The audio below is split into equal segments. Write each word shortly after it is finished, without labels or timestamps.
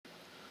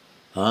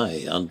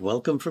Hi, and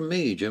welcome from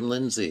me, Jim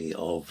Lindsay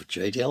of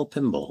JDL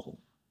Pinball.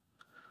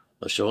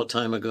 A short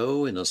time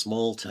ago, in a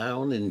small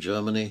town in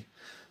Germany,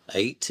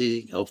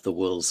 80 of the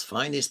world's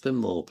finest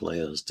pinball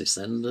players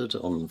descended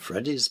on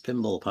Freddy's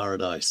Pinball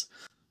Paradise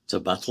to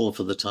battle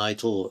for the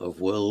title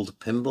of World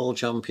Pinball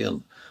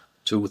Champion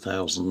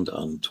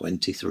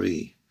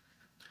 2023.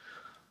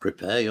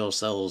 Prepare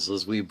yourselves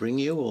as we bring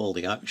you all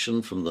the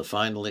action from the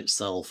final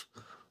itself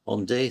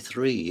on day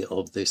 3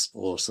 of this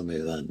awesome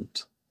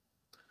event.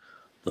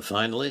 The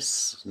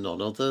finalists,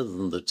 none other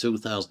than the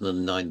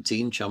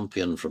 2019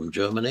 champion from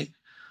Germany,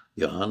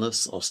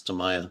 Johannes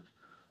Ostermeier,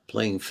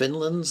 playing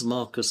Finland's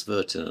Markus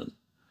Virtanen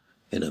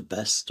in a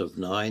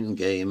best-of-9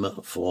 game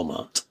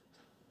format.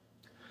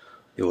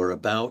 You are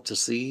about to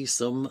see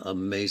some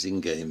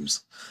amazing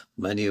games,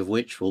 many of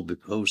which will be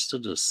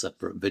posted as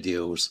separate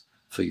videos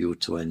for you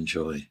to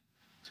enjoy.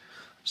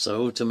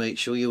 So to make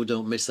sure you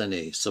don't miss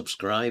any,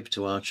 subscribe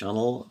to our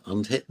channel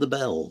and hit the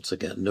bell to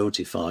get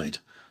notified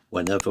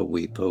whenever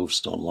we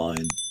post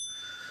online.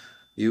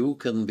 You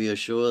can be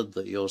assured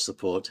that your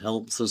support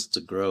helps us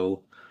to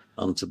grow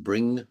and to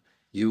bring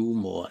you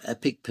more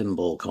epic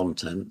pinball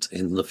content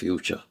in the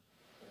future.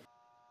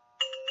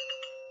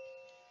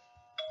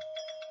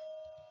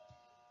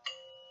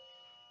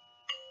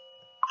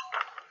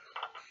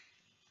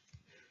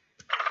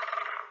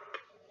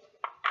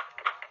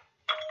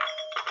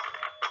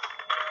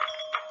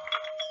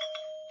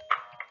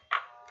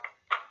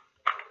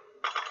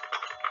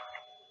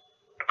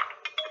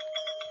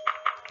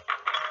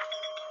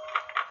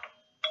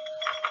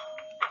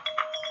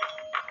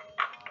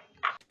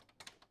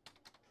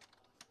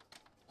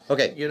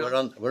 Okay,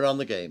 we're on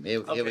the game.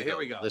 Here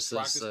we go. This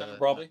is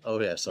probably. Oh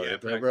yeah, sorry. Yeah,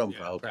 we're on.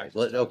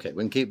 Okay,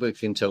 we can keep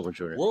moving until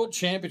we're World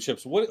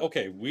Championships. What?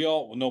 Okay, we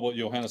all know about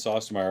Johannes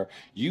Ostermeier.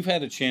 You've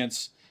had a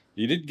chance.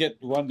 You didn't get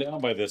run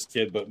down by this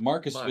kid, but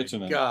Markus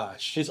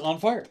Virtanen is on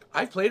fire.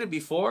 I played him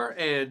before,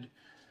 and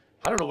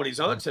I don't know what he's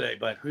on today,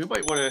 but we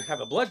might want to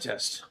have a blood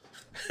test.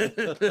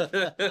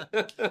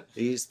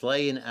 He's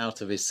playing out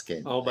of his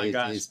skin. Oh my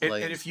gosh!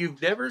 And if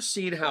you've never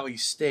seen how he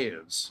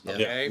stands,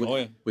 okay,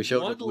 we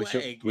showed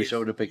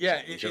a picture.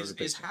 Yeah,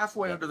 it's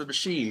halfway under the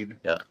machine.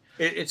 Yeah,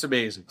 it's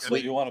amazing. So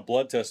you want a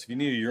blood test? If you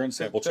need a urine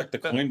sample, check the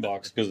coin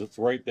box because it's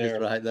right there.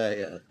 It's right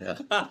there. Yeah.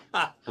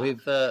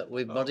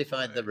 We've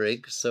modified the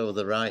rig so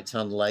the right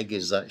hand leg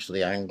is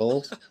actually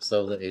angled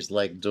so that his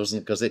leg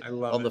doesn't. Because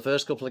on the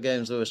first couple of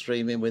games we were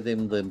streaming with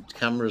him, the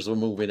cameras were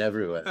moving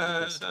everywhere.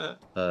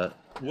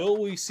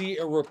 Will we see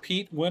a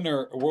repeat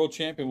winner, a world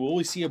champion? Will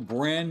we see a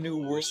brand new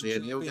world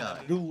champion, a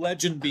new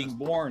legend being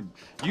born?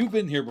 You've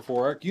been here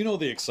before, Eric. You know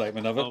the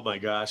excitement of it. Oh my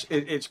gosh,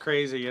 it's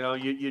crazy. You know,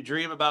 you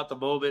dream about the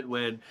moment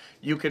when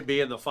you could be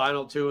in the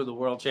final 2 of the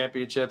world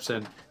championships,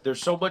 and there's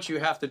so much you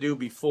have to do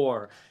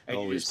before, and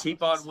you just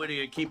keep on winning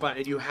and keep on,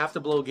 and you have to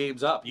blow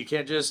games up. You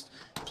can't just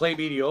play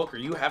mediocre.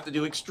 You have to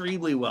do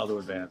extremely well to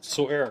advance.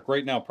 So Eric,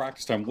 right now,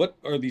 practice time. What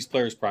are these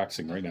players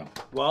practicing right now?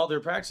 Well, they're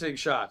practicing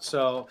shots.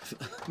 So,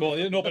 well,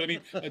 no, but I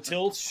mean,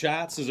 tilts,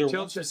 shots. Is there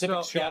one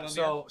specific shot on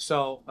there?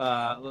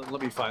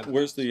 Let me find.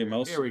 Where's the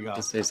mouse? Here we go.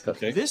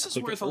 Okay. This is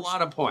worth a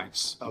lot of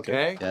points.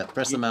 Okay. Yeah.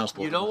 Press the mouse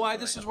button. You know why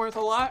this is worth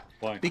a lot?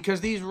 Why? Because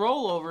these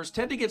rollovers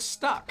tend to get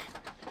stuck.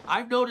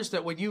 I've noticed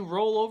that when you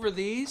roll over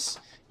these,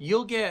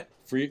 you'll get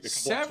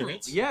several.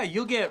 Yeah,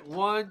 you'll get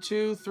 1,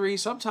 2, 3,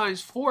 sometimes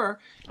 4,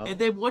 and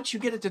then once you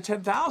get it to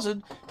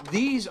 10,000,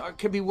 these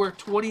can be worth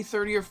 20,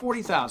 30, or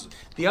 40,000.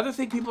 The other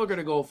thing people are going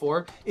to go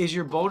for is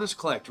your bonus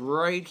collect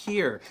right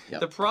here. Yep.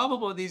 The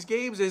problem on these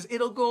games is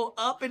it'll go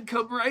up and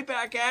come right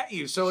back at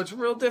you, so it's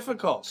real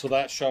difficult. So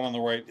that shot on the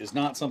right is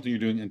not something you're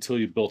doing until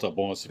you built up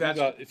bonus.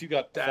 If you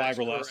got 5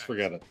 or less,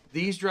 forget it.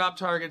 These drop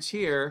targets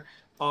here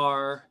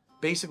are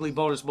basically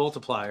bonus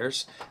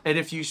multipliers, and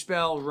if you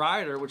spell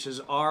rider, which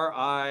is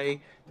RIDER,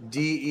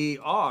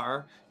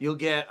 you'll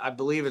get, I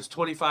believe it's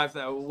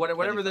 25,000,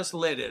 whatever this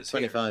lid is.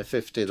 25,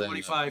 50, then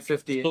 25,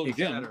 50, so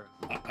again,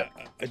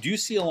 do you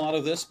see a lot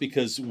of this?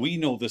 Because we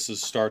know this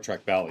is Star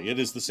Trek Valley. It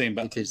is the same.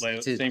 It is Star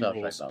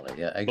Trek Valley.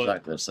 Yeah,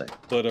 exactly the same.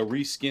 But a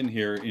reskin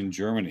here in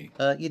Germany.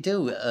 You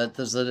do.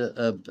 There's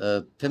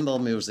a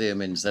pinball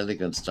museum in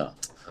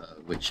Zeligenstadt,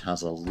 which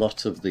has a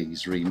lot of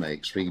these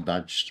remakes,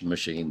 rebadged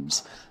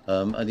machines.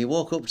 And you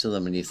walk up to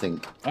them and you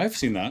think, I've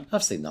seen that.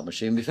 I've seen that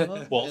machine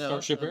before. Well,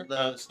 Starship here?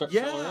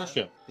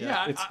 Starship.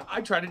 Yeah,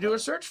 I tried to do a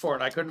search for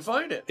it. I couldn't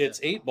find it. It's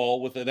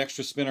 8-ball with an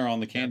extra spinner on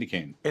the candy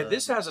cane. And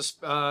this has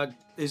a,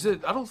 is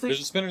it, I don't think.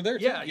 There's a spinner there,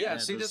 too. Yeah.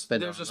 See,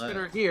 there's a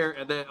spinner here,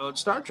 and then on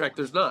Star Trek,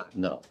 there's not.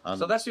 No.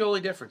 So that's the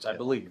only difference, I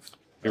believe.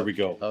 Here we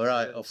go. All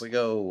right, off we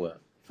go.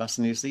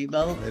 Fasten your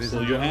seatbelt.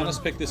 So Johannes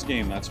picked this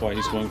game. That's why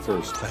he's going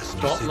first.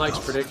 Dalton likes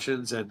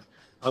predictions, and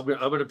I'm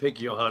gonna pick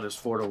Johannes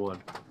 4-1.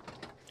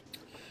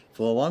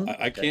 4-1.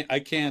 I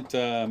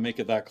can't make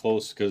it that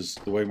close because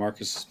the way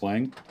Markus is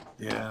playing.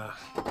 Yeah.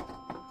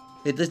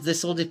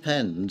 This will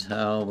depend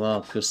how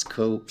Markus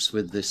copes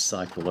with this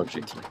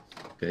psychologically.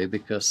 Okay,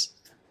 because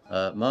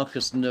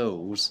Markus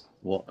knows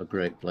what a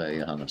great player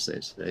Johannes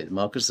is.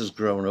 Markus has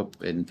grown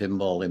up in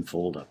pinball in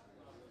Fulda.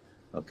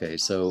 Okay,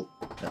 so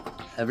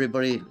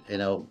everybody, you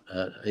know,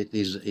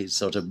 it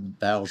sort of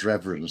bows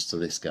reverence to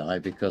this guy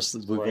because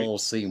we've all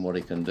seen what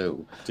he can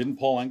do. Didn't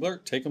Paul Engler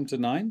take him to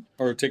 9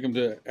 or take him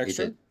to Echzell? He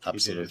did,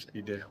 absolutely.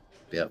 He did.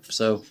 Yeah.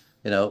 So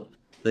you know,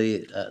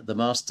 the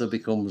master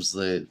becomes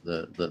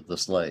the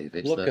slave.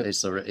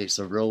 It's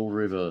a role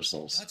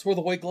reversals. That's where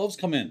the white gloves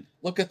come in.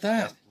 Look at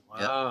that.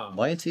 Wow. Yeah.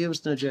 Why aren't you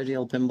using a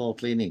JDL pinball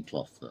cleaning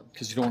cloth though?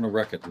 Because you don't want to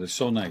wreck it. They're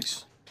so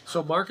nice.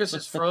 So Marcus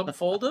is from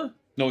Fulda?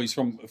 No, he's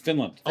from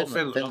Finland. Oh,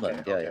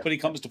 Finland. Okay. But he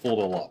comes to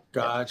Fulda a lot.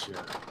 Gotcha.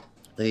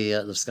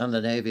 The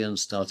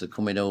Scandinavians started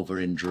coming over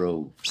in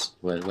droves.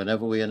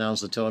 Whenever we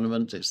announce a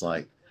tournament, it's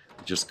like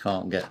you just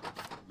can't get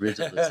rid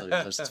of it.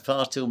 There's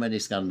far too many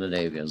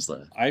Scandinavians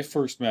there. I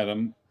first met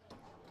him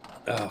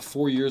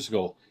 4 years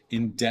ago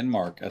in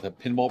Denmark at the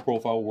Pinball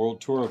Profile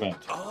World Tour event.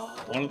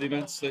 One of the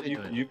events that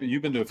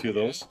you've been to a few of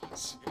those.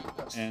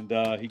 And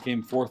he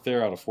came fourth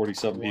there out of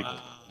 47 people.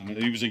 And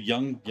he was a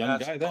young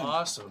guy then.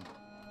 Awesome.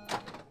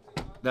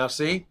 Now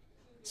see?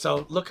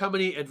 So look how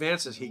many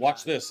advances he Watch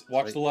got. this.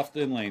 Watch the left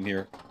in lane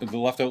here. The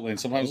left out lane.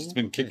 Sometimes it's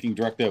been kicking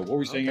direct out. What were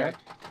we saying here?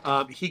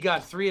 He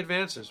got 3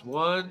 advances.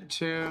 1,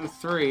 2,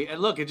 3.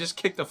 And look, it just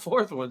kicked the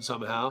 4th one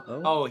somehow.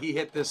 Oh, he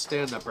hit this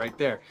stand-up right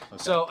there.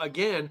 Okay. So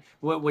again,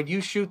 when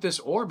you shoot this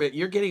orbit,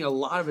 you're getting a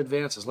lot of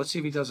advances. Let's see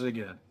if he does it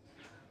again.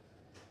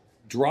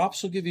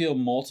 Drops will give you a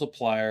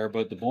multiplier,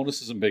 but the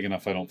bonus isn't big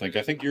enough, I don't think.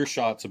 I think your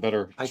shot's a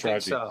better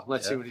strategy. I think so.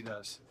 Let's see what he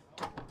does.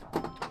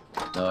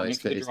 No, he's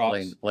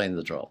playing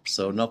the drops.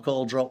 So knock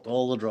all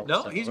the drops.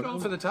 No, he's going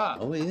for the top.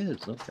 Oh, he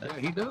is. Okay. Yeah,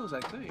 he knows,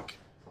 I think.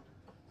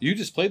 You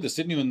just played this,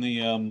 didn't you, in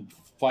the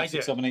 5,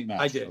 6, 7, 8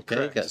 match? I did. Okay,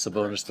 correct. gets a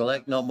bonus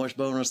collect. Not much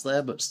bonus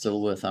there, but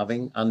still worth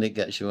having. And it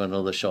gets you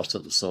another shot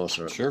at the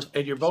sorcerer. Sure.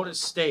 And your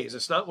bonus stays.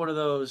 It's not one of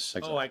those,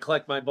 I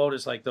collect my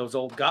bonus like those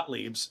old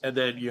Gottliebs, and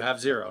then you have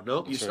 0.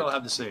 Nope, you still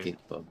have the same.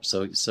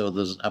 So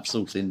there's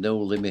absolutely no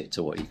limit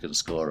to what you can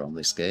score on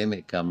this game.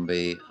 It can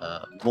be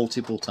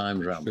multiple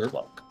times round the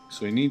clock.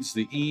 So he needs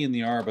the E and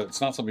the R, but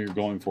it's not something you're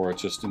going for.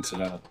 It's just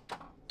incidental.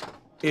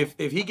 If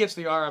he gets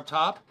the R up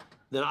top,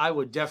 then I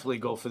would definitely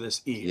go for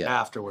this E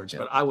afterwards,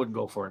 but I wouldn't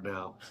go for it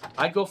now.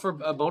 I'd go for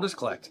a bonus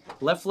collect.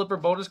 Left flipper,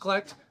 bonus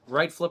collect.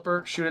 Right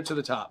flipper, shoot it to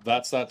the top.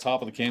 That's that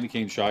top of the candy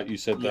cane shot you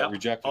said that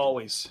rejected.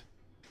 Always.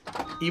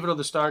 Even on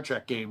the Star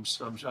Trek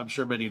games, I'm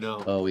sure many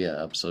know. Oh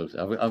yeah,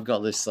 absolutely. I've got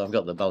this. I've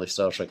got the Bally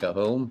Star Trek at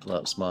home.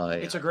 That's my.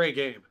 It's a great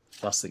game.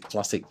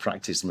 Classic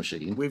practice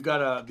machine. We've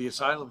got the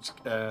Asylum's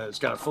it's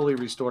got a fully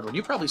restored one.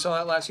 You probably saw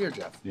that last year,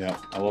 Jeff. Yeah,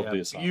 I love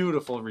the Asylum.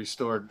 Beautiful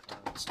restored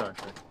Star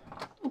Trek.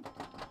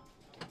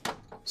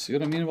 See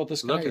what I mean about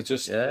this guy? It's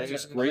just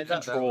great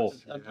control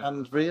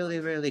and really,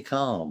 really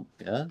calm.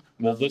 Yeah.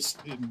 Well, this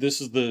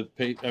is the.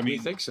 I mean, you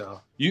think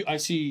so? I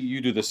see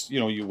you do this. You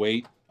know, you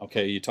wait.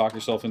 Okay, you talk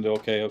yourself into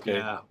okay.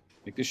 Yeah.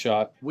 Make the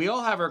shot. We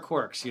all have our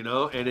quirks, you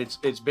know, and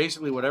it's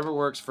basically whatever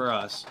works for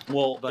us.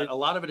 Well, but a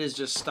lot of it is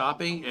just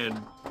stopping and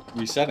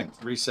resetting.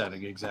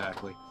 Resetting,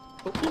 exactly.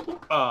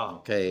 Oh.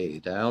 Okay,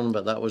 down,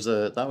 but that was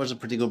a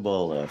pretty good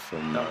ball there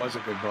from. That was a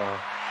good ball.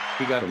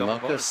 He got double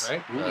bonus,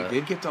 right? Ooh, he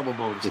did get double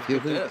bonus. If you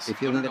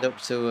can get up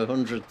to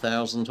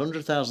 100,000,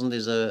 100,000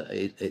 is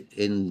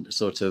in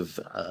sort of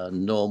a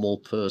normal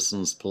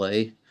person's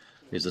play.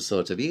 Is a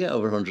sort of, you get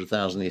over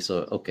 100,000, you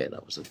thought, okay,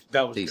 that was a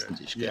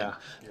decent-ish game. Yeah.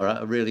 All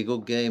right, a really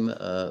good game,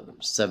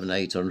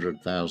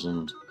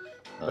 700,000-800,000.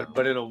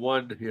 But in a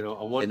one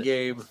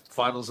game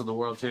finals in the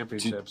World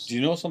Championships. Do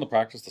you notice on the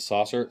practice the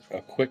saucer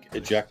a quick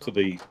eject to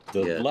the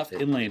left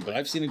in lane, but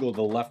I've seen it go to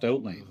the left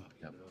out lane.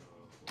 Yep.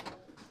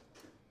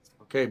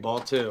 Okay,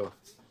 ball 2.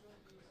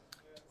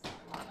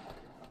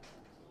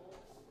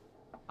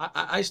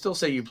 I still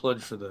say you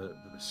plunge for the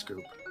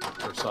scoop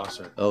or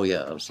saucer. Oh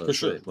yeah, absolutely. For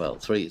sure. Well,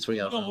 three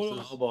out.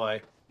 Oh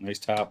boy, nice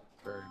tap.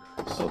 Very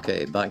nice.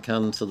 Okay,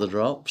 backhand to the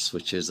drops,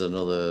 which is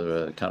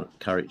another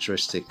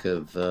characteristic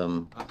of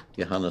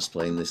Johannes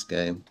playing this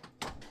game.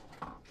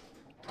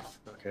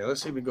 Okay,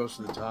 let's see if he goes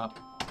to the top.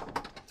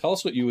 Tell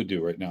us what you would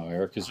do right now,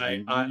 Eric, because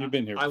you've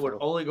been here before. I would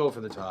only go for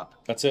the top.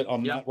 That's it,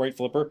 on that right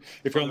flipper.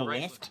 If you're on the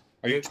left,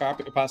 are you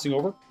passing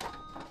over?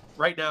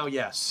 Right now,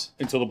 yes.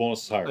 Until the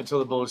bonus is higher. Until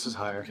the bonus is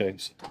higher. Okay.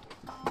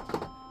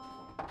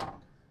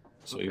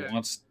 So he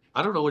wants...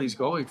 I don't know what he's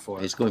going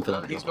for. He's going for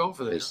that. He's going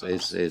for the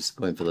drops. It's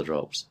going for the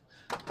drops.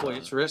 Boy,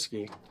 it's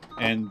risky.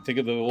 And think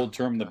of the old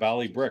term, the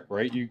Bally brick,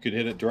 right? You could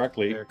hit it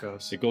directly. There it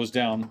goes. It goes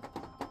down.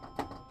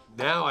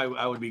 Now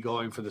I would be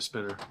going for the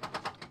spinner.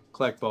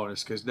 Collect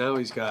bonus, because now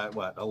he's got,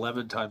 what,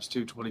 11 times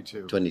 2,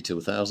 22.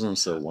 22,000,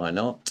 so why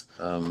not?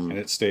 And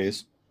it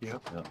stays.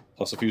 Yep.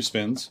 Plus a few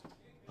spins.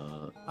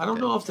 I don't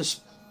know if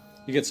this...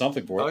 You get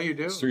something for it. Oh, you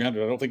do? It's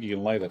 300. I don't think you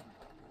can light it.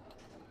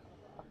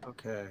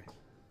 Okay.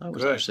 That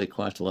was Good. actually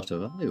quite a lot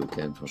of value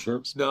came from.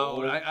 Sure.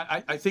 No,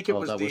 I think it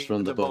was that the, was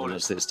from the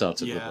bonus. It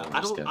started Yeah, the bonus.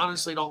 I don't game.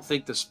 honestly don't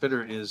think the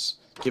spinner is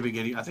giving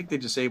any. I think they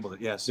disabled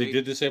it. Yes, They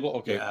did disable?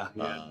 Okay.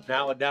 Yeah.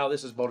 Now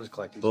this is bonus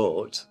collecting.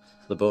 But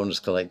the bonus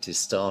collect is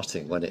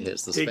starting when it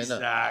hits the spinner.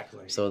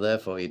 Exactly. So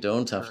therefore, you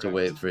don't have to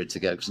wait for it to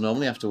get. Because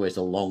normally you have to wait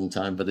a long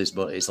time for this,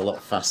 but it's a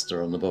lot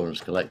faster on the bonus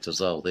collect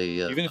as well.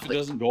 Even if it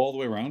doesn't go all the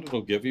way around,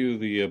 it'll give you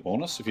the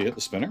bonus if you hit the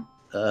spinner.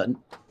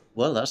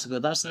 Well, that's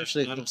good. That's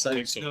actually I a don't good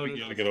think so. We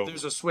gotta get over.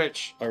 There's a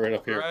switch. Oh, right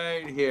up here.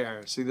 Right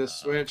here. See this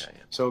switch? okay.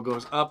 So it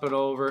goes up and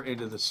over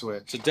into the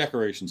switch. It's a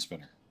decoration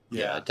spinner.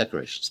 Yeah,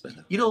 decoration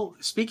spinner. You know,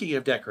 speaking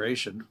of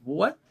decoration,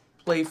 what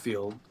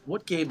playfield,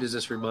 what game does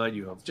this remind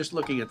you of? Just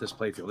looking at this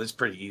playfield, it's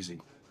pretty easy,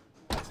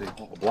 I think.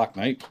 Oh, Black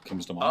Knight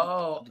comes to mind.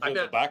 Oh, I The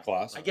meant, back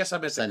class. I guess I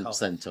meant the color.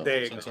 Centaur.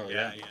 There you go. Centaur,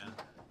 Yeah, yeah.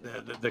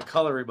 yeah. The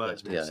color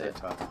reminds me of Yeah, yeah.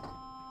 Centaur.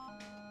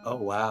 Oh,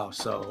 wow.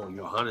 So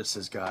Johannes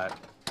has got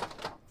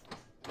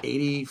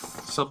 80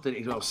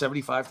 something,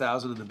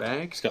 75,000 in the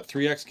bank. He's got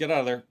 3x. Get out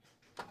of there.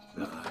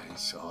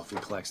 Nice. Oh, if he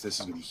collects, this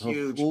is going to be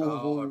huge. Oh,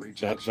 Oh,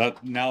 rejection.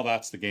 Now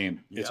that's the game.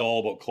 It's Yep. all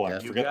about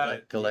collect. Yeah. Forget got that.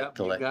 it. Collect,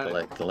 Yep, you got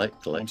it.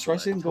 collect. I'm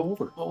surprised he didn't go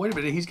over. Oh, wait a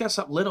minute. He's got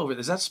something lit over it.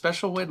 Is that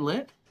special win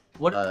lit?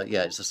 What?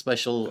 Yeah, it's a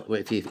special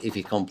if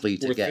you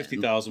complete Worth again.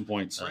 50,000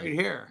 points. right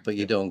here. But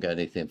you don't get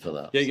anything for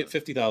that. Yeah, you get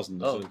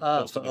 50,000.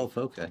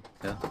 Okay.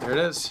 Yeah. There it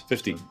is.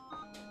 50.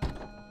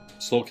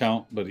 Slow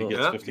count, but he gets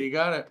Yep, 50. you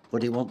got it.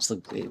 But he wants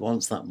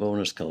that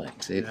bonus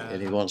collect. Yeah.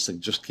 And he wants to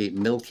just keep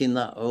milking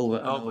that over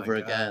and Oh my over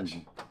gosh.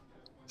 again.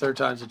 Third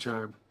time's a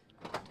charm.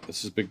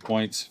 This is big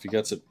points. If he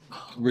gets it,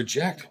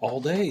 reject all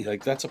day.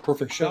 Like, that's a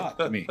perfect shot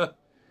to me. Do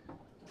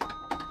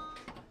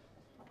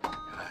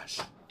Gosh.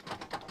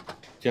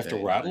 you have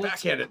to rattle it?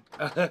 Backhand it.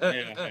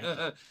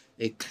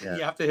 Yeah.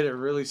 You have to hit it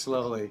really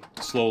slowly.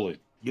 Slowly.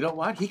 You know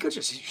what? He could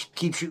just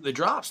keep shooting the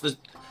drops. The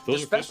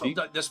Those are special,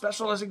 50. the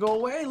special doesn't go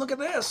away. Look at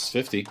this.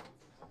 50.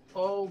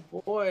 Oh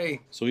boy.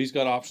 So he's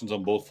got options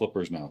on both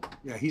flippers now.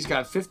 Yeah, he's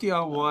got 50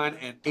 on one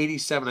and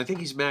 87. I think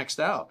he's maxed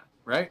out,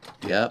 right?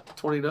 Yep.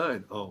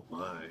 29. Oh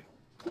my.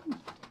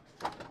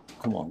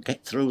 Come on,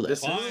 get through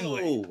this.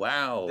 Finally. Oh,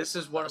 wow. This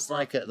is what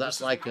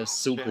That's like a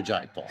super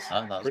jackpot.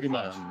 That's, Pretty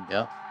much.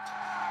 Yeah.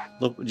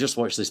 Look, just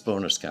watch this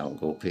bonus count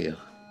go up here.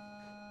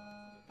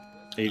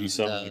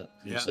 87.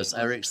 Yeah. As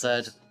Eric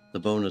said, the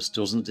bonus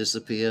doesn't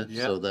disappear,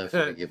 Yeah. so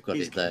therefore you've got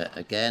He's- it there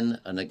again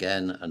and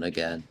again and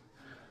again.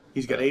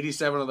 He's got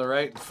 87 on the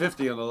right and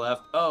 50 on the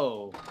left.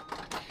 Oh.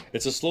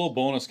 It's a slow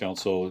bonus count,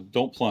 so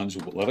don't plunge.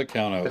 Let it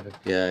count out.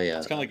 Yeah.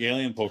 It's kind of like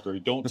alien poker.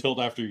 Don't tilt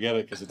after you get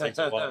it because it takes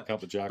a while to count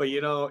the jackpot. But you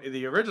know, in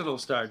the original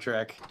Star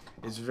Trek,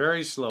 it's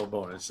very slow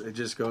bonus. It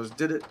just goes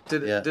did it.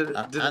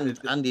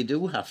 And you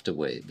do have to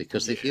wait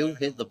because if you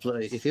hit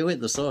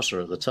the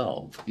saucer at the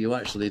top, you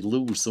actually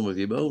lose some of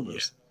your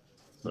bonus.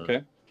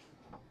 Okay.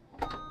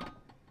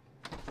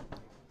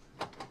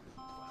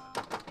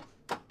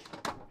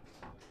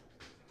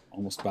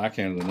 Almost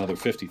backhanded another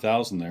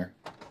 50,000 there.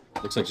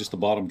 Looks like just the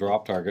bottom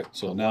drop target.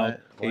 So now Right.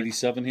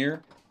 87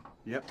 here.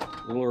 Yep.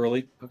 A little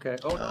early. Okay.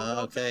 Oh no.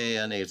 Okay,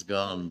 and it's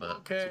gone, but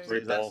Okay.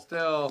 great That's ball.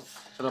 still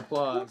an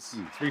applause.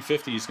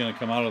 350 is going to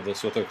come out of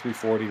this with our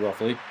 340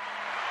 roughly.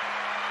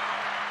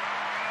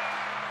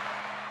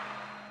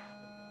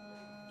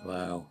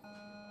 wow.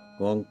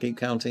 Go on, keep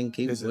counting,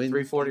 keep Is it winning.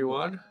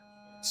 341?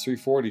 It's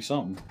 340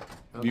 something.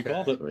 You Okay.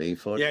 called it.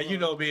 340. Yeah, you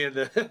know me in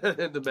the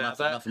in the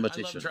math. I love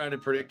Mathematician. trying to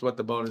predict what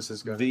the bonus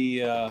is going to be.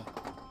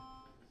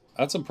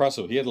 That's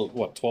impressive. He had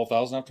what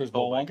 12,000 after his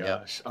ball Oh my one.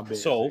 gosh! Amazing.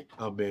 So,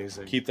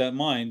 amazing. Keep that in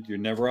mind. You're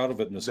never out of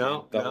it in this No,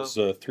 game. That no. was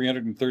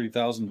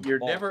 330,000. You're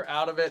never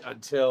out of it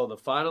until the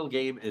final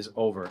game is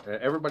over.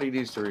 Everybody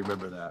needs to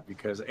remember that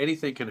because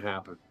anything can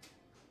happen.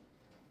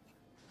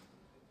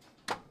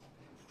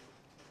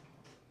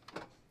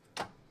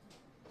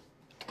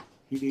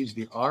 He needs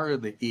the R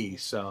and the E,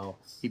 so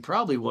he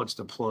probably wants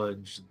to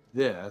plunge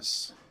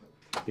this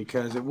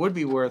because it would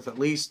be worth at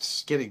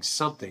least getting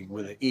something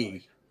with an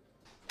E.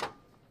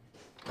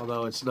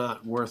 Although it's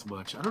not worth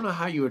much. I don't know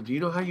how you would. Do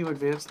you know how you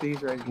advance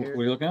these right What here?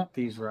 are you looking at?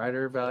 These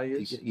rider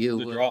values.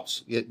 The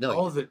drops.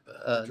 No, The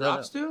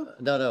drops do?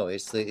 No,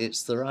 it's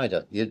the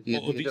rider. You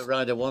Oh, do these-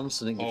 rider once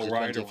and it gives you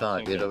rider 25.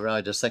 ones, You okay. do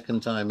rider second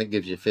time, it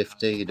gives you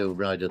 50. You do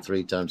rider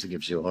 3 times, it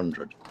gives you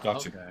 100.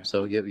 Gotcha. Okay.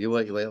 So you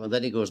work your way, and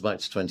then it goes back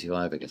to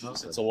 25 again.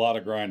 It's a lot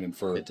of grinding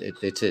for. It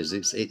is.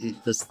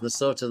 It's the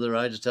sort of the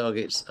rider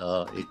targets.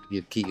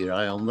 You keep your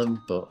eye on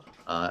them, but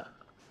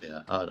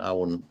I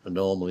wouldn't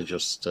normally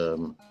just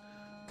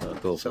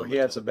go for So them. he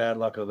had some bad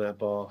luck on that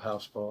ball,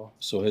 house ball.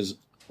 So his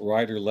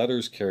rider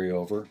letters carry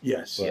over.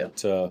 Yes.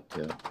 But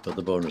Yeah, but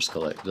the bonus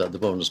the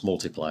bonus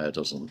multiplier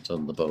doesn't,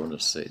 and the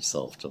bonus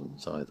itself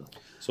doesn't either.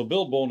 so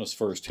build bonus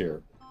first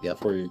here. Yep.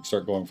 Before you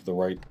start going for the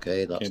right.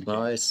 Okay, that's Game.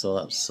 nice. So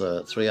that's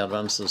 3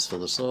 advances for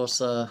the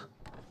saucer.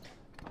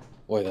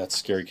 Boy, that's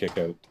scary kick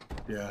out.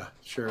 Yeah,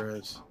 sure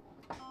is.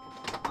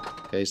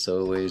 Okay,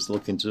 so he's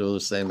looking to do the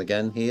same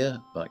again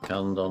here.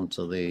 Backhand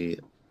onto the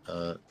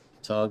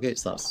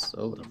targets. That's I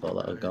thought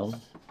that had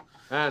gone.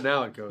 Ah,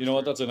 now it goes. You know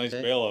what? That's a nice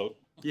Okay. bailout.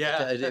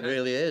 Yeah. It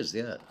really is.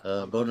 Yeah.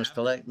 Bonus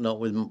collect, not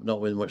with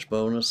much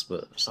bonus,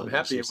 but I'm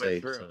happy it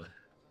went through. So.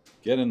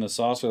 Get in the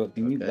saucer.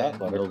 You need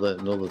that letter.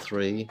 Another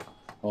 3.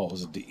 Oh, it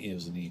was a D. It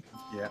was an E.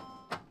 Yeah.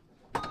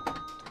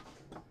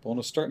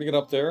 Bonus starting to get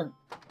up there.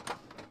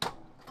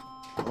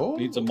 Oh.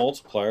 Needs a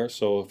multiplier,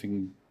 so if you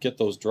can get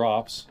those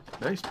drops.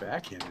 Nice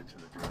backhand into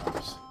the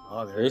drops.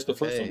 Oh, there's the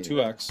first one,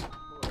 2x.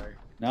 Right.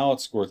 Now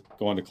it's worth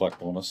going to collect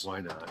bonus.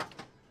 Why not?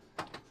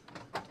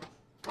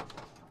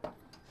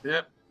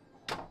 Yep.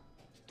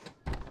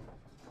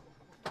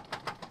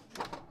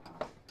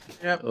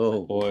 Yep.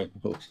 Oh boy.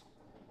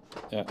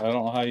 Yeah, I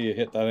don't know how you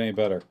hit that any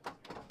better.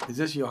 Is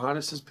this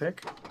Johannes's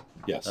pick?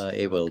 Yes.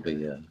 It will be,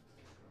 yeah.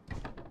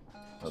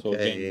 Okay, So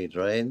again,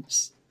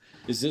 drains.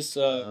 is this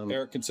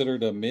Eric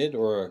considered a mid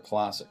or a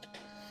classic?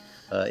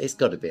 It's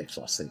got to be a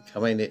classic. I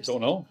mean, it's.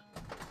 Don't know.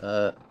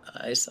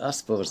 I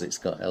suppose it's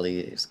got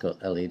LED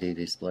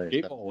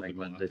display.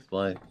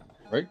 Display.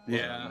 Right?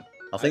 Yeah.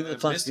 I think the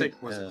classic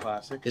Mystic was a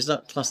classic. Is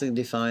that classic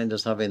defined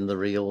as having the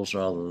reels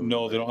rather than?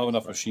 No, they don't have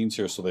enough machines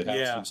here, so they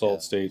have some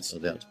solid states.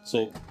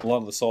 So a lot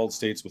of the solid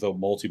states without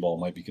multi-ball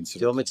might be considered.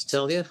 Do you want me to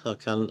tell you?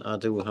 I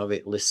do have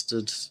it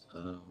listed.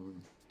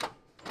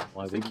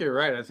 I think you're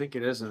right. I think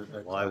it is a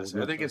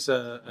classic. I think it's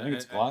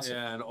classic.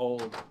 Yeah, an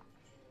old.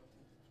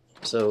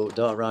 So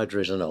Dark Rider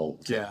is an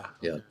old. Yeah.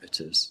 Yeah, it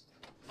is.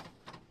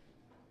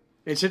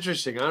 It's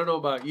interesting. I don't know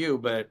about you,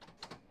 but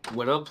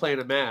when I'm playing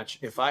a match,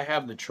 if I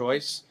have the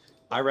choice,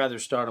 I rather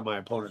start on my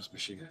opponent's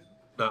machine,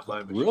 not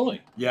my machine.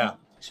 Really? Yeah.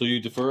 So you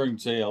defer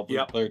and say, I'll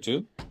play player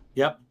 2?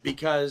 Yep,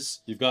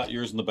 because... You've got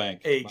yours in the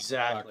bank.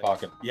 Exactly. Back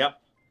pocket. Yep.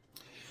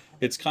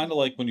 It's kind of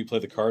like when you play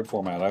the card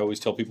format. I always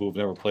tell people who've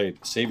never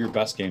played, save your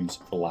best games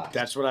for last.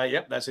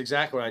 That's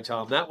exactly what I tell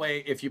them. That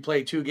way, if you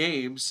play 2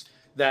 games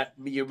that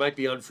you might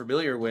be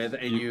unfamiliar with,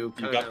 and you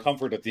got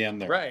comfort at the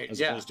end there. Right,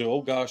 as opposed to,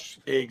 oh gosh.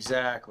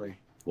 Exactly.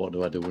 What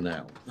do I do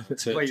now?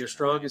 That's Play it. your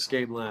strongest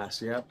game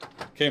last, yep.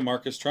 Okay,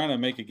 Marcus, trying to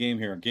make a game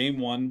here. Game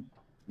 1,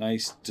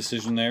 nice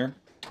decision there.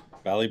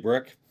 Valley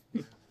Brick.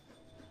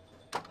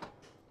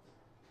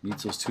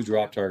 Needs those 2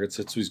 drop targets.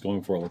 That's what he's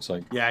going for, it looks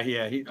like. Yeah,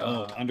 he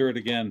Under it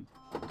again.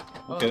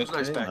 Okay,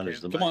 nice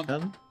backhand. Come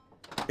on.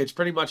 It's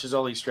pretty much his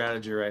only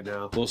strategy right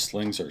now. Those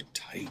slings are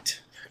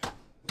tight.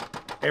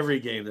 Every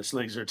game, the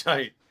slings are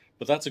tight.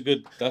 But that's a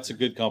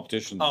good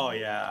competition. Oh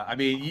yeah, I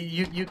mean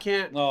you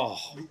can't. Oh.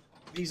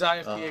 These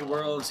IFPA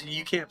worlds,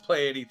 you can't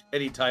play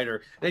any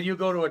tighter. Then you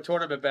go to a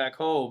tournament back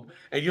home,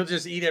 and you'll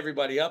just eat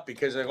everybody up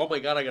because, like, oh my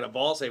god, I got a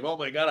ball save. Oh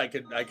my god, I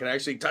can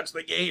actually touch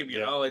the game. You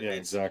know,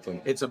 exactly.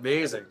 It's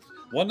amazing.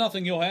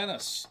 1-0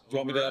 Johannes. Do you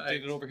want me to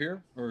update it over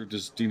here, or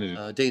does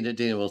Dina do it?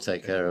 Dina will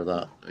take care of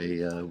that.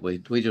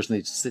 We just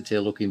need to sit here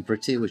looking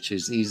pretty, which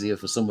is easier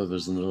for some of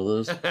us than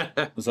others.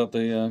 Is that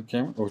the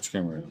camera? Or which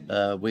camera?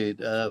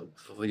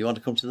 You want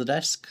to come to the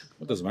desk?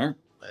 It doesn't matter.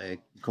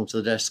 Come to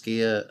the desk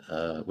here.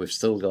 We've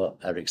still got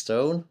Eric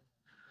Stone,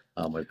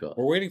 and we've got.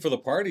 We're waiting for the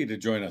party to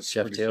join us.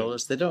 Chef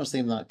Teolis. They don't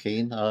seem that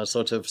keen.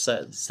 Sort of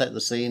set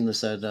the scene. They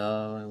said,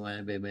 so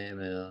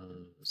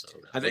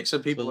I think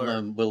some people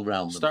we'll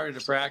round them. Starting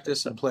to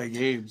practice and play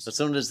games. As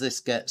soon as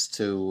this gets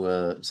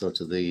to sort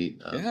of the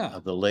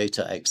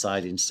later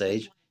exciting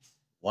stage,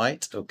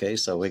 white. Okay,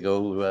 so we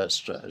go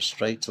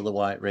straight to the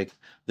white rig.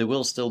 They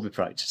will still be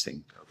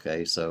practicing.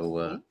 Okay,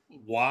 so.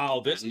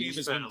 Wow, this game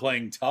has been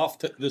playing tough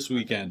this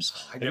weekend.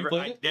 I never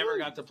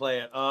got to play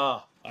it.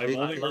 Oh, I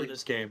love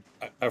this game.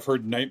 I've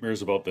heard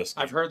nightmares about this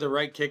game. I've heard the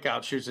right kick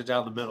out shoots it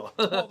down the middle.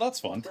 Oh, that's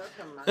fun.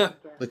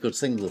 We could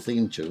sing the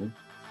theme tune.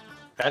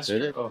 That's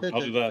true. I'll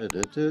do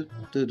that.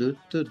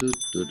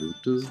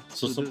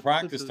 So some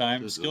practice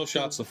time. Skill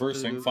shot's the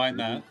first thing. Find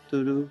that.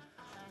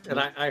 And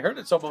I heard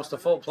it's almost a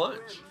full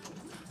plunge,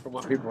 from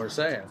what people were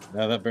saying.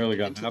 Yeah, that barely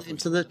got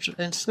into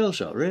the skill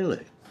shot,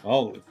 really.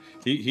 Oh,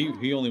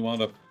 he only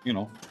wound up,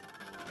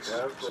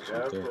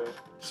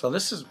 So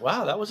this is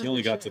that was. He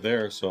only got to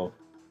there, so.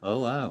 Oh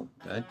wow!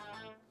 Okay.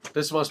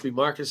 This must be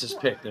Marcus's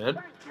pick, then.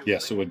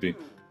 Yes, it would be.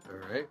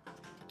 All right.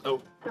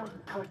 Oh.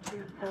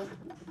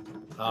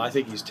 I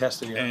think he's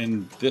testing it.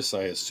 And this,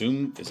 I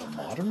assume, is a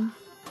modern.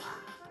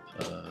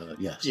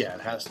 Yes. Yeah,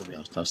 it has to be.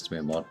 It has to be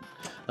a modern.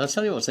 I'll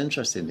tell you what's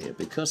interesting here,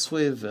 because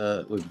we've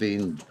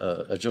been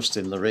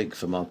adjusting the rig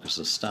for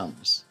Marcus's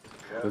stance.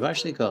 We've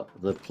actually got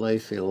the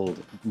playfield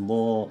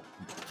more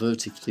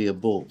vertically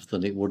above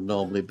than it would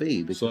normally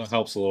be. Because so that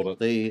helps a little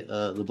bit.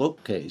 The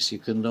bookcase you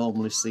can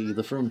normally see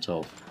the front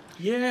of.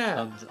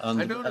 Yeah,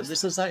 and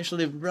this is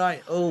actually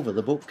right over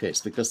the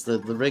bookcase because the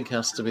rig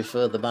has to be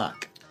further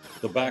back.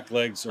 The back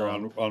legs are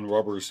on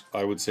rubbers,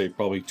 I would say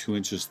probably 2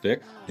 inches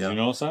thick. Did you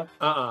notice that?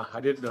 I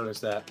didn't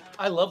notice that.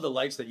 I love the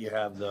lights that you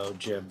have, though,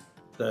 Jim.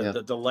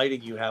 The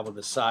lighting you have on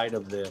the side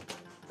of the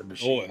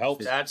machine. Oh, it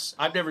helps.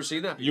 I've never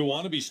seen that before. You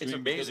want to be streaming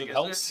it's amazing,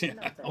 because it helps. It?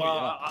 Yeah.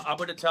 Well, I'm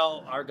going to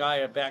tell our guy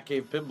at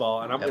Batcave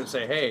Pinball, and I'm going to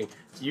say, hey,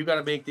 you got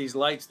to make these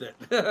lights that...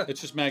 It's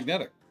just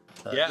magnetic.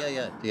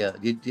 Yeah.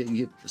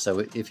 So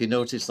if you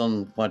notice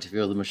on quite a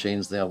few of the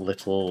machines, they have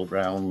little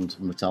round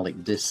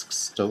metallic discs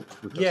stuck.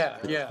 Because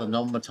the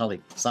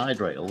non-metallic side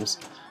rails,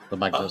 the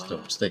magnets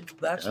don't stick.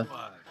 That's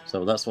why.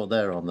 So that's what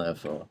they're on there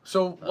for.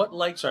 So what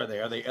lights are they?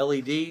 Are they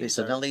LED? It's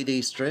an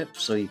LED strip,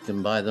 so you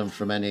can buy them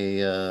from any.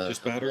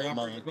 Just battery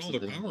operated? No,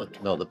 they're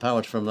powered. No, the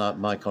powered from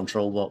my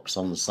control box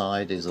on the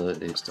side it's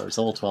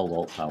all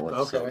 12-volt powered.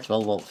 Okay.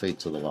 So 12-volt feed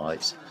to the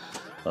lights.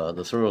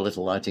 They threw a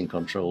little lighting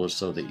controller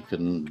so that you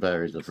can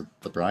vary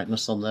the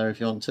brightness on there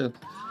if you want to.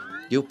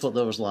 You put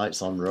those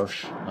lights on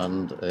Rush,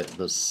 and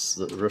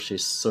the Rush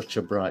is such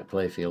a bright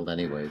playfield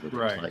anyway that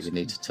it's like you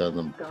need to turn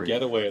them.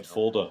 Getaway at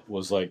Fulda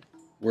was like,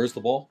 where's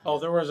the ball? Oh,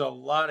 there was a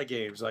lot of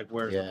games like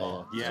where's the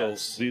ball? Yeah.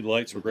 So the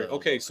lights were great.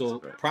 Okay, so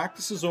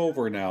practice is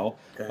over now.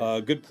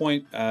 Okay. Good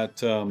point at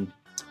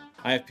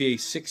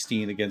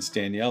IFPA18 against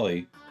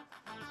Daniele.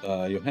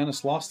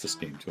 Johannes lost this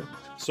game to him.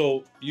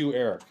 So you,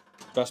 Eric,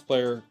 best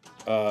player.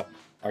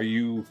 Are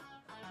you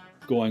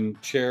going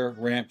chair,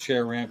 ramp,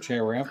 chair, ramp,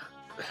 chair, ramp?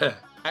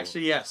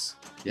 Actually, yes.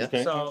 Yeah.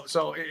 Okay. So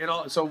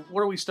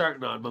what are we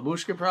starting on?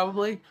 Mamushka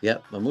probably.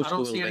 Yep. I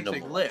don't see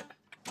anything lit.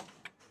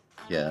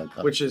 Yeah.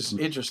 Which is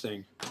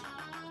interesting.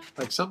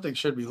 Like something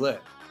should be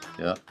lit.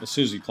 Yeah. As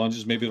soon as he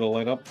plunges, maybe it'll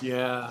light up.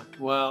 Yeah.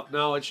 Well,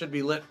 no, it should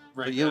be lit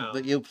now.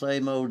 But you play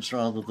modes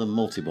rather than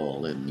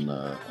multi-ball in.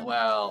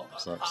 Well,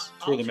 so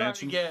for the try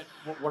mansion. to get.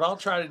 What I'll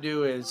try to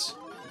do is,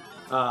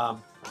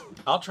 I'll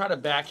try to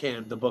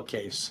backhand the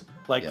bookcase,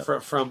 like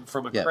from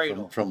a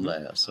cradle. From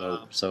there.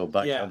 So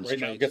backhand. Right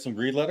now, get some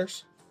green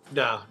letters.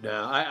 No.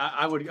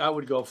 I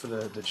would go for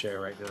the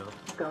chair right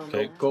now.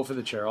 Okay. Go for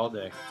the chair all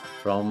day.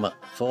 From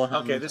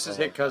forehand. Okay, this is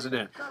hit cousin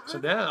in. So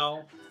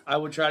now I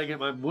would try to get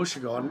my musha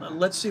going.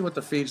 Let's see what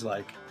the feed's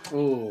like.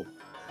 Ooh,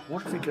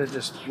 what if we could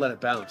just let it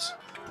bounce?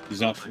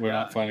 We're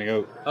not finding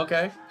out.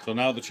 Okay. So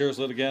now the chair's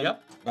lit again.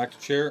 Yep. Back to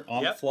chair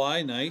on the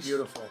fly. Nice.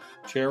 Beautiful.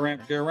 Chair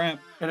ramp, chair ramp.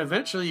 And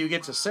eventually you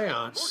get to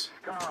seance,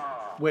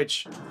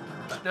 which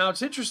now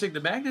it's interesting.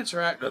 The magnets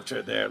are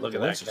there. Look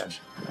at that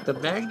catch. The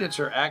magnets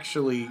are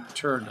actually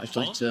turned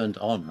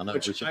on. I know.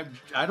 Which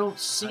I don't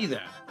see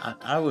that.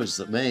 I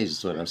was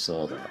amazed when I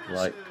saw that.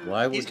 Like,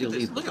 why would you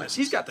leave? Look at this.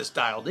 He's got this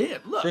dialed in.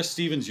 Look. Chris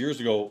Stevens years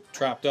ago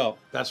trapped up.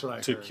 That's what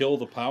I to heard. Kill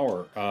the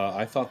power.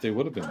 I thought they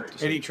would have been.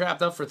 And he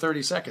trapped up for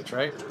 30 seconds,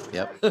 right?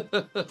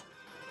 Yep.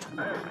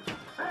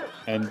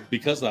 And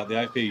because of that, the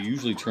IFPA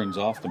usually turns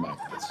off the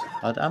magnets.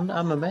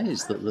 I'm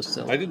amazed that there's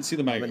still. I didn't see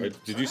the magnet.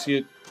 Did you see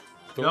it?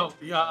 No.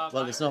 Yeah.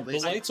 Well, it's not. The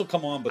lights will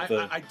come on, but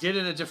I did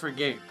in a different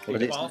game.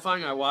 In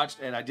qualifying, I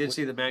watched and I did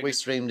see the magnet. We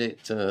streamed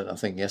it, I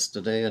think,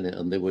 yesterday,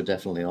 and they were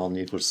definitely on.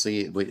 You could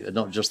see it.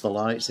 Not just the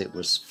lights; it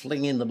was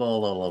flinging the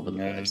ball all over the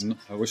place.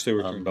 I wish they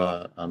were turned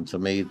off. And to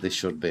me, they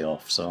should be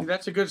off. So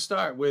that's a good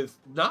start with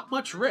not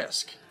much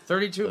risk.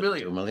 32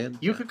 million.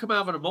 You could come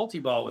out with a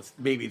multi-ball with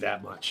maybe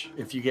that much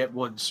if you get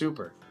one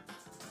super.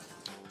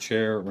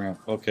 Chair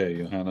ramp. Okay,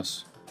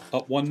 Johannes.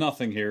 Up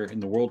 1-0 here in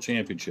the World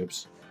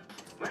Championships.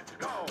 Let's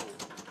go.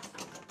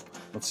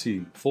 Let's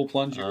see. Full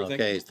plunge, you think?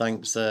 Okay,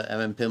 thanks,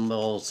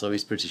 Pinball. So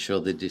he's pretty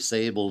sure they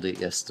disabled it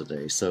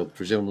yesterday. So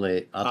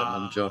presumably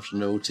Adam and Josh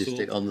noticed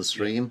it on the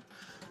stream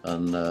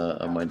and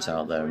went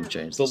out there and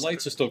changed the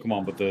lights are still come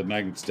on, but the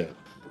magnet's dead.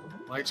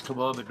 Lights come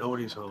on, but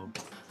nobody's home.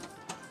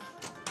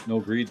 No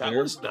greed there.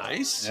 That was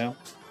nice. Yeah.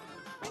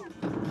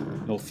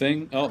 No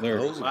thing. Oh, there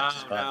it is.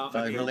 Wow.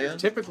 $5 million.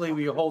 Typically,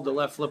 we hold the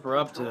left flipper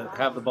up to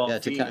have the ball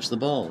feed. To catch the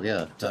ball,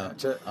 yeah.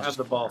 To have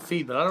the ball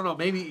feed, but I don't know.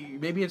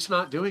 Maybe it's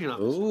not doing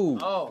enough. Ooh.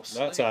 Oh,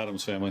 that's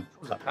Adam's family.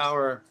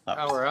 Power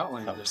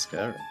outline. That was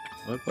scary.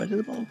 Where did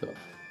the ball go?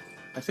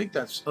 I think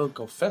that's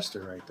Uncle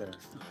Fester right there.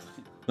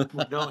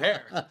 With no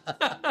hair.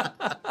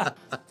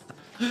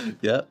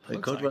 Yeah,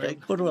 it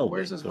could well.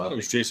 Where's his I thought it mother?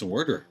 was Jason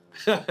Werder.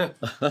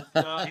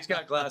 No, he's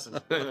got glasses.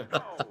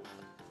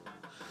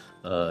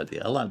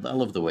 I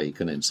love the way you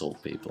can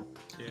insult people.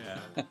 Yeah.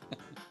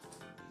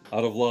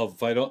 Out of love.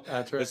 If I don't,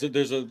 That's right.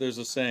 There's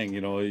a saying.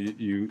 You know,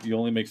 you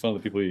only make fun of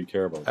the people you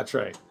care about. That's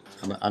right.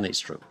 And it's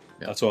true.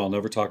 Yeah. That's why I'll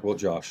never talk about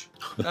Josh.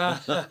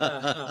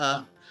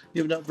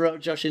 You've not brought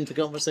Josh into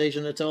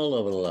conversation at all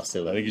over the last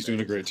 11 I think he's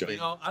doing a great job. You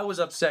know, I was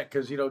upset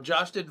because,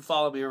 Josh didn't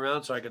follow me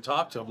around so I could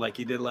talk to him like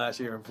he did last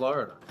year in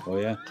Florida. Oh,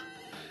 yeah.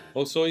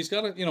 Oh, so he's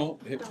got no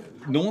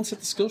one's hit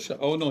the skill shot.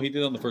 Oh, no, he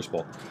did on the first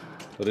ball.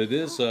 But it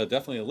is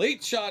definitely a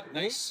late shot.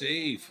 Nice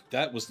save.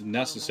 That was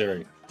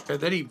necessary. And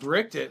then he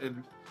bricked it,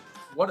 and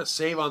what a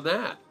save on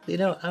that.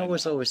 I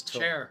was always taught.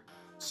 Chair.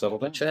 Settle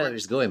The down. chair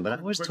is going, but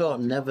I was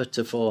taught never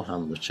to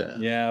forehand the chair.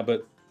 Yeah,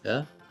 but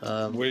Yeah? where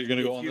are you going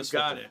to go on You've this?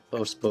 got it.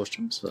 Post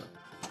transfer.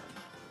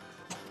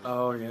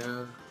 Oh,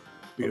 yeah.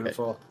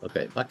 Beautiful.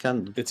 Okay,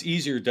 backhand. It's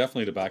easier,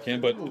 definitely, to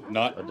backhand, but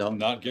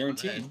not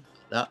guaranteed.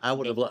 I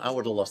would have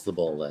lost the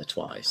ball there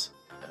twice.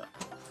 Yeah.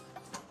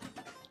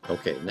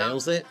 Okay,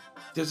 nails it.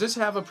 Does this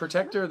have a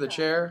protector, the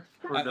chair?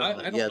 Or no? I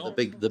don't Yeah, know.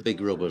 the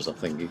big rubbers. I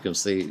think you can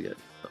see.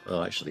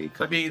 Oh, actually, you I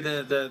can't. mean,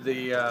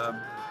 the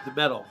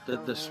metal,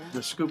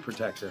 the scoop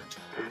protector.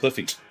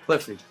 Cliffy.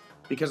 Cliffy.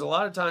 Because a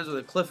lot of times with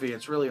a Cliffy,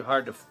 it's really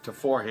hard to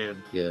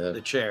forehand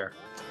the chair.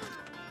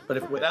 But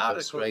if without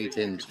a straight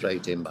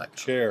in back.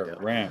 Chair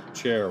ramp.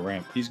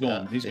 He's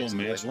going It's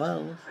mad.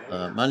 well.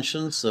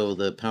 Mansion, so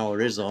the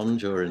power is on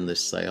during this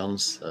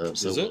seance.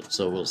 Is it?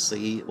 So we'll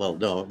see. Well,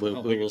 no,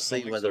 we will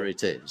see whether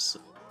it is.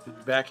 Did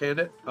you backhand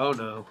it? Oh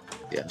no.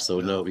 Yeah, so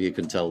no, you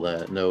can tell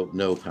there,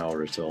 no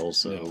power at all.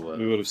 So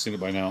we would have seen it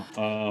by now.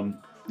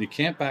 You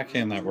can't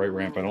backhand that right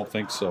ramp. I don't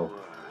think so.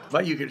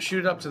 But you can shoot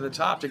it up to the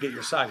top to get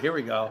your side. Here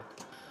we go.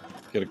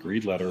 Get a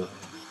greed letter.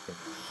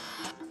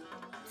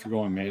 If you're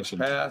going mansion.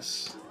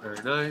 Pass.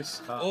 Very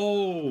nice.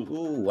 Oh,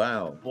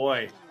 wow.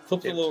 Boy.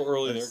 Flipped a little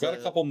early there. Got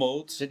a couple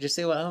modes. Did you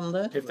see what happened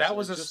there? If that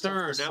was a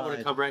stern, that would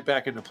have come right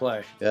back into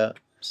play. Yeah.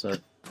 So,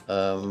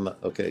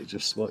 okay,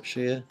 just watch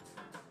here.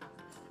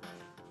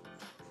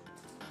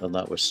 And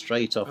that was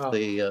straight off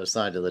the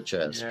side of the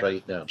chair,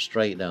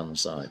 straight down the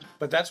side.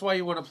 But that's why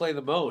you want to play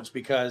the modes,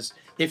 because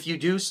if you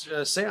do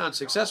seance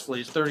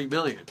successfully, it's 30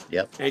 million.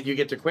 Yep. And you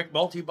get the quick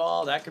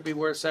multi-ball, that could be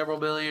worth several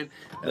million.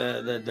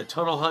 The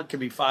tunnel hunt could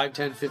be 5,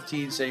 10,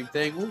 15, same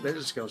thing. Ooh, there's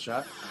a skill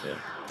shot. Yeah.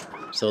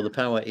 So the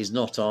power is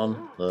not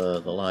on.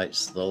 The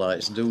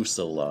lights do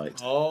still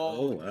light.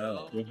 Oh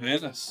wow.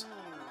 Johannes.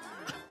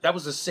 That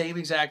was the same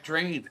exact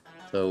drain.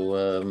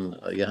 So,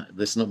 yeah,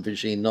 this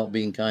machine not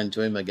being kind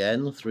to him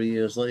again 3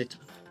 years later.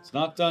 It's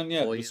not done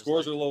yet. The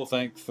scores are low,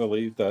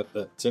 thankfully.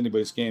 That's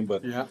anybody's game,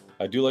 but yeah.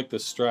 I do like the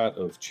strat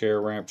of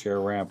chair ramp.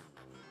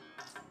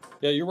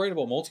 Yeah, you're right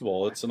about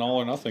multi-ball. It's an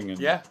all or nothing. And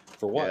yeah.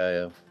 For what?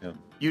 Yeah.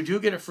 You do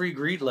get a free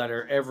greed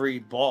letter every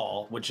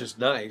ball, which is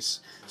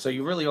nice. So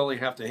you really only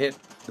have to hit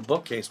the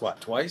bookcase,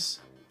 what, twice?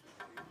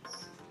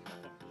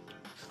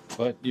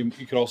 But you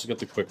could also get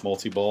the quick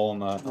multi-ball on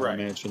that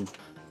mansion.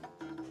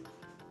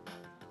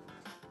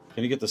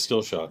 Can he get the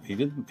skill shot? He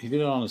did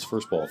it on his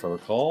first ball, if I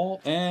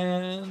recall.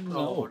 And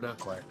no, not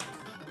quite.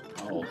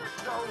 Oh.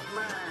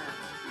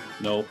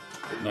 Nope.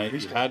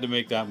 He had to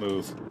make that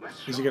move.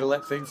 Is he gonna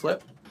let Thing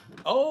flip?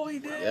 Oh, he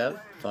did. Yeah,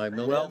 5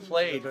 million. Well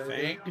played,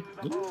 Thing.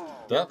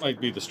 That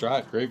might be the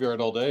strat. Graveyard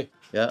all day.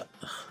 Yeah.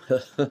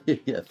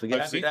 Yeah.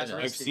 Forget.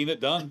 I've seen it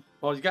done.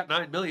 Well, he's got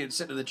 9 million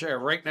sitting in the chair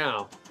right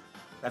now.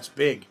 That's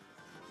big.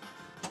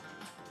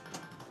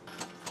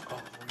 Oh,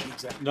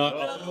 exactly. Not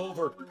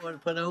over.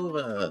 Went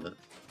over.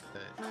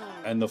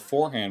 And the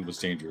forehand was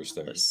dangerous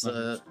there. Let's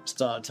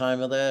start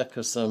timer there,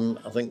 because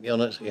I think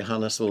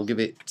Johannes will give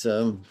it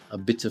a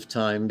bit of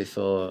time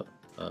before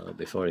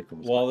he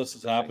comes. While this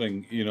is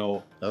happening,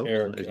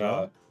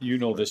 Eric, you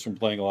know this from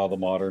playing a lot of the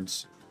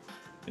moderns.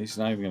 He's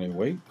not even going to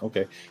wait.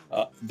 Okay,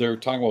 they're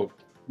talking about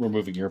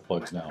removing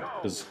earplugs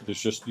now, because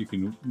you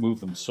can move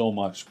them so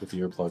much with the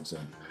earplugs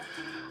in.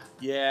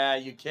 Yeah,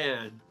 you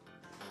can.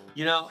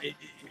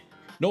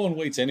 No one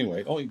waits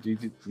anyway. Oh, do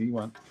you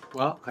want?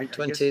 Well, I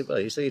guess...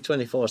 Well, you see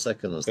 24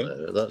 seconds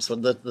there. That's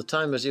when the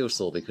time is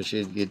useful, because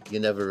you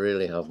never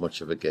really have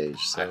much of a gauge.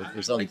 So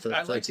it's on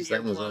 30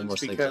 seconds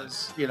almost.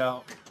 Because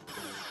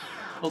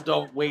people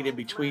don't wait in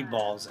between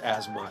balls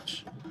as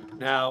much.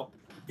 Now,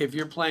 if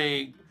you're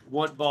playing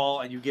one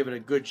ball and you give it a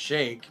good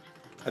shake,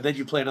 and then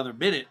you play another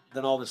minute,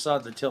 then all of a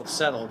sudden the tilt's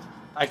settled.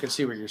 I can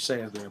see what you're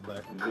saying there,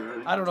 but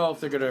I don't know if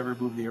they're going to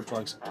remove the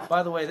earplugs.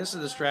 By the way, this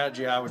is the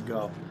strategy I would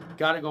go.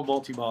 Got to go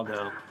multi-ball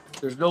now.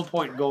 There's no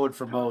point in going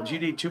for modes. You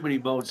need too many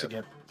modes to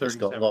get 30. He's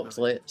got locked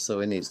lit, so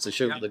he needs to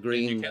shoot the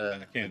green.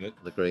 The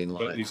green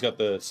light. But he's got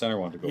the center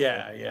one to go.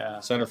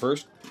 Yeah. Center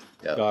first.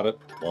 Yeah. Got it.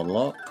 One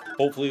lock.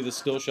 Hopefully the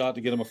skill shot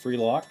to get him a free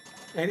lock.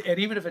 And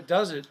even if it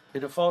doesn't,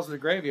 and it falls in the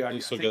graveyard,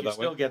 you still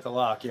get the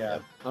lock. Yeah.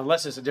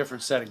 Unless it's a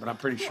different setting, but I'm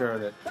pretty sure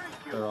that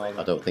they're all.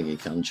 I don't think you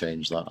can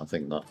change that. I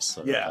think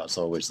that's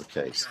always the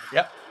case.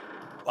 Yep.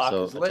 Lock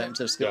so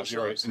attempted skill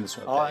shot.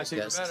 I see.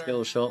 Gets the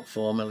skill shot,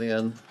 4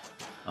 million,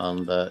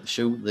 and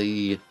shoot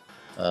the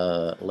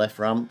left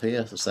ramp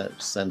here.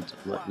 Send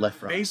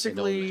left ramp.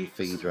 Basically,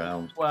 feed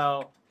round.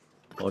 Well.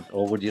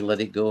 Or would you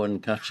let it go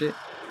and catch it?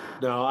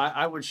 No,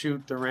 I would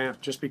shoot the ramp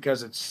just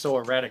because it's so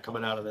erratic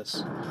coming out of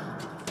this.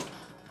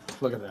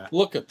 Look at that.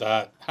 Look at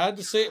that. Had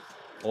to say it.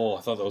 Oh, I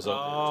thought that was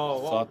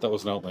that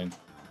was an outlane.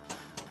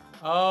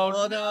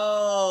 Oh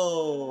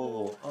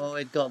no! Oh,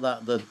 it got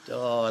that.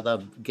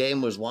 The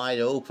game was wide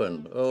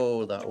open.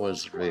 Oh, that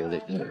was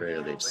really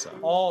sad.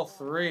 All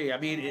three. I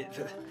mean,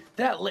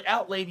 that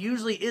outlane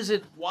usually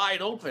isn't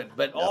wide open,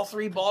 but all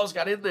three balls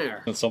got in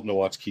there. It's something to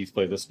watch Keith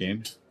play this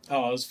game.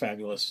 Oh, it was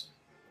fabulous.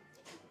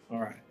 All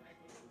right.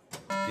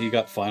 He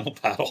got final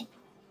battle.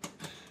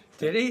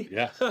 Did he?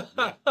 Yeah.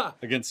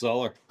 Against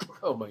Zoller.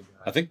 Oh my God.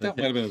 I think that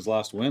might have been his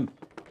last win.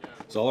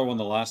 Zoller won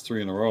the last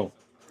 3 in a row.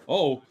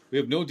 Oh, we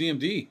have no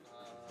DMD.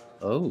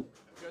 Oh.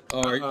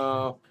 All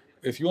right.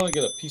 If you want to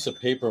get a piece of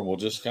paper, and we'll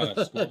just kind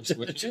of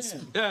switch. Just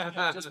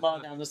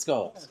mark down the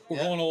scores. We're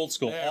going old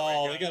school. They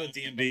got a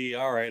DMD.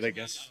 All right, I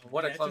guess.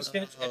 What a close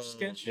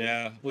sketch.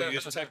 Yeah, we'll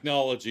use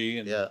technology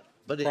and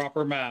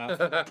proper math.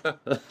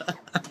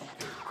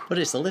 But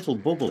it's a little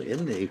bubbly,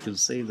 isn't it? You can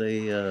see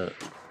the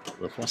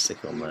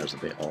plastic on there is a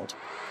bit odd.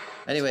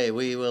 Anyway,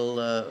 we will.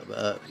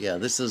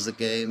 This is a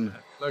game.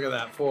 Look at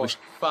that, 4,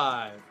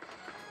 5.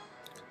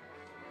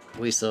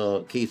 We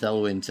saw Keith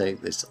Elwyn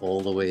take this all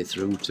the way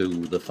through to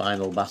the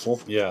final battle.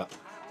 Yeah.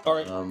 All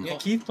right.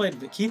 Keith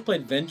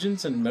played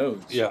Vengeance and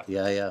modes.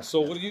 Yeah.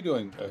 So what are you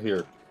doing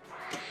here?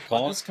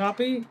 On this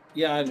copy?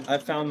 Yeah, I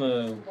found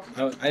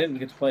I didn't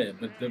get to play it,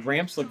 but the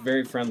ramps look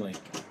very friendly.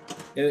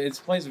 It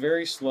plays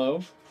very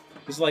slow.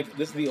 This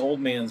is the old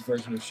man's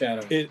version of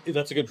Shadow.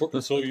 That's a good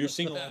point. So you're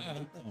seeing a lot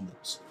of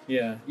combos.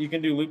 Yeah, you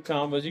can do loop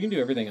combos. You can do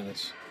everything on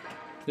this.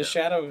 The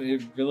Shadow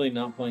is really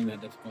not playing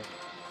that difficult.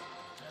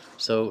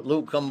 So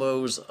loop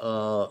combos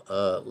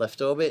are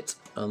left orbit,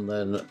 and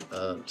then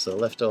so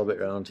left orbit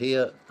around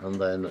here, and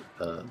then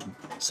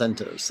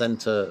center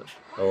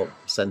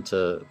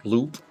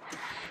loop,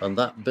 and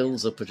that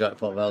builds up a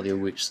jackpot value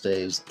which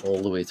stays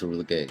all the way through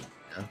the game.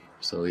 Yeah?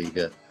 So you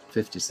get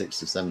 50,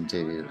 60,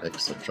 70,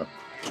 etc.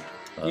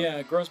 Yeah,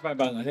 it grows by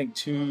about, I think,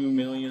 2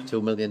 million.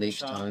 2 million each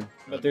time.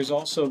 But there's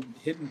also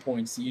hidden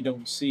points that you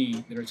don't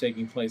see that are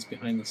taking place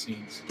behind the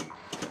scenes.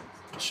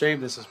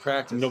 Shame this is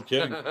practice. No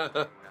kidding.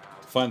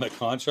 Find that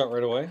con shot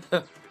right away.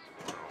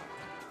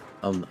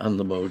 And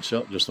the mode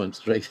shot just went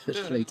straight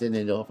in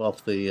and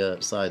off the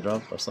side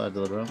ramp, or side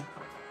of the ramp.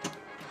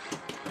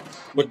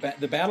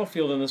 The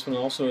battlefield in this one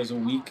also is a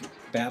weak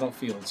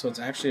battlefield, so it's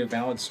actually a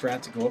valid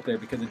strat to go up there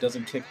because it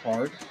doesn't kick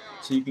hard,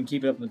 so you can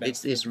keep it up in the back.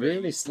 It's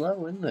really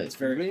slow, isn't it? It's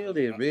very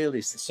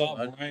really slow.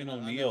 I saw Brian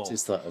O'Neill.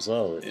 noticed that as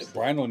well.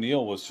 Brian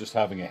O'Neill was just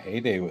having a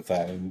heyday with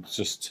that, and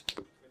just.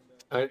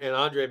 And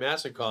Andrei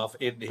Masikoff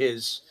in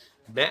his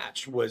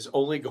match was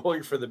only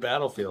going for the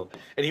battlefield,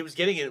 and he was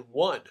getting it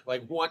one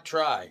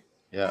try.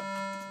 Yeah.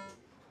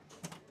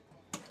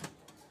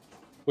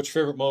 What's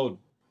your favorite mode?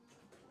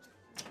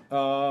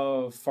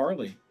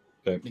 Farley.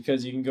 Okay.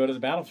 Because you can go to the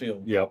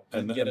battlefield. Yep,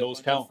 And and get those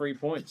a count. free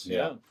points. Yeah.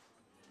 Yeah.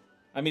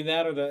 I mean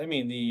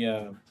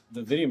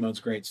the video mode's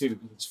great too.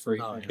 It's free.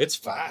 Oh, yeah. It's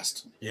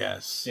fast.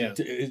 Yes. Yeah.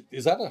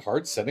 Is that a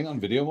hard setting on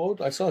video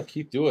mode? I saw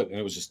Keith do it, and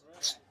it was just.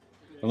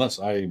 Unless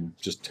I'm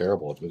just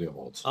terrible at video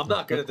modes. I'm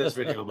not good at this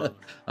video mode.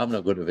 I'm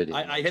not good at video.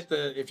 I hit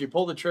if you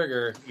pull the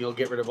trigger, you'll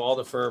get rid of all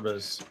the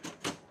furbas.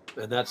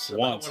 And that's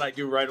about what I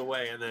do right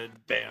away, and then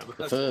bam.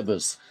 The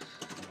Furbers.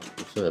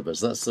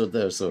 That's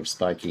they're sort of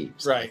spiky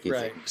Right.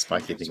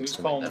 spiky So things. who's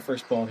to calling me. the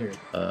first ball here?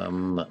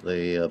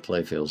 The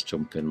playfield's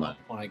jumping there.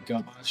 Oh my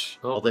gosh.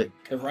 Oh, they-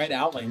 The right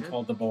outlane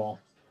called the ball.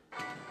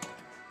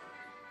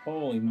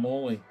 Holy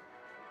moly.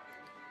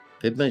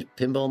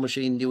 Pinball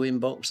machine new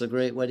inbox a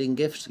great wedding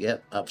gift?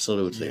 Yep,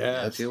 absolutely.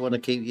 Yes. If you want to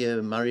keep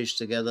your marriage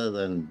together,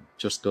 then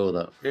just go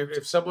that.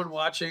 If someone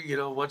watching,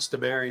 wants to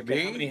marry Okay,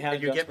 how me, many hat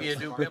and you get me a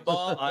new adjustments?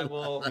 pinball, I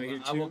will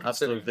consider.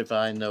 Absolutely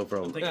fine, no I'm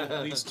problem. thinking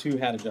at least 2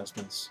 hat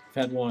adjustments. I've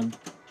had one.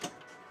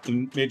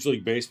 In Major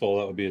League Baseball,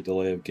 that would be a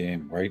delay of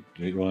game, right?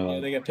 You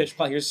wanna, They got pitch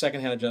plot. Here's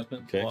second hat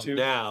adjustment. Okay. Well, 2.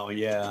 now,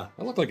 yeah.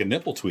 that looked like a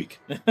nipple tweak.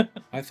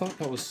 I thought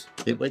that was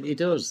It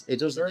does. It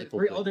does. There- nipple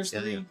three- tweak. oh, there's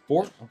Yeah, 3. yeah.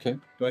 4. Okay.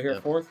 Do I hear Yeah.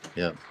 a 4th?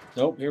 Yeah.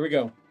 Nope. Here we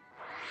go.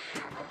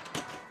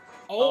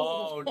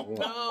 Oh,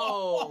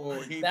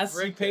 no. That's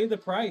he paid the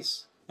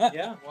price.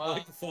 Yeah. I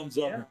like the thumbs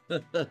up. Yeah.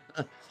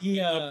 He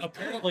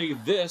Apparently,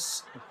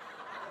 this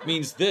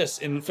means this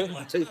in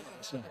Finland.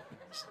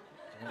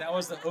 that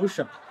was the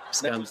OSHA.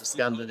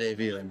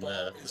 Scandinavian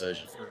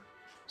version.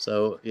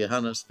 So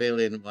Johannes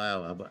feeling,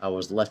 wow, I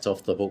was let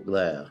off the hook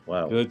there.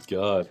 Wow. Good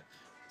God.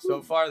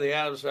 So far, the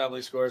Addams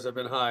family scores have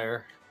been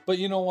higher. But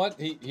you know what?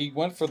 He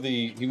went for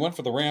the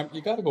ramp.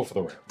 You got to go for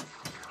the ramp.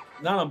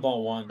 Not on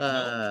ball 1.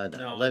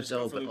 No, left just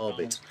go for orbit. the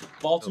Orbit.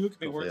 Ball 2 could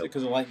be Go worth it field.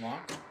 because of light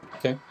lock.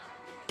 Okay.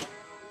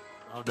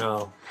 Oh,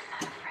 no.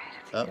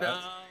 Oh, No.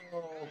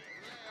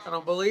 I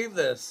don't believe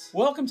this.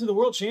 Welcome to the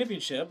World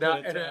Championship. Now,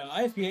 at,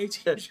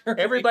 IFPA18.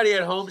 Everybody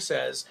at home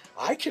says,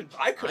 I can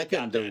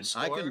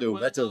do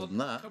better than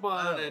that. Come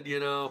on,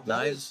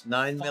 and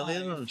Nine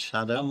million on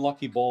Shadow.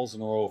 Unlucky balls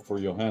in a row for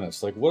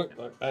Johannes. Like what?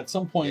 At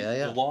some point,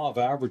 Yeah. the law of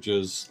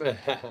averages.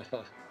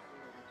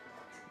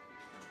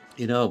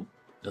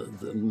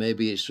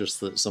 Maybe it's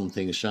just that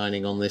something is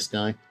shining on this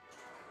guy.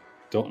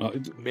 Don't know.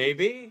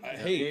 Maybe.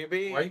 Hey,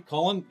 Maybe. right?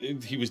 Colin,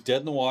 he was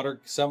dead in the water.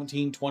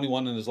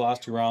 17-21 in his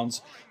last 2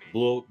 rounds.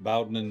 Blew out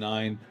Bowden in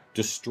 9.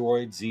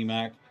 Destroyed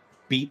ZMAC.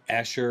 Beat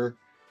Escher.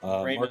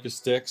 Marcus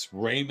Stix.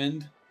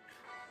 Raymond.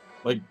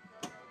 Like,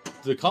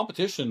 the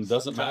competition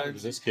doesn't matter to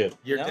this kid.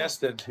 You're No.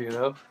 destined,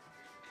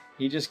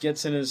 He just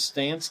gets in his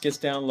stance, gets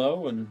down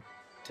low, and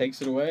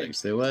takes it away.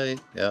 Takes it away.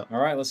 Yeah. All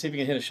right, let's see if we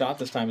can hit a shot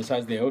this time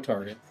besides the O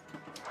target.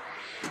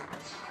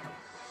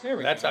 There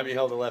we That go. time he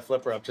held the left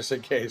flipper up just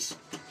in case.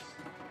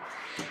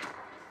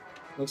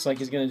 Looks like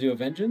he's going to do a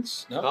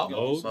vengeance. No, Oh, he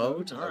goes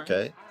Mode. All right.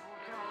 Okay.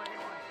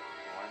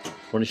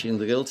 Punishing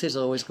the guilty is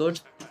always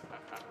good.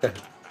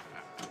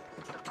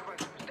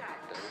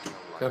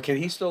 Now, can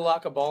he still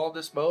lock a ball in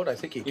this mode? I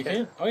think he You can.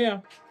 can. Oh, yeah.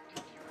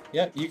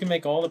 Yeah, you can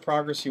make all the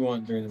progress you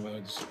want during the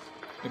modes,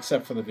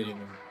 except for the video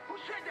mode.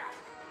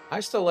 I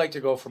still like to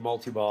go for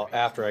multi-ball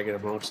after I get a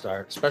mode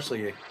start,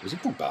 especially Was he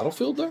from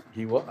Battlefield there?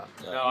 he was.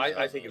 No,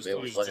 I think it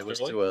was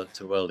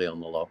too early on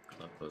the lock.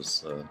 That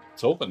was.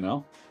 It's open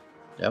now.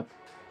 Yep.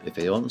 If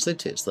he wants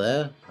it, it's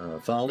there.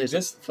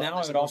 Farley's Now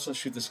I would also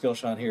shoot the skill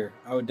shot here.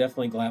 I would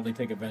definitely gladly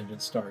take a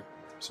vengeance start.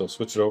 So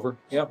switch it over.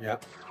 Yep. Yeah.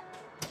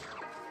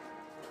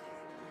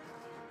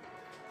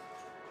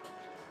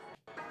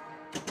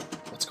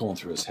 What's going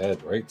through his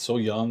head, right? So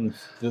young,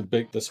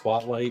 the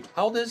spotlight.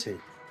 How old is he?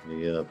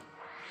 Yeah.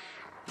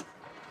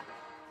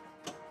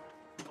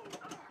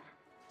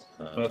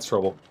 That's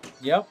trouble.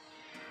 Yep.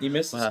 You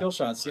missed the skill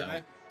shots.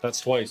 Yeah. That's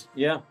twice.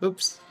 Yeah.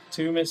 Oops.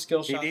 2 missed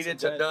skill He shots. needed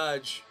to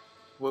nudge.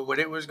 When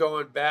it was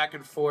going back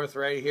and forth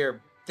right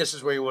here, this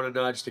is where you want to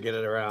nudge to get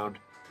it around.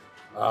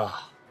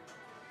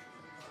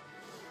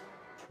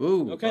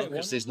 Ooh, Okay,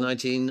 Marcus is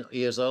 19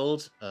 years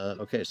old.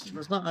 Okay, so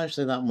there's not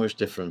actually that much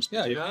difference.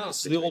 Yeah,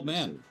 it's the old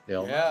man.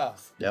 Yeah.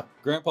 Yep.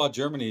 Grandpa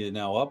Germany is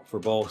now up for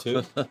ball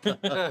 2.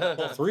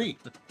 Ball 3.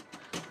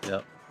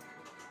 Yep.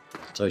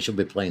 So he should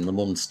be playing the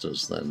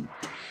Munsters then.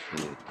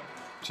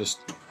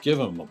 Just give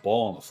him a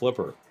ball and a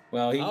flipper.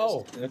 Well,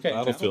 okay.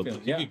 Battlefield. You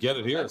Yeah. could get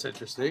it here. That's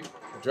interesting.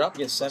 Drop.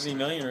 Get 70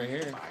 million right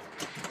here.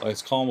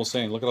 As Colin was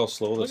saying, look at how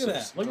slow this Look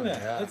at is. that. Look at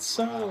that. Yeah. That's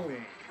so.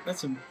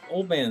 That's an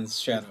old man's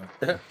shadow.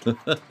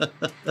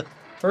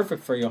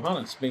 Perfect for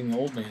Johannes being the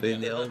old man. Being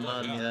the old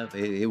man, yeah,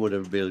 he would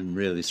have been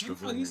really Look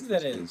struggling. how easy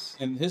that is.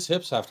 And his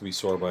hips have to be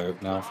sore by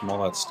now from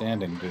all that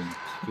standing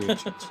doing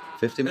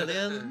 50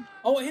 million?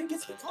 Oh, and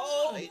gets the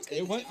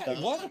It went,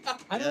 what?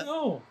 I don't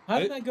know. How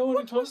did that go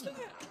in the toast?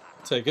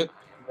 Take it.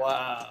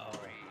 Wow.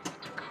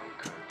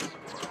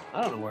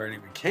 I don't know where it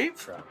even came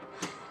from.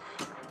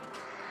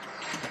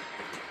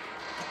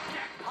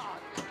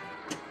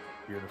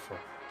 Beautiful.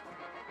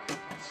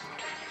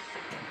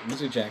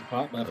 There's a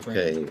jackpot left, right.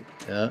 Okay,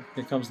 yeah.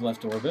 Here comes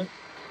left orbit.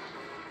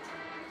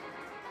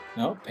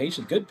 No,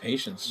 patience. Good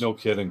patience. No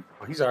kidding.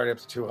 Well, he's already up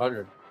to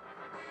 200.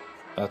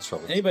 That's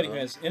trouble. Anybody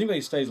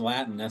who studies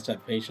Latin has to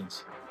have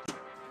patience.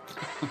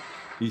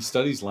 He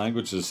studies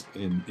languages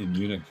in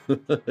Munich.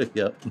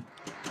 Yep.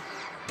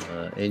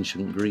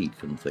 Ancient Greek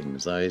and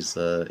things. It's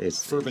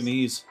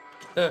Furbanese.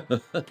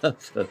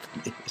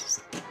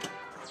 Furbanese.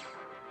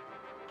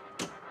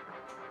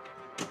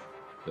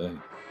 Okay.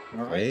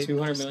 All right, Okay.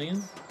 200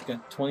 million.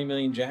 Got 20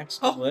 million jacks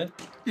Oh. lit.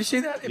 You see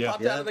that? It Yeah.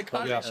 popped Yeah. out of the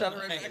car Yeah. and shot it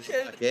right back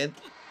in. Again?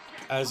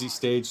 As he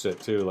staged it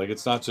too. Like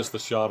it's not just the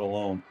shot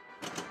alone.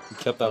 He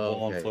kept that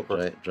ball on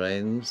flipper.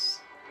 Drains.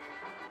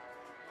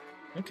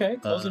 Okay,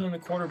 closing in a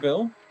quarter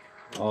bill.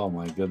 Oh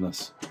my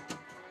goodness.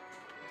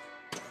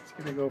 It's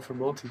going to go for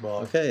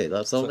multi-ball. Okay,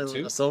 that's that only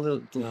two?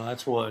 No,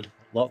 that's one.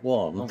 lot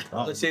one.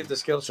 Let's see if the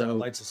skill shot So-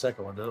 lights the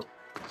second one up.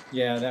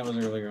 Yeah, that was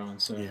earlier on,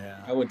 so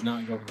Yeah. I would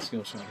not go for the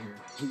skill shot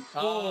here.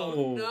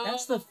 Oh, no.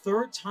 That's the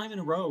third time in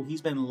a row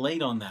he's been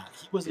late on that.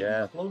 He wasn't Yeah.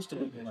 even close to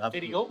it.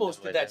 And he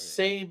almost did that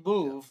same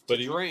move But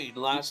to he- drain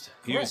last.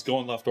 He was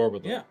going left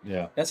orbit. Though. Yeah.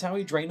 Yeah. That's how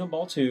he drained on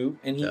ball 2,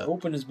 and he Yeah.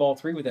 opened his ball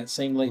 3 with that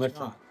same late Lift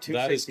shot.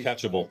 That is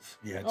catchable.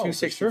 Yeah, Oh, for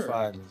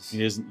 265 is.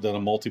 He hasn't done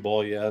a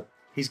multi-ball yet.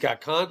 He's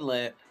got con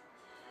lit.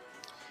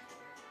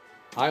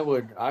 I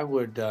would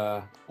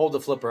hold the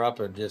flipper up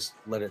and just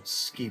let it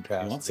ski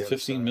past. He wants the the other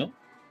 15 side. mil?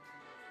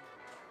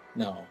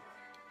 No,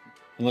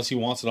 Unless he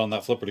wants it on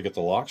that flipper to get the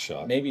lock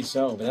shot. maybe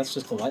so, but that's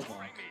just the light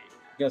line.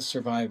 You got to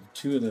survive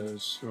 2 of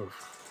those.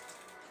 Oof.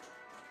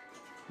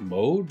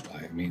 Mode?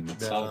 I mean,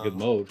 it's not a good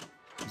mode.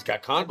 He's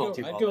got con I'd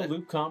multi-ball. go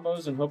loop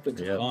combos and hope that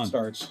the Yeah. con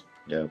starts.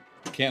 Yeah.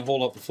 You can't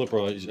hold up the flipper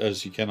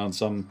as you can on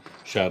some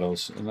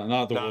shadows.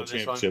 Not the Not World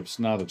this one. Championships.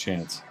 Not a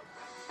chance.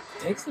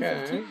 Takes the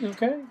Okay. 15.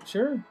 Okay,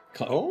 sure.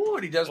 Oh,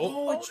 and he does.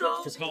 Oh,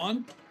 no. for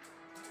con?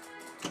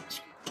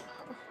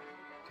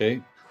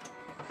 Okay.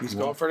 He's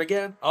going for it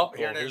again. Oh,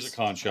 here it Here's is. a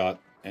con shot.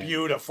 And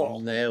Beautiful.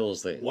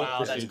 Nails it. Wow,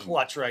 that's precision.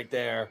 clutch right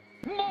there.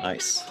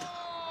 Nice.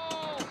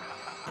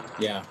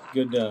 Yeah,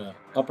 good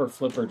upper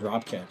flipper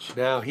drop catch.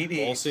 Now he ball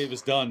needs save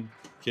is done,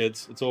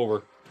 kids. It's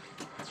over.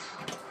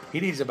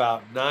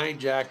 about 9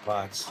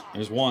 jackpots.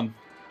 There's one.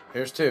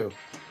 There's 2.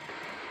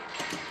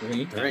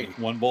 3. 3.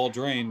 One ball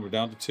drain. We're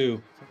down to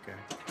 2.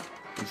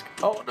 Okay.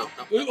 Oh no.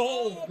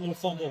 Oh, little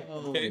fumble.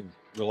 Okay.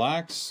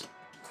 Relax.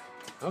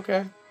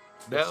 Okay.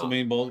 That's the Now,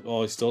 main ball.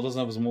 Oh, he still doesn't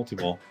have his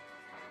multi-ball.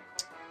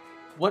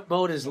 what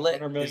mode is lit?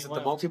 100 million Is it the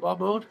left. multi-ball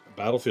mode?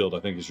 Battlefield, I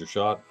think, is your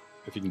shot.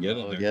 If you can get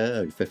it Oh,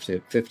 there. yeah,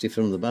 50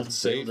 from the battlefield,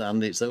 Safe.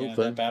 and it's Yeah, that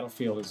open.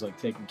 battlefield is like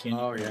taking candy.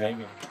 Oh, from yeah.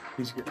 Vegas.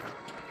 He's good.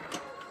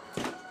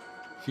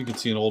 If you can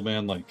see an old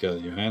man like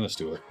Johannes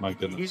do it, my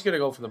goodness. He's gonna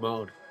go for the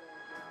mode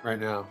right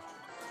now.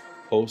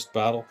 Post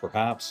battle,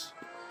 perhaps.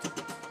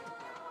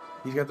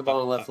 He's got the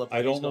ball on the left flip. I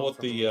He's don't know going what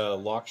for the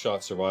lock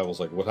shot survival's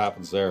like. What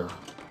happens there?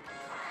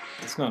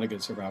 It's not a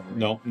good survival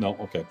rate. No,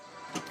 okay.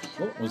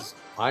 What was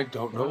I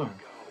don't know.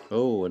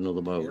 Oh,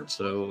 another mode.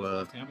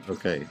 So,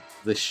 okay,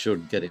 this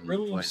should get it.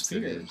 Brilliant quite spear.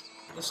 serious.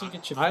 This will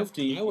get you I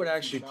 50. would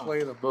actually shot.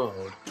 play the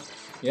mode.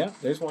 Yeah,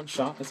 there's one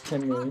shot. That's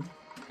 10 million.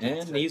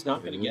 And he's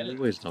not going to get it.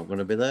 Ooh, it's not going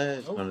to be there.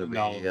 It's Nope. going to be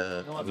No.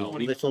 a No.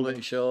 little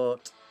bit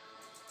short.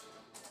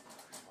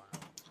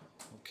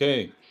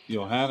 Okay,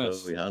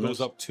 Johannes So, Johannes.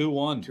 goes up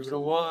 2-1.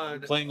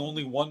 2-1. Playing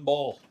only one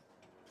ball.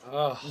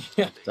 Oh,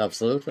 Yeah.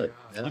 Absolutely.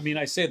 I Yeah. mean,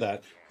 I say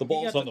that. The You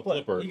ball's got on the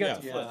flip. flipper. You got Yeah.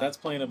 the flip. That's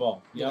playing a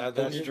ball. Yeah, Yep,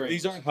 that's those are true.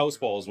 These aren't house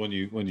balls when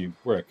you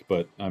brick,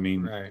 but I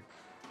mean, right.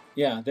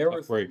 Yeah, there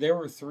Upgrade.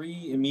 were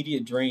 3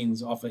 immediate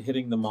drains off of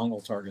hitting the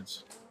Mongol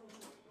targets.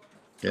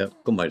 Yeah,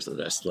 come back to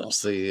the rest. Let's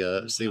see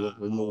what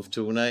we move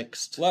to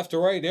next. left to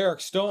right,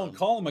 Eric Stone,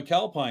 Colin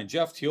MacAlpine,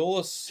 Jeff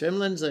Teolis, Jim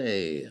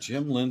Lindsay.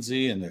 Jim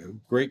Lindsay, and the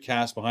great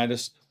cast behind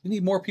us. We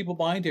need more people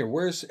behind here.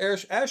 Where's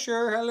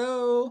Asher?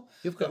 Hello.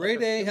 You've got Ray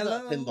Day. you've got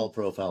Hello. that Pinball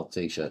Profile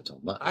T-shirt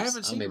on. I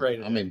haven't seen Ray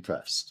Day. I'm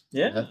impressed.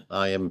 Yeah.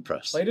 I am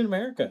impressed. Played in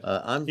America.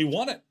 He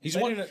won it. He's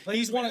won it. Played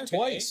He's in won it America,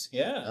 twice. eh?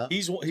 Yeah.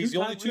 He's the only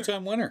Two-time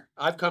two-time winner.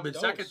 I've come in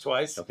second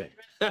twice. Okay.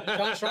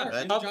 Josh Sharp.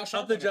 Right.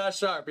 Up the Josh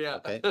Sharp, yeah.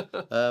 Okay.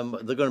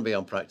 They're going to be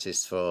on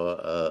practice for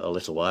a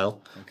little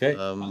while. Okay.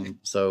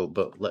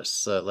 But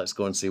let's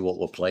go and see what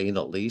we're playing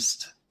at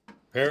least.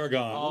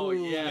 Paragon. Oh,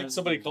 yeah. I think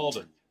somebody called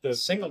it. The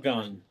Single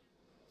gun.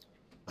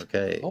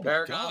 Okay. Oh my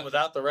Paragon God.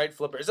 without the right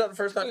flipper. Is that the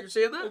first time you're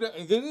seeing that?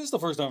 It is the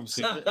first time I've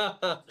seen it.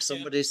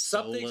 Somebody's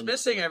Something's stolen.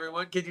 missing,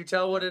 everyone. Can you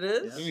tell what it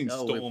is? You mean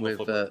stolen the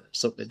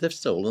flipper? They've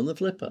stolen the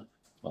flipper.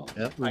 Well,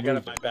 Yeah. I got it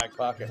in my back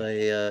pocket.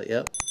 They,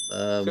 yep.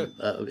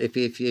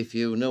 If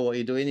you know what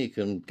you're doing, you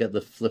can get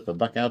the flipper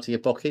back out of your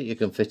pocket. You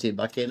can fit it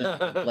back in and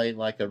play it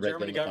like a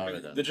regular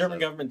Paragon. The German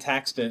government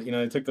taxed it. You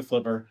know, they took the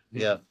flipper.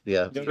 Yeah,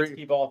 yeah. You don't get to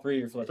keep all three of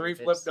your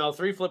flippers.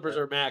 Three flippers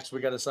are max.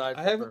 We got a side.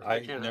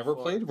 I've never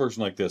played a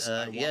version like this.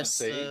 I wanna Yes,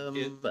 say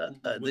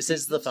this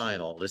is the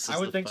final. This is I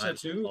would the think so final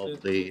too.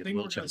 of The the thing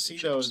we're World going to see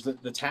though is Championships.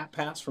 that the tap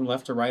pass from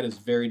left to right is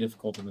very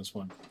difficult in this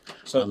one.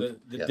 So the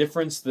yeah.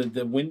 difference,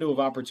 the window of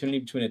opportunity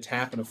between a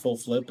tap and a full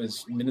flip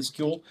is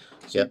minuscule.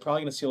 So Yeah. you're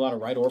probably going to see a lot of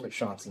right orbit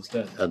shots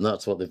instead. And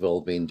that's what they've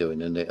all been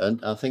doing.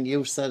 And I think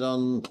you said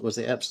on, was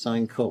it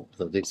Epstein Cup,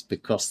 that it's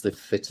because they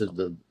fitted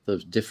the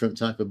different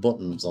type of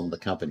buttons on the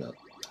cabinet.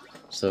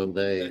 So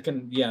That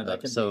can, yeah,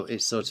 that can. so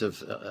it's sort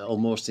of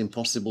almost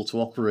impossible to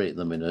operate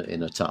them in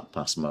a tap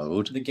pass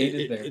mode. The gate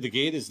is there. The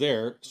gate is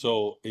there.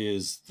 So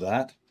is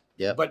that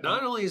Yeah. But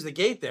not only is the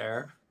gate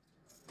there,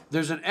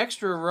 there's an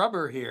extra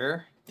rubber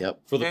here.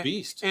 Yep. for the and,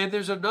 beast? And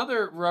there's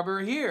another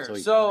rubber here. So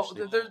you So,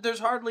 can actually- there's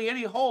hardly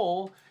any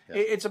hole. Yeah.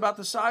 It's about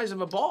the size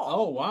of a ball.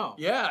 Oh wow,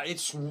 Yeah,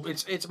 it's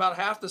about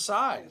half the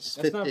size.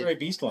 that's not 50 very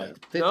beast-like.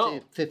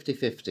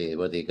 50-50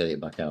 whether you get it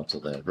back out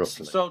of there,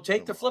 roughly. So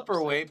take the flipper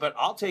away, but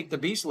I'll take the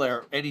beast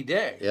layer any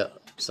day. Yeah.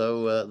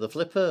 So the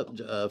flipper,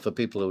 for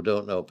people who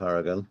don't know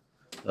Paragon,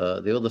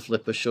 the other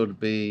flipper should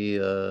be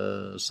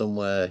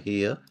somewhere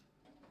here.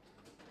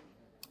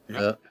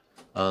 Yeah.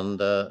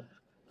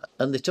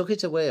 And they took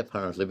it away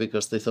apparently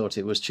because they thought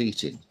it was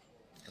cheating.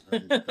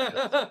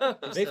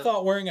 They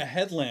thought wearing a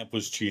headlamp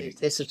was cheating.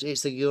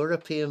 It's a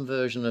European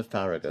version of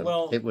Paragon.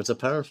 Well- it was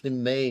apparently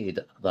made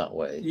that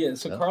way. Yeah.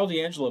 So Carl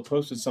D'Angelo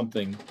posted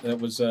something that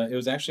was it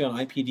was actually on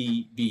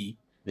IPDB.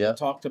 Yeah.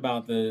 Talked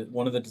about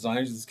one of the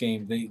designers of this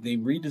game. They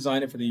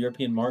redesigned it for the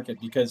European market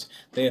because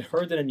they had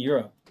heard that in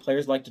Europe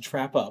players like to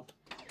trap up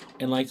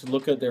and like to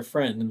look at their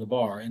friend in the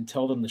bar and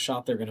tell them the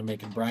shot they're going to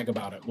make and brag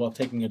about it while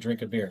taking a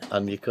drink of beer.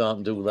 And you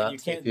can't do that You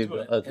can't if you've do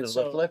it. got And a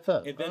so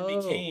flipper. it then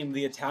Oh. became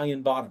the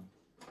Italian bottom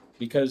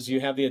because you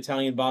have the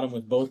Italian bottom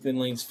with both in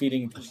lanes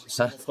feeding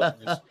single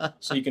flippers,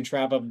 so you can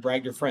trap up and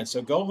brag to your friends.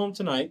 So go home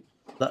tonight,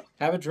 That-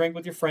 have a drink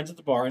with your friends at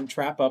the bar, and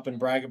trap up and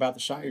brag about the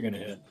shot you're going to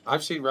hit.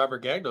 I've seen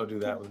Robert Gagno do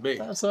that with me.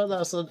 That's an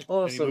awesome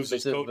moves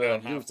his bit coat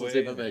of down useless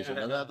halfway. information.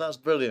 And that's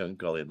brilliant,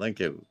 Colin. Thank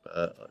you.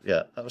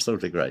 Yeah,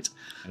 absolutely great.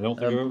 I don't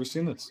think I've ever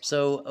seen this.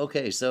 So,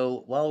 okay,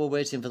 so while we're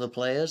waiting for the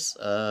players,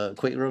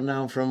 quick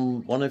rundown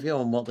from one of you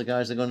on what the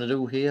guys are going to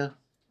do here.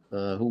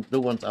 Who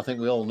wants? I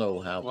think we all know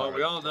how. Well,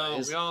 we all Paragon know.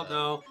 plays. We all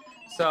know.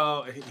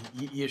 So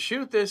you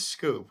shoot this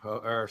scoop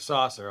or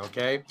saucer,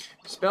 okay?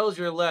 Spells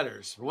your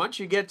letters. Once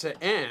you get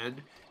to N,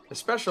 the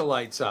special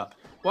lights up.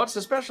 Once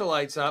the special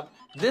lights up,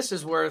 this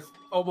is worth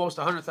almost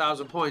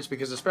 100,000 points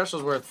because the special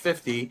is worth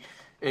 50,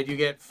 and you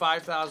get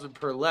 5,000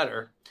 per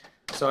letter.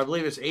 So I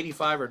believe it's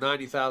 85 or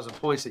 90,000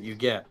 points that you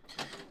get.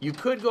 You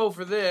could go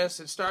for this.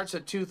 It starts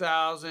at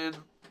 2,000,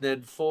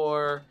 then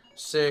 4,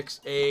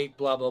 6, 8,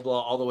 blah, blah,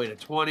 blah, all the way to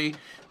 20.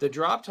 The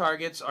drop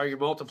targets are your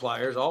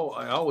multipliers.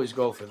 I always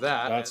go for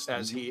that,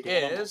 as he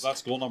is.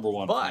 That's goal number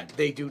one. But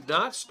they do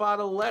not spot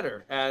a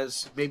letter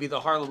as maybe the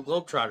Harlem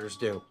Globetrotters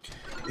do.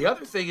 The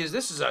other thing is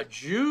this is a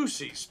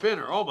juicy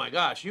spinner. Oh my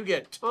gosh, you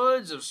get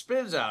tons of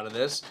spins out of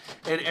this.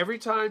 And every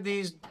time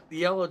the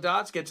yellow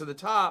dots get to the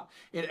top,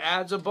 it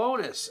adds a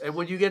bonus. And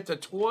when you get to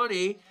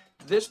 20,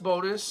 this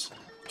bonus,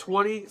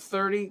 20,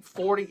 30,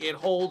 40, it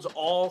holds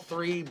all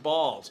three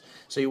balls.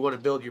 So you want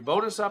to build your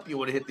bonus up, you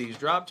want to hit these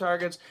drop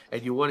targets,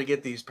 and you want to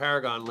get these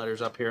Paragon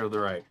letters up here on the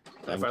right.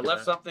 If I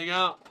left something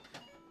out,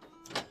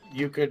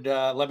 you could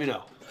let me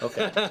know.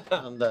 Okay.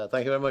 And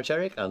thank you very much,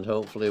 Eric. And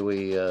hopefully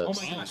we. Oh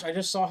my gosh, I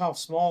just saw how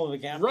small the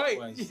gap Right.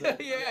 was.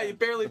 Yeah, it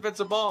barely fits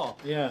a ball.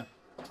 Yeah.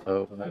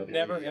 I've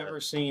never ever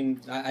seen.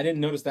 I didn't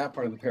notice that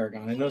part of the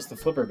Paragon. I noticed the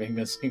flipper being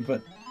missing,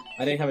 but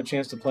I didn't have a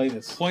chance to play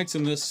this. Points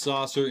in this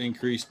saucer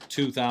increased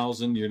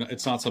 2,000.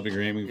 It's not something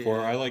you're aiming for.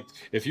 Yeah. I like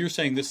if you're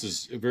saying this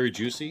is very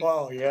juicy.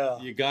 Oh yeah.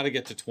 You got to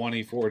get to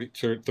 20, 40,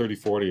 30,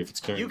 40 if it's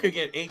turning. You could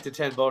get 8 to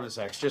 10 bonus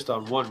X just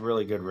on one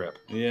really good rip.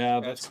 Yeah,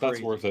 That's that's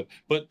crazy. worth it.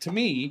 But to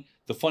me,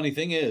 the funny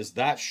thing is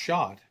that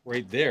shot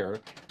right there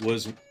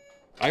was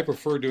I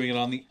prefer doing it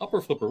on the upper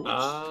flipper, which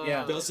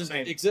Yeah, doesn't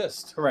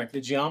exist. correct.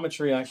 The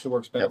geometry actually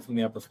works better from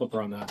the upper flipper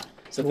on that.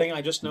 The thing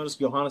I just noticed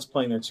Johannes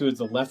playing there too is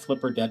the left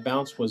flipper dead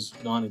bounce was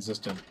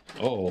non-existent.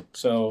 Oh,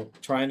 So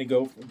trying to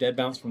go dead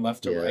bounce from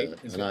left to right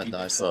is and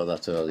I saw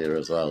that earlier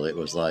as well. It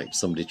was like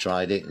somebody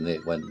tried it and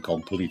it went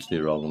completely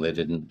wrong. They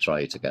didn't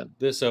try it again.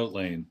 this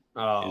outlane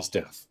is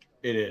death.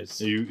 It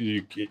is.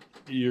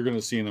 You're going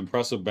to see an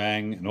impressive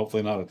bang and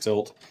hopefully not a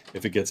tilt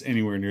if it gets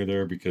anywhere near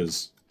there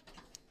because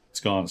it's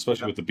gone,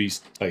 especially with the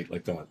beast tight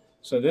like that.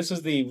 So this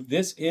is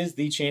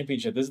the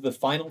championship. This is the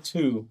final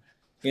two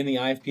in the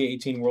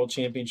IFPA18 World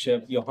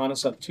Championship.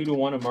 Johannes up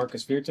 2-1 on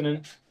Markus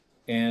Virtanen.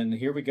 And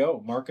here we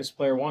go. Markus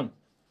player 1.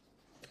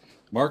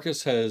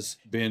 Markus has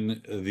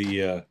been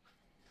the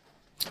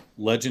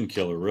legend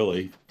killer,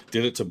 really.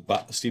 Did it to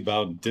Steve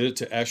Bowden, did it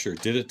to Escher,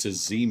 did it to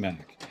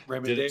Z-Mac,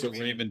 did it to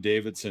Raymond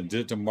Davidson,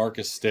 did it to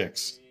Marcus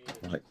Stix.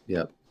 Right,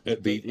 yeah.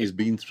 He's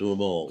been through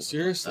them all.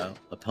 Seriously?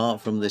 Apart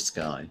from this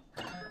guy.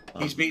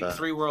 He's beaten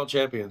 3 world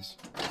champions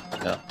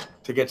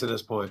to get to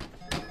this point.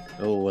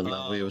 Oh, and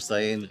that we were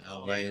saying,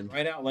 outlane.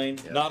 Right out lane.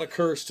 Yeah. Not a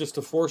curse, just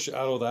a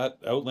foreshadow.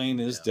 That outlane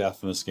is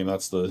death in this game.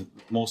 That's the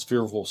most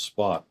fearful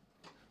spot.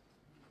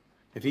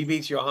 If he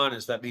beats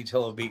Johannes, that means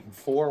he'll have beaten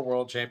 4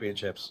 world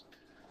championships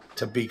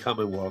to become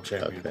a world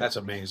champion. Okay. That's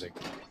amazing.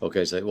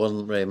 Okay, so it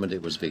wasn't Raymond,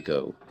 it was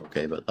Vigo.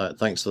 Okay, but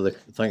thanks for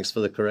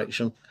the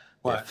correction.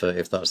 What?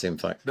 If that's in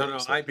fact. No,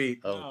 I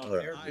beat. Oh, all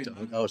right.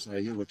 Oh,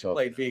 sorry, you were talking.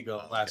 Played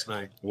Vigo last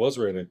night. It was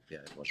rated. Yeah,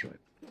 it was right.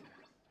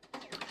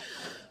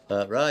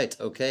 Right.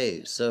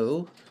 Okay.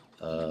 So.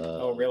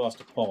 Ray lost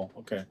to Paul.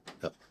 Okay.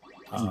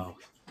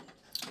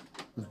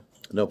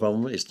 No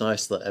problem. It's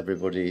nice that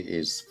everybody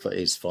is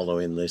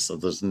following this. So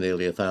there's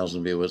nearly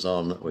 1,000 viewers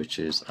on, which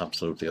is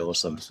absolutely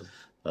awesome.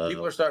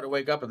 People are starting to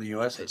wake up in the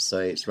US.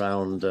 It's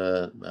around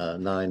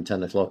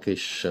 9-10 o'clock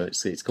ish.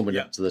 It's coming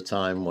up to the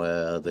time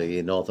where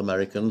the North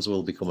Americans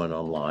will be coming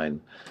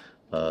online.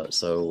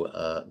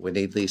 So we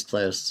need these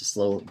players to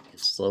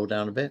slow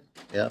down a bit.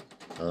 Yeah.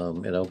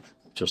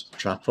 Just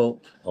trap up,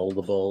 hold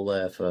the ball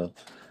there for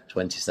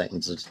 20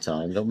 seconds at a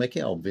time. Don't make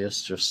it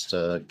obvious. Just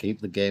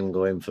keep the game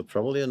going for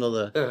probably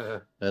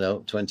another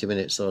 20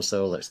 minutes or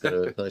so. Let's get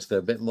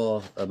a bit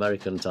more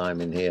American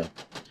time in here.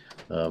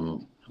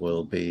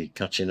 We'll be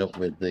catching up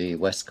with the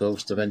West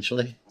Coast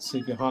eventually. See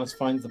if Johannes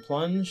finds the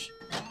plunge.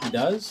 He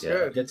does.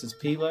 Yeah. Gets his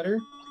P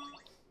letter.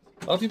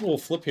 A lot of people will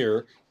flip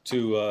here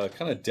to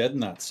kind of deaden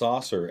that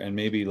saucer and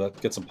maybe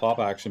get some pop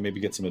action,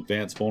 maybe get some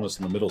advanced bonus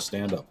in the middle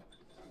stand-up.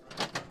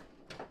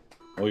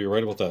 Oh, you're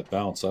right about that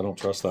bounce. I don't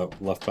trust that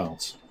left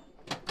bounce.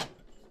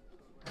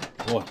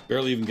 Oh, it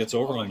barely even gets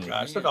over on me.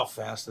 Gosh, look how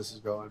fast this is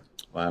going.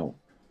 Wow.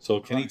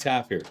 So can he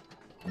tap here?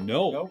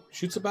 No. Nope.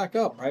 Shoots it back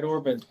up. Right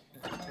orbit.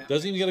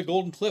 Doesn't even get a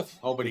golden cliff.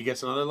 Oh, but he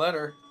gets another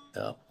letter.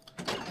 Yeah.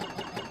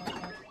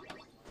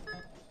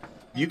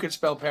 You could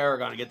spell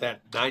Paragon and get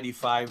that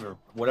 95 or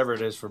whatever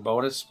it is for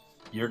bonus.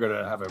 You're going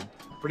to have a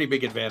pretty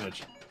big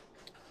advantage.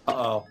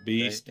 Uh-oh.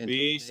 Beast. Oh, no.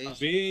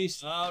 Beast.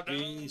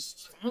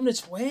 Found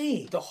its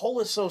way. The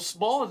hole is so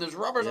small and there's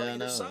rubbers on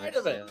either side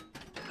of it.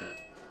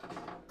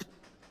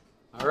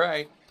 All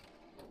right.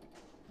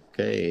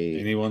 Okay.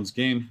 Anyone's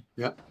game.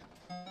 Yep.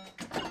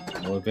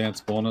 No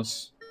advanced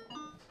bonus.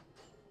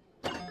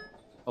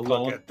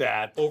 Look at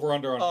that. Over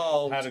under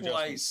on hat twice.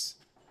 adjustments.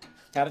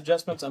 Hat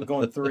adjustments, I'm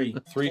going 3.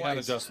 3 hat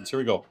adjustments. Here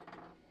we go.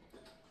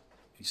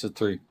 He said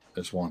 3.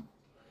 There's 1.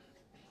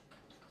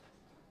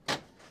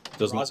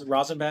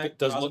 Rosenbag.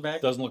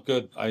 Doesn't look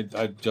good. I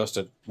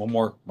adjusted. 1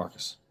 more,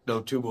 Marcus. No,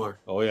 2 more.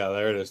 Oh yeah,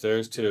 there it is.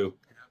 There's 2.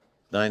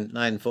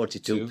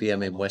 9:42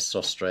 p.m. in West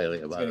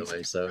Australia, by the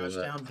way. So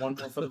Down 1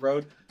 more for the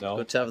road. No.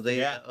 good to have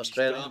the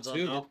Australians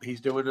on. No,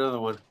 he's doing another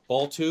one.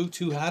 Ball 2,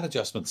 2 hat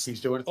adjustments. He's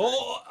doing.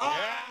 Oh!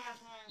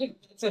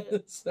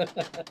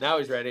 Now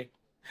he's ready.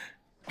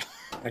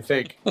 I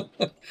think.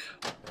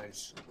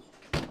 Nice.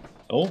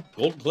 Oh,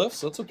 golden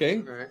cliffs. That's okay.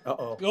 All right.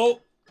 Uh-oh.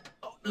 Go.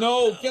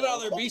 No, get out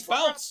of there, beast.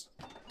 Bounce.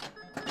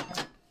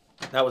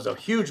 That was a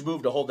huge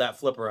move to hold that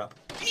flipper up.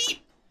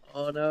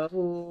 Oh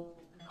no!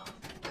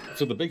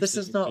 So the big. This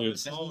is not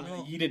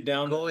Eat it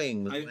down.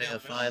 going the way a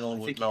final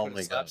would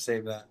normally go.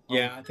 Save that.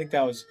 Yeah, I think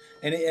that was.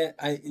 And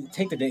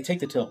take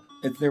the tilt.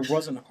 There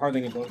wasn't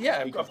hardly any.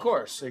 Yeah, of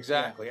course,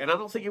 exactly. And I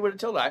don't think he would have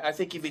tilted. I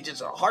think if he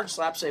just a hard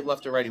slap save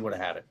left or right, he would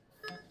have had it.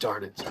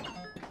 Darn it.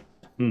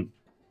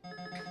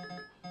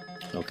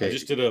 Okay. I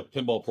just did a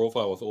pinball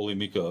profile with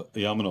Oli-Mika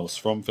Yamanos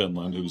from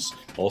Finland, who's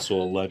also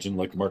a legend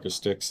like Marcus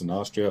Stix in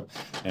Austria.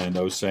 And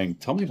I was saying,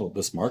 tell me about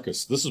this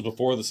Marcus. This is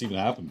before this even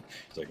happened.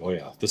 He's like, oh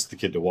yeah, this is the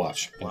kid to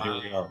watch. And here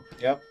we are.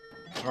 Yep.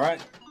 All right.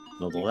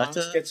 Another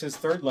letter. Gets his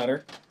 3rd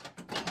letter.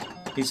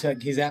 He's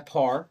at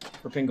par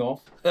for pin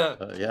golf.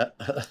 Yeah.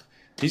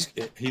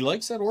 He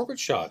likes that orbit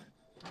shot.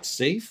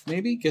 Safe,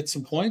 maybe get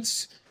some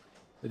points.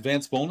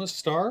 Advanced bonus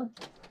star.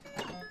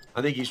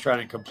 I think he's trying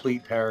to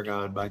complete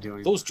Paragon by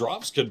doing Those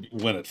drops could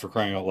win it, for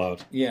crying out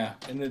loud. Yeah,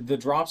 and the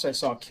drops I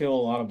saw kill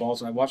a lot of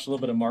balls. I watched a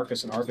little bit of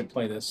Marcus and Arvid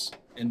play this,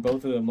 and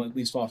both of them at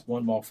least lost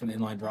 1 ball from the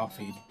inline drop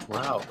feed.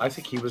 Wow, I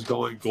think he was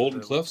going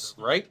Golden cliffs?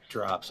 right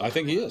drops. I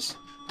think he is.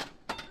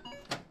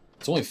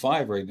 It's only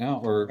 5 right now,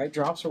 or Right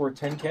drops are worth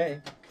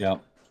 10K. yeah.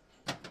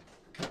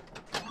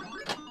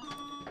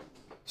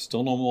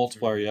 Still no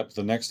multiplier yet, but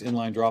the next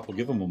inline drop will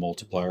give him a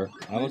multiplier.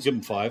 I don't give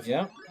him 5.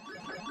 Yeah.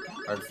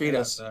 Or feed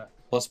us.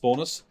 Plus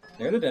bonus.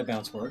 There the dead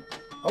bounce work.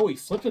 Oh, he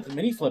flipped with the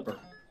mini flipper.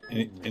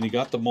 And he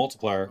got the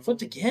multiplier.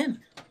 Flipped again.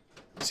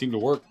 Seemed to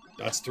work.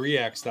 That's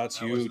 3x. That's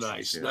That was huge.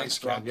 nice. Yeah. Nice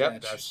Drop drop.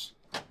 Yep, catch. that's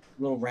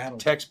Little rattle.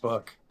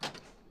 textbook.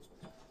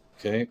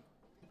 Okay.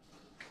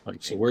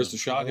 So where's the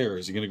shot here?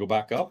 Is he going to go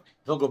back up?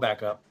 He'll go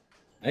back up.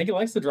 I think he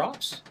likes the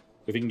drops.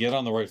 If he can get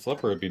on the right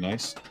flipper, it'd be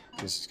nice.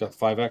 Because he's got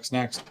 5x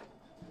next.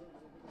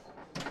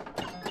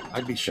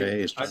 I'd be sure.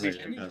 Okay, he's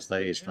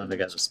trying to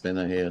get the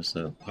spinner here,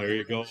 so. There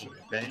you go.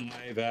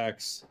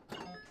 5x.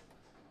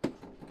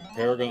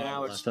 Paragon.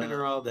 Now it's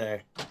spinner all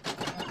day.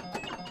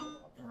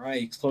 All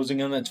right, he's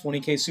closing on that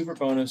 20K super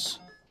bonus.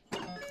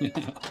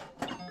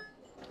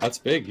 That's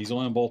big. He's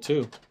only on ball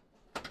 2.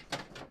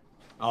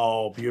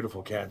 Oh,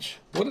 beautiful catch.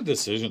 What a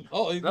decision.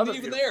 Oh, he's Another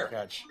even beautiful there.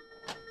 catch.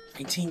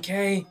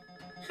 18K.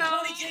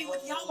 No, he came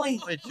with Yoli.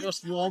 Wait,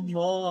 just one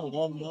more.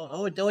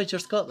 Oh, no, he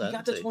just got that. He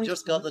got the didn't 20.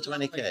 Just got the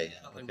 20K. It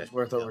Okay. was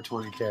worth over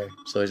 20K.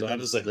 So So that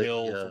is a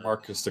hill for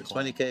Marcus to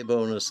climb. 20K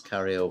bonus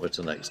carry over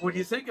to next. When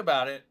you think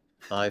about it,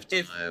 5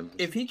 times.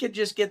 if he could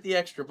just get the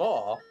extra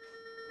ball,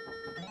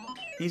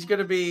 he's going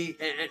to be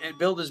and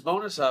build his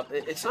bonus up.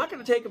 It's not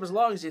going to take him as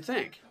long as you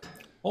think.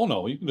 Oh,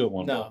 no. You can do it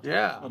one No. ball.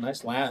 Yeah. Oh,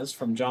 nice Laz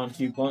from John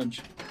Q.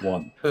 Plunge.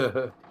 1.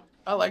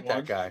 I like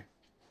that guy.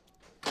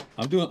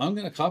 I'm going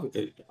to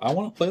copy. I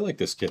want to play like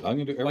this kid. I'm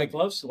going to do White everything.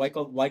 gloves,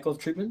 white glove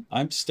treatment.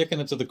 I'm sticking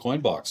it to the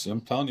coin box.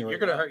 I'm telling you right You're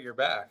going to hurt your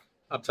back.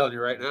 I'm telling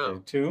you right now.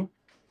 Okay. 2.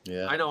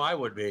 Yeah. I know I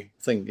would be.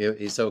 I think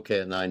he's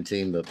okay at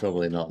 19, but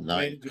probably not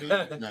 9. Wait,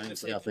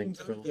 90, I think.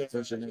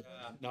 Pushing it.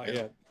 Not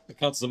yet. It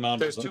counts as a mound.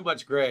 There's too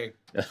much gray.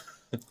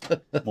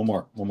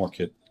 One more,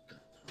 kid.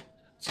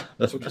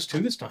 So just 2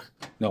 this time.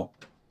 No.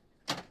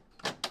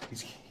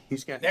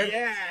 He's got.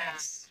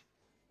 Yes.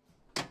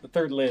 The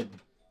third lid.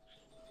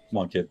 Come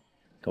on, kid.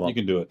 Come on. You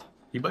can do it.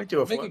 He might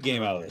do a Make a flip.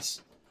 game out of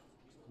this.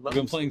 You've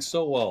been playing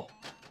so well.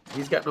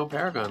 He's got no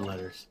Paragon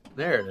letters.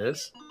 There it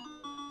is.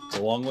 It's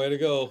a long way to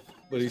go,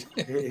 but he's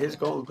His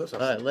golden push All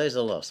right,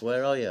 Laser Lost,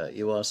 where are you?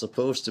 You are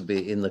supposed to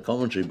be in the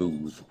commentary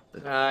booth.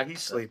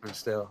 He's sleeping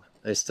still.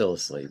 They're still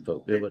asleep,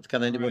 but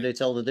can anybody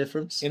tell the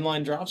difference?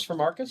 Inline drops for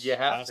Marcus. You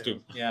have has to.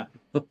 to. Yeah.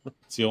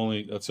 That's the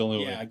only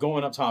Yeah. way.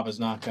 Going up top is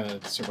not going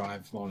to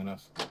survive long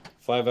enough.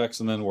 5x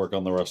and then work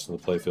on the rest of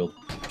the playfield.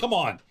 Come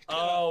on.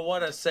 Oh,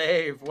 what a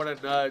save. What a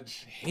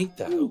nudge. I hate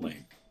that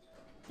link.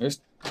 There's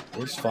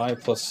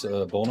 5 plus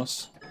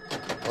bonus.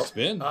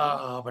 Spin.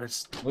 Oh, but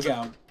it's. Look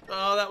out.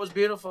 Oh, that was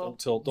beautiful.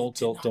 Don't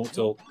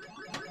tilt.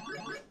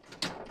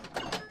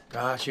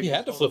 Gosh, you He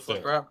had to flip there.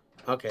 flipper up.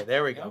 Okay,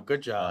 there we go. Yeah. Good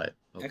All job. right,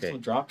 okay.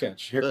 Excellent drop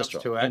catch. Here First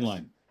comes drop. 2x.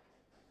 Inline.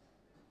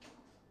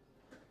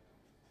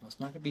 It's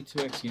not going to be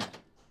 2x yet.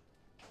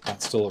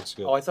 That still looks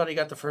good. Oh, I thought he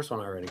got the first one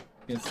already.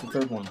 It's the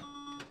third one.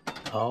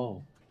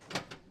 Oh.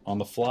 On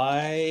the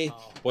fly.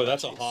 Boy,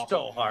 that's a hop.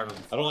 So hard.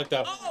 I don't like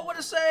that. Oh, what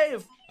a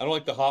save. I don't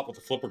like the hop with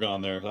the flipper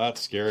gone there.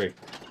 That's scary.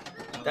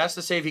 That's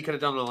the save he could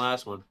have done on the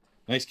last one.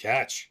 Nice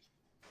catch.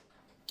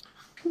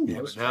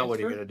 Yeah, but now what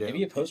are you going to do?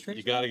 Maybe a post You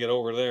transfer? got to get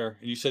over there.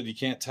 You said you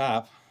can't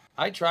tap.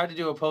 I tried to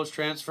do a post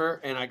transfer,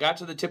 and I got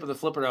to the tip of the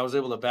flipper, and I was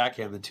able to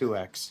backhand the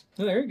 2x.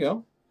 Oh, there you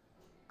go.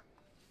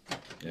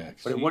 Yeah.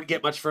 But it wouldn't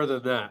get much further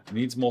than that.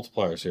 Needs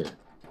multipliers here.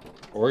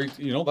 Or,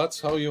 that's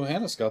how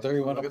Johannes got there.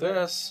 He went Look up at there.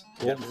 this.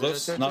 Golden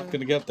Cliff's not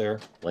going to get there.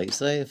 Late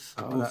save.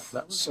 Oh,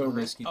 that was So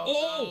risky.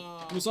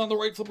 Oh! It was on the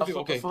right flipper. a flipper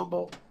Okay.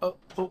 fumble. Oh.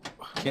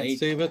 Can't Late.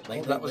 save it.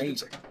 Late. Oh, that was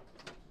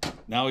good.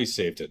 Now he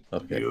saved it.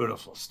 Okay.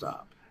 Beautiful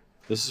stop.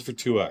 This is for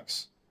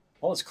 2x.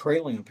 Oh, it's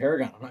cradling a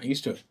Paragon. I'm not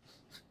used to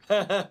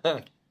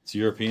it. It's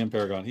European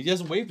Paragon. He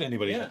hasn't waved to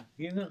anybody Yeah.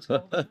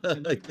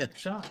 yet.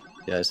 Shot.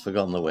 Yeah, he's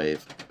forgotten the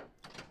wave.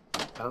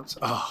 Bounce.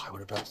 Oh, I would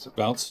have bounced it.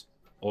 Bounce.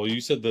 Oh,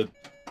 you said the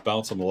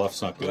bounce on the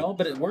left's not good. Well,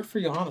 but it worked for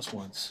Johannes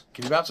once.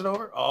 Can you bounce it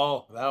over?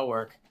 Oh, that'll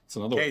work. It's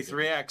another Okay, way.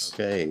 3x.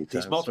 Okay.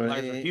 These times multipliers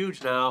are three.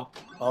 huge now.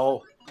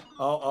 Oh.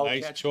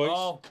 Nice catch. choice.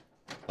 Oh.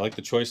 I like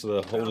the choice of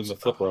the holding the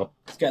flipper up.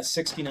 It's got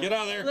 69. Get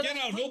out of there. Get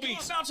out. No Come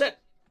beats. on, bounce it.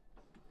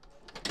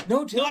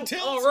 No tilt. Not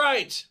tilt. All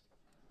right.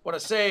 What a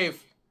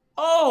save.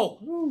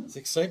 Oh. It's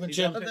excitement, He's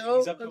Jim. up,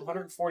 he's up to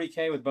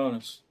 140K with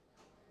bonus.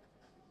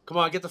 Come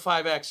on, get the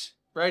 5x.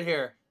 Right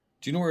here.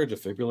 Do you know where a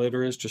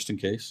defibrillator is, just in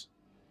case?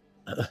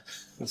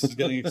 This is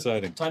getting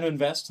exciting. Time to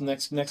invest in the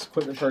next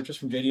equipment purchase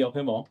from JDL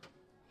Pinball.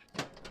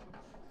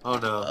 Oh,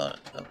 no.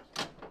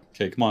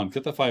 Okay, come on.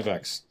 Get the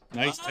 5x.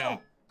 Nice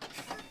tap.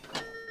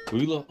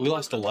 We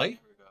lost a light?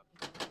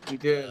 We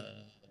did.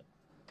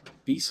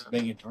 Beast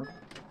banging it.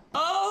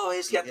 Oh,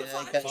 he's got the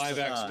Yeah, 5x.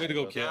 5x. Way to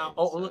go, kid. Now,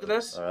 oh, look at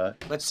this. All right.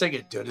 Let's sing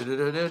it.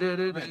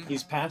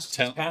 He's past.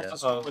 Ten. He's past Yeah. the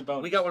score with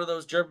bonus. We got one of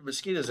those German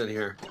mosquitoes in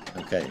here.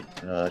 Okay.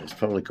 It's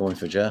probably going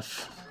for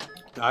Jeff.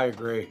 I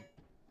agree.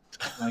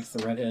 Likes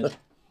the redhead.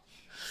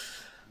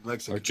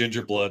 Like Our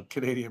ginger blood.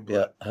 Canadian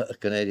Yeah, blood.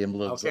 Canadian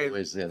blood's Okay,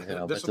 always this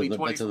will better be than,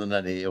 20 better than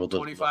any other.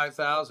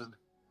 25,000.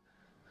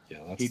 Yeah,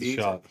 that's the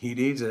shot. He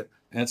needs it.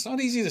 And it's not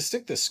easy to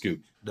stick this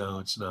scoop. No,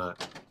 it's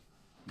not.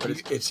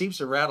 But it seems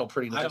to rattle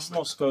pretty I nicely.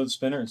 almost go to the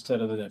spinner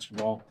instead of the extra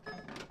ball.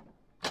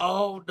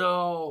 Oh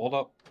no! Hold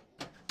up.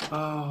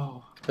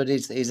 Oh. But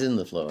he's in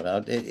the floor.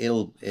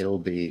 It'll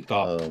be.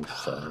 Stop. Oh,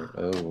 sorry.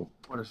 Oh.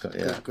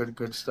 What a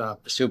good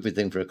stop. Stupid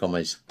thing for a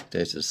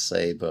commentator to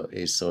say, but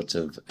he's sort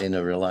of in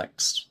a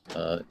relaxed,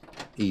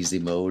 easy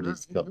mode.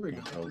 He's got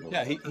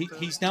Yeah,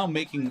 he's now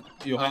making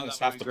Johannes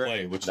have to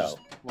play, which is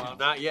Well,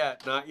 not yet,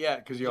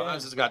 because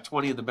Johannes has got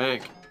 20 in the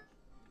bank.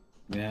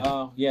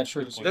 yeah. Yeah,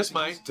 sure. This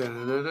might. So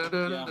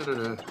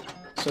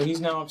he's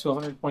now up to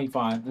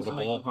 125. This is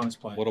like Johannes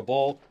play. What a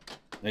ball!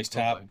 Nice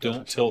tap. my Don't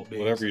gosh, tilt. amazing.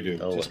 Whatever you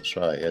do. Oh, Just- that's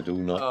right. I do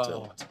not Oh.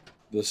 tilt.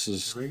 this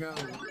is Here we go.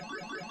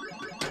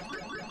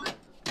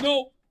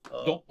 no.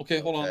 Oh, Don't. Okay,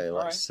 hold on. Okay,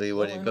 let's right. see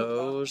when it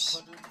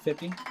goes.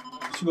 150.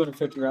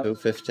 250 reps.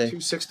 250.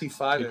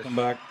 265. Okay, come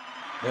back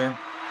there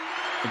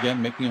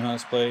again, making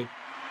Johannes play.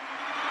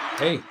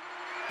 Hey,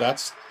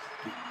 that's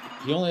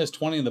he only has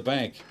 20 in the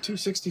bank.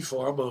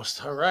 264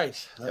 almost. All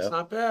right. That's Yep.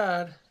 not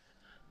bad.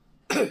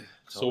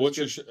 So what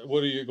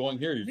are you going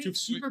here? You're The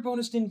super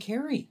bonus didn't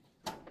carry.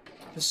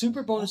 The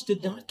super bonus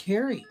did not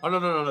carry. Oh,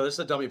 no. This is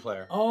a dummy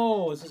player.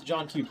 Oh, this is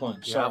John Q.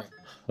 Plunge. Yeah.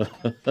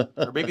 Sorry.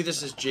 Or maybe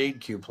this is Jade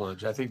Q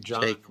Plunge. I think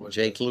John was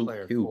Jake the Luke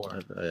player Q. four.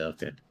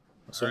 Okay.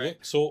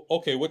 So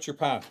okay, what's your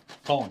path?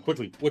 Colin,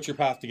 quickly, what's your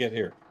path to get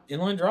here?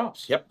 Inline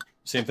drops. Yep.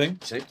 Same thing?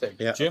 Same thing.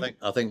 Yeah, Jim?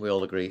 I think we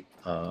all agree.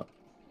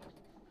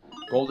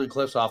 Golden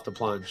Cliffs off the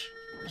plunge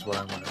is what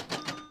I want to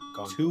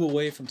go. 2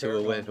 away from Two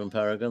Paragon. away from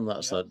Paragon.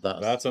 That's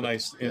That's a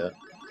nice yeah.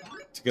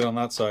 to get on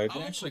that side.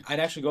 I'd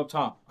actually go up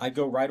top. I'd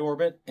go right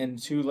orbit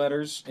and 2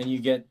 letters, and you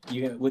get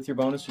with your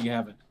bonus, you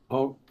have it.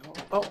 Oh,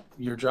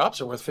 your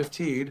drops are worth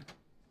 15.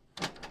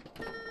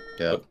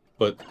 Yeah.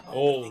 But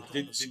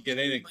didn't get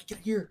anything. Get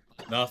here.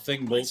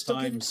 Nothing both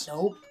times.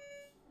 Nope.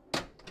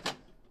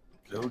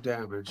 No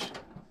damage.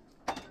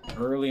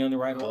 Early on the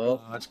right orbit.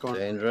 Oh, That's going.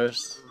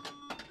 dangerous.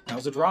 That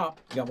was a drop.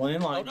 You got one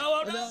in line.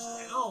 Oh,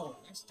 no.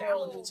 It's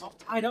down. It's all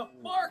tied up.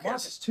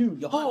 Marcus 2.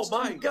 Oh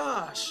my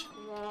gosh.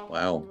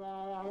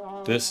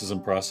 Wow. This is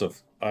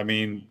impressive. I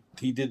mean,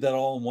 he did that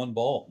all in one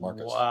ball,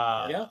 Marcus.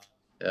 Wow. Yeah.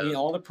 Yeah.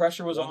 All the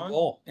pressure was One on,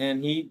 ball.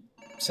 and he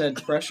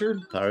said pressure.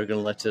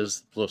 Paragon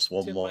letters plus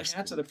one Tip more. my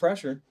hat to the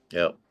pressure.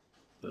 Yep.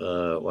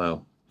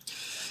 Wow.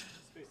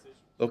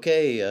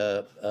 Okay.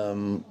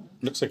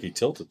 Looks like he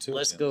tilted too.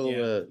 Let's Yeah. go.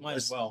 Yeah, might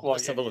as well.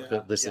 Let's have a look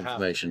at this you have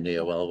information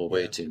here while we're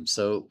waiting.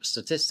 So,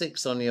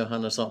 statistics on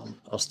Johannes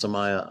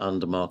Ostermeier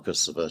and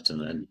Markus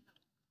Virtanen.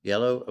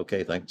 Yellow.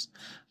 Okay, thanks.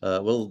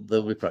 They'll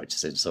be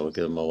practicing, so we'll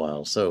give them a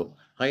while. So,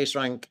 highest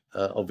rank,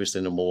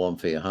 obviously number 1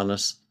 for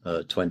Johannes,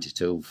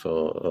 22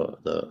 for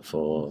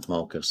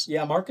Markus.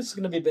 Yeah, Marcus is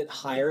going to be a bit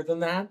higher than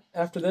that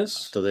after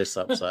this. To this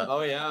upset.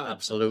 Oh yeah.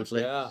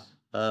 Absolutely. Yeah.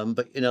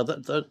 But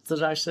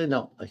there's actually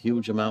not a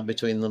huge amount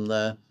between them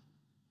there.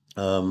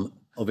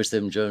 Obviously,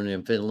 in Germany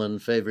and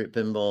Finland, favorite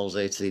pinballs,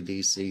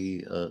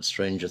 AC/DC,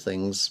 Stranger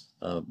Things,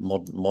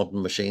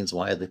 modern machines.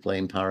 Why are they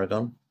playing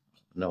Paragon?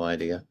 No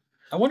idea.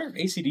 I wonder if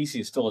AC/DC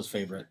is still his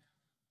favorite.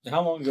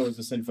 How long ago was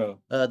this info?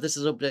 This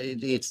is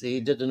updated. He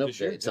did an This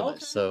year? update to Okay,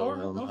 this, so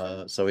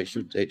okay. so it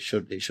should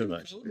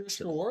actually.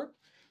 Risk reward?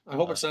 I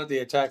hope it's not the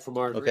attack from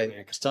Mars Okay,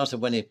 remake. started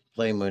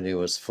when he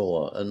was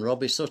 4, and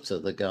Robbie Sutter,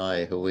 the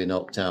guy who we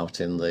knocked out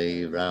in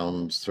the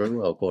round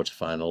through or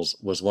quarterfinals,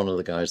 was one of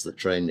the guys that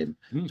trained him.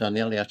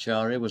 Daniele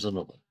Acciari was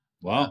another.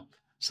 Wow.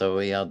 So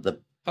he had the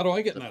How do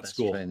I get in the that best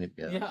school? training.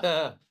 Yeah.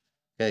 Yeah.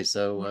 Okay,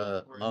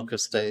 so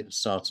Marcus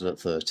started at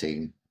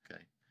 13.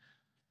 Okay,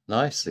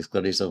 nice. He's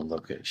got his own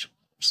location.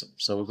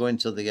 So we're going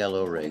to the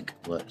yellow rig.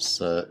 Let's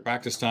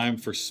Practice time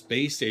for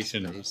Space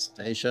Station. I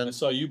station.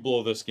 saw you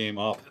blow this game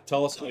up.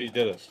 Tell us how you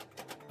did it.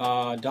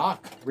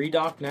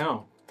 Redock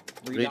now.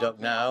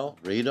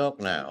 Redock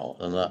now,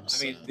 and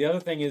that's. I mean, the other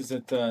thing is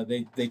that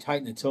they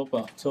tightened the tilt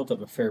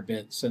up a fair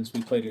bit since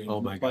we played it.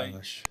 Oh my play.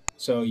 gosh.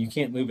 So you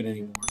can't move it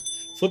anymore.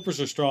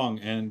 Flippers are strong,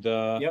 and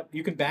Yep,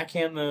 you can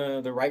backhand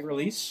the right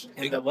release,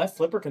 and the left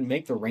flipper can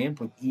make the ramp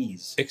with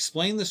ease.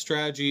 explain the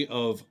strategy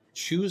of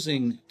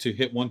choosing to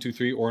hit 1, 2,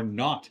 3 or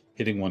not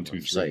hitting 1, 2,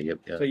 3. Say, yep,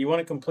 So you want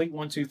to complete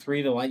 1, 2,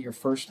 3 to light your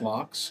first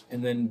locks,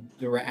 and then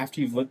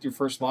after you've lit your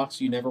first locks,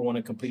 you never want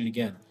to complete it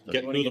again.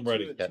 Get You wanna two of them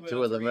ready. Get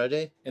 2 of them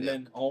ready. and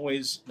then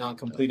always not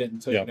complete it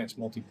until Yeah. your next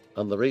multi.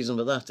 And the reason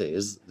for that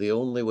is the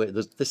only way.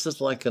 This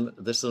is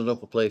an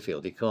upper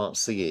playfield. You can't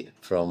see it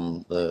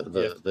from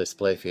this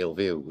playfield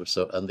view.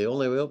 So, and the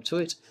only way up to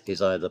it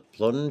is either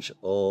plunge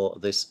or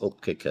this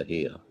up kicker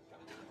here.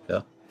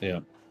 Yeah. Yeah.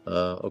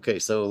 Okay,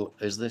 so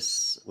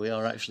we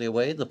are actually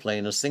away. They're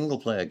playing a single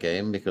player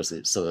game because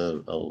it's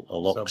a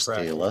lock So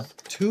stealer.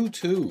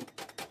 2-2.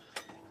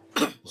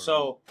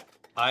 So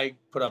I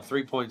put up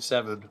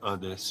 3.7 on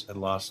this and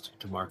lost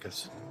to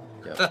Marcus.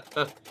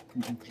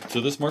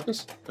 So this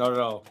Marcus?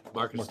 No.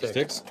 Marcus Marcus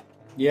sticks. sticks?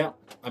 Yeah,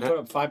 I put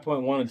up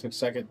 5.1 and took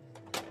second.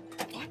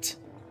 What?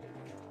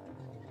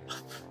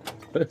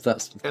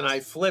 That's And I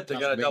flipped and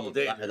got a double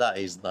that, danger. that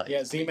is.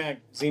 Yeah,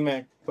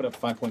 Z-Mac put up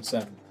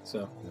 5.7.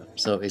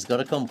 So he's got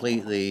to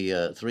complete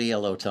the 3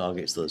 yellow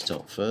targets to the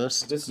top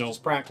first. This is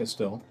just practice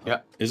still. Yeah.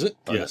 Is it?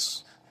 Oh,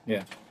 Yes.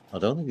 Yeah. I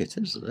don't think it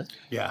is it?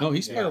 Yeah. No,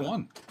 he's player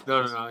one.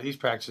 No. He's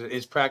practicing.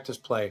 It's practice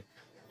play.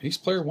 He's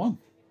player one.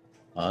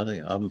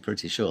 I'm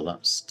pretty sure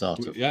that's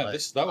start of Yeah, play.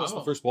 that was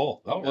the first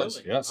ball. That Oh, was,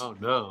 really? yes. Oh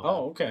no.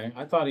 Oh, okay.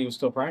 I thought he was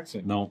still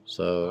practicing. No.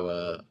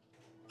 So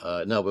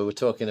no, we were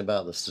talking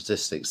about the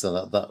statistics,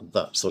 and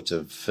that sort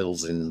of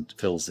fills in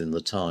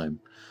the time.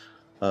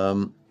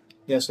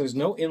 Yeah, so there's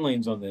no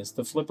inlanes on this.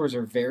 The flippers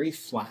are very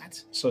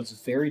flat, so it's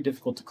very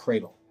difficult to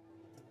cradle.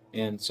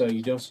 And so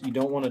you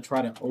don't want to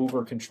try to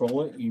over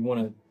control it. You want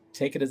to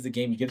take it as the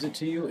game gives it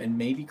to you, and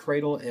maybe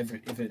cradle if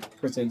it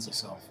presents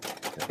itself.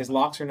 His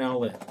locks are now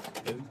lit.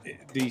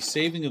 The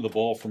saving of the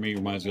ball for me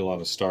reminds me a lot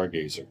of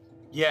Stargazer.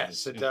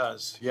 Yes, it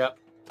does. Yep.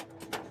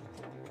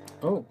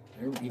 Oh,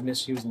 he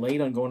missed. He was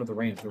late on going to the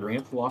ramp. The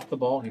ramp locked the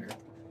ball here.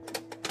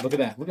 Look at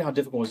that. Look at how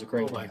difficult it was to Oh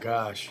cradle. my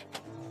gosh.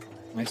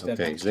 Nice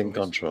Okay, he's in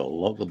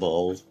control. Lock the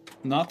ball.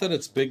 Not that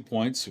it's big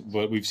points,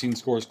 but we've seen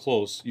scores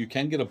close. You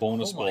can get a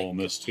bonus ball in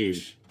this too.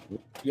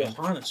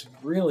 Johannes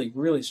really,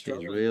 really He's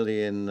struggling.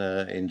 really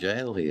in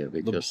jail here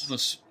The because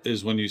bonus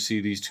is when you see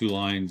these two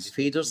lines. if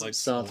he doesn't like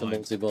start a lines.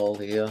 multi-ball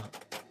here,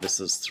 this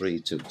is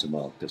 3-2 to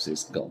Marcus.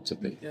 It's got to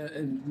be.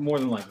 And more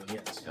than likely,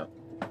 yes. Yep.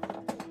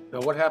 Now,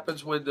 what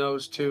happens when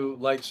those two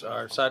lights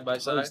are side by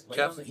side?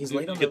 He's You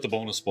late on get the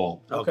bonus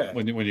ball Okay.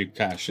 when you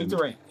cash Shoot in. the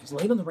ramp. He's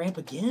late on the ramp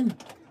again.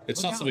 It's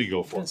Look not out. something you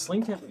go He's for. gonna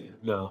sling tap.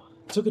 No.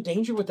 Took a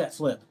danger with that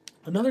flip.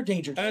 Another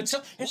danger. It's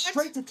It's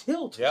straight to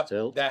tilt. Yep.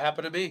 Tilt. That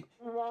happened to me.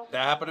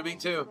 That happened to me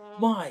too.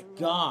 My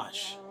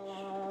gosh.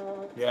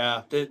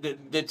 Yeah.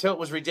 The tilt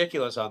was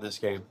ridiculous on this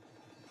game.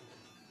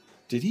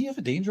 Did he have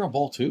a danger on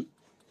ball two?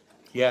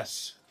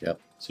 Yes. Yep.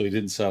 So he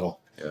didn't settle.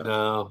 Yeah.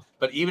 No.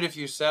 But even if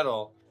you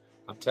settle,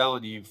 I'm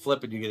telling you,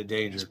 flip and you get a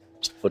danger.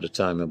 Put a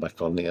timer back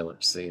on here.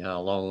 Let's see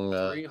how long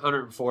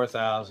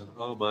 304,000.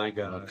 Oh my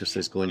God. Marcus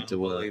is going to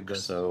Believe work.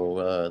 this.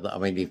 So I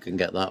mean, you can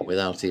get that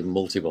without even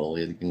multi-ball.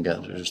 You can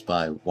get it just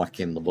by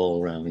whacking the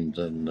ball around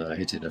and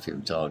hitting a few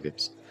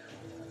targets.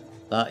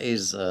 That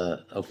is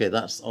okay.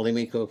 That's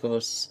Olimiko, of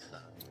course.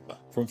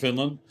 From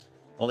Finland?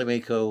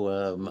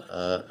 Olimiko,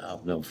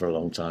 I've known for a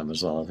long time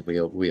as well. I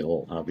think we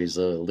all have. He's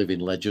a living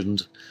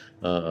legend,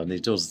 and he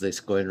does this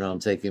going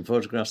around taking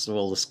photographs of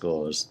all the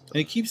scores. And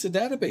he keeps a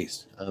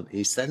database.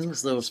 He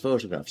sends those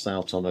photographs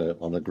out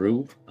on a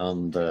group,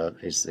 and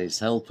his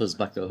helpers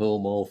back at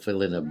home all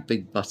fill in a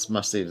big,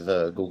 massive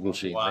Google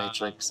Sheet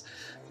matrix,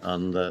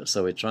 and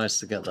so he tries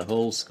to get the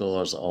whole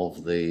scores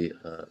of the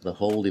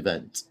whole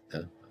event.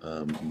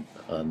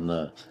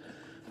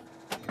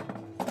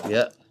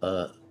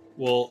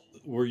 Well,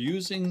 we're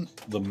using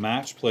the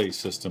match play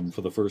system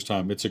for the first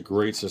time. It's a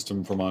great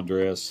system from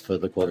Andreas. For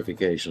the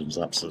qualifications,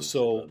 absolutely.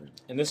 So,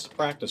 And this is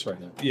practice right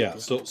now. yeah,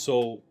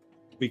 so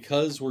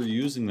because we're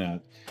using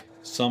that,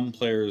 some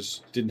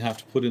players didn't have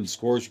to put in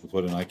scores you could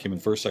put in. I came in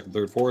first, second,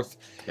 third, fourth.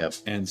 Yep.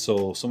 And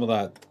so some of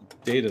that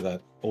data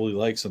that Oli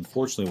likes,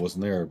 unfortunately,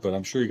 wasn't there. But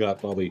I'm sure he got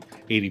probably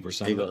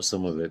 80%. He got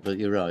some of it, but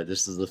you're right.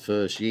 This is the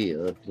first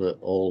year that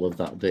all of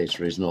that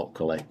data is not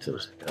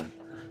collected. Yeah?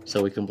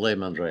 So we can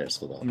blame Andreas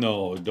for that.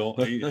 No, don't.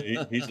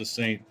 He's a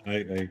saint.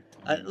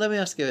 Let me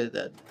ask you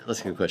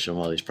a question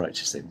while he's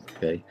practicing.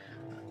 Okay,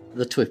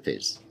 the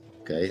Twippies.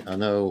 Okay, I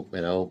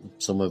know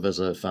some of us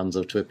are fans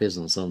of Twippies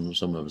and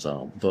some of us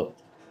aren't. But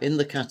in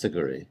the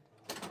category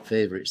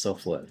favorite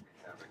software,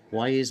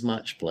 why is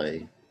Match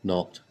Play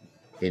not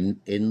in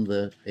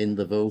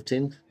the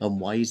voting, and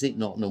why is it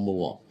not number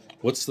one?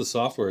 What's the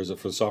software? Is it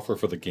for software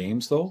for the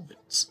games though?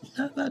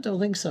 I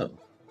don't think so.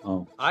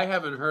 Oh, I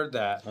haven't heard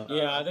that.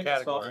 Yeah, I think the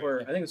category.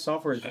 software. I think the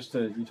software is just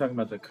you're talking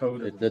about the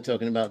code. They're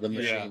talking about the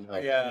machine.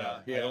 Yeah.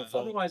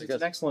 Otherwise, it's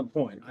an excellent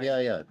point.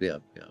 Yeah.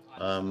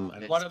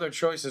 What other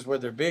choices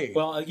would there be?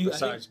 Well,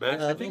 besides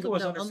match? I think it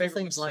was under other favorite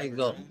things like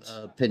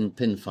software.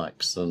 pin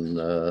facts and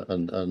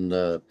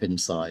pin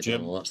side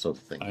Jim, and all that sort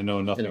of thing. I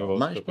know nothing about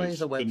Match Play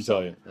is a Couldn't website.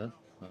 tell you. Yeah?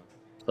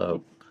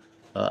 So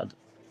I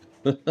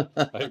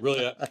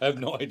have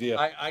no idea.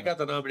 I got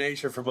the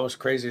nomination for most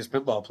craziest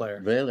pinball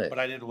player. really, But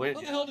I didn't win.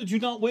 How the hell did you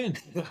not win?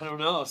 I don't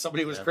know.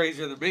 Somebody was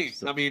crazier than me.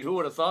 I mean, who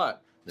would have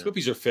thought?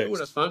 Twippies are Who would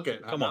have fixed. thunk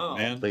it? Come on,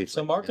 man. Please.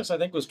 So Marcus, I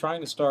think, was trying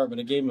to start, but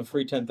it gave him a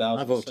free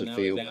 10,000. I voted now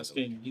for you.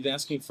 He's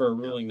asking for a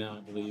ruling now,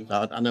 I believe.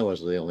 I know I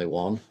was the only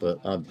one, but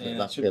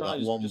Yeah, should that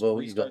probably one just vote you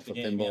restart got for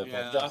the game, pinball.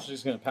 yeah. Josh is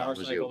just going to power That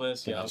was cycle you.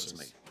 this. Yeah, That was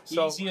me.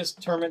 So-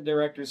 easiest tournament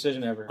director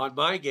decision ever. On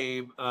my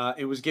game,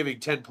 it was giving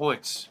 10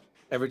 points.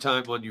 Every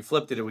time when you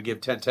flipped it, it would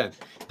give 10-10.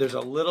 There's a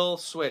little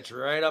switch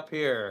right up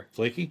here.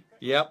 Flaky?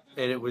 Yep,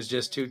 and it was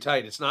just too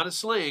tight. It's not a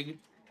sling,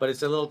 but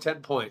it's a little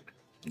 10-point.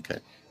 Okay.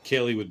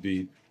 Kaylee would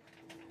be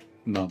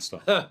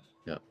nonstop.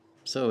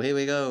 So here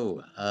we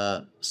go.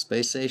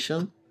 Space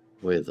Station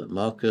with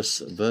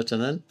Markus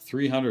Virtanen.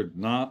 300,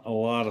 not a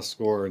lot of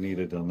score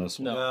needed on this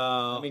one. No.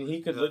 No. I mean,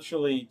 he could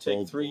literally take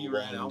Old 3 one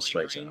red out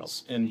straight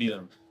drains and beat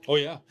them. Oh,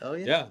 yeah. Oh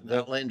yeah. Yeah.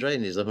 That lane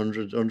drain is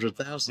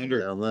 100,000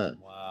 down there.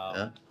 Wow.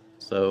 Yeah.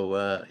 So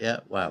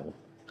wow.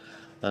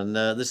 And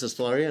this is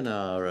Florian,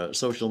 our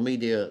social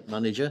media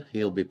manager.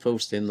 He'll be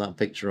posting that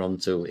picture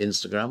onto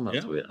Instagram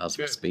as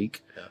we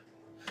speak.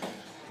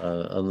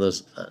 And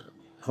there's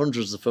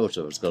hundreds of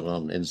photos gone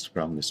on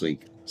Instagram this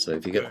week. So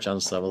if you get a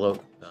chance to have a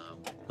look,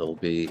 there'll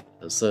be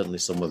certainly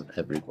some of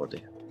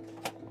everybody.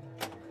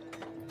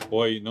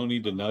 Boy, no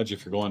need to nudge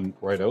if you're going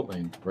right out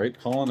lane, right,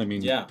 Colin? I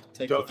mean,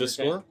 take this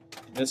score.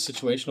 This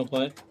situational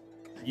play.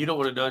 You don't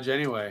want to nudge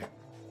anyway.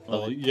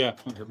 Well, yeah.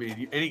 I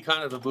mean, any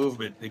kind of a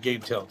movement, the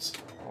game tilts.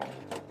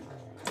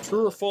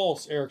 True or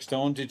false, Eric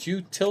Stone? Did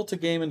you tilt a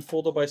game and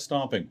fold it by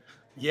stomping?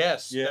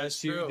 Yes, Yes,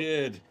 that's you true.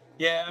 did.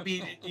 Yeah, I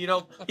mean,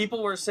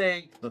 people were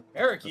saying,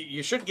 Eric,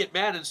 you shouldn't get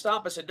mad and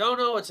stop. I said,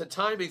 no, it's a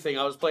timing thing.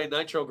 I was playing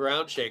Nitro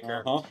Ground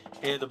Shaker,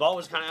 and the ball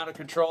was kind of out of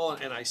control,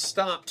 and I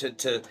stopped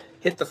to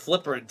hit the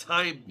flipper and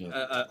time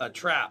a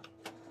trap,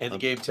 and the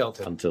game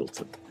tilted.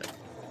 Untilted.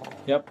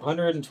 Yep,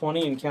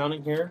 120 and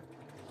counting here.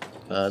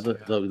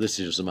 This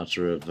is just a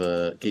matter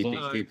of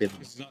keeping.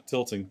 He's not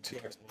tilting.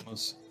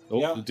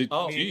 He'll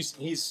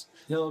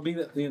be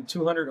the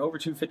 200 over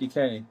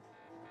 250K.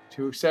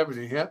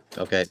 270, yep.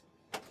 Okay.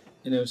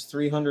 And it was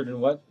 300 and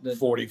what?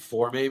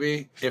 44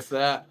 maybe, if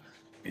that.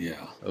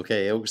 Yeah.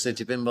 Okay, Oak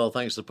City Pinball,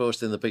 thanks for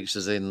posting the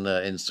pictures in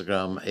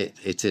Instagram.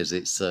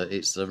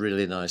 It's a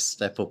really nice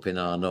step up in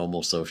our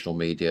normal social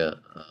media.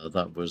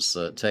 That was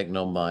taken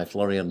on by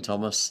Florian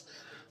Thomas,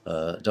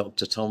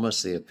 Dr.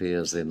 Thomas. He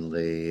appears in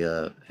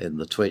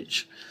the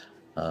Twitch,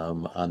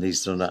 and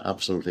he's done an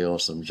absolutely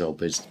awesome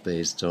job.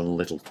 He's done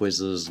little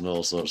quizzes and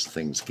all sorts of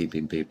things,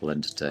 keeping people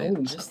entertained.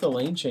 Oh, just the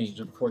lane change,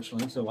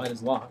 unfortunately, so light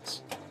as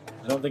locks.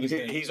 I don't think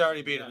he's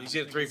already beat him. He's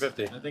at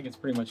 350. I think it's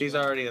pretty much. He's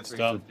already at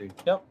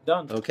 350. Yep,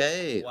 done.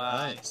 Okay.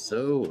 Wow. Right,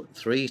 so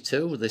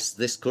 3-2.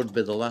 This could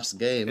be the last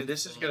game. And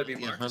this is going to be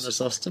Johannes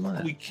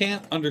Ostermeier. We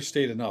can't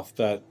understate enough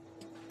that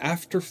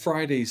after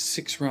Friday's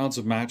 6 rounds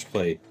of match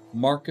play,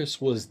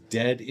 Marcus was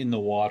dead in the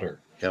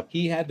water. Yep.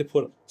 He had to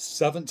put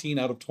 17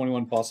 out of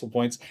 21 possible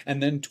points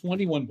and then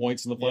 21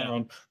 points in the final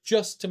round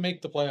just to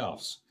make the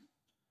playoffs.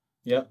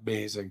 Yep.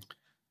 Amazing.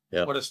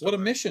 Yeah. What a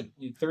mission.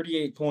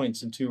 38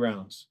 points in 2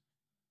 rounds.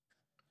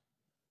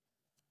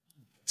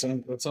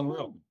 That's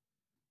unreal.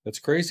 That's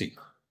crazy.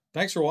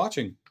 Thanks for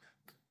watching.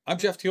 I'm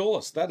Jeff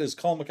Teolis. That is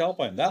Colin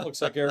MacAlpine. That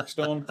looks like Eric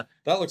Stone.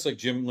 That looks like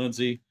Jim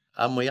Lindsay.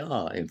 And we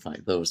are, in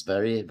fact, those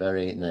very,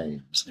 very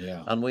names.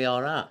 Yeah. And we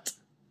are at.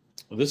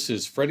 This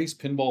is Freddy's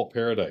Pinball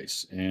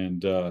Paradise.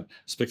 And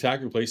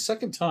spectacular place.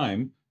 Second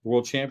time the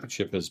World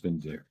Championship has been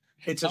there.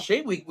 It's a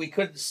shame we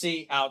couldn't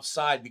see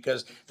outside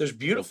because there's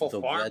beautiful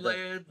The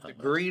farmland, the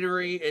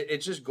greenery.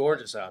 It's just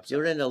gorgeous outside.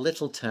 You're in a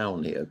little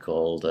town here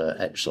called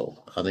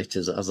Echzell, and it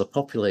has a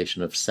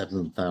population of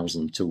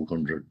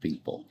 7,200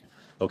 people.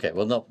 Okay,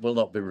 we'll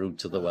not be rude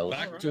to the Welsh.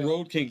 Back to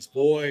Road Kings.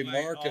 Boy,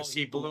 Marcus,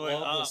 he blew it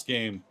love up. this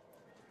game.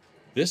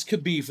 This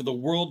could be for the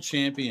World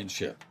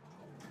Championship.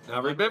 Now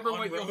remember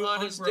what on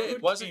Johannes Road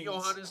did. Wasn't Kings.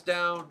 Johannes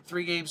down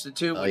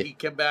 3-2 when he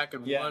came back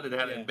and won and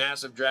had a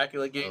massive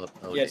Dracula game?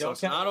 Yeah, So don't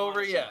it's count not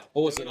over yet.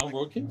 Oh, is it on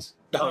Road Kings?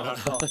 No.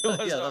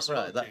 Yeah, that's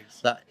right.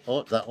 That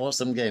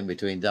awesome game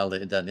between Daniel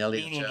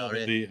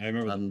Echzell I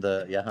remember. and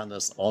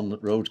Johannes on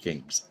Road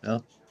Kings. Yeah?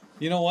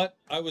 You know what?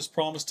 I was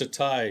promised to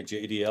tie,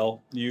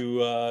 JDL. You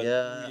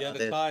had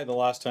a tie the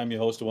last time you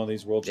hosted one of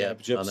these World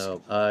Championships.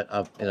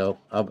 I know.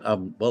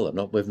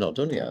 We've not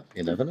done it yet.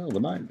 You never know. There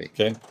might be.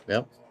 Okay.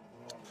 Yeah.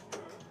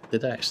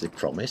 Did I actually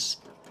promise?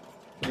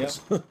 Yep.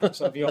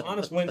 So if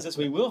Johannes wins this,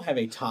 we will have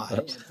a tie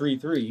at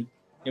 3-3,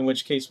 in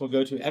which case we'll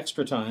go to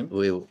extra time.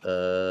 We'll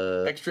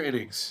Extra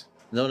innings.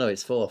 No,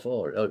 it's 4-4.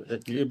 Oh,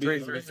 3-3.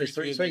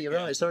 3-3. You're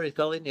right. Sorry,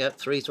 Colin. Yeah,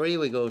 3-3.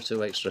 We go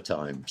to extra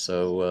time.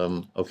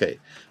 So okay,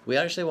 we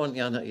actually want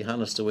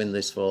Johannes to win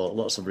this for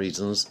lots of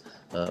reasons,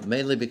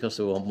 mainly because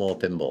we want more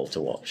pinball to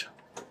watch.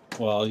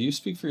 Well, you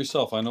speak for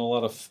yourself. I know a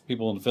lot of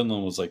people in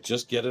Finland was like,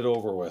 just get it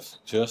over with.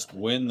 Just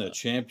win the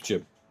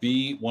championship.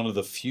 Be one of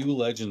the few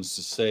legends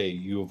to say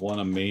you have won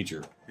a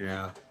major.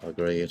 Yeah.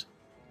 Agreed.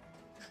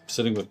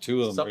 Sitting with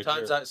 2 of them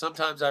right there.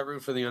 Sometimes I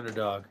root for the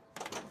underdog.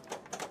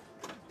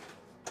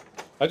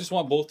 I just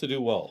want both to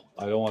do well.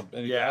 I don't want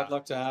any bad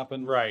luck to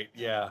happen. Right.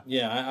 Yeah.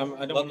 Yeah, I don't want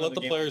Let the another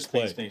game players on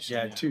play. PlayStation,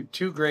 Yeah.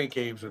 Two great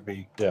games would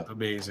be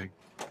amazing.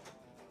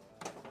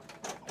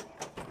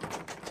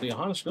 So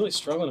Johannes really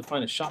struggling to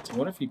find a shot. I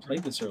wonder if he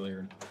played this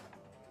earlier.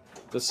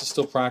 This is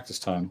still practice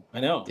time.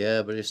 I know.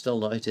 Yeah, but he's still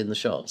not hitting the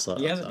shots.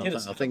 He hasn't hit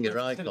I think you're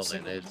right,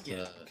 Colin.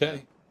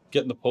 Okay.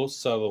 Getting the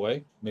posts out of the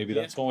way. Maybe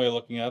that's one way of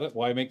looking at it.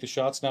 Why make the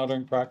shots now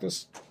during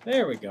practice?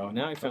 There we go.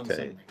 Now I found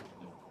something.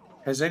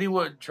 Has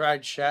anyone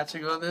tried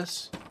shatzing on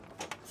this?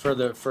 For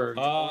the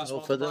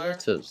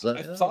letters.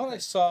 I thought I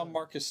saw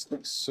Marcus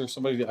Sticks or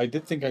somebody. I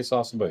did think I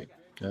saw somebody.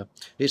 Yeah,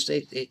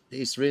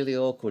 it's really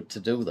awkward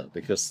to do that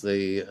because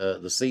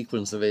the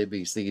sequence of A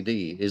B C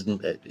D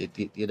isn't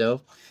you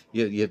know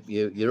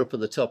you're up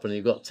at the top and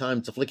you've got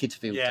time to flick it a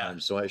few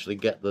times to actually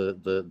get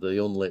the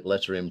unlit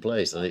letter in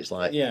place, and it's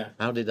like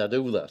how did I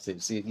do that?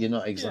 You're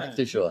not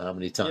exactly sure how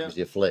many times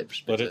you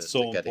flipped, but it's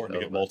so important to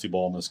get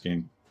multi-ball in this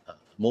game.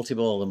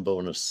 Multi-ball and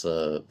bonus.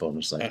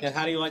 And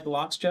how do you like the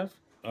locks, Jeff?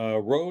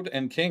 Road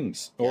and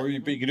Kings, or you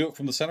can do it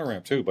from the center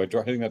ramp too by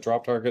hitting that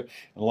drop target.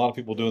 And a lot of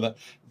people doing that.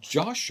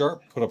 Josh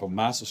Sharp put up a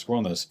massive score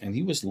on this, and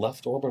he was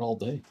left orbit all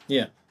day.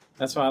 Yeah,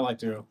 that's why I like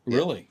to go.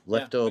 Really,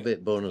 left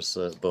orbit bonus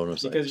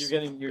because X.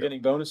 you're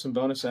getting bonus and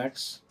bonus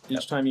X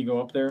each time you go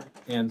up there,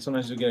 and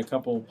sometimes you get a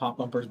couple pop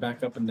bumpers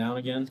back up and down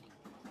again.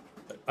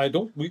 I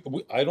don't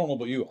know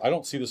about you. I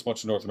don't see this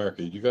much in North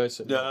America. You guys?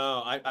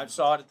 No, I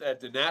saw it at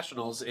the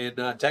Nationals in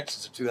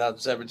Texas in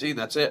 2017.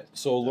 That's it.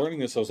 So learning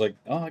this, I was like,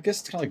 oh, I guess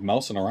it's kind of like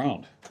mousing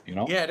around, you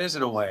know? Yeah, it is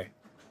in a way.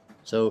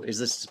 So is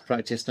this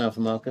practice now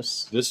for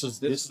Marcus? This is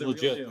the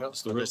legit. real deal.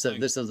 It's the real thing.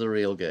 This is the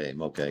real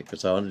game, okay?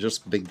 Because I want to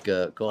just big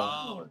call.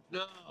 Oh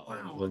no!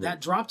 Wow, that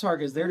drop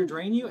target is there to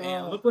drain you,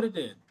 and look what it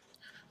did.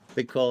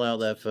 Big call out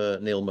there for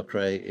Neil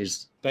McRae.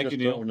 Is Thank you,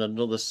 Neil. throwing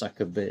another sack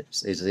of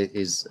bits.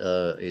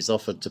 He's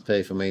offered to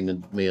pay for me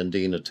and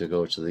Dina to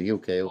go to the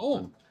UK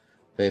Open.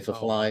 Pay for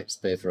flights,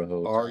 pay for a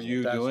hotel. Are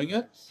you doing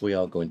it? We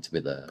are going to be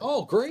there.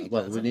 Oh, great!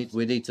 Well,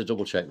 we need to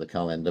double check the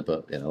calendar,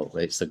 but you know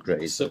it's a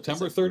great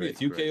September it's a 30th,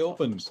 great, UK great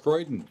Open,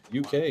 Croydon,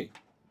 UK.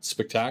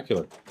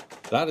 Spectacular.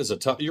 That is a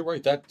tough. You're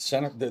right. That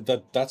center.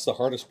 That's the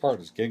hardest part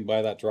is getting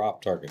by that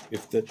drop target.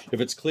 If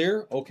it's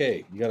clear,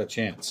 okay, you got a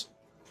chance.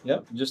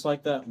 Yep, just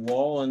like that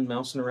wall and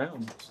mousing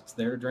around. It's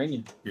there to drain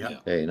you. Yeah.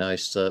 Okay,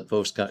 nice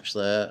post catch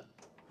there.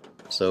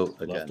 So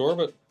again, Left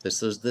orbit.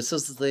 this is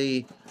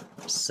the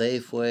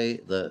safe way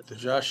that The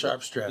Josh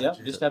Sharp strategy. Yep,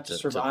 you just have to to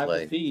survive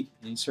play. the feed.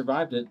 And he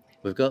survived it.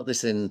 we've got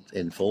this in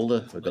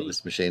folder. We've got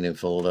this machine in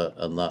folder,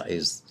 and that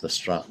is the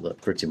strat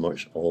that pretty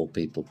much all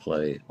people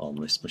play on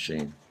this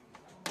machine.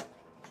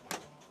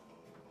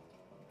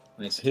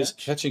 Nice His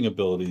catch. catching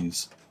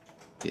abilities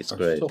It's are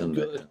great, so isn't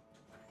good.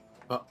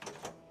 Oh.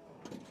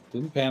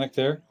 Didn't panic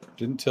there.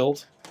 Didn't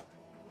tilt.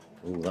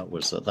 Oh, that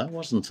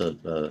wasn't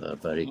a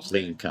very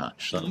clean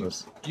catch. That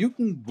was. You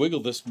can wiggle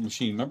this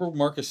machine. Remember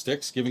Marcus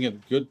Sticks giving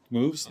it good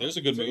moves? There's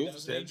a good move.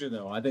 That's danger,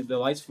 though. I think the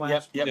lights flash.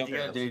 Yep, Yep. you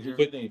got danger.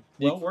 But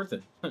Well worth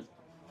it.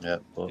 Yeah,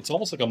 but it's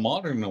almost like a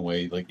modern in a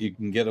way. Like you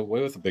can get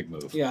away with a big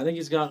move. Yeah, I think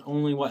he's got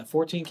only,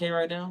 14K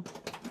right now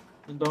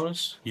in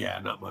bonus? Yeah,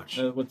 not much.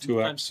 With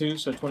 2x. times 2,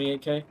 so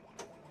 28K.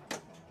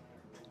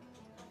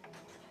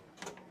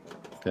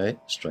 okay,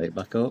 straight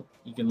back up.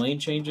 You can lane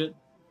change it.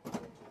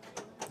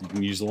 You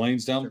can use the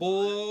lanes down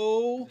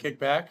below. Kick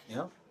back.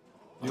 Yep.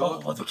 The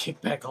only, Oh, the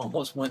kickback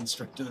almost went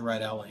straight to the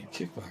right out lane.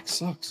 Kickback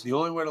sucks. the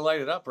only way to light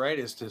it up, right,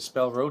 is to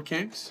spell Road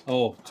Kings.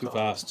 Oh, too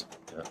fast.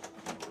 Yeah.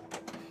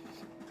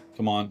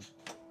 Come on.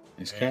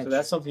 Nice catch. So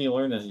that's something you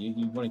learn that.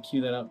 You want to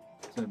cue that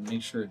up to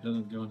make sure it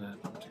doesn't go in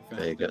that too fast.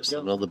 There you go.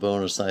 Yep. Another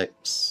bonus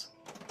X.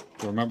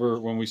 Remember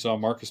when we saw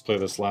Marcus play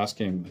this last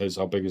game,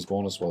 how big his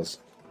bonus was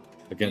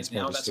against And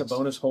now Marcus that's a Sticks.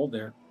 bonus hold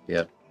there.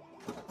 Yep.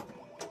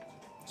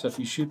 So if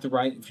you shoot the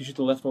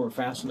left over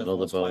fast enough,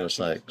 Another it's fine. bonus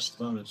X.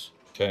 Bonus.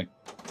 Okay.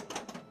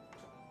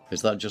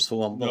 Is that just for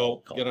one No,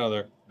 ball? get out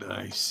of there.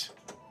 Nice.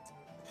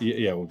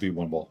 Yeah, it would be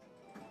one ball.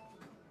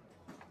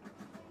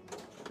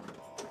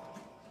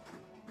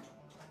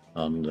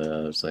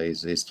 And so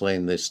he's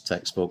playing this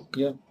textbook.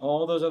 Yep.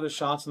 All those other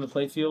shots in the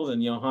playfield,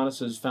 and Johannes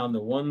has found the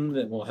one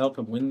that will help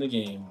him win the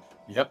game.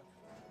 Yep.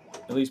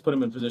 At least put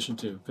him in position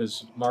to,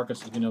 because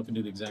Marcus, as we know, can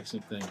do the exact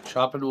same thing.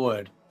 Chopping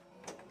wood.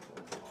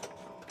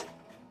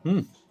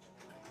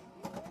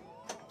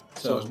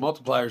 So his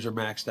multipliers are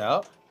maxed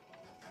out.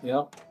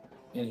 Yep.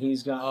 And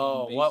he's got.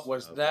 Oh, base- what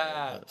was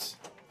that?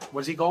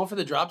 Was he going for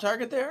the drop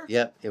target there?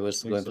 Yep, it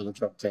was going for the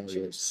top 10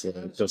 years.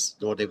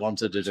 Just what he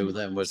wanted to do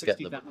then was get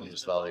the 60,000.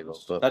 most valuable.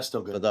 But That's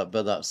still good. but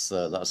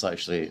that's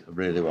actually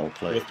really well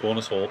played. With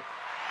bonus hold.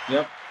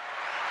 Yep.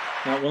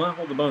 Now, it will not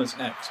hold the bonus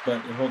X, but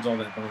it holds all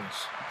that bonus.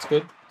 It's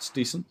good. It's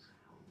decent.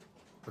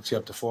 What's he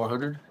up to?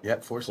 400?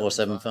 Yep,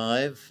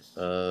 475.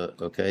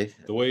 Okay.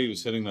 The way he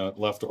was hitting that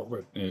left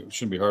orbit, it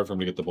shouldn't be hard for him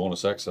to get the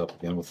bonus X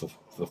up again with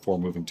the four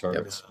moving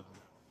targets.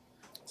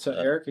 So,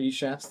 Eric, are you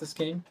Shats this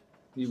game?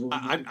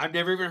 I've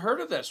never even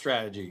heard of that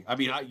strategy. I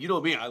mean, you know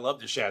me, I love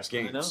the Shats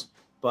games. I know.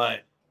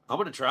 But I'm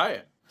going to try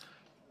it.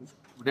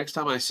 Next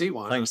time I see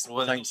one.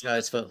 Thanks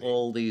guys for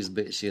all these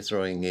bits you're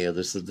throwing here.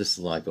 This is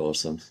like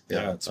awesome.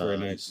 Yeah, it's very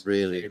nice.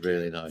 Really,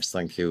 really nice.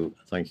 Thank you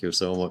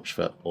so much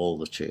for all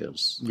the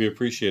cheers. We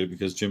appreciate it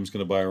because Jim's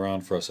going to buy a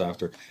round for us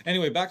after.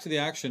 Anyway, back to the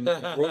action.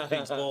 Road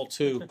Kings Ball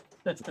 2.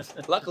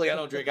 Luckily, I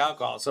don't drink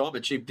alcohol, so I'm a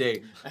cheap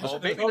date. Oh,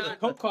 maybe the not.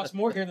 Coke costs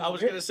more here than I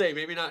was going to say,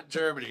 maybe not in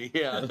Germany.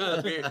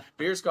 Yeah.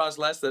 Beers cost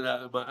less than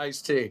my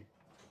iced tea.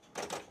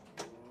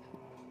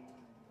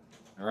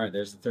 All right,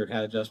 there's the third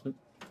hat adjustment.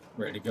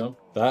 Ready to go.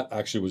 That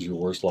actually was your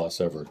worst loss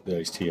ever, the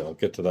iced tea. I'll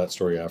get to that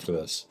story after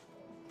this.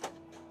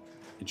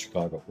 In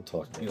Chicago, we'll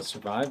talk about He'll it.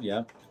 survive,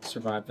 yep.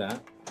 Survived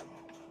that.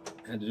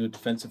 Had to do a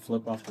defensive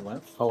flip off the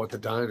left. Oh, at the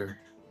diner.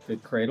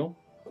 Good cradle.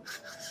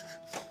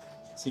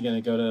 Is he going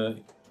to go to...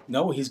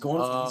 No, he's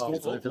going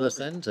For the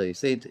center, you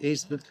see,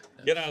 he's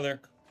Get out of there.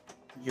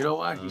 You know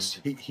what?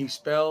 He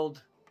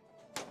spelled...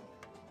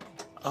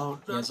 Oh,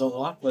 He has a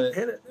lock lit.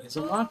 Hit it. He has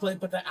a lock lit,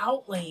 but the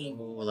out lane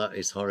oh, that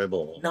is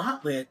horrible.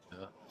 not lit.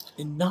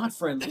 And not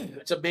friendly.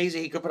 It's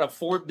amazing he could put up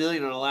 4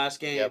 million in the last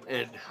game,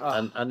 Yep.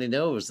 And he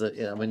knows that,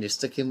 I mean, he's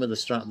sticking with the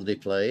strat that he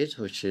played,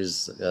 which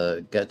is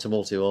get to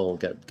multi-ball,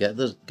 get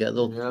the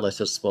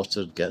letters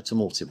spotted, get to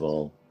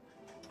multi-ball.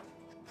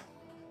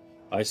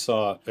 I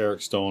saw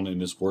Eric Stone in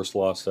his worst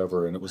loss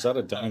ever, and it was at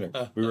a diner.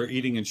 We were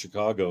eating in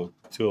Chicago,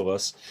 two of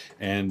us,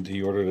 and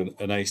he ordered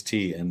an iced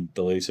tea, and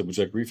the lady said, "Would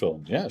you like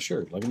refill?" Yeah,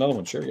 sure. Like another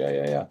one, sure.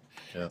 Yeah.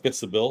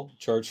 Gets the bill,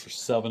 charged for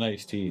 7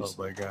 iced teas. Oh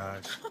my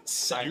gosh!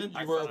 You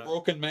were a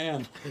broken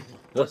man.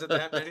 Was it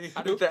that many?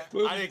 I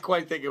didn't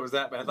quite think it was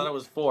that bad. I thought it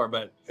was 4,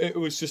 but it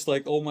was just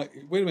like, oh my!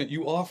 Wait a minute,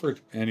 you offered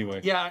anyway.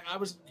 Yeah, I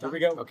was. Here we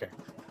go. Okay.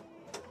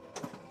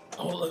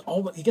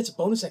 Oh, he gets a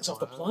bonus X off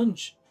the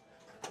plunge.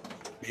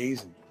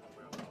 Amazing.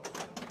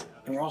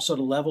 And we're also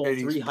to level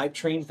 3 hype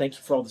train. Thank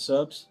you for all the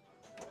subs.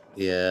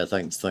 Yeah,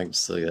 thanks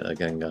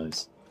again,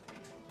 guys.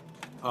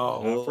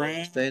 Oh, Frank.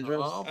 It's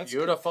dangerous. Oh,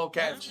 beautiful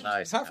catch.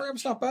 Nice. Half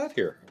ramp's not bad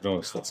here.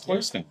 Notice that's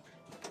close now.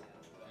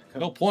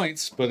 No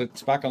points, but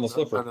it's back on the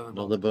flipper.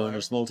 Another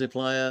bonus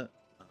multiplier.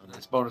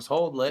 Nice bonus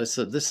hold, lit.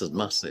 This is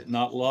massive.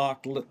 Not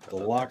locked. The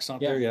lock's not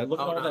there yet. Look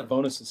at all that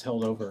bonus that's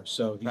held over.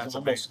 So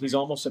he's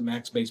almost at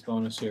max base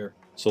bonus here.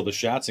 So the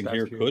shots in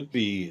here could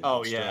be.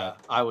 Oh yeah,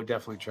 I would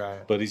definitely try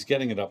it. But he's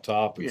getting it up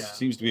top. It Yeah.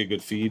 seems to be a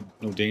good feed.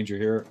 No danger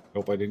here.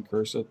 Hope I didn't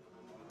curse it.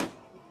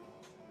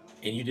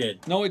 And you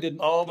did. No, I didn't.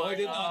 Oh no, my I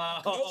did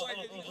God. not. No, I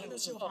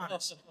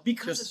didn't.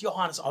 Because it's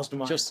Johannes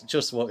Ostermeier.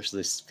 Just watch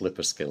this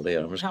flipper skill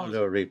here. I'm just going to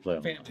do a replay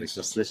on it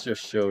because this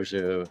just shows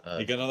you.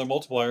 You get another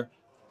multiplier.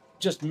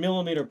 Just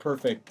millimeter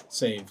perfect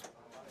save.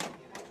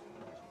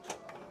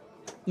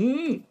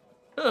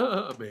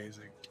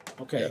 Amazing.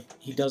 Okay,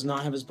 he does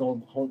not have his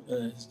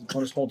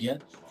bonus hold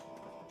yet.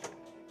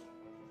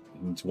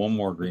 And it's one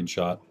more green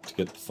shot to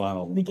get the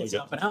final. He gets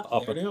up and out.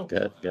 There we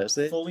go. Gets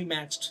it. Fully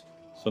maxed.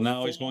 So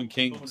now he's going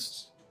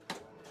kings.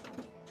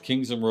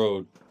 Kings and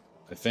road,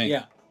 I think.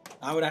 Yeah.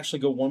 I would actually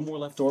go one more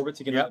left orbit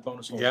to get another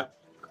bonus hold. Yep.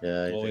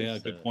 Yeah. Oh yeah,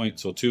 good point.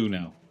 So 2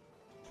 now.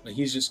 But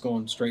he's just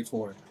going straight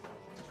forward.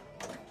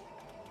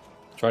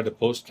 Tried to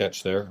post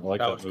catch there. I like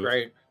that, That was move.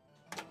 great.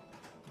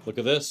 Look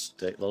at this.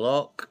 Take the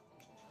lock.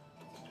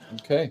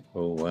 Okay.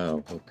 Oh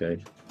wow.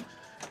 Okay.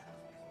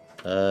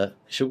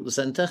 Shoot the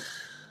center.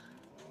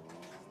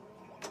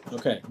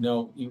 Okay,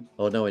 no, you.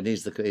 Oh no, it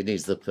needs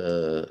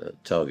the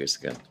targets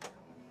again.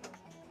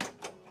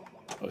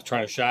 I was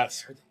trying to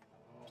shot.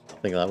 I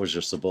think that was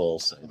just a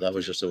ball. That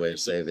was just a way of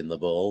saving the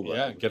ball. But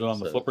Yeah, get it on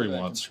the flipper he that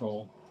wants.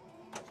 Control.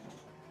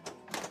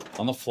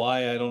 On the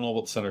fly, I don't know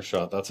about the center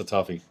shot. That's a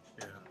toughie.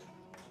 Yeah.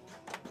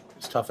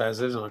 As tough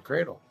as it is on a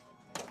cradle.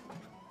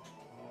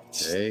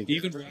 Okay.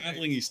 Even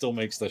rattling, he still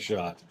makes the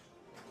shot.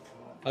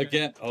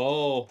 Again,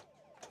 oh.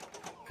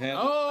 Man,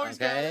 Oh, he's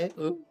got Okay. it.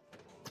 Ooh.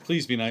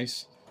 please be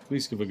nice.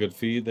 Please give a good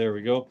feed. There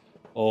we go.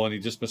 Oh, and he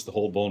just missed the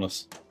whole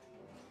bonus.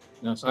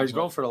 No, it's Oh, not he's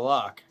going for the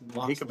lock.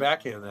 Lock's He could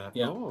backhand that.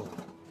 Yeah. Oh.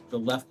 The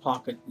left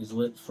pocket is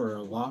lit for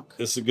a lock.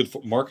 This is a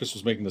good. Marcus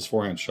was making this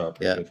forehand shot.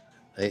 Pretty Yeah.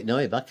 good. No,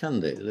 he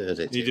backhanded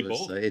it. He did It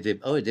was- both. He did.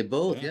 Oh, he did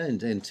both. Yeah.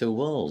 Yeah, in 2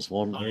 walls.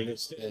 One.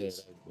 Nice.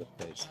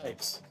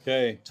 Nice.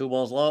 Okay. 2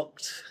 walls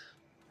locked.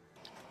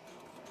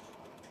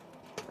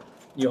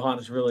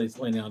 Johannes really is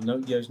laying down. No,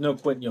 there's no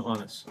quitting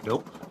Johannes.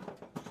 Nope.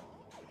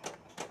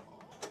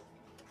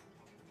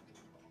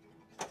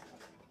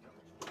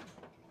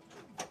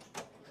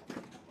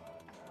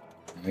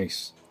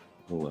 Nice.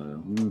 Oh,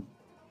 wow.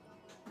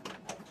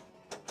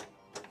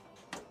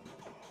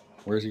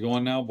 Where's he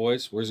going now,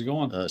 boys? Where's he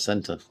going?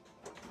 Center.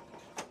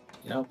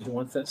 Yeah, he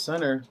wants that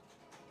center.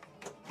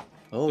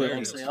 Oh, There he it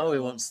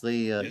wants is.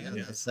 the,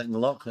 the second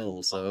lock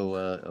hole. So,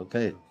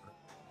 okay.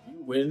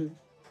 You win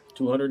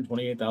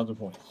 228,000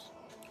 points.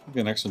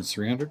 Okay, next one's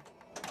 300.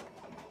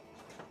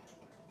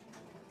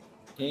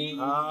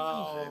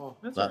 Oh.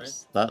 That's all right.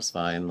 That's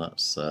fine.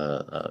 That's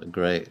a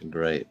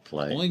great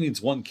play. Only needs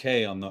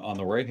 1K on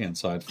the right hand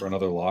side for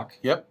another lock.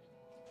 Yep.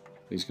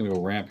 He's gonna go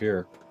ramp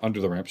here,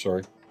 under the ramp.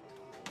 Sorry.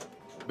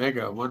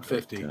 Mega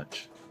 150.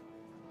 Catch.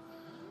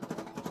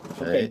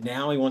 Okay,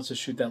 now he wants to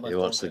shoot that left. He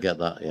wants to orbit. get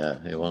that.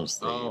 Yeah, he wants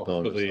the Oh,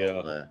 For bonus the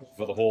on there.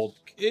 for the hold.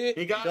 He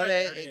He got got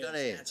it. it. He got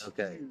it.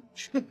 Okay.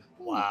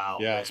 Wow.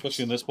 Yeah,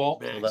 especially in this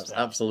ball. So that's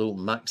absolute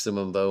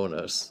maximum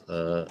bonus.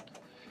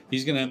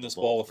 He's gonna end this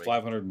ball with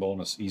 500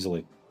 bonus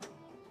easily.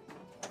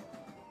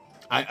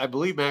 I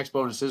believe max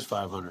bonus is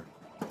 500.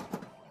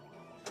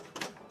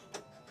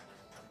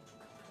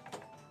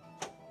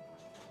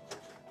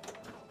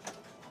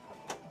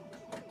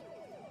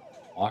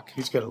 Lock.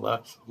 He's got a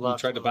left. He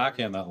tried to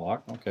backhand that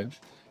lock. Okay.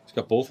 He's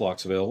got both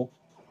locks available.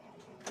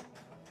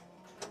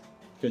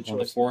 Good On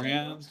the choice.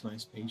 forehand.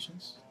 Nice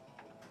patience.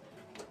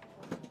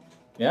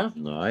 Yeah,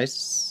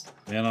 Nice.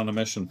 Man on a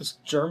mission. this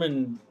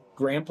German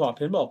grandpa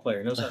pinball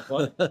player knows how to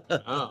play.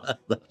 Oh.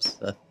 That's,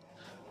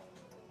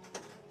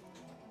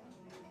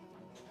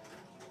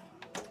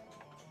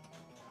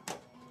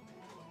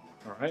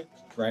 All right,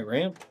 right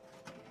ramp.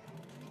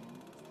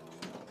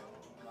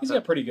 He's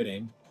got pretty good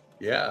aim.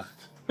 Yeah.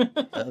 yeah,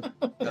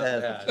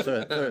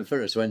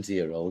 for a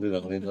 20-year-old, you know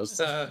what I mean? That's,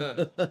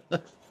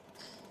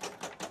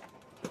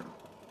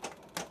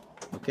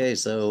 Okay,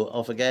 so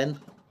off again.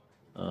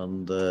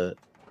 And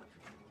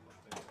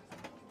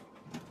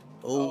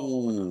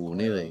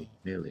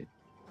nearly.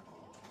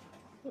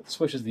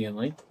 Swishes the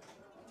inlay.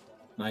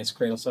 Nice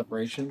cradle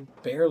separation.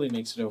 Barely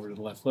makes it over to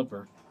the left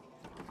flipper.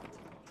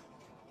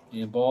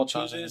 And ball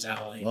chooses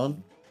alley.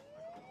 One.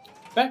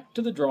 Back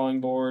to the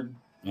drawing board.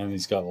 And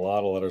he's got a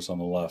lot of letters on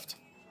the left.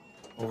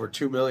 Over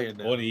 2 million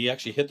now. Oh, he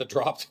actually hit the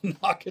drop to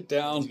knock it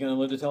down. He's going to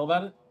live to tell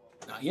about it?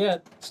 Not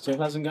yet. Still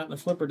hasn't gotten a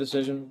flipper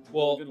decision.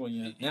 Well, Good one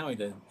yet. Now he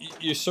did.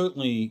 You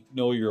certainly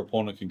know your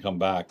opponent can come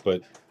back,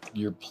 but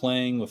you're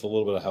playing with a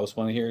little bit of house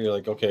money here. You're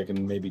like, okay, I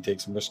can maybe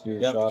take some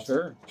riskier shots.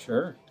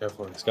 Sure.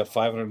 Definitely. He's got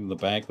 500 in the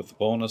bank with the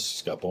bonus.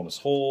 He's got bonus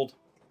hold.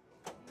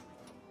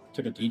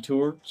 Took a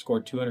detour,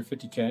 scored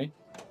 250K.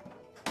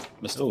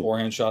 Missed a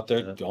forehand shot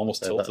there.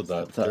 Almost tilted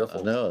that.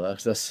 Careful. No,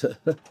 that's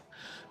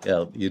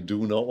yeah, you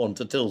do not want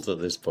to tilt at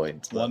this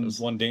point.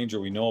 One danger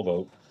we know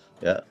about.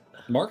 Yeah.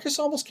 Marcus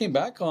almost came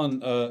back on.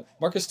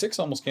 Marcus Tix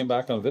almost came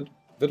back on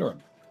Videren.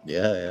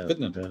 Yeah.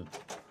 Vidnen.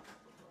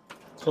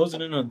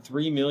 Closing in on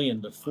 3 million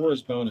before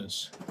his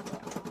bonus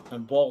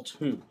on ball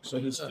 2. So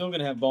he's still going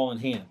to have ball in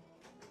hand.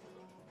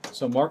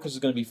 So Marcus is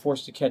going to be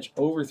forced to catch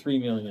over 3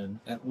 million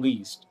at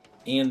least,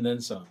 and then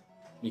some,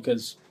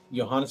 because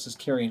Johannes is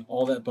carrying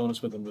all that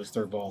bonus with him to his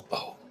third ball.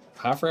 Oh,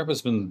 half ramp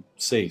has been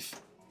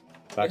safe.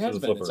 Back to the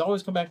flipper. It's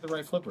always come back to the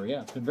right flipper.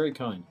 Yeah, it's been very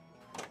kind.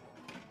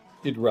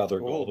 You'd rather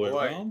go all the way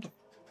around.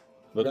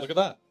 But look at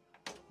that.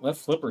 Left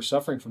flipper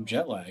suffering from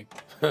jet lag.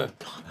 There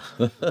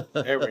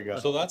we go.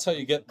 So that's how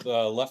you get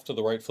left to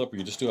the right flipper.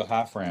 You just do a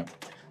half ramp.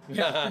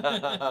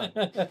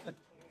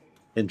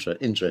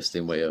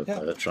 Interesting way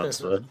of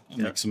transfer.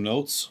 Make some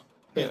notes.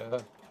 Yeah.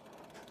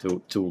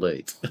 Too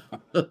late.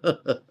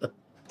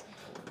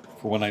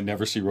 For when I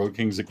never see Road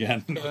Kings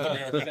again.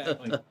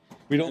 Exactly.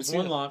 We don't There's see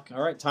one it. lock.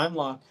 All right, time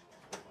lock.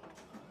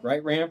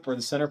 Right ramp or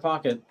the center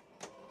pocket.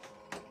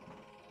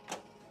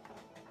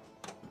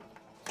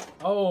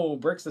 Oh,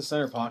 bricks the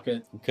center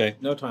pocket. Okay.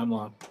 No time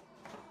lock.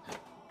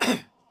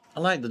 I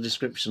like the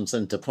description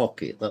center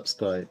pocket. That's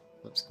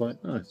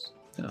quite nice.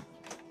 Yeah.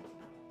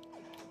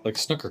 Like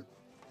snooker.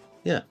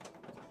 Yeah.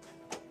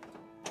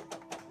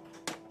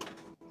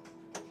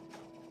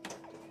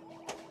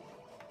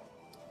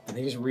 And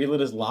he just relit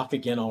his lock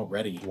again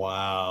already.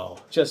 Wow.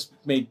 Just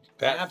made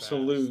That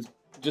absolute,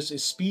 just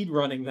is speed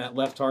running that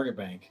left target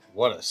bank.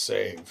 What a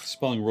save.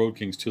 Spelling Road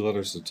Kings 2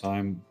 letters at a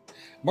time.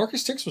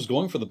 Marcus Tix was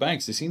going for the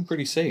banks. They seemed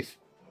pretty safe.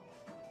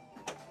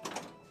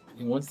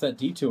 He wants that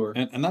detour.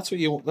 And that's what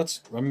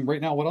I mean,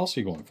 right now, what else are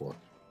you going for?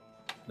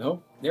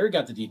 Nope. There he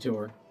got the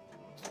detour.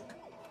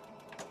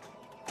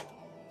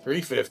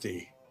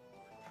 350.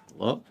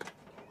 Look.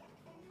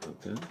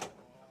 Okay.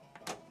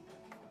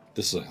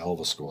 This is a hell of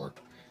a score.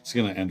 He's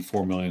going to end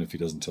 4 million if he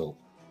doesn't tilt.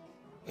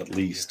 At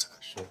least. Yeah,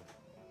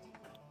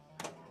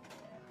 sure.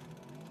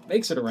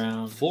 Makes it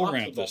around. Full Blocks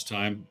ramp the ball. this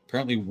time.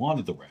 Apparently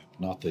wanted the ramp,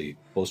 not the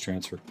post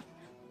transfer.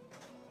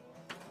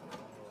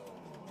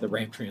 The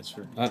ramp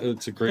transfer.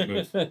 It's a great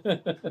move.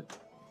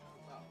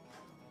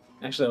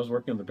 Actually, I was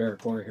working on the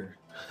Barracuda here.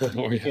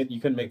 Oh, yeah. You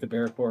couldn't make the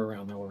Barracuda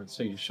around the orbit,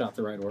 so you shot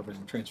the right orbit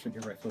and transferred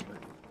your right flipper.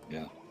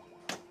 Yeah.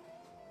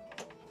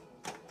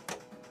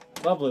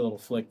 Lovely little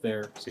flick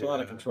there. Still out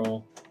of Yeah.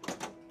 control.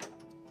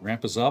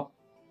 Ramp is up.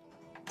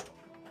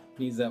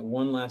 Needs that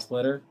one last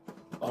letter.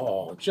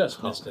 Oh,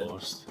 just missed it.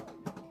 Almost.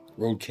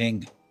 Road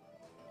King.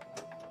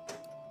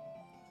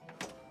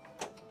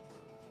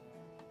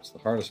 It's the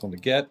hardest one to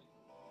get.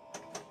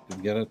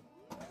 Didn't get it.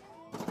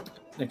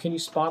 Now, can you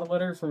spot a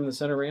letter from the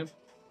center ramp?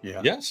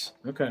 Yeah. Yes.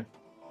 Okay.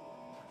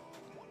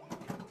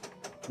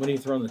 When do you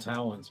throw in the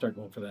towel and start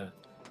going for that?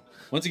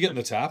 Once you get in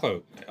the tap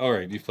out, all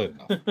right, you've played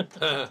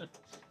enough.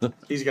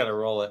 He's got to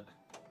roll it.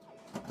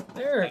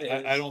 There it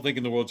is. I don't think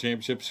in the World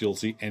Championships you'll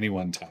see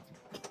anyone tap.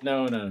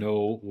 No.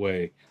 No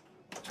way.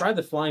 Try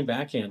the flying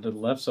backhand to the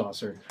left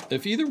saucer.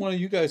 If either one of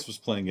you guys was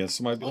playing against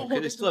him, I'd be like, Look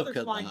at there's his look another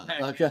at flying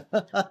that.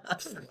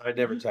 Okay. I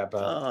never tap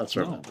out. Oh, that's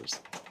tremendous.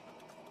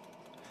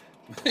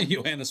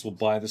 Johannes will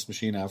buy this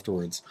machine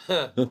afterwards.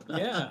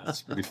 Yeah.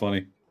 It's pretty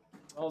funny.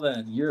 All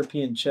that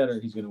European cheddar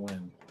he's going to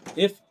win.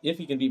 If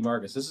he can beat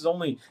Marcus. This is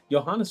only...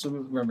 Johannes,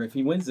 remember, if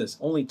he wins this,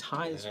 only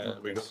ties. Yeah,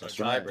 we go- That's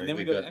right. And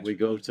then We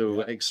go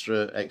to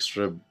extra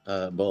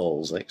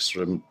balls,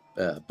 extra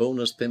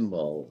bonus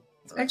pinball.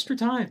 It's extra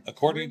time.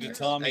 According to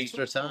Tommy,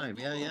 Extra time.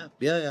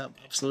 Yeah,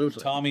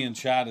 absolutely. Tommy in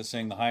chat is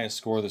saying the highest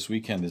score this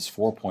weekend is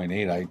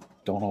 4.8. I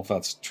don't know if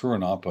that's true or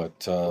not, but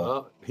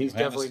Well, he's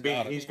Johannes definitely beat.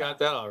 got it. He's got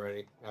that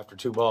already after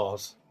 2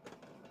 balls.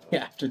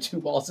 Yeah, after 2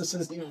 balls, this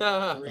isn't even...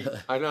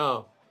 I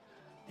know.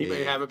 He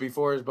may have it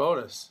before his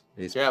bonus.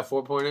 He's Yeah,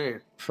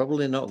 4.8.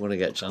 probably not going to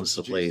get a chance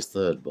to play his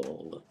third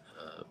ball,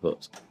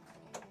 but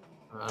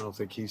I don't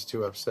think he's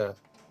too upset.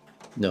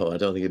 no, I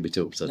don't think he'd be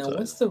too upset. Now, either.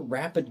 what's the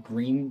rapid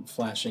green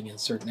flashing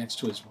insert next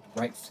to his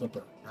right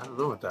flipper? I don't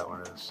know what that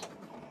one is.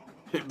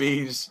 It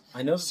means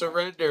I know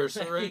surrender.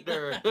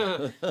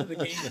 the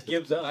game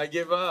gives up. I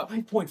give up.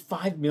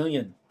 5.5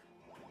 million.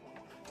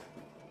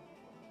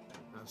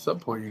 At some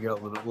point, you get a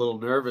little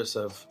nervous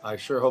of, I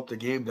sure hope the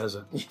game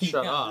doesn't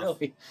shut Yeah, off.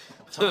 Really.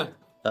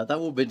 That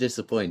would be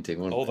disappointing,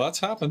 wouldn't Oh, it? that's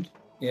happened.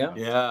 Yeah.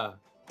 Yeah.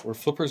 Where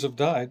flippers have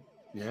died.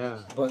 Yeah.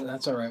 But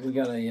that's all right. We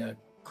got a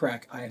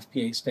crack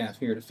IFPA staff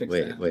here to fix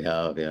that. We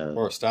have, yeah.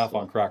 Or a staff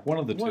on crack. One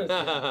of the One two.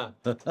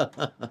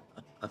 of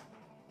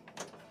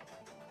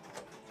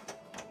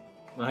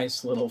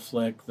Nice little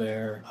flick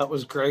there. That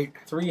was great.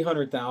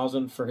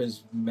 300,000 for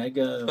his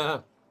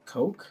Mega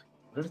Coke.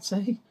 What did it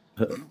say?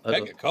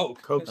 Mega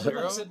Coke. Coke I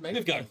Zero. said Mega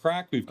They've got Coke.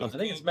 crack. We've got. I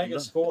think it's Mega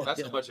Score.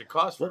 That's how much it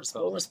costs for What a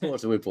Coke.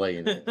 sport are we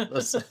playing?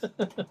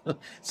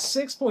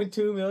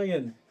 6.2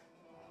 million.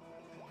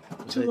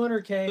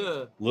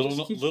 200K. Little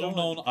Just keeps little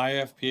going. known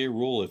IFPA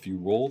rule: if you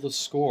roll the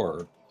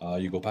score,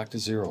 you go back to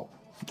 0.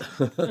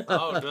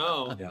 Oh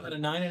no! Yeah. At a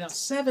 9 and out,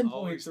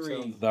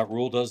 7.3. That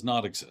rule does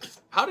not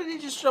exist. How did he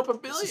just jump a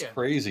This is billion?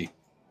 crazy.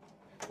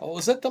 Oh,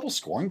 is that double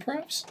scoring,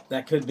 perhaps?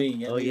 That could be.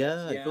 Yeah, Oh,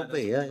 yeah, it could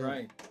be, that's yeah.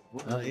 Right.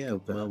 Oh, yeah,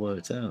 well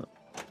worked out.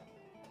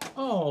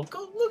 Oh,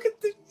 go look at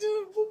the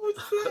dude. What was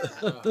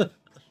that?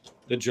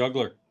 The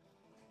juggler.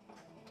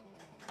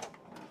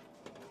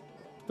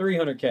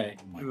 300K.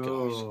 Oh my gosh.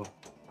 Oh.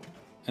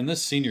 And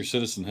this senior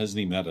citizen hasn't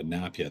even had a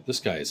nap yet. This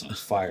guy is on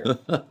fire.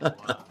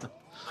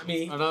 I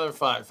mean, Another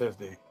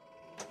 550.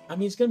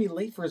 he's gonna be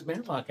late for his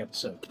Matlock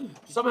episode.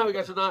 Somehow he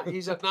got to nine.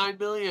 He's at 9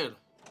 million.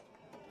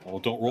 Oh,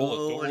 don't roll it.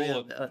 Don't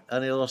roll it.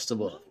 And he lost a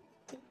ball.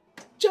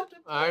 Jumped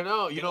him. I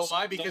know. You know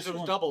why? Because it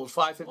was double. It was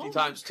 550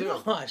 times two.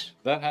 Gosh.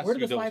 That has Where to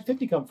did be the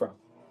 550 come from?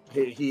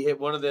 He hit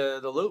one of the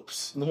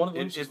loops. The one of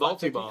in, those in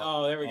 550? multi-ball.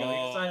 Oh, there we go.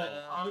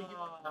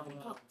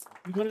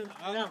 You put it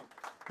now.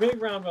 Big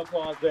round of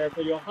applause there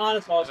for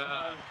Johannes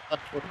Ostermeier.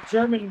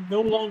 German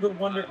no longer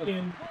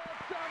wonderkind.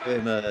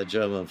 In a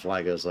German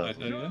flag or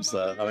something. Yeah.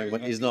 So, I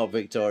mean, he's not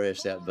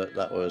victorious yet, but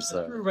that was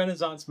True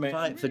Renaissance man.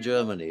 fight for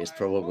Germany is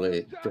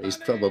probably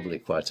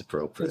quite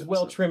appropriate. His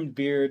well-trimmed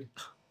beard.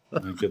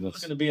 My He's goodness.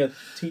 going to be a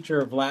teacher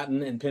of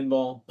Latin and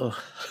pinball. Oh,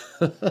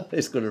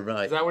 he's going to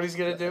write. Is that what he's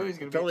going to do? He's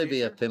going to Probably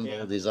be a teacher?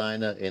 pinball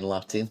designer in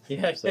Latin.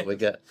 Yeah. So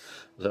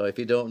if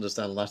you don't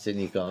understand Latin,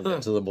 you can't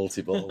get to the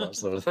multi-ball, that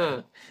sort of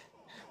thing.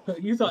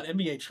 You thought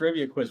NBA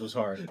trivia quiz was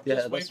hard. Yeah,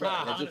 Just wait that's for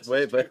right. Johannes.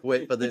 Just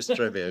wait for this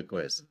trivia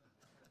quiz.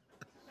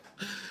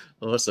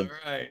 Awesome.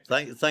 All right.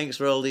 Thanks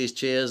for all these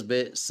cheers,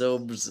 bits,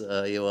 subs.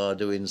 You are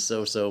doing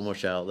so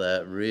much out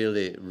there.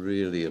 Really,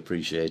 really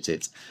appreciate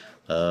it.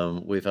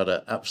 We've had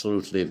an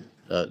absolutely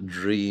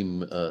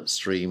dream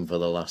stream for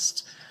the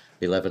last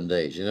 11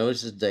 days. You know,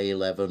 this is day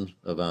 11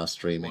 of our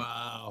streaming.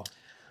 Wow.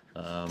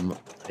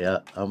 Yeah,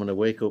 I'm going to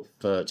wake up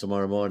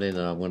tomorrow morning and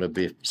I'm going to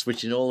be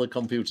switching all the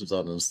computers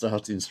on and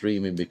starting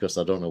streaming because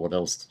I don't know what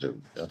else to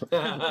do.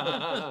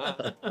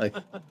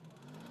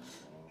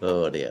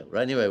 Oh dear.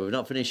 Right, anyway, we've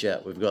not finished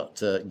yet. We've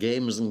got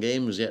games and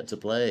games yet to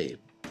play.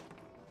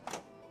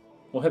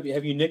 Well, have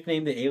you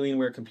nicknamed the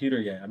Alienware computer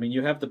yet? I mean,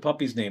 you have the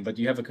puppy's name, but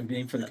do you have a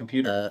name for the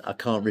computer? I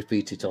can't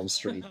repeat it on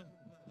stream.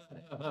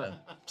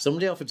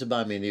 Somebody offered to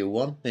buy me a new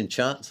one in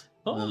chat.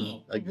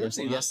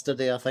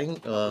 Yesterday, I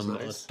think.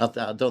 nice.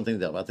 I don't think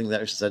that. I think they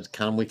actually said,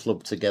 "Can we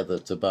club together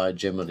to buy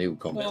Jim a new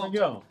computer?" There we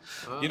go.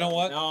 You know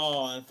what?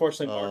 No,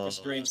 unfortunately, Marcus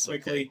Oh, streamed that's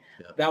quickly. okay.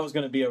 Yeah. That was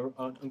going to be an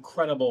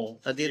incredible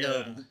I did.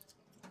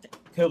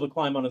 hill to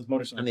climb on his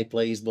motorcycle. And he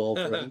plays ball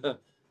 3.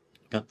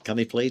 Can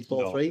he play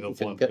ball No, 3? he'll He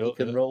can, play- he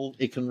can roll.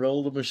 He can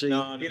roll the machine.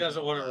 No, He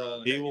doesn't want to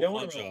roll. He You will don't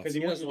want punch to roll up. because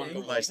He you want doesn't your want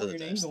name to roll.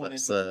 going in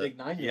Let's, with uh, the big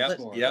 90 Yep.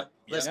 score. Yep.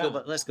 Let's Yeah. go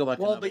back. Let's go back.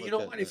 Well, and have but a you know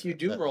look what? at, If you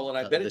do roll it,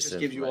 I at bet it this just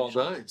gives you all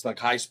information. nines, like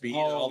high speed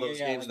and all those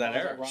games that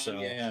like era. Ryan, So,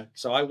 yeah.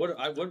 so I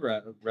would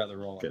rather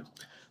roll it.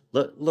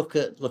 Good. Look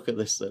at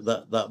this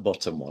that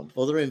bottom one.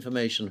 Other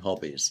information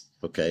hobbies.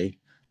 Okay,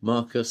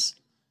 Marcus.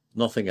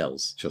 Nothing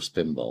else. Just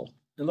pinball.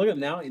 And look at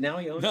now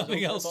he owns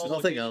Nothing else.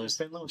 Nothing else.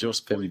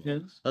 Just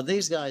pinball. And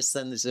these guys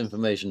send this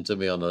information to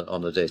me on a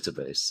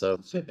database. So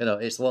you know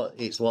it's what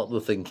they're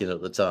thinking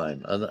at the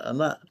time, and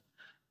that.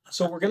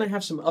 So we're going to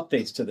have some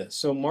updates to this.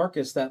 So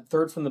Marcus, that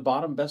third from the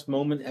bottom best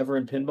moment ever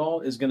in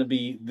pinball is going to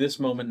be this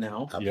moment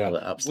now. Yeah.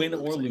 Absolutely.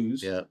 Win or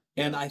lose. Yeah.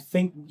 And I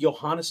think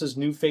Johannes's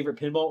new favorite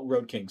pinball,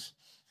 Road Kings.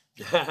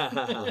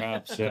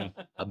 Perhaps, yeah.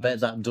 I bet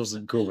that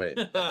doesn't come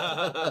in.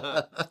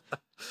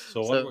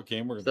 So I wonder what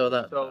game we're going to So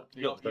that. So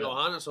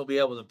Johannes will be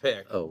able to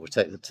pick Oh, we'll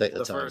take the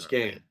the timer. first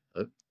game.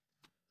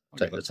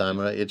 Take the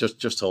timer. Right? You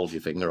just hold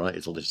your finger, right?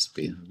 It'll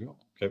disappear.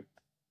 Okay.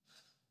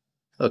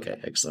 Okay,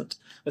 excellent.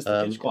 That's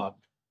the pitch clock.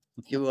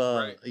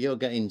 You're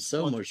getting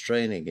so much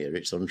training here.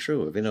 It's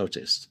untrue. Have you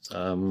noticed?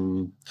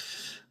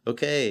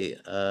 Okay.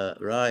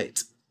 Right.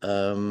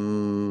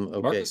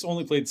 Okay. Marcus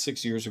only played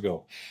 6 years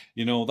ago.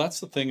 You know, that's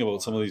the thing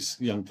about some of these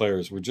young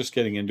players. We're just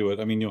getting into it.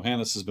 I mean,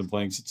 Johannes has been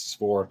playing since he's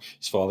 4.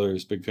 His father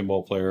is a big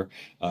pinball player,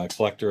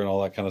 collector, and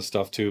all that kind of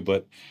stuff too.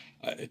 But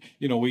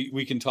you know,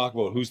 we can talk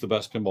about who's the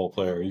best pinball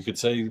player. You could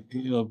say,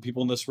 you know,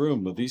 people in this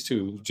room, but these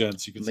two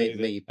gents, you could say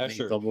Me,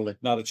 Escher, probably.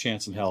 not a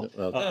chance in hell.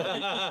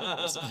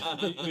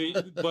 Okay.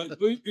 But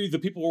the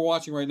people we're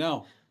watching right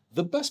now,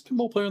 the best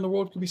pinball player in the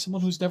world could be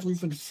someone who's never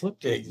even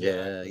flipped it.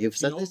 Yeah, you've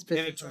said You know, this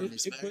before. and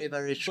It's very,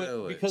 very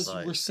true. Because It's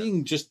like, we're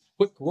seeing just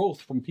quick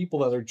growth from people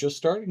that are just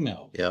starting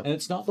now. Yeah. And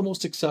it's not the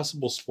most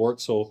accessible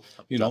sport. So,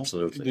 you know,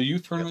 Absolutely. the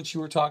youth tournaments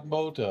you were talking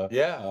about,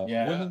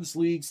 women's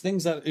leagues,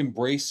 things that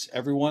embrace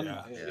everyone.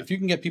 Yeah. If you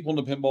can get people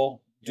into pinball,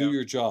 do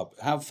your job.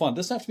 Have fun.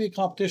 Doesn't have to be a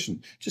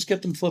competition. Just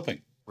get them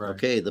flipping. Right.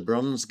 Okay, the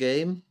bronze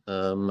game.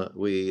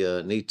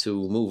 We need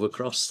to move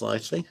across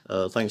slightly.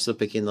 Thanks for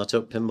picking that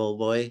up, Pinball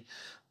Boy.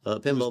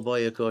 Pinball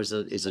Boy, of course,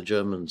 is a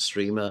German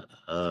streamer.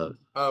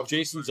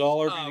 Jason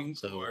Zoller beating.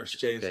 Of course,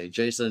 Jason.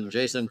 Okay,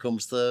 Jason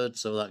comes third,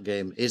 so that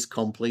game is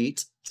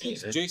complete.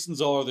 Jason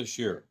Zoller this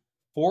year.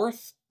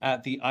 4th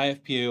at the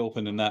IFPA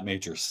Open in that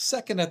major.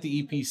 2nd at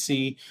the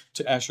EPC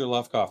to Asher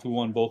Lefkoff, who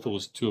won both of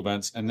those 2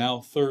 events. And now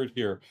 3rd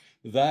here.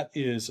 That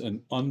is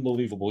an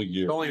unbelievable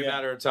year. It's only a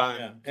matter of time.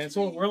 Yeah. And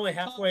so we're only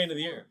halfway into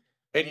the year.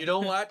 And you know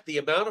what? The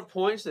amount of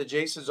points that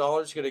Jason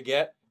Zoller's going to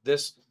get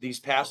these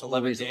past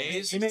 11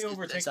 days, He may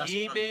overtake.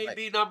 he may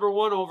be number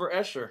 1 over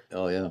Escher.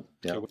 Oh yeah,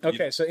 yeah.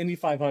 Okay, so Indy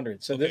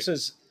 500. So Okay. this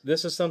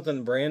is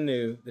something brand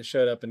new that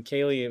showed up, and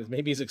Kaylee,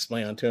 maybe he's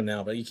explaining on to him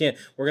now, but you can't.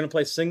 We're going to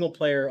play single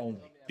player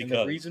only. And the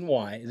Because? reason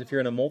why is if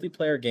you're in a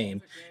multiplayer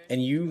game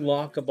and you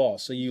lock a ball,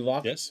 so you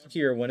lock Yes.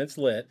 here when it's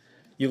lit.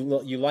 You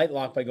light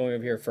lock by going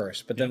over here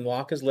first, but then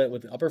lock is lit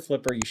with the upper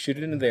flipper. You shoot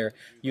it into there.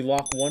 You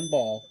lock one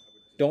ball.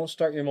 Don't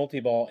start your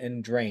multi-ball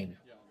and drain.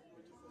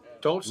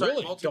 Don't start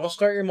Really? multiple- Don't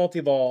start your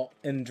multi-ball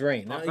and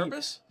drain. on Now,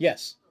 purpose?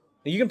 Yes.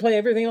 You can play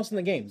everything else in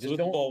the game. So Just with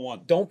the don't ball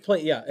 1. don't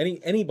play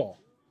any ball.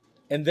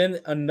 And then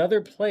another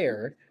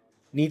player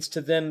needs to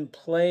then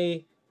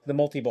play the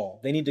multi-ball.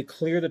 They need to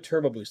clear the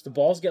turbo boost. The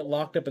balls get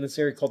locked up in this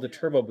area called the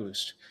turbo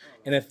boost.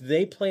 And if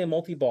they play a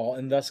multi-ball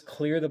and thus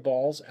clear the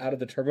balls out of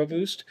the turbo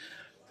boost,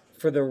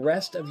 for the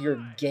rest of your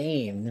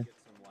game,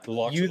 The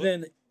locks you are lit.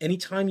 then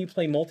anytime you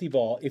play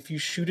multi-ball, if you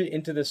shoot it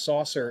into the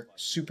saucer,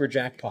 super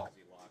jackpot.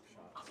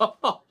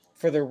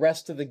 For the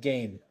rest of the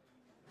game.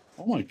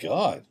 Oh my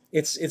God.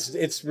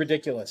 It's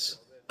ridiculous.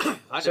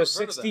 I So never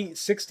heard of that.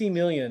 60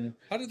 million.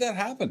 How did that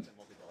happen?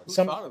 Who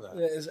thought of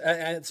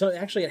that? So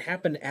actually, it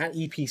happened at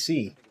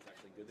EPC,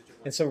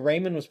 and so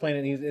Raymond was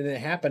playing it, and it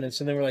happened, and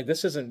so they were like,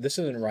 "This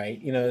isn't right.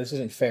 You know, this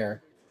isn't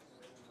fair."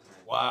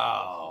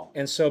 Wow.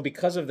 And so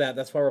because of that,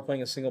 that's why we're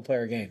playing a single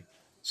player game.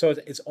 So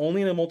it's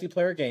only in a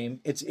multiplayer game.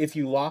 It's if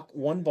you lock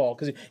one ball,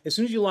 because as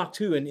soon as you lock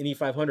 2 in Indy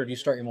 500, you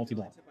start your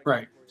multi-ball.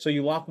 Right. So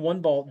you lock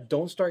one ball,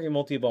 don't start your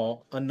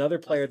multi-ball. Another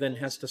player then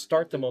has to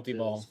start the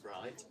multi-ball.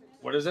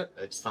 What is it?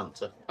 It's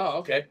Fanta. Oh,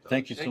 okay.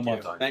 Thank you so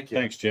much. Thank you.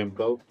 Thanks, Jim.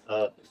 Go.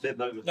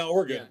 No,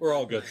 we're good. We're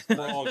all good.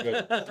 We're all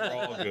good. We're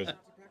all good.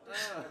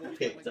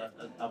 Okay,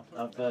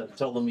 I've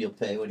told them you'll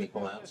pay when you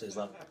come out. Is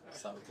that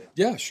okay?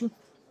 Yeah, sure.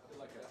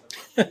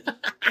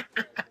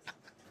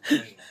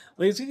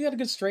 Well, he's got a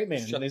good straight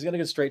man. And he's got a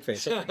good straight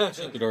face. Shut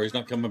the door. He's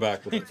not coming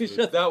back with us.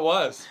 That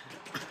was.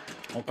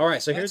 All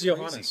right, so here's That's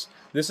Johannes. crazy.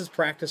 This is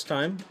practice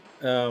time.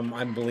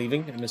 I'm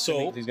believing. I'm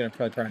assuming So- he's going to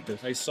probably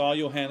practice. I saw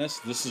Johannes.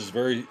 This is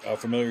very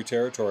familiar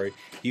territory.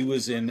 He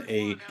was in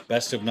a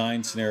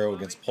best-of-9 scenario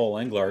against Paul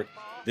Englert.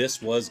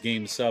 This was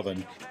Game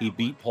 7. He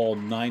beat Paul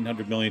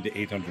 900 million to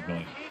 800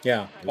 million.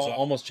 Yeah, It was Paul a-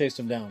 almost chased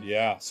him down.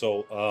 Yeah,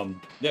 so,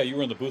 yeah, you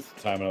were in the booth at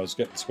the time and I was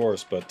getting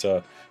scores, but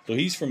so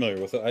he's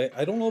familiar with it.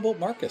 I don't know about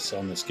Marcus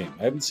on this game.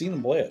 I haven't seen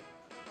him play it.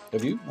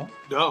 Have you? No.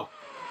 No,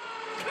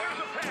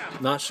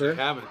 Not sure.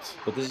 haven't.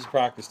 But this is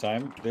practice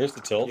time. There's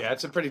the tilt. Yeah,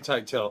 it's a pretty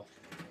tight tilt,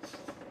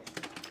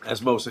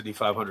 as most Indy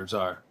 500s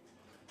are.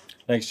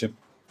 Thanks, Jim.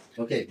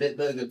 Okay, bit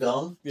burger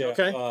gone. Yeah.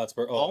 Okay. That's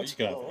you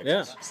can.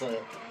 Yeah. That's,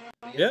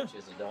 Yeah. Which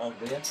is a dog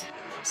beer.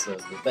 It's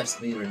the best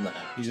beer in the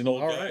house. He's an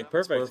old All guy. right,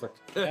 perfect.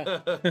 Yeah.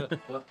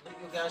 Well, thank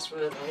you guys for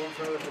one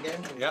throw it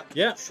again. Yeah.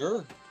 Yeah.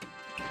 Sure.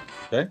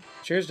 Okay.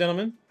 Cheers,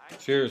 gentlemen.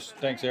 Cheers.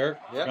 Thanks, Eric,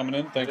 for Yep. coming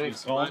in. Thank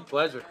Thanks. you, My Colin.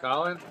 pleasure,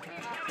 Colin.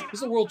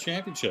 This is a world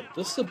championship.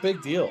 This is a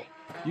big deal.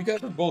 You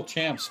guys are both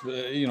champs,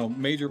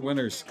 major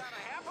winners.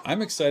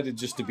 I'm excited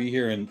just to be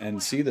here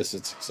and see this.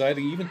 It's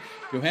exciting. Even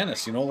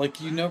Johannes, you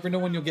never know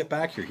when you'll get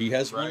back here. He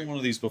has won one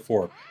of these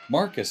before.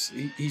 Marcus,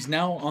 he's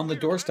now on the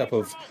doorstep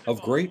of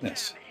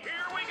greatness.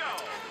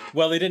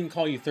 Well, they didn't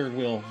call you third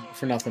wheel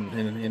for nothing.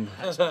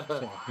 So,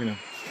 you know.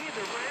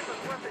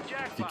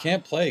 If you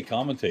can't play,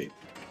 commentate.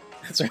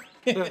 That's right.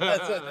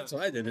 that's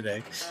what I did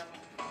today.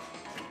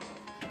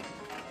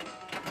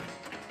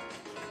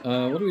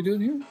 What are we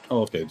doing here?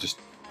 Oh, okay. Just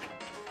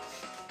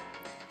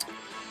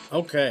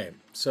Okay.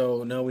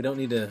 So, no, we don't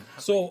need to.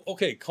 so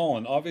okay.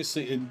 Colin,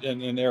 obviously,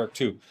 and Eric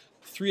too.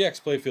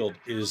 3x playfield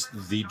is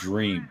the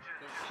dream.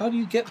 How do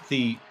you get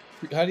the?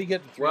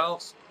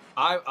 Well,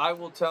 I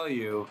will tell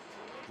you,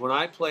 when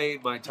I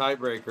played my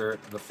tiebreaker in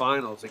the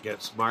finals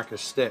against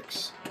Marcus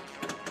Sticks,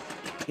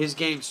 his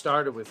game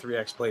started with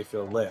 3x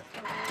playfield lit.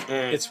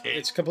 And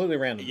It's completely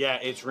random. yeah,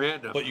 it's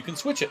random. But you can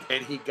switch it.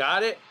 And he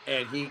got it,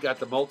 and he got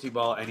the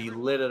multi-ball, and he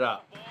lit it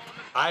up.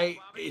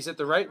 Is it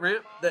the right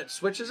ramp that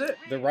switches it?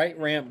 The right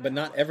ramp, but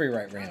not every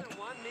right ramp.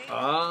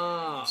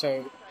 Ah.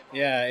 So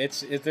Yeah,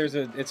 it's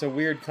a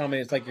weird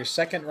combination. It's like your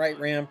second right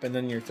ramp and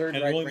then your third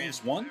And right it only ramp.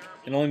 moves one?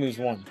 It only moves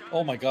one.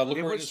 Oh my God, look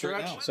In where it which is right now.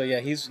 direction? So yeah,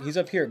 he's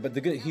up here, but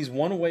he's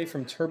one away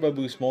from Turbo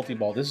Boost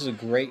Multi-Ball. This is a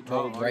great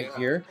mode right yeah.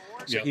 here.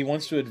 So Yep. he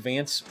wants to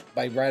advance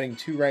by riding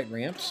 2 right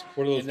ramps.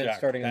 What are those, and then Jack?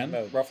 starting 10, on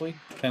mode. roughly?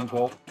 10,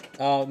 12?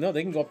 No,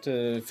 they can go up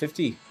to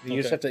 50. You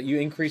just have to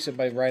increase it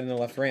by riding the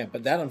left ramp.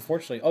 But that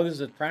unfortunately, this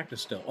is a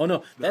practice still. Oh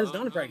no, that is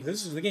not a practice.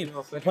 This is the game.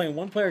 We're playing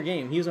 1-player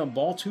game. He's on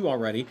ball 2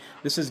 already.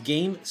 This is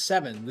game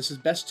 7. This is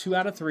best 2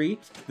 out of 3.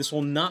 This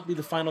will not be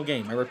the final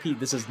game. I repeat,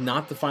 this is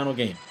not the final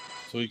game.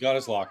 So he got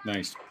his lock.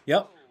 Nice.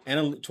 Yep,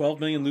 and a 12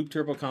 million loop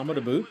turbo combo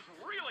to boot.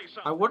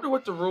 I wonder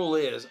what the rule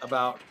is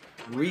about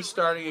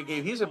restarting a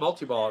game. He's a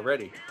multi-ball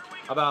already.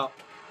 About,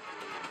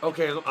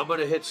 okay, I'm going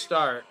to hit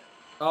start.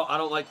 Oh, I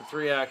don't like the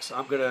 3X.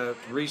 I'm going to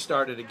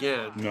restart it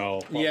again.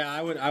 No. Yeah,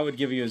 I would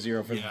give you a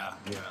 0 for that.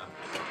 Yeah.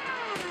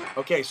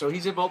 Okay, so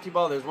he's in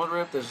multi-ball. There's 1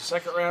 ramp. There's a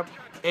second ramp.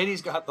 And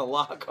he's got the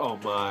lock. Oh,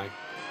 my.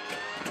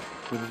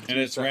 And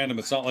it's random.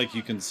 It's not like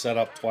you can set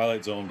up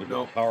Twilight Zone to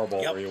go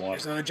Powerball Yep, where you want.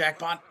 there's another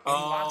jackpot. And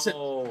he wants it.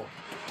 Oh.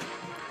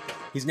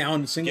 He's now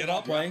in the single Get ball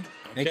up. play.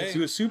 And he Okay. can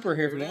do a super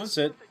here if he wants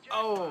it.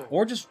 Oh.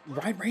 Or just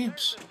ride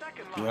ramps.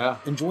 Yeah.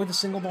 Enjoy the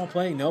single ball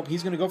play. Nope,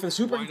 he's going to go for the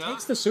super. Why He not?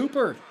 takes the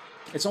super.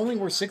 It's only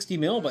worth 60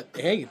 mil, but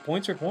hey,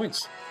 points are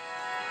points.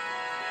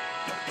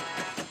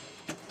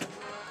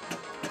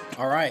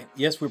 All right.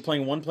 Yes, we're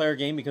playing 1-player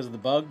game because of the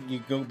bug.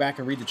 You go back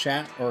and read the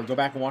chat or go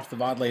back and watch the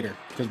VOD later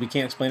because we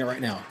can't explain it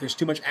right now. There's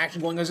too much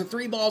action going on. There's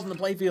 3 balls in the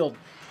playfield.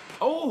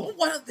 Oh.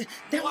 What?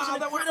 That was an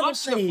that went incredible up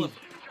to the save. flip.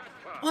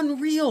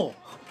 Unreal.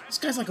 This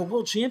guy's like a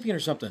world champion or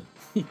something.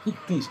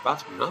 He's about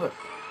to be another.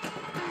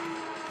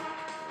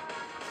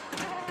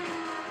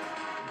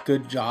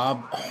 Good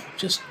job. Oh,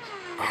 just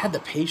had the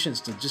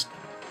patience to just...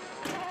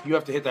 You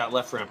have to hit that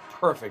left ramp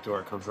perfect or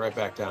it comes right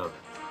back down.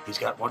 He's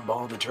got 1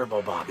 ball in the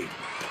turbo, Bobby.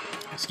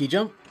 Ski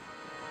jump.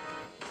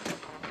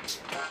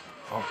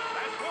 Oh.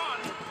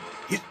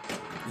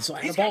 So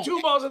He's got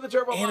 2 balls in the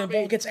turbo, and a Bobby.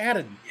 ball gets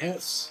added.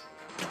 Yes.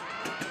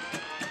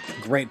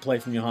 Great play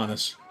from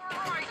Johannes.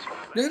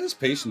 Look at his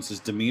patience, his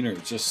demeanor.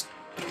 It's just,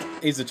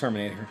 He's the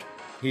Terminator.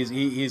 He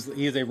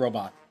is a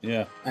robot.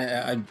 yeah.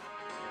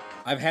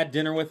 I've had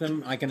dinner with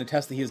him. I can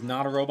attest that he is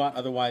not a robot.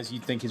 Otherwise,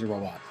 you'd think he's a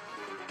robot.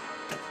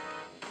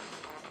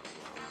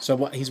 So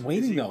what? He's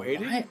waiting though.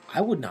 waiting?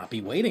 I would not be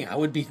waiting. I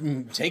would be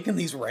taking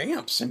these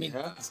ramps. I mean,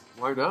 Yeah.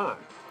 Why not?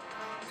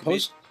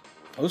 post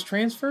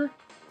transfer.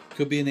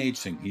 Could be an age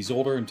thing. He's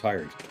older and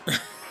tired.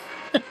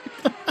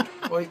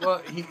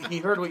 Well, he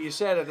heard what you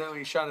said and now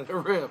he shot at the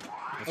rim.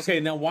 Okay,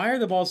 now why are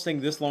the balls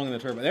staying this long in the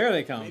turbo? There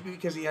they come. Maybe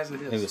because he hasn't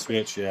hit Hey, the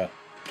switch, yeah.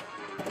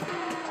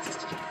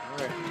 All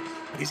right.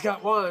 He's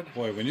got 1.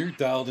 Boy, when you're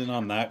dialed in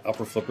on that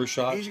upper flipper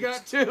shot. He's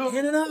got 2.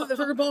 And another. The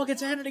third ball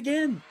gets added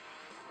again.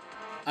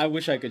 I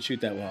wish I could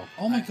shoot that well.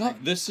 Oh my God,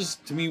 this is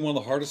to me one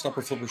of the hardest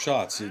upper flipper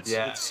shots. It's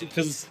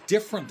because it's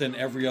different than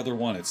every other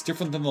one. It's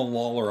different than the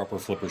Lawler upper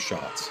flipper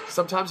shots.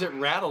 Sometimes it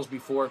rattles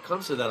before it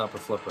comes to that upper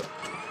flipper.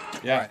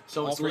 Yeah. All right.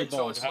 So All it's 3 so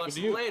balls. it's less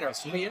later.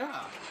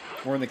 Yeah.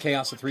 We're in the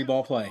chaos of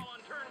 3-ball play.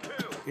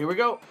 Here we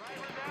go.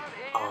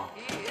 Oh.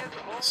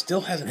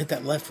 Still hasn't hit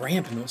that left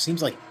ramp in what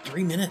seems like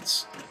 3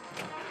 minutes.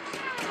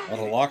 A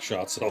lot of lock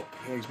shots, so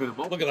Yeah, he's been a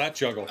look at that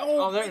juggle.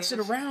 Oh, there makes it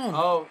it is.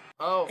 around.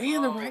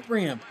 And the right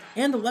ramp.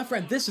 And the left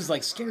ramp. This is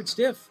like scared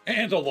stiff.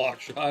 And a lock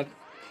shot.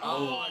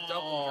 Oh, a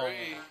double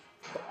drain.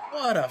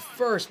 What a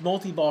first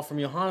multi-ball from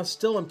Johannes.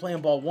 Still in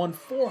playing ball 1.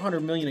 400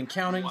 million and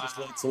counting. Just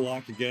lets the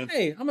lock again.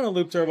 Hey, I'm going to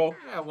loop turbo.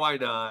 Yeah, why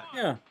not?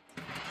 Yeah.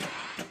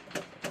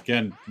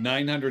 Again,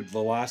 900 the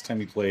last time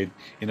he played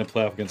in a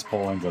playoff against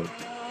Paul Engler.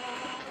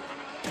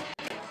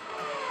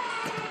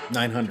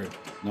 900.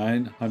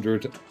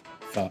 900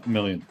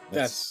 million.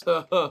 That's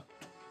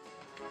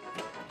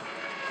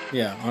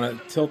yeah, on a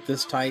tilt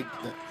this tight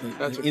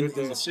That's a in good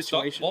thing. the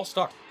situation. Ball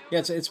stuck. Yeah,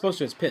 it's supposed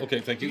to. It's pit.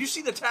 Okay, thank Did you. you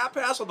see the tap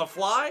pass on the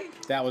fly?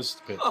 That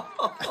was Pit.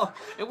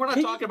 And we're not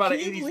Can talking you- about an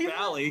can you 80s believe that?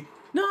 Valley.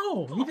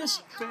 no. He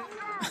just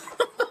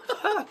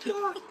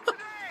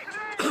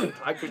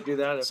I could do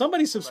that.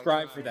 somebody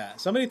subscribe for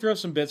that. Somebody throw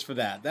some bits for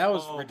that. That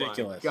was Oh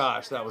ridiculous. My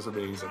gosh, that was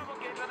amazing.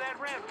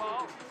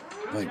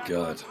 My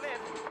God.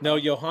 No,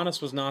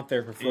 Johannes was not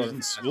there for He's Florida.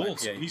 in school.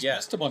 Yeah, He's yeah.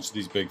 missed a bunch of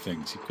these big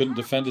things. He couldn't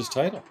defend his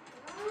title.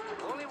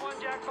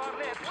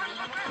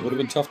 It would have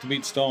been tough to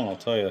beat Stone, I'll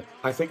tell you.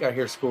 I think I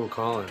hear school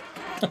calling.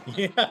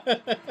 Yeah.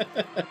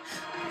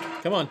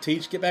 Come on,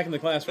 teach. Get back in the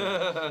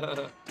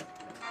classroom.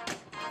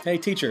 Hey,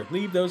 teacher,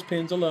 leave those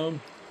pins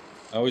alone.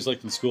 I always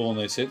liked in school when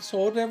they said, so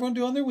what did everyone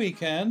do on their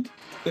weekend?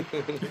 Oh,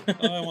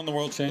 I won the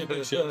world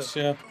championships,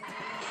 yeah.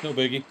 No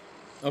biggie.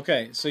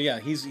 Okay, so yeah,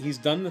 he's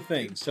done the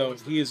thing. So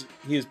he has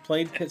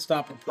played pit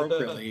stop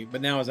appropriately,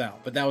 but now is out.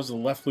 But that was the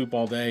left loop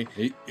all day.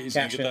 He's going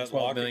Cash to in get that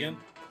 12 lock million.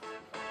 again?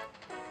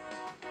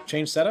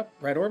 Change setup,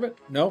 right orbit?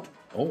 Nope.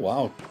 Oh,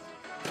 wow.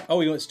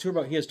 Oh, he has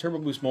turbo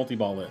boost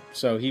multi-ball lit,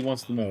 so he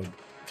wants the mode.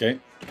 Okay.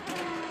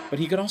 But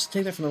he could also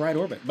take that from the right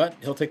orbit, but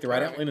he'll take the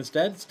right outlet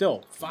instead.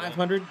 Still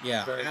 500.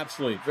 Yeah, Very-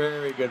 absolutely.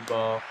 Very good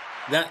ball.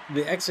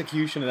 The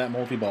execution of that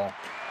multi-ball.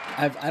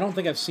 I don't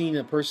think I've seen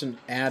a person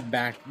add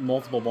back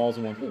multiple balls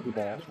in one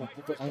ball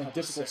on a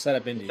difficult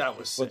setup Indy. That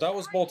was But that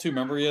was ball 2.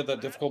 Remember, he had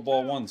that difficult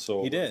ball 1.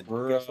 So He did.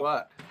 Guess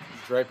what?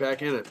 He's right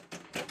back in it.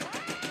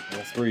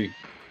 Ball 3.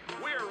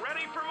 We're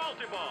ready for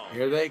multi-ball.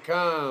 Here they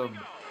come.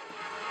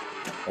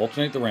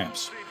 Alternate the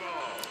ramps.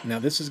 Now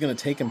this is going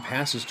to take him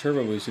past his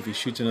turbo boost if he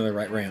shoots another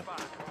right ramp.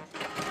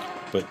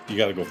 But you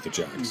got to go with the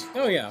jacks.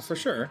 Oh yeah, for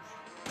sure.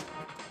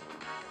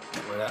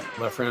 Boy, that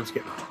left ramp's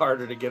getting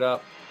harder to get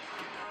up.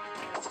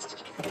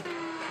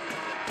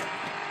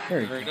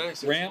 There you Very go.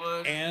 nice. Ramp There's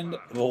one. and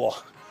the wall.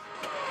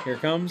 Here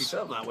He's comes.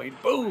 still not waiting.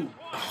 Boom.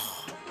 The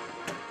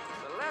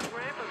left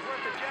ramp is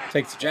worth the jack.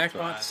 Takes the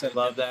jackpot. Set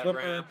Love it the that flipper,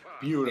 ramp.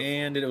 Beautiful.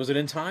 And was it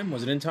in time?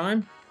 Was it in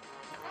time?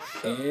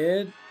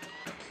 It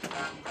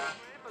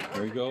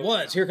There you go.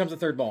 was. Here comes the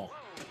third ball.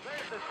 There's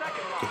the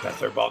second ball. Get that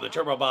third ball, the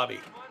turbo Bobby.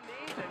 One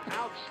needs an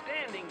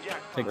outstanding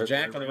jackpot. Take the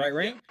jack on the right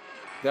ramp.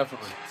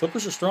 Definitely.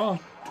 Flippers are strong.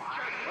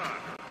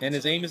 And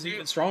his aim is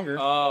even stronger.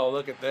 Oh,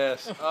 look at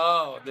this.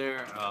 Oh,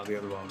 there. Oh, the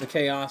other ball. The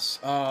chaos.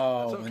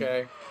 Oh, It's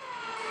okay.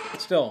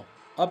 and still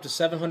up to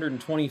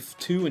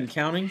 722 and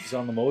counting. He's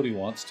on the mode he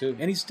wants to.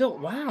 And he's still,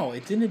 wow,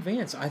 it didn't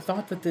advance. I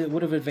thought that it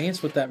would have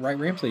advanced with that right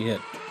ramp that he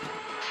hit.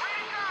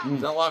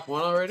 Is that lock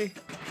 1 already?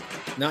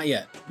 Not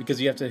yet,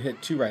 because you have to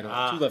hit two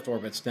Ah. left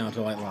orbits down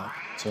to light lock.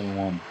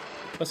 7-1.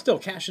 But still,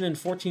 cashing in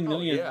 14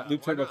 million yeah,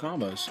 loop why turbo not?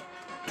 combos.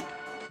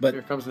 But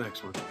Here comes the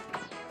next one.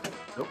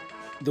 Nope.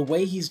 the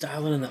way he's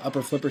dialing in the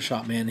upper flipper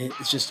shot, man,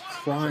 it's just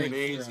crying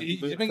It's for easy. a, He's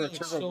for making a it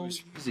turbo so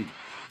boost. easy.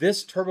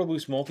 This turbo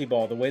boost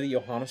multi-ball, the way that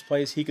Johannes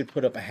plays, he could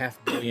put up a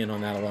 $500 million on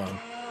that alone.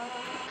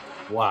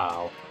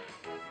 Wow.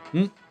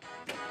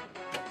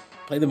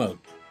 Play the mode.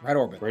 Right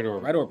orbit. Right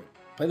orbit. Right orbit.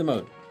 Play the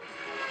mode.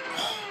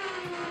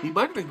 He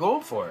might have been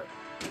going for it.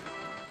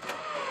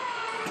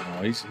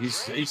 No,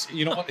 he's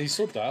you know what? He's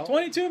so dialed.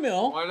 22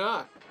 mil. Why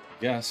not?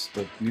 Yes,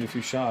 but need a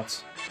few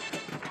shots.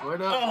 Why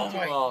not? Oh my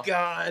Multi-ball.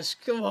 gosh.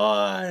 Come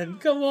on.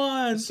 Come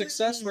on. The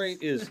success rate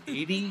is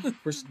 80%,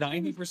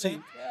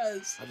 90%.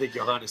 Yes. I think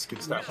Johannes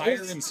can start. Higher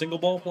than single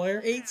ball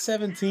player.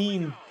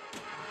 817.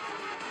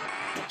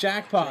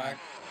 Jackpot.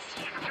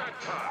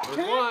 There's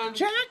one.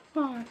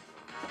 Jackpot.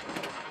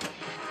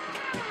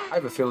 I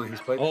have a feeling he's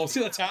played. Oh,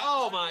 see the tap?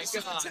 Oh my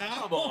God!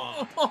 Come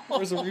on!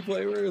 Where's the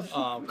replay? Where is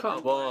Oh,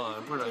 come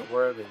on! We're not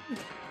worthy.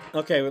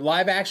 Okay, with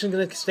live action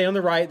going to stay on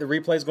the right. The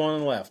replay's going on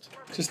the left.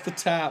 just the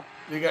tap?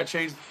 You got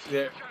changed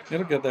there.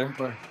 It'll get there.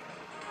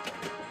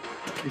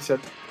 He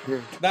said,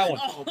 "Here." That one.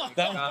 Oh my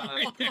That God.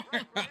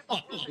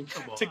 one.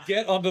 Come on. To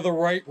get onto the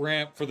right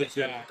ramp for the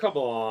jack. Come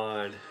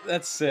on.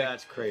 That's sick.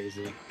 That's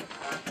crazy.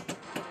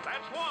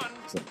 That's one.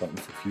 Is that button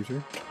for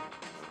future?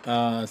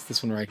 It's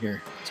this one right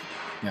here.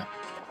 Yeah.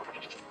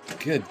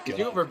 Good. Is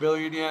he over $1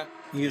 billion yet?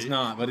 He is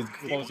not, but it's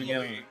closing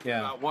in.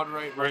 Yeah. Got one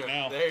right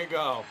now. There you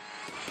go.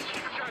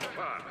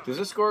 Does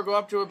this score go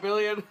up to $1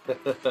 billion?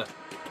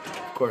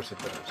 Of course it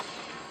does.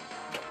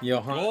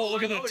 Johannes. Oh,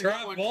 look at the Oh, he trap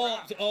got one ball.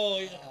 trapped. Oh,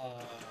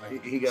 yeah.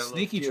 He got a little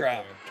Sneaky cute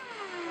trap.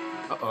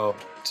 there. Uh-oh.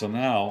 So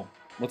now,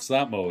 what's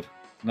that mode?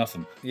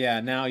 Nothing. Yeah,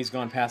 now he's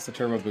gone past the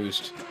turbo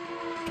boost.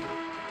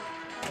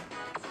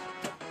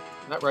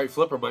 That right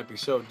flipper might be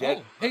so dead.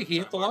 Oh, hey, he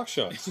hit the lock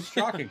shot. This is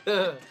shocking.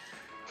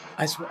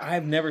 I swear,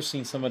 I've never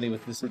seen somebody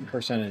with this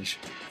percentage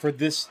for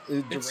this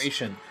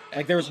duration.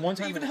 Like there was one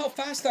time. Even how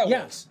fast that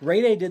Yes,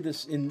 Ray Day did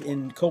this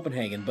in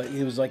Copenhagen, but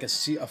it was like a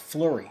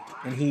flurry,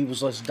 and he was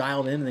just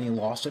dialed in, and then he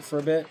lost it for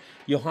a bit.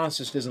 Johannes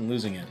just isn't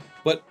losing it.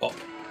 But,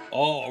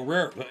 a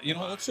rare. You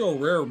know, that's a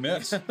rare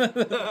miss.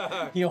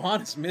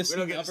 Johannes missed We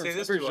don't the get to upper see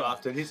this flipper too shot.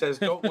 often. He says,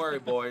 "Don't worry,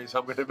 boys.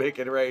 I'm going to make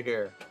it right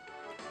here."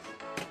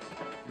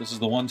 This is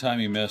the one time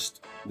he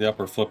missed the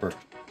upper flipper.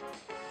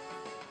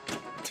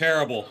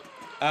 Terrible.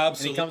 And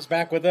Absolutely. he comes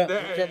back with a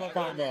There you triple go.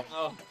 combo.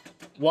 Oh,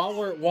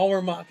 While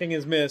we're mocking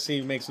his miss,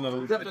 he makes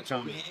another it's up to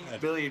combo.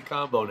 $28 billion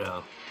combo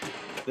now.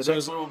 The So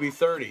next one will be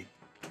 30.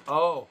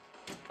 Oh,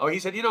 he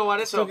said, "You know what?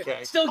 It's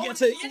okay." Still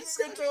gets it.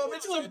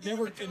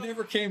 It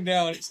never came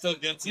down. It still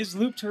gets it. His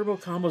loop turbo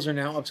combos are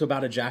now up to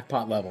about a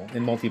jackpot level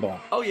in multi-ball.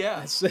 Oh yeah,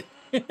 That's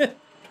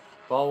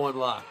ball one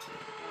locked.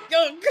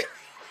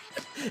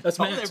 That's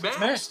Oh, maxed. they're It's maxed.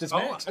 maxed. It's Oh,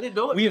 maxed. I didn't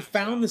know it We have maxed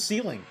found out. the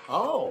ceiling.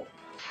 Oh,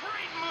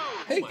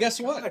 Hey, my guess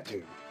God, what?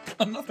 dude.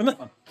 Another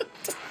one.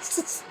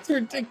 It's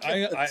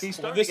ridiculous. He's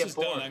When starting this to get is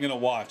done, bored. I'm going to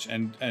watch,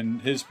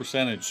 and his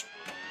percentage,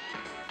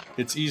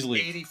 it's easily.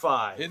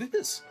 85. It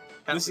is.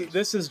 At This, least.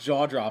 this is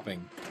jaw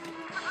dropping.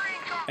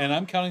 And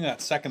I'm counting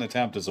that second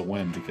attempt as a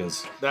win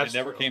because That's it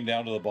never true. came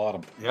down to the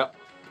bottom. Yep.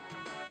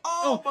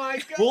 Oh my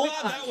God! We'll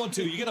add that one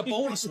too. You get a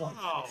bonus one.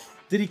 Wow.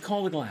 Did he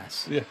call the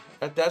glass? Yeah.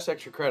 That's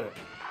extra credit.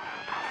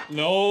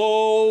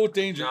 No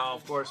danger. No,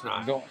 of course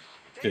not. Don't.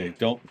 Okay,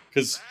 don't.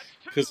 Because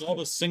all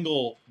the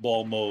single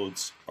ball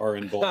modes are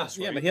in balls.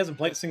 Yeah, right? but he hasn't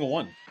played a single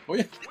one. Oh,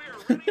 yeah.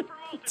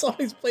 That's all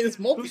he's played is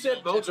multi. Who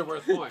said modes are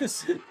worth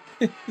points?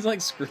 He's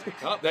like, screw it.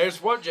 Oh,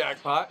 there's one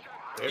jackpot.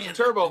 There's a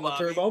turbo And the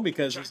Bobby. turbo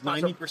because it's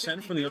Jackpots are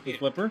 90% from the open 50.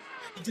 flipper.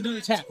 He did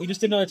another tap. He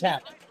just did another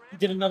tap. He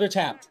did another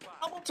tap.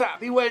 Double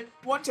tap. He went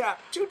one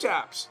tap, two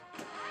taps.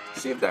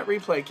 See if that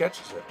replay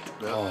catches it.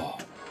 No. Oh.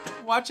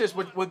 Watch this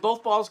when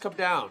both balls come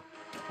down.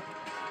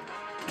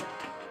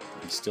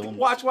 He's still in.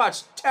 Watch.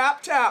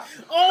 Tap.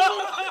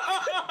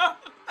 Oh!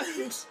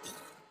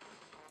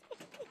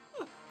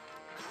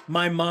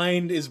 My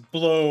mind is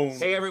blown.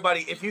 Hey,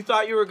 everybody, if you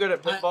thought you were good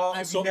at pinball,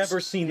 I've never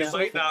seen that. you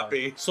might not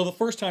be. So the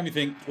first time you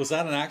think, was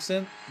that an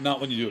accident?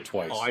 Not when you do it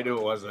twice. Oh, I knew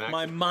it wasn't.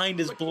 My mind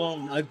is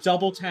blown. A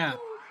double tap.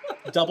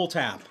 Double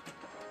tap.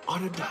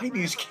 On a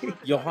 90s game.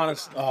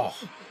 Johannes,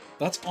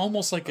 That's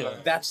almost like a.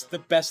 that's the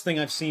best thing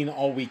I've seen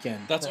all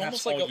weekend. That's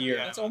perhaps almost like all a. year.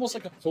 That's almost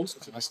like a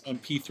post on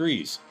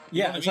P3s.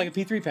 Yeah, it's like a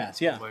P3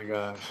 pass. Yeah. Oh, my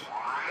gosh.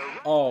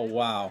 Oh,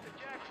 wow.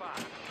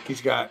 He's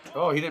got...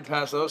 Oh, he didn't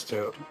pass those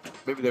two.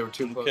 Maybe they were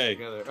too close Okay.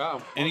 together.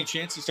 Oh. Any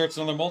chance he starts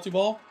another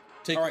multi-ball?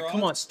 Take All your right,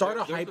 come odds? on. Start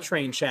a hype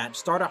train, chat.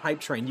 Start a hype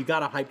train. You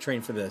got a hype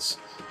train for this.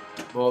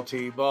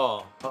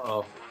 Multi-ball.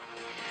 Uh-oh.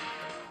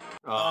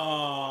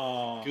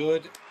 Oh.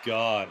 Good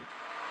God.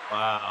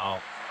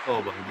 Wow.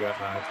 Oh, my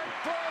God.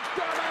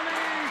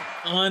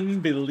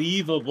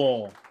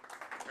 Unbelievable.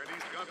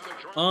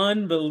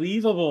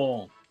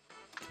 Unbelievable.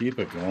 Keep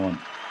it going.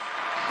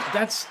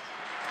 That's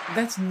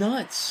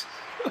nuts.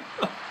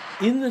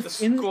 In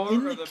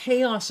the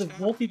chaos of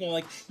multi-ball,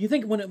 like you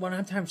think when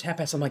I'm time to tap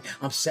pass, I'm like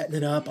I'm setting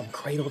it up, I'm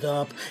cradled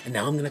up, and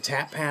now I'm gonna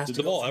tap pass Did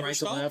to the ball go from ever right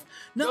to stop? left.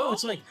 No,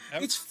 it's like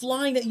it's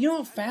flying. You know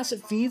how fast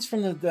it feeds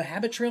from the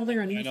habit trail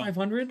there on I know.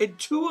 E500? And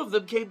two of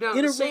them came down In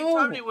at a the same row.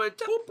 time. And he went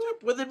boop,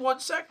 boop, within 1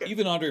 second.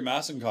 Even Andre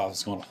Massenkoff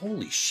is going,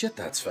 holy shit,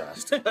 that's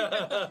fast.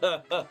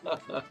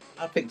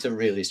 I picked a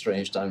really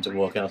strange time to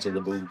walk out of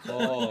the booth.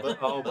 Oh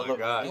my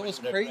God. That was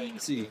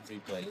crazy.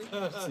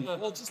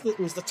 Well, it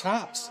was the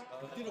tops.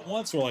 We did it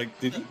once. We're like,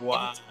 did you?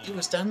 Wow. He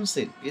was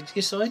dancing.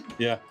 You saw him?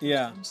 Yeah.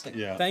 Yeah. Dancing.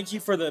 Yeah. Thank you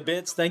for the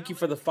bits. Thank you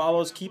for the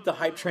follows. Keep the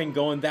hype train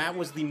going. That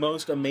was the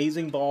most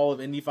amazing ball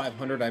of Indy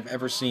 500 I've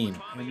ever seen.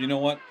 And you know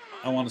what?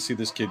 I want to see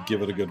this kid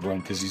give it a good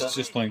run because he's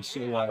just playing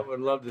so I well.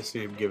 would love to see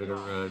him give it a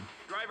run.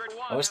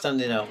 I was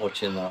standing out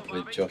watching that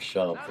with Josh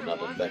Sharp and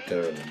Adam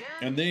Becker, and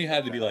And they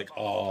had to be like,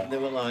 oh, they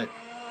were like,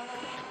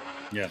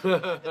 yeah.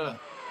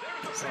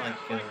 it's like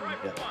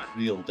a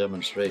real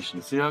demonstration.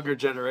 This younger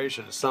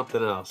generation is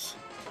something else.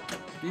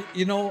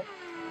 You know,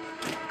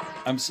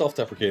 I'm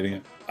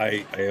self-deprecating.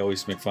 I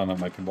always make fun of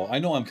my pinball. I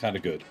know I'm kind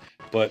of good,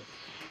 but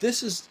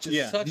this is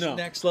just such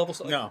next level.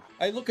 So, No.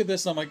 I look at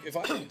this and I'm like, if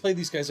I could play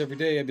these guys every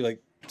day, I'd be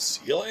like,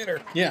 see you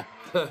later. Yeah.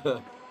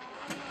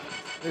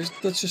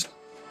 That's just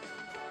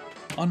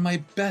on my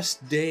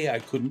best day, I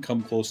couldn't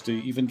come close to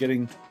even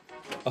getting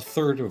a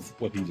third of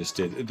what he just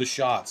did. The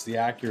shots, the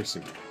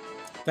accuracy.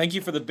 Thank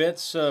you for the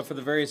bits for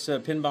the various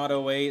Pinbot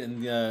 08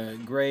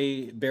 and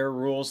Gray Bear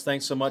Rules.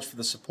 Thanks so much for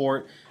the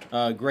support.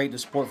 Great to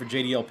support for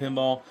JDL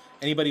Pinball.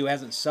 Anybody who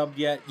hasn't subbed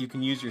yet, you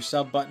can use your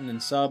sub button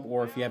and sub,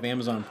 or if you have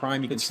Amazon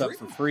Prime, you can sub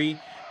for free.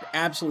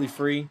 Absolutely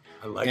free.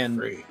 I like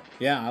free.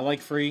 Yeah, I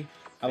like free.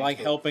 I like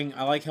helping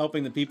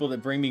the people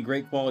that bring me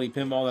great quality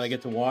pinball that I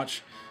get to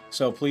watch.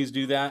 So please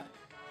do that.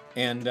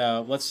 And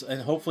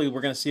hopefully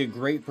we're going to see a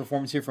great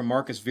performance here from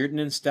Markus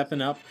Virtanen,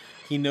 stepping up.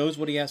 He knows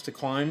what he has to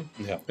climb.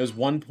 Yeah. It was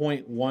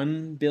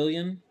 1.1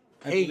 billion,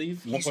 I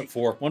believe.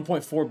 1.4.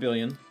 1.4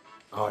 billion.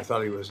 Oh, I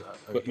thought he was.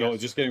 But no,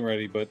 just getting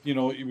ready. But, you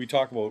know, we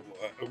talk about,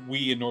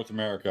 we in North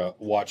America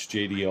watch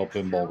JDL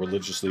Pinball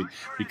religiously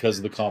because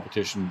of the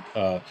competition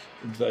that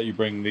you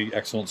bring, the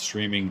excellent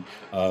streaming,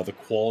 the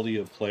quality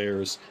of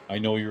players. I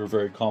know you were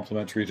very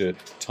complimentary to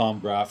Tom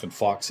Graff and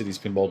Fox Cities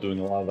Pinball doing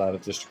a lot of that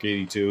at District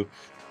 82.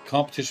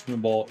 Competition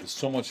pinball is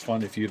so much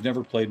fun. If you've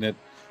never played in it,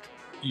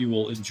 you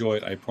will enjoy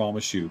it. I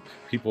promise you.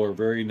 People are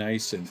very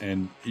nice,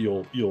 and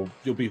you'll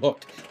be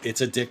hooked.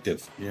 It's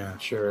addictive. Yeah,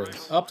 sure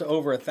is. Up to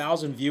over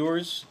 1,000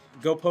 viewers.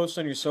 Go post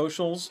on your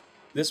socials.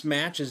 This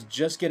match is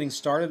just getting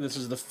started. This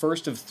is the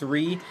first of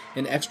 3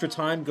 in extra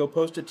time. Go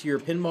post it to your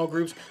pinball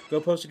groups. Go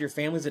post it to your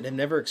families that have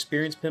never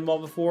experienced pinball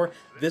before.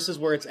 This is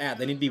where it's at.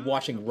 They need to be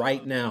watching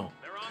right now.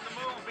 They're on the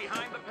move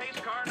behind the pace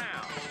car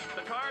now.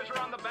 The cars are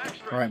on the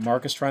backstretch. All right,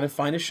 Marcus trying to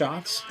find his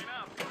shots.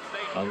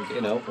 And,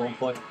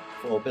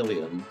 1.4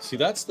 billion. See,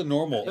 that's the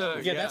normal.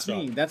 Yeah, that's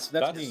me. That's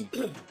me.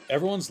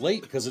 Everyone's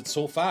late because it's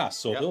so fast.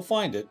 So he'll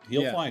find it.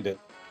 He'll find it.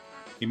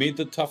 He made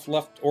the tough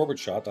left orbit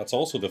shot. That's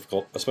also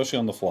difficult, especially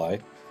on the fly.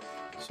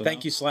 So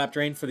Thank you,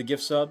 Slapdrain, for the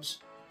gift subs.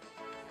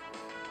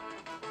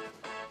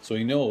 So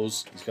he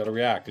knows he's got to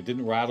react. It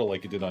didn't rattle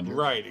like it did on your,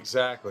 Right,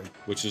 exactly.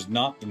 which is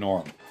not the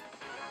norm.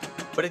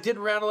 But it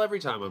didn't rattle every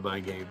time on my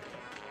game.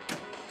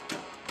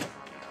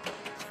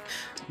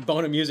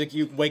 Bona music,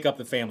 you wake up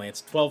the family.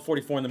 It's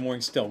 12:44 in the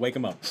morning still. Wake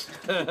them up.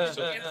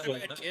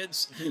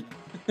 Kids.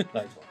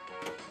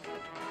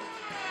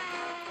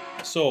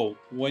 So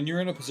when you're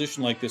in a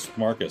position like this with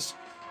Marcus,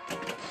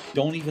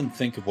 don't even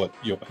think of what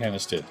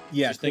Johannes did.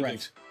 Yeah, just think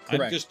correct. I'm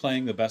Correct. just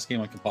playing the best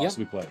game I can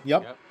possibly play.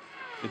 Yep.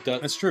 It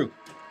does. That's true.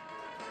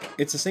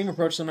 It's the same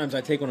approach sometimes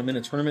I take when I'm in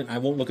a tournament. I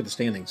won't look at the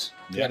standings.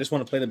 Yeah. I just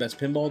want to play the best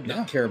pinball, Yeah.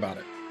 not care about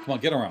it. Come on,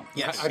 get around.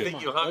 Yes. I think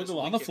Johannes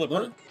on the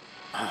flipper.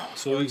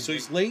 So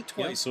he's late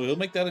twice, so he'll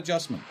make that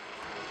adjustment.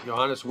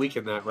 Johannes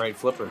weakened that right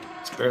flipper.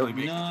 It's barely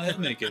making. No, he'll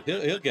make it.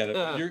 He'll get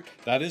it.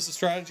 That is the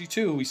strategy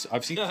too.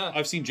 I've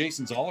seen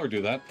Jason Zoller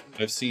do that.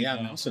 I've seen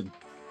Nelson.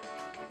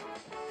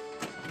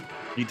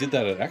 He did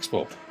that at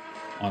Expo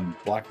on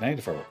Black Knight,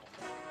 if I recall.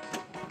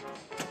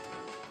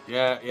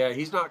 Yeah.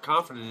 He's not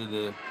confident in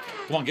the.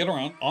 Come on, get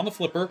around on the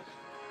flipper.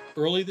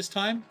 Early this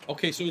time.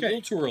 Okay, so he's a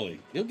little too early.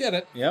 He'll get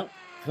it. Yep,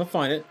 he'll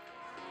find it.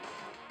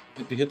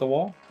 Did he hit the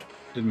wall?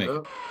 Didn't make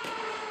it.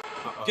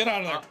 Get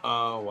out of there.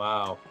 Oh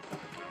wow.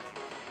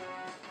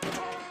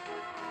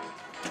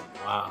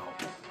 Wow.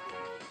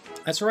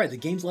 That's all right. The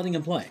game's letting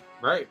him play.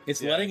 Right.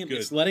 It's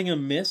letting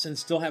him miss and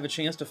still have a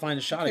chance to find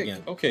a shot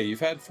again. Okay, you've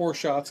had 4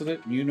 shots at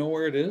it. You know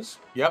where it is.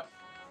 Yep.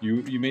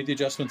 You made the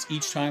adjustments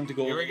each time to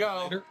go. Here we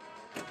go. Later.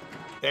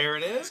 There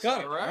it is. He's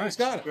got it. All right. He's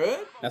got it.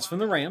 Good. That's from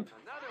the ramp.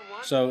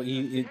 So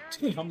to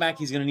come back,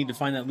 he's going to need to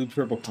find that loop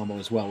turbo combo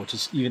as well, which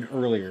is even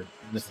earlier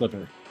in the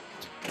flipper.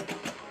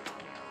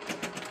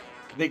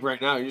 I think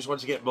right now he just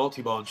wants to get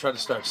multi-ball and try to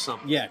start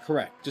something. Yeah,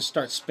 correct. Just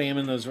start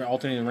spamming those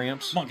alternating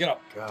ramps. Come on, get up.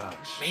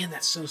 Gosh. Man,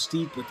 that's so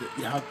steep with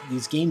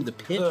these games. The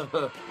pitch,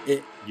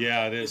 it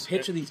is. The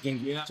pitch of these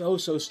games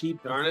is so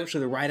steep. Darn it.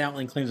 Unfortunately, the right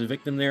outline claims a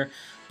victim there.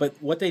 But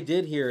what they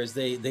did here is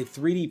they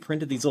 3D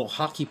printed these little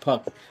hockey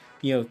puck,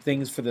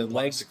 things for the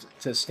legs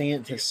to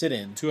sit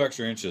in. 2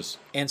 extra inches.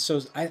 And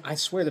so I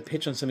swear the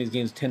pitch on some of these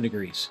games is 10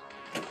 degrees.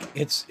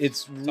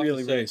 It's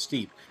really, really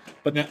steep.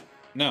 But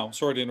now,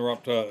 sorry to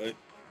interrupt.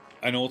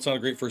 I know it's not a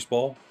great first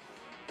ball.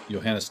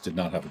 Johannes did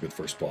not have a good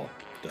first ball.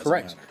 Doesn't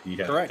Correct. matter. He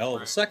had Correct. a hell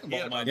of a second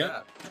ball, mind you.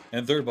 that.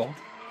 And third ball.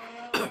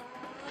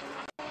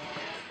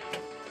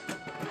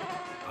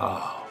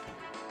 Oh.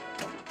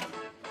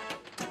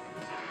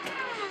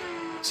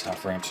 These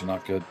half ramps are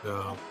not good.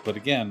 No. But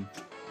again,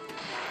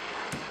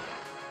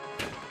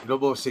 It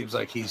almost seems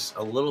like he's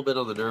a little bit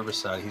on the nervous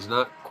side. He's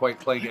not quite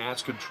playing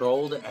as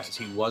controlled as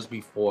he was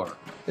before.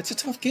 it's a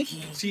tough game.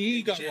 See,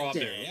 he got robbed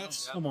there.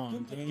 Come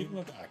on, Give Dave.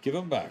 him back. Give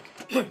him back.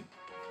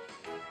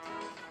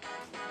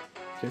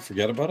 Okay,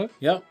 forget about it.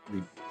 Yep.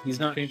 We He's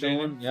not change showing.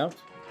 anything? Yep.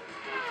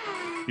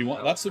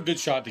 That's a good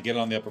shot to get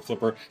on the upper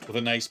flipper with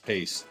a nice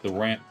pace. The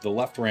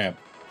left ramp.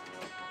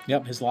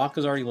 Yep. His lock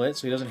is already lit,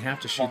 so he doesn't have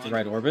to shoot the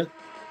right orbit.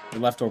 The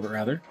left orbit,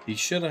 rather. He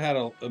should have had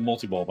a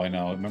multi-ball by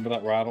now. Remember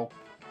that rattle?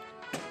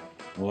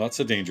 Well, that's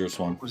a dangerous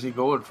one. Was he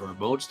going for a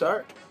mode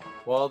start?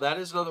 Well, that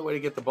is another way to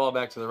get the ball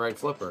back to the right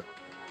flipper.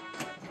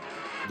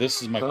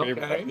 This is my favorite.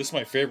 Okay. This is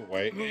my favorite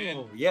way.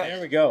 Oh, yes.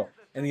 There we go.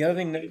 And the other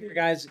thing,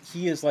 guys,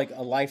 he is like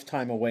a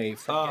lifetime away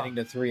from getting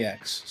to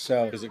 3x.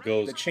 So Because it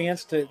goes. the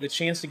chance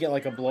to get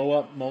like a blow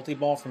up multi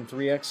ball from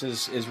 3x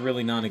is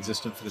really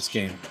non-existent for this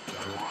game,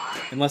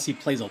 unless he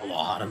plays a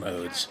lot of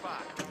modes.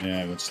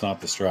 Yeah, it's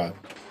not the strat.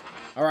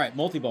 All right,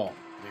 multi ball.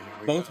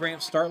 Both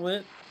ramps start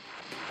lit.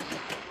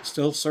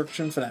 Still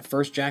searching for that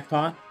first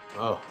jackpot.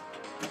 Oh.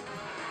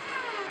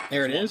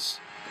 There it is.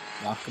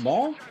 Lock the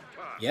ball.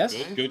 Yes.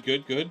 Good.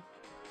 A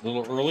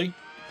little early.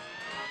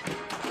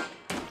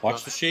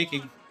 Watch the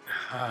shaking.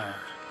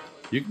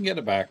 You can get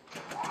it back.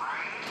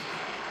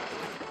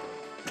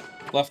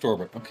 Left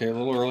orbit. Okay, a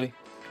little early.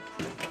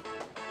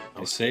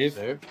 Nice save.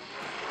 There.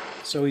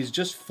 So he's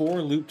just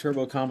 4 loop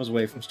turbo combos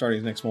away from starting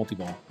his next multi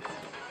ball.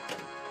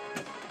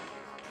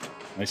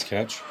 Nice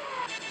catch.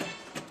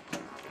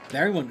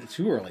 There he went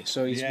too early,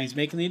 so he's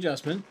making the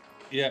adjustment.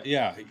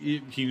 Yeah.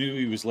 He knew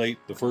he was late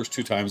the first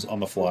 2 times on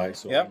the fly,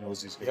 so he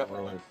knows he's getting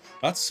early.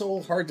 That's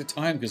so hard to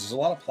time because there's a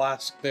lot of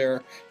plastic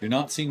there. You're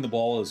not seeing the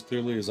ball as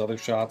clearly as other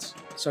shots.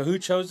 So who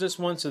chose this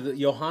one? So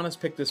Johannes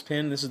picked this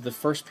pin. This is the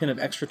first pin of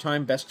extra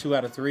time, best 2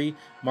 out of 3.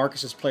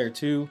 Marcus is player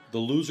 2. The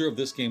loser of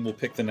this game will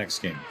pick the next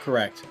game.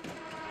 Correct.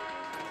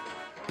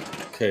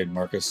 Okay,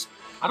 Marcus.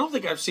 I don't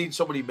think I've seen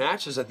so many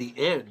matches at the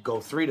end go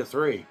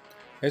 3-3.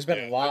 There's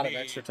been a lot of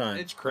extra time.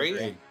 It's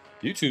crazy.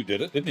 You 2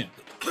 did it, didn't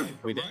you?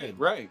 We did.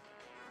 Right.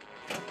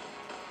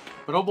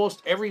 But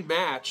almost every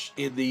match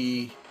in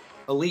the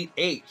Elite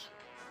 8,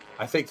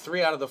 I think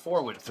 3 out of the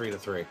 4 went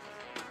 3-3.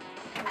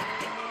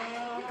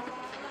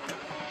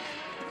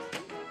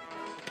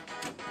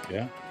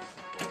 Yeah.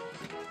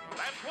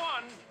 That's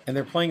one. And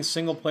they're playing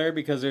single player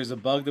because there's a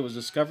bug that was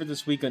discovered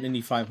this week on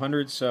Indy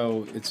 500.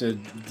 So it's a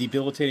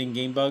debilitating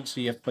game bug.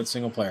 So you have to put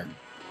single player.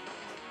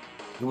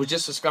 It was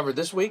just discovered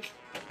this week?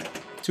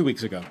 2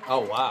 weeks ago. Oh,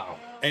 wow.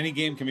 Any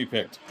game can be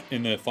picked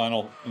in the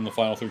final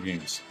 3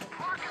 games.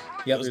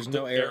 Yeah, there's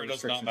no error It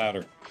does restriction. not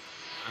matter.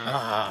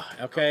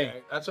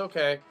 Okay. That's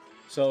okay.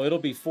 So it'll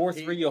be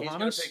 4-3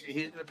 Johannes.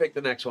 He's going to pick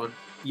the next one.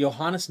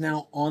 Johannes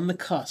now on the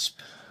cusp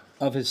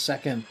of his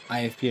second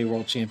IFPA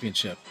World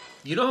Championship.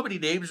 You know how many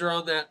names are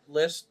on that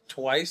list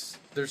twice?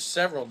 There's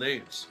several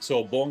names.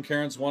 So Bowen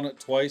Karen's won it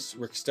twice.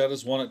 Rick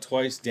Stetta's won it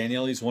twice.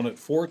 Daniele's won it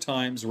 4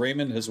 times.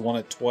 Raymond has won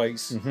it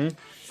twice. Mm-hmm.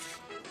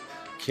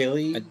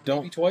 Kaylee,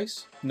 maybe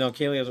twice. No,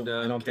 Kaylee hasn't.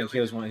 I don't think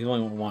Kaylee's won. He's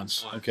only won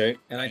once. Okay,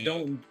 And I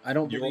don't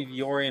believe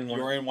Yorian won.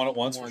 Yorian won it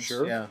once for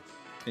sure. Yeah,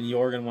 and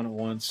Jorgen won it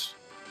once.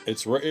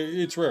 It's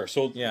rare.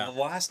 So Yeah.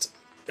 out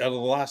of the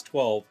last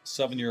 12,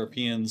 7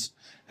 Europeans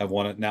have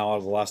won it. Now out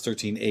of the last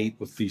 13, 8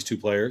 with these 2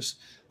 players.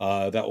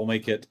 That will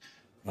make it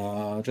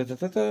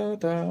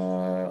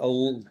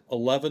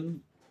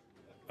 11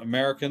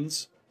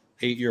 Americans,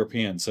 8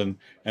 Europeans, and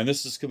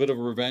this is a bit of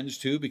a revenge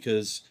too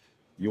because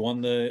you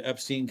won the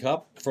Epstein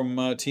Cup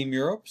from Team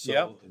Europe,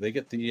 so they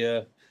get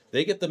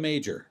the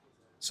major.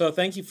 So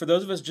thank you for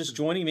those of us just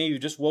joining. Maybe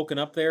you've just woken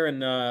up there in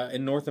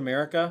North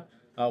America.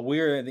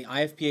 We're in the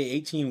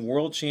IFPA18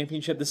 World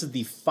Championship. This is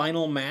the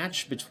final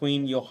match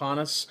between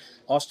Johannes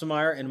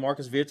Ostermeier and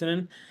Markus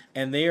Virtanen,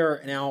 and they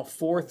are now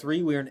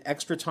 4-3. We are in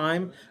extra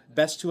time,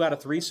 best 2 out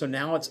of 3. So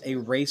now it's a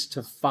race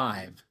to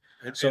 5.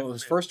 So it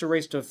was first a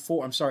race to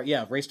 4. I'm sorry,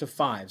 race to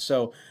 5.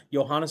 So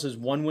Johannes is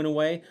 1 win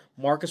away.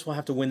 Markus will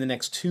have to win the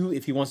next 2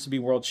 if he wants to be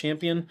world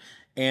champion.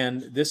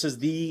 And this is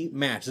the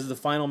match. This is the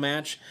final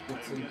match.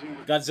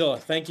 Godzilla,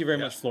 thank you very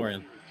much,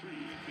 Florian.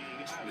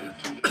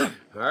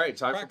 All right,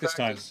 time Practice for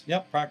time. practice.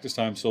 Yep, practice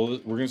time. So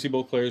we're going to see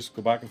both players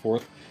go back and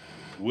forth.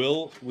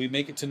 Will we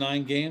make it to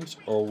 9 games,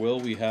 or will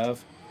we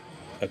have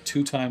a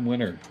 2-time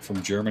winner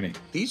from Germany?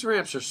 These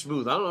ramps are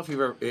smooth. I don't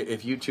know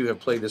if you two have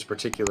played this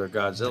particular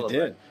Godzilla. I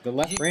did. The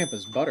left ramp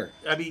is butter.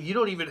 I mean, you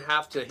don't even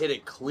have to hit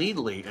it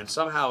cleanly, and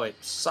somehow it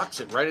sucks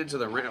it right into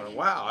the ramp.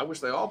 Wow, I wish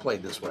they all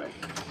played this way.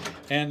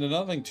 And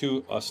another thing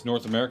too, us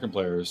North American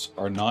players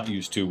are not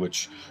used to,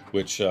 which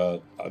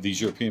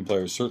these European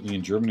players certainly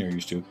in Germany are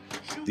used to.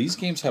 These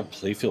games have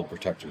playfield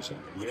protectors in.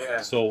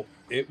 Yeah. So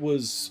it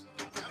was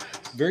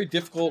very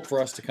difficult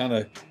for us to kind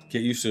of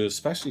get used to,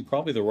 especially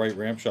probably the right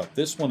ramp shot.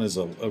 This one is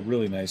a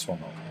really nice one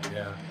though.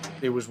 Yeah.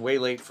 It was way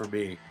late for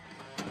me.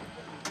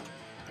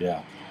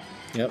 Yeah.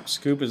 Yep,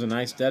 Scoop is a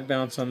nice dead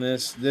bounce on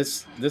this.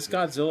 This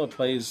Godzilla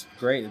plays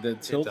great. The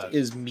tilt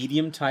is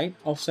medium tight,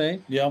 I'll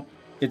say. Yep.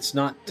 It's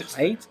not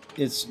tight,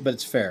 but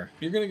it's fair.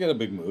 You're gonna get a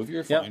big move.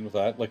 You're fine with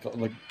that. Like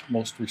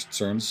most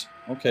concerns.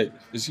 Okay,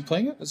 is he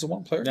playing it as a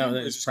one player? No, Or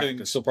is it's he getting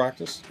practice. still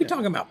practice. You're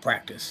talking about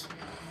practice.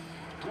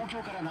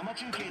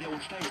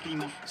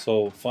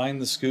 So find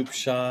the scoop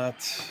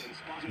shot.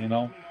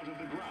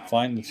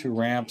 Find the 2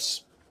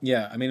 ramps.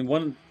 Yeah, I mean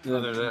one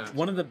Other than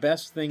that. of the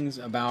best things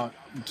about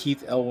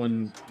Keith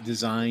Elwin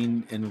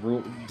design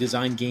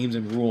games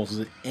and rules is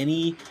that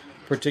any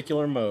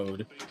particular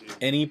mode,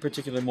 any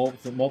particular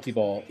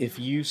multi-ball, if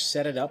you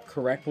set it up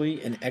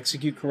correctly and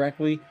execute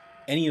correctly,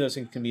 any of those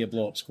things can be a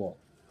blow-up score.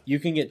 You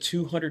can get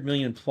 200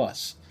 million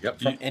plus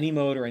from any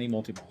mode or any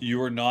multi-ball.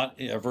 You are not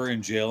ever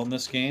in jail in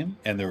this game,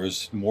 and there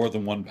is more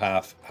than one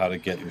path how to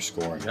get your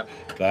scoring. Yep.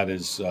 That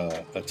is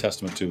a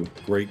testament to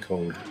great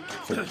code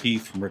from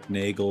Keith, from Rick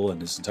Nagel, and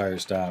his entire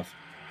staff.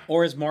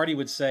 Or as Marty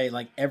would say,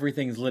 like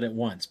everything's lit at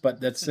once, but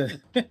that's it's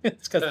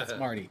because it's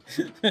Marty.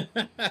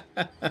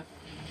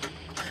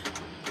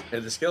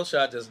 And the skill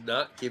shot does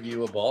not give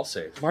you a ball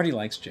save. Marty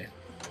likes jail.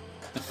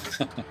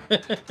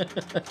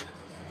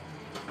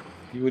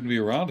 He wouldn't be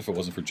around if it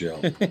wasn't for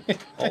jail.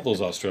 All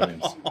those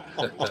Australians.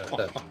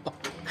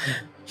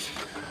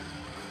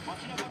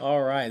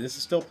 All right, this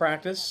is still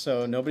practice,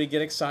 so nobody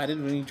get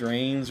excited when he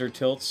drains or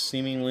tilts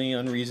seemingly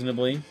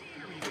unreasonably.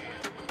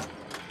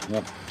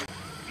 Yep.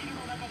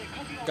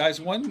 Guys,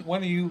 when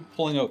are you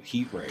pulling out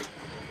Heat Ray?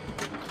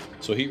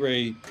 So Heat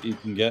Ray, you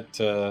can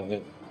get.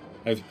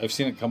 I've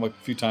seen it come a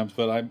few times,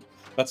 but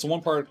that's the one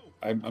part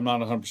I'm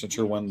not 100%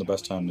 sure when the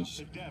best time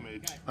is.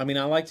 I mean,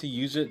 I like to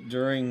use it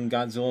during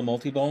Godzilla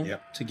multi-ball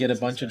to get a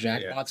bunch of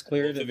jackpots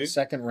cleared in the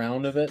second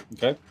round of it.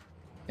 Okay.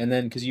 And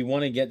then, because you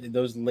want to get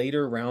those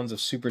later rounds of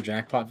super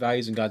jackpot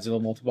values in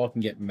Godzilla multi-ball can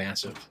get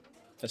massive.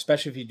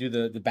 Especially if you do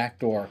the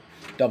backdoor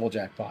double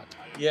jackpot.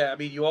 Yeah, I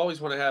mean, you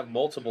always want to have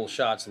multiple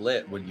shots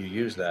lit when you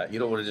use that. You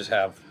don't want to just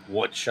have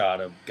one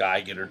shot of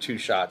Geigen or 2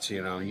 shots,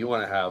 You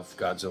want to have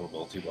Godzilla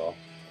multi-ball.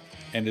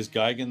 And is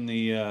Geigen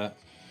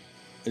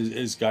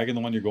is Geigen the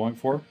one you're going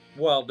for?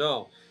 Well,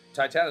 no.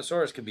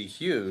 Titanosaurus can be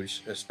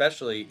huge,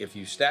 especially if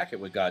you stack it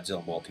with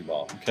Godzilla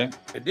multi-ball. Okay.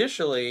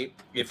 Initially,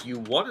 if you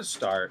want to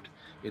start,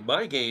 in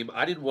my game,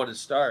 I didn't want to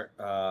start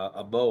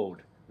a mode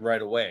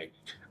right away.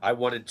 I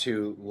wanted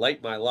to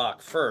light my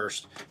lock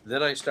first,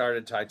 then I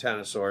started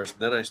Titanosaurus,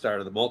 then I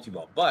started the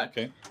multi-ball. But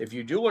if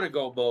you do want to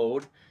go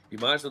mode, you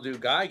might as well do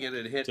Geigen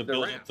and hit To the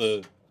build ramps.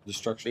 up the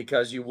structure.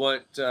 Because you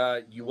want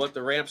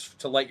the ramps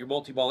to light your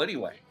multi-ball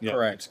anyway. Yeah,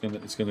 Correct.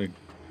 It's gonna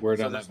wear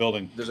down that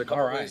building. There's a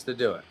couple ways to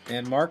do it.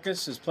 And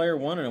Marcus is player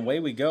 1, and away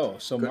we go.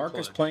 So Good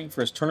Marcus play. playing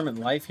for his tournament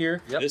life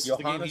here. Yep. This is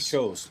the game he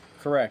chose.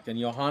 Correct. And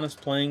Johannes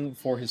playing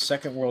for his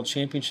 2nd world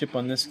championship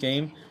on this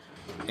game.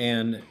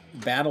 And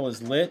battle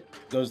is lit.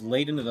 Goes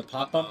late into the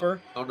pop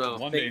bumper. Oh, no.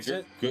 One Fakes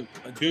danger. it.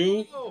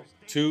 Good.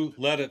 Two.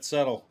 Let it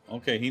settle.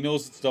 Okay, he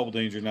knows it's double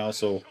danger now,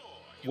 so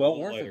Well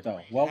worth later. it,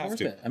 though. Well Have worth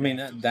to. it. I mean,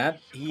 that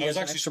he I was has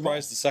an actually extra ball.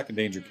 surprised the second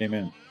danger came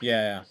in.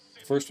 Yeah.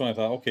 First one I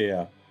thought, okay,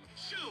 yeah.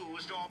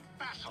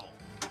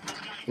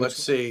 Let's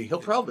see. He'll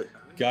probably...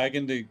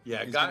 Geigen to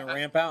Yeah, He's going to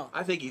ramp out.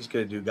 I think he's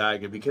going to do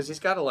Geigen because he's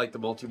got to like the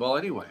multi-ball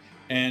anyway.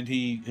 and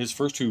his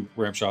first 2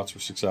 ramp shots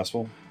were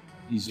successful.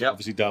 He's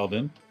obviously dialed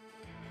in.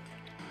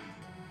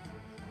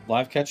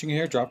 Live catching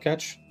here, drop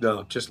catch?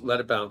 No, just let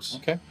it bounce.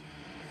 Okay.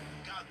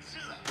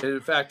 And in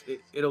fact,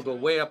 it'll go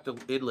way up the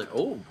inlet.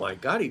 Oh my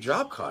God, he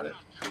drop caught it.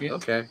 Yeah.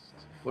 Okay.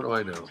 What do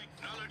I know?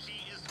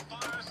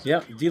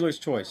 Yep, dealer's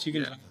choice. You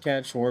can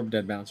catch or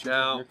dead bounce.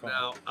 Now,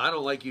 I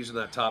don't like using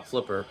that top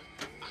flipper,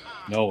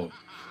 No,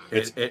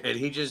 and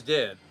he just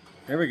did.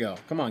 There we go.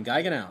 Come on,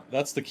 Geigen out.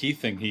 that's the key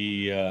thing.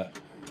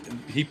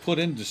 He put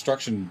in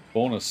destruction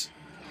bonus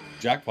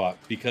jackpot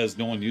because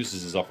no one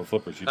uses his upper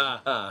flippers.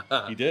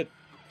 He did.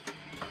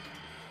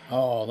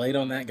 Oh, late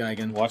on that,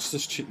 Geigen. Watch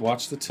this.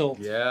 Watch the tilt.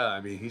 Yeah,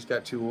 I mean, he's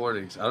got 2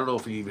 warnings. I don't know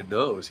if he even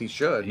knows. He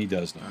should. He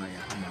does know. Oh,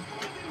 yeah, I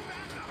know.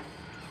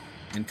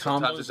 And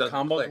Sometimes it doesn't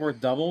combos click. worth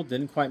double.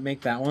 Didn't quite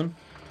make that one.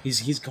 He's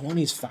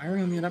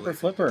firing on the upper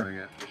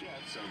flipper.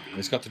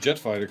 He's got the jet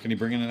fighter. Can he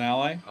bring in an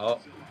ally? Oh,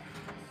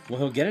 Well,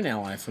 he'll get an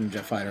ally from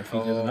Jet Fighter if he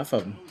does enough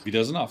of them. If he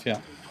does enough,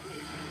 yeah.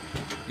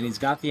 And he's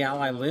got the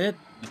ally lit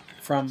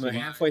from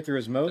halfway through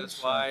his modes.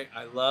 that's why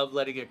I love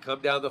letting it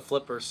come down the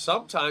flipper.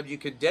 Sometimes you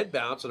can dead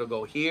bounce. It'll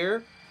go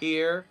here,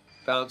 here,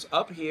 bounce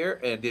up here,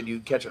 and then you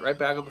catch it right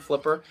back on the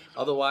flipper.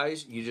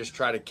 Otherwise, you just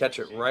try to catch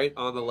it right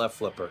on the left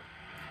flipper.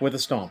 With a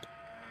stomp.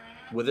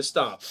 With a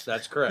stomp.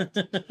 That's correct.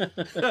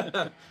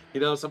 You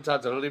know,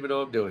 sometimes I don't even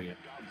know I'm doing it.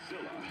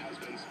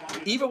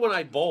 Even when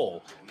I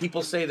bowl,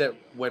 people say that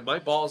when my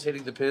ball's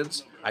hitting the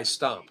pins, I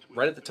stomp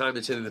right at the time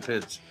it's hitting the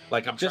pins.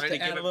 Like I'm Just trying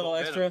to to add give a little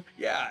momentum. extra?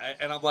 Yeah,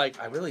 and I'm like,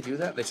 I really do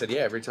that? They said,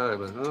 yeah, every time.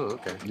 I'm like, oh,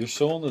 okay. You're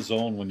so in the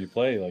zone when you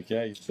play. Like,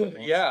 yeah.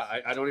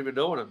 Yeah, I don't even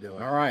know what I'm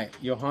doing. All right.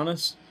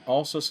 Johannes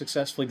also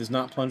successfully does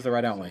not plunge the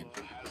right out lane.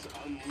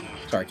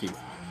 Sorry, Keith.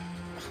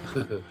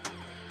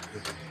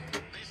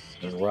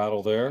 There's a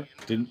rattle there.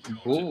 Didn't.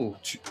 Ooh.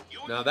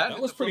 Now that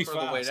was pretty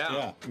on the way fast.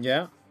 down.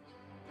 Yeah.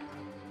 Yeah.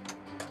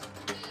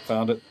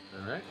 Found it.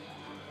 All right.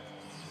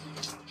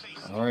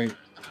 All right.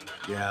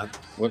 Yeah,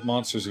 What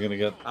monsters are gonna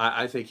get?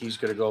 I think he's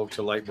going to go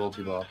to light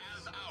multi-ball.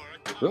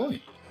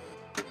 Really?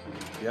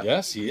 Yep.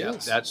 Yes, he Yeah,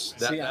 is. that's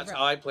See, how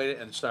I played it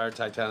and started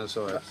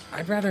Titanosaurus.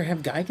 I'd rather have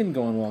Geigen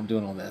going while I'm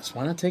doing all this.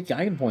 Why not take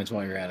Geigen points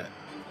while you're at it?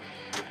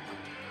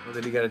 And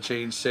then you got to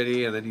change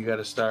city, and then you got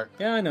to start.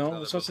 Yeah, I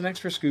know. So it's an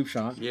extra scoop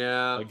shot.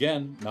 Yeah,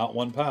 Again, not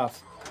one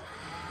path.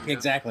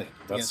 Exactly.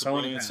 That's the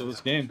brilliance of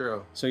this game.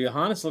 true. So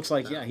Johannes looks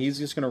like, yeah, he's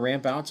just going to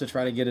ramp out to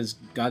try to get his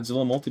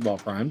Godzilla multi-ball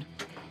primed.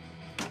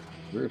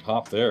 Weird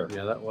hop there.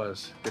 Yeah, that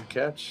was good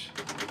catch.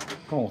 I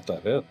don't know what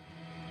that hit.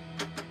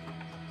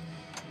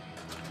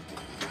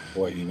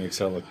 Boy, he makes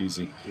that look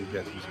easy. You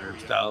got these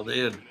nerves dialed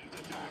in.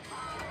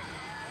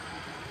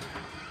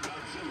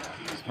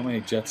 How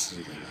many jets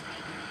did he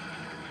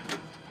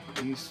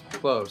get? He's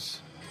close.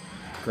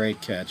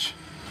 Great catch.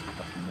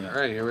 All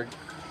right, here we go.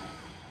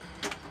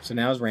 So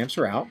now his ramps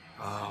are out,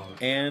 Oh,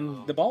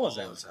 and the ball is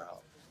out.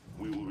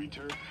 We will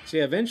return. So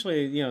yeah,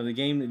 eventually, the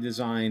game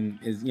design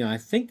is, I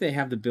think they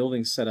have the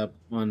building set up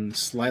on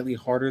slightly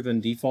harder than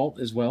default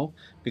as well,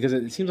 because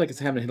it seems like it's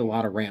having to hit a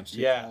lot of ramps. to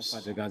Yes.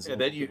 qualify the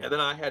Godzilla. And then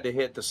I had to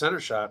hit the center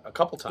shot a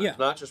couple times, Yeah.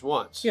 not just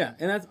once. Yeah,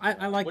 and that's,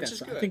 I like Which that. is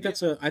So I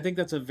good, think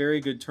that's a very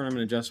good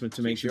tournament adjustment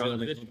to make Keep sure you on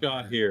building. this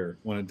shot here.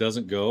 When it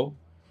doesn't go,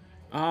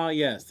 Ah,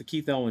 yes, the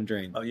Keith Elwin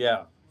drain. Oh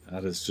yeah.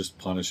 that is just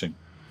punishing.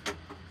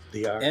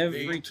 The RV.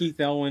 Every Keith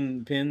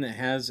Elwin pin that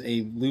has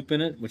a loop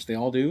in it, which they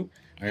all do,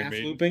 Iron half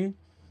Maiden. looping,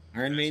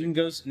 Iron Maiden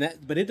goes,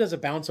 but it does a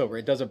bounce over.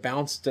 It does a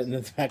bounce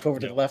back over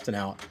to the left and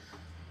out.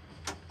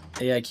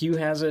 AIQ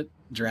has it.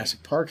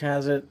 Jurassic Park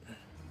has it.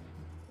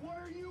 What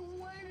are you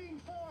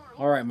waiting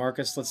for? All right,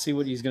 Marcus, let's see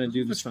what he's going to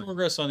do this Much time.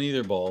 progress on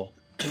either ball.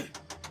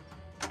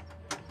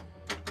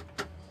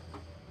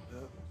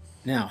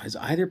 Now, has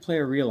either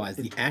player realized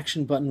the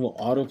action button will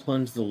auto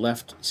plunge the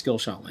left skill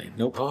shot lane?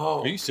 Nope.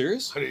 Oh, Are you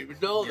serious? I didn't even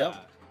know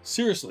that.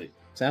 Seriously?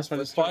 So that's what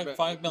Let's it's. turn Five- back-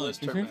 5 million. Let's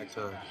turn back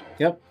time.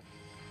 Yep.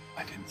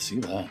 I didn't see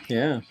that.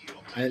 Yeah.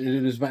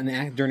 It was about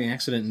during an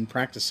accident in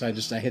practice. I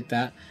hit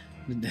that.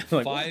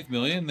 Like, 5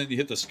 million, then you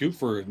hit the scoop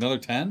for another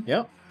 10?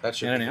 Yep. That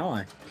should And be an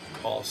ally.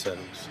 all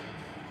settings.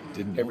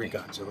 Didn't Every know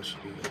that. Godzilla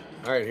should do that.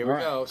 All right, here we All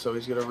right. go. So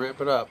he's gonna ramp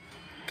it up.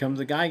 Comes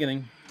the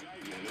Geigening.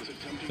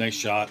 Nice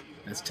shot.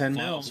 That's 10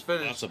 Wow, mil.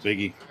 finished. That's a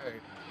biggie. All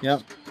right.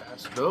 Yep.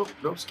 Pass. Nope.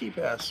 No ski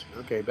pass.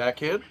 Okay,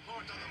 backhand.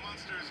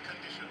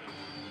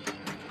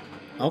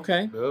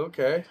 Okay.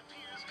 Okay.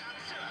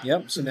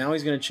 Yep. So now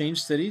he's going to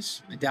change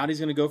cities. I doubt he's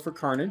going to go for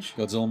Carnage.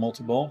 Godzilla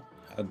multi-ball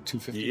at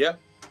 250. Yep.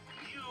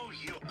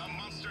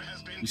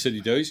 You said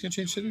you know he's going to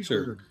change cities?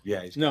 Or?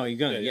 Yeah. He's No, he's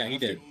going to. Yeah, Yeah, you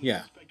he have did.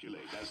 Yeah.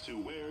 Speculate as to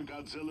where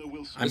Godzilla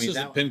will I This mean, is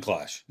that- a pin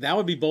clash. That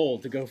would be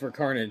bold to go for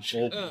Carnage.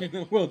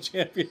 World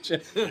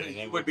Championship.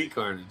 he would be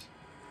Carnage.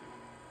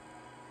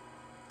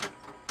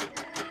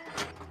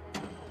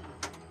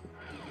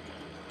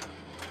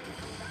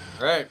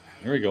 All right.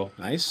 There we go.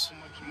 Nice.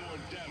 much more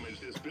damage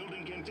this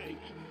building can take.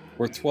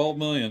 We're 12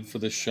 million for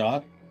this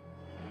shot.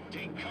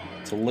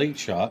 It's a late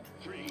shot.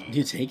 Do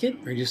you take it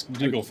or just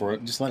I go for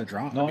it. Just let it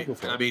drop? No, I go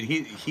for I it. mean,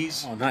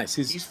 he's Oh, nice.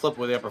 he's flipped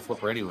with the upper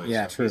flipper anyway.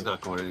 Yeah, so true. He's not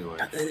going anywhere.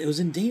 It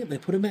was in deep. They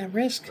put him at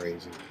risk.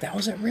 Crazy. That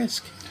was at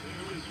risk.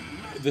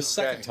 The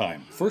second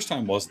time. First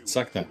time wasn't.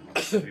 Second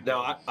time.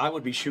 Now I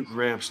would be shooting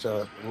ramps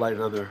to light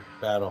another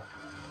battle.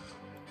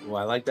 Oh,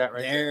 I like that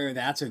right there. There,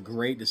 that's a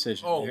great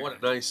decision. Oh, there.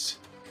 what a nice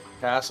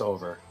pass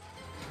over.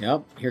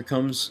 Yep. Here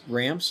comes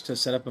ramps to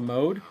set up a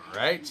mode.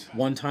 Right?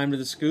 One time to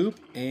the scoop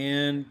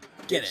and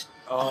get it.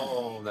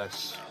 Oh,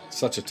 that's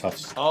Such a tough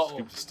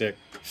scoop to stick.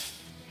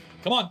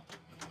 Come on.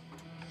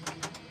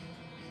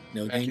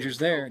 No dangers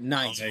there.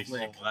 Nice. Nice.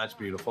 Flick. that's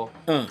beautiful.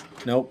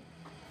 Nope.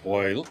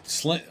 Boy,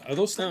 look, are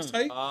those slings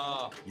tight?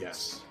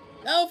 Yes.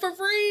 Oh, for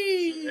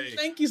free! Hey.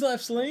 Thank you,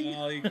 left sling.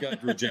 Well, you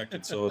got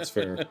rejected, so it's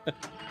fair.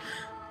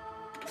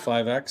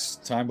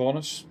 5x time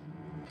bonus.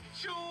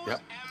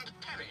 Yep.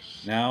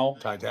 Now,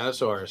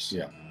 Titanosaurus.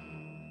 yeah.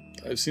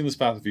 I've seen this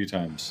path a few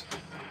times.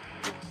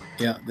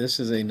 Yeah, this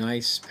is a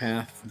nice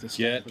path.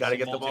 Get Got to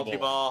get the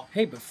multi-ball.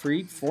 Hey, but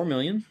free 4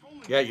 million.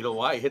 Yeah, you know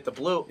why? You hit the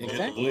blue.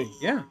 Exactly.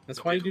 Yeah,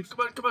 that's why you do.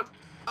 Come on, come on.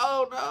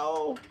 Oh,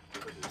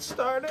 no.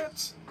 Start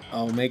it.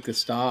 Oh, make the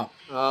stop.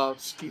 Oh,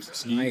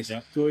 excuse me. Nice.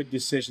 Yeah. Good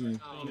decision.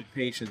 Good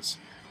patience.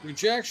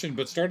 Rejection,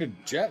 but started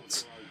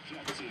jets.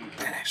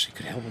 That actually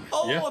could help him.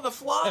 Oh, Yeah. the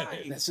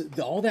fly. That's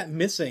all that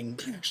missing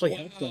actually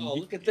helped him. Oh,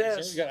 look at He's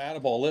this. already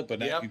got Addaball lit, but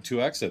now Yep. you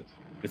 2x it.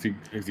 If you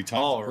times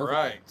All it perfectly.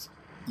 right.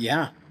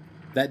 Yeah,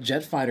 that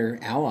jet fighter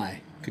ally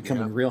could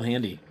come in real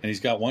handy. And he's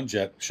got one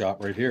jet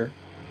shot right here.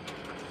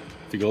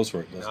 If he goes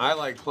for it. Now, I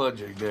like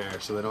plunging there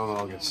so they don't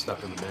all get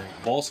stuck in the bank.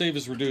 Ball save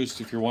is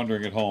reduced if you're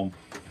wondering at home.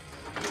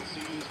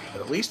 But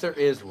at least there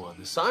is one.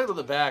 The sign on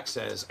the back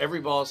says every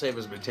ball save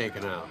has been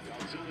taken out.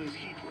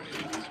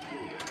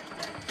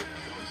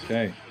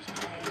 Okay.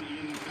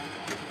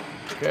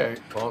 Okay,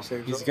 ball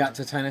save. He's got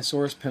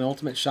Titanosaurus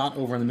penultimate shot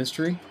over on the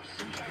mystery.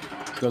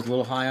 Goes a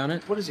little high on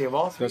it. What does he have?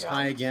 All three. Goes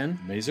high out? again.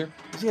 Mazer?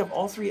 Does he have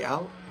all three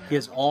out? He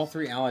has all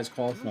 3 allies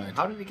qualified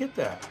How did he get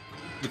that?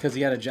 because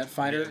he had a jet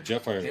fighter.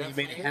 Jetfire. Yeah. He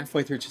made it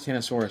halfway through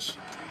Titanosaurus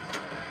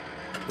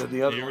Then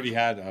the other He one. already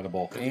had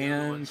Addaball.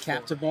 and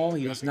captive ball.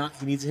 He does not.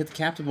 He needs to hit the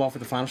captive ball for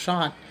the final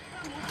shot.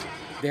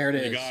 There it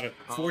is. You got it.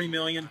 40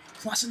 million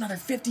plus another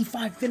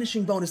 55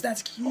 finishing bonus.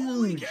 That's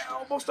Holy huge. cow,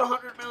 almost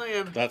 100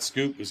 million. That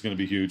scoop is going to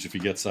be huge if he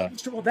gets that.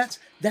 First of all, that's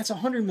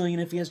 100 million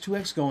if he has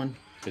 2x going.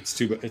 It's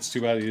too bad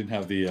he didn't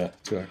have the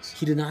 2x.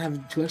 He did not have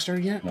 2x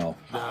started yet. No.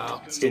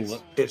 No, Still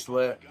lit. it's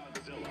lit.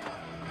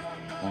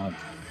 Come on.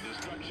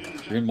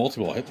 You're in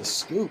multi-ball. Hit the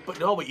scoop. But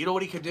you know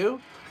what he could do?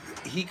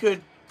 He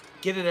could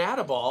get an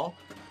Addaball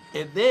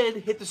and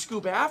then hit the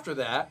scoop after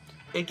that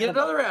and get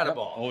another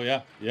Addaball. Oh,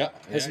 yeah. Yeah.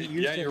 Has he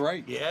used it? You're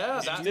right.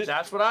 Yeah, He did.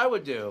 that's what I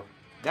would do.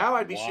 Now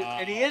I'd be shooting, Wow.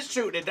 and he is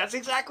shooting it. That's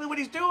exactly what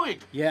he's doing.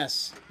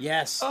 Yes.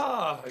 Yes.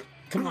 Oh,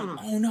 Come on.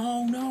 Oh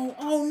no. No.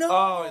 Oh no.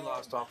 Oh, he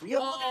lost off. Yeah,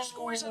 look at his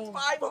score. He's at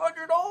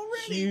 500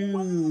 already.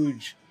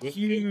 Huge. With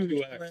Huge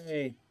 2x.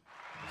 play.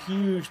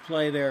 Huge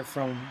play there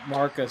from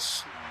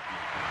Marcus.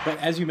 But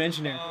as you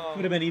mentioned, there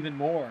could have been even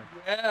more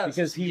Yes,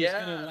 because he was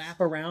going to lap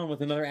around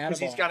with another Because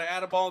Addaball. he's got an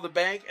Addaball in the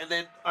bank, and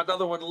then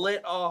another one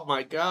lit. Oh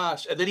my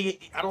gosh! And then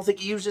I don't think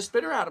he used his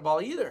spinner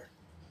Addaball either.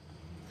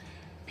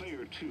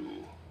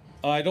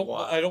 I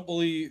don't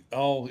believe.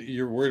 Oh,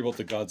 you're worried about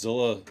the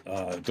Godzilla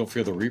 "Don't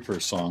Fear the Reaper"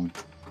 song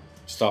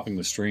stopping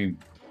the stream.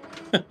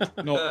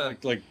 No,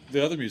 like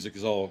the other music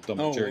is all done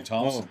by Jerry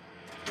Thompson.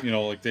 You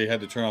know, like they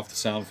had to turn off the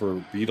sound for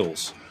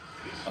Beatles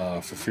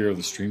for fear of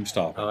the stream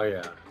stopping. Oh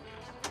yeah.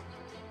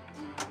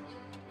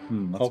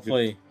 That's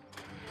Hopefully.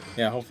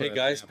 Yeah, good. hopefully. Hey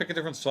guys, pick a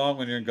different song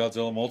when you're in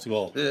Godzilla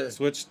multi-ball. Yeah.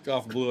 Switch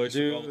off Blue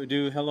Oyster Cult.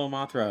 Do Hello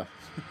Mothra.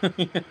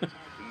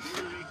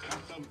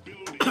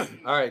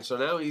 All right, so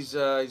now he's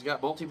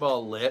got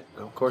multi-ball lit.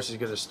 Of course, he's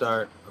going to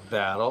start a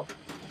battle,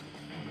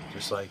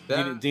 just like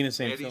that. Dina's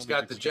saying and he's film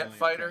got the music jet scaling.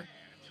 fighter.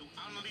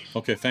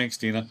 Okay, thanks,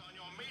 Dina.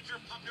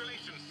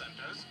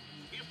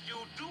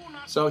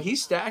 So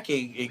he's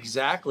stacking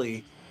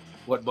exactly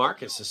what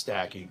Marcus is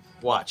stacking.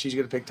 Watch, he's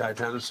going to pick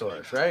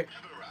Titanosaurus, right?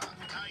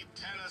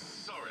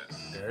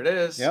 There it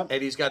is. Yep.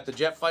 And he's got the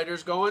jet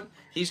fighters going.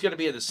 He's going to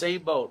be in the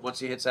same boat once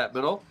he hits that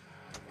middle.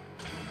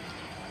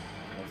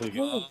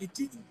 Oh, it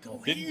didn't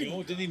go in.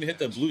 Didn't even hit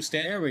the blue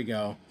stand. There we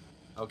go.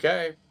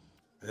 Okay.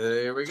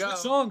 There we go. Switch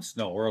songs?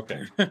 No, we're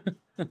okay.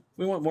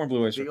 We want more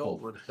Blue Oyster The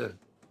old Cult. one.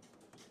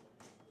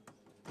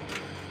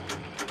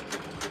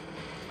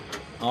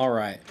 All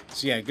right.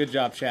 So yeah, good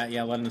job, chat.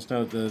 Yeah, letting us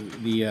know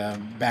the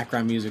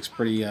background music's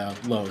pretty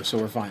low, so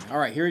we're fine. All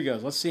right, here he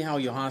goes. Let's see how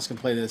Johannes can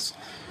play this.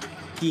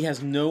 He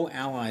has no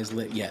allies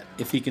lit yet.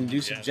 If he can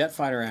do some jet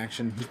fighter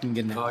action, he can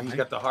get an Oh, ally. he's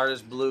got the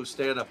hardest blue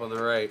stand-up on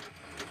the right.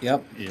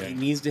 Yep. Yeah. He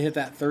needs to hit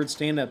that third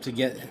stand-up to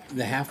get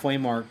the halfway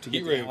mark to Heat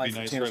get ray the would ally be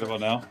from nice Thanos. right about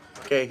now.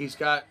 Okay, he's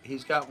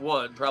got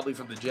one, probably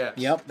from the Jets.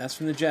 Yep, that's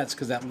from the Jets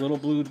because that little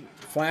blue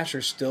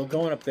flasher's still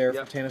going up there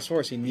Yep. for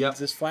Tanosaurus. He needs Yep.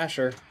 this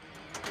flasher.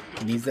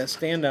 He needs that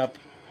stand-up.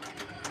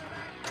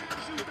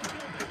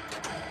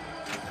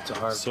 It's a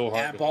hard. So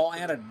hard. Ball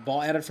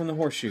added from the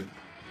horseshoe.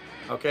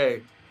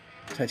 Okay,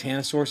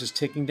 Titanosaurus is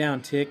ticking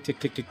down. Tick, tick,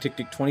 tick, tick, tick,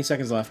 tick. 20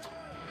 seconds left.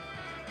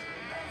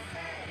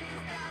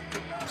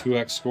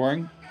 2x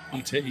scoring.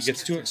 He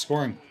gets 2x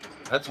scoring.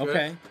 that's good.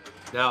 Okay.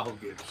 Now he'll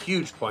get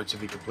huge points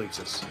if he completes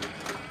this.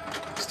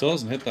 Still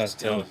doesn't hit that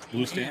blue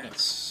Man, stand.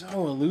 it's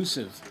so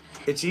elusive.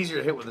 It's easier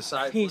to hit with the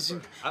side He's-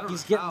 flipper. I don't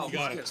he's know getting- how He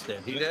got it. Marcus did.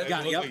 He You did?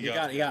 Got it, look yep, like you you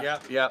got it, yeah.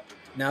 Yep.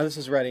 Now this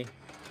is ready.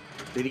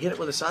 Did he get it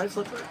with a side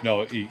flipper?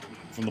 No,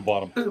 from the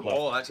bottom. left.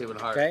 Oh, that's even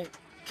harder. Okay.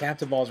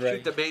 Captive ball's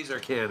ready. Shoot the Mazer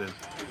cannon.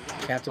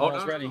 Captive Oh,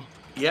 ball's no. ready.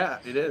 Yeah,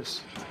 it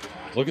is.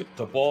 Look at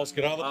the balls.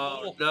 Get out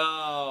of the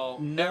Oh,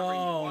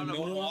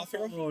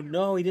 pool.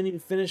 No, he didn't even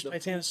finish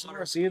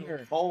Titanosaurus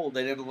either. Cold.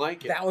 They didn't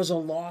like it. That was a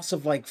loss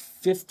of like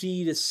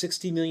 50 to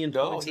 60 million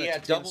No, points. he that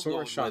had double Titanosaurus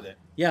going shot. with it.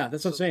 Yeah,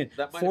 that's what I'm saying.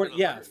 that might have 40, been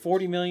yeah, 100.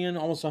 40 million,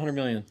 almost 100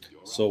 million.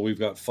 So we've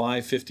got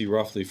 550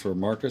 roughly for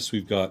Marcus.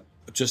 We've got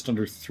just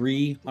under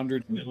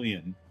 300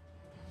 million.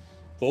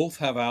 Both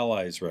have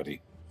allies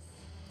ready,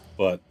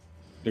 but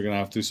they're going to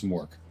have to do some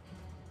work.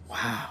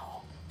 Wow.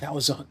 That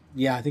was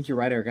yeah, I think you're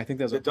right, Eric. I think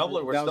that was The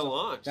doubler was still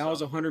on. That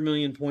was a 100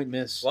 million point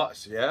miss.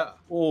 Plus, yeah.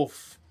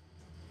 Oof.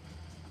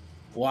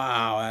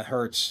 Wow, that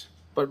hurts.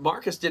 But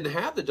Marcus didn't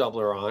have the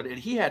doubler on, and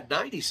he had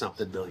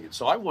 90-something million.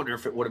 So I wonder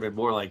if it would have been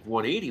more like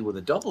 180 with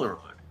a doubler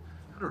on.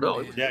 I don't know.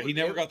 Yeah, he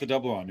never got the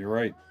double on. You're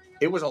right.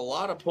 It was a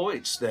lot of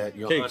points that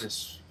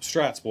Johannes...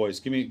 Strats,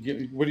 boys. Give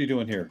me. What are you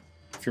doing here?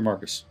 If you're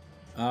Marcus.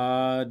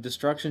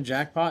 Destruction,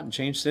 jackpot, and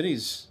change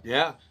cities.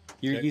 Yeah.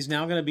 He's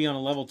now going to be on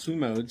a level 2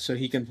 mode, so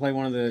he can play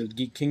one of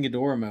the King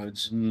Ghidorah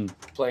modes.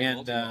 Play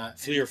And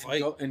Flee or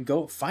fight.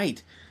 Go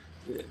fight.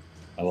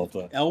 I love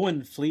that.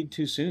 Elwyn fleed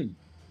too soon.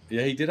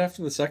 Yeah, he did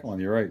after the second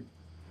one. You're right.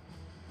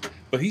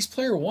 But he's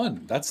player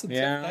 1. That's the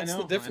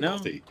the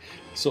difficulty.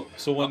 So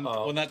when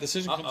that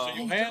decision comes to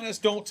Johannes,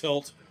 don't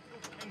tilt.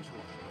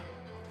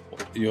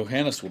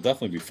 Johannes will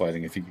definitely be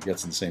fighting if he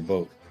gets in the same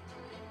boat.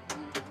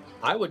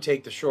 I would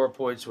take the short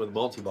points with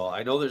multi-ball.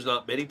 I know there's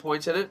not many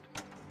points in it,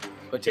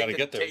 but Gotta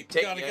get there.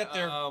 Gotta get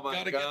there. Oh my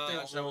Gotta get there.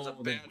 gosh, that was a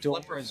bad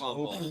Door flipper is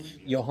fumble. open.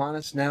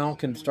 Johannes now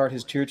can start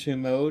his tier 2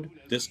 mode.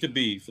 This could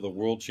be for the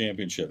World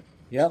Championship.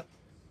 Yep.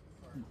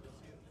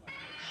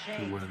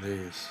 One of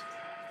these.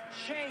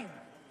 Shame.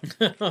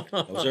 That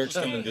was Eric's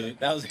thing, dude.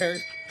 That was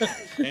Eric.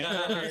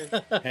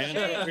 Hand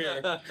up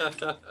here.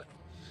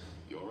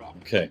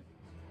 Okay.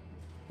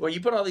 Well, you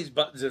put all these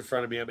buttons in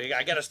front of me. I mean,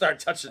 I got to start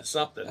touching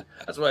something.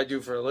 That's what I do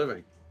for a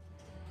living.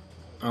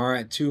 All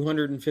right,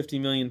 250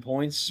 million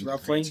points,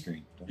 roughly.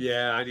 Screen.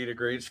 Yeah, I need a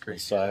green screen.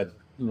 Side.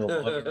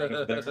 Little button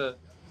right there.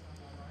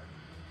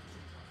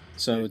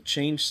 So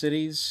change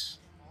cities,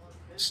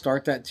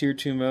 start that tier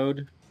 2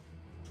 mode.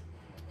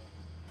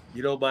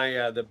 You know, my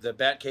the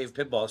Batcave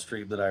pinball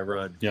stream that I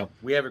run. Yep.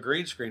 We have a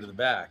green screen in the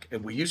back,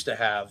 and we used to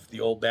have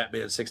the old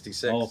Batman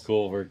 66. Oh,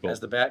 cool. Very cool. As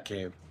the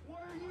Batcave.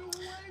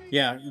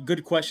 Yeah,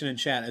 good question in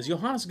chat. Is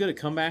Johannes good at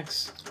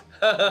comebacks?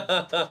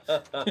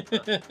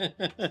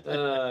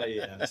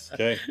 Yes.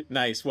 Okay.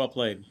 Nice, well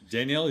played.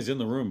 Daniele's in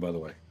the room, by the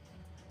way.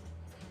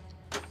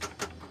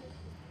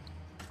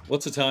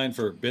 What's Italian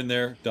for been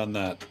there, done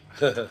that?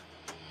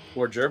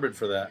 Or German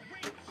for that.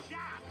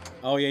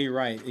 Oh yeah, you're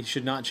right. He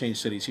should not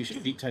change cities. He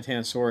should beat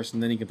Titanosaurus,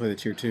 and then he can play the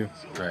tier 2.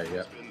 Right,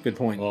 yeah. Good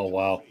point. Oh,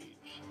 wow.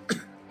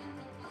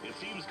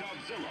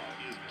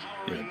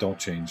 Yeah, don't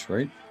change,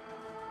 right?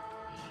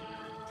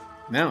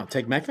 Now,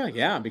 take Mecha?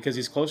 Yeah, because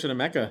he's closer to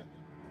Mecha.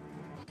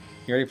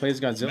 He already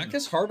plays Godzilla.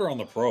 Mecha's harder on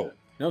the pro.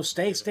 No,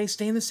 stay in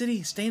the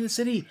city. Stay in the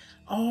city.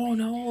 Oh,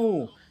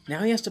 no.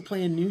 Now he has to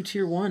play a new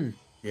tier 1.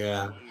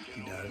 Yeah,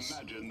 he does.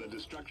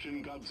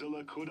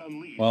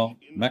 Well,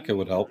 Mecha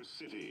would help.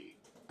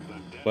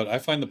 But I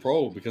find the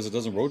pro, because it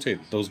doesn't rotate,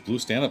 those blue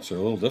stand-ups are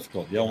a little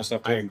difficult. You almost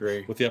have to I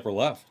agree. with the upper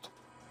left.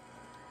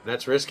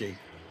 That's risky.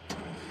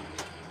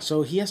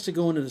 So he has to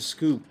go into the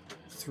scoop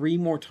 3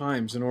 more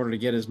times in order to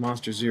get his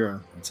Monster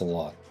Zero. That's a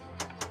lot.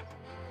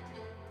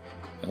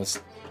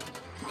 That's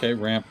okay,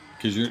 ramp.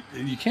 Because you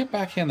can't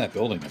backhand that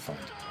building, I find,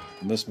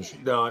 in this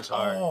machine. No, it's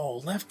hard. Oh,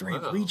 left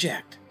ramp Wow.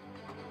 reject.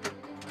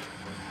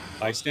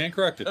 I stand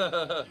corrected.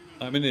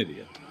 I'm an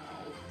idiot.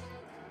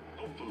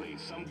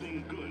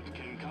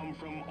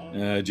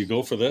 Did you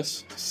go for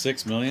this?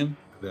 6 million?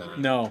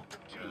 No,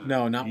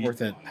 not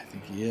worth it. I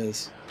think he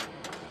is.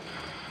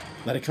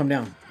 Let it come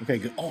down. Okay,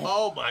 good.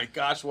 Oh my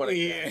gosh, what a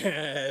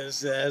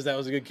yes, that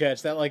was a good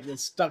catch. That like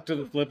stuck to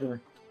the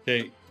flipper.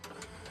 Okay.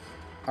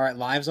 All right,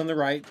 lives on the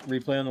right,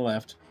 replay on the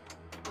left.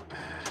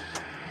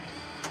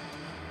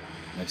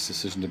 Nice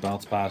decision to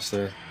bounce past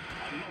there.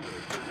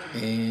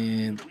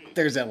 And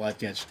there's that left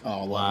catch.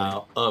 Oh,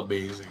 wow,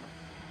 amazing.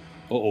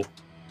 Uh-oh.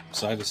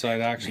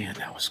 Side-to-side action. Man,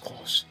 that was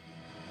close.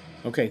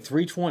 Okay,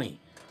 320.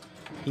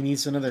 He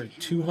needs another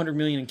 200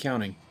 million and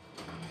counting.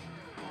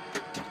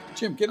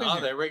 Jim, get in here.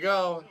 Oh, there we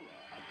go.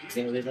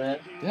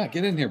 Yeah,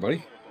 get in here,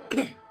 buddy.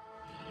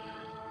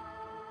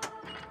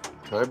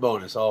 Time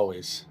bonus,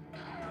 always.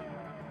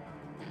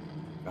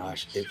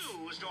 Gosh,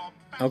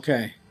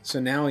 Okay, so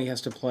now he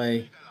has to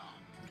play.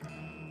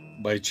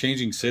 By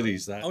changing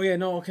cities, that... Oh, yeah,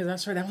 no, okay,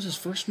 that's right. That was his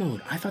first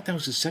mode. I thought that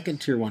was his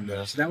second tier 1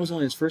 mode. So that was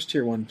only his first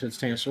tier 1 to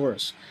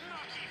Titanosaurus.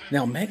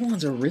 Now,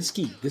 Megalons are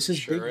risky. This is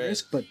Sure big is.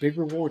 risk, but big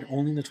reward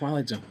only in the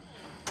Twilight Zone.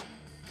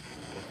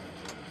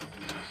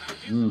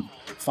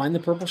 Find the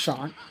purple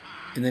shot,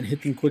 and then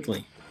hit them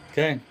quickly.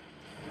 Okay.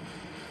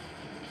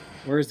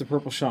 Where is the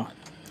purple shot?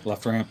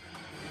 Left ramp.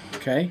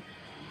 Okay.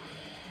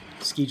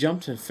 Ski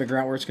jump to figure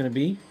out where it's going to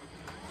be.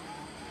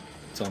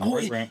 It's on the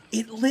right ramp.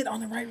 It lit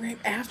on the right ramp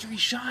after he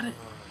shot it.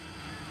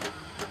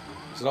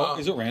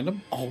 Is it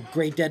random? Oh,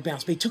 great dead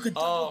bounce. But he took a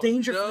double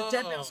danger for the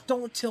dead no. bounce.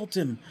 Don't tilt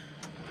him.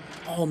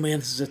 Oh, man,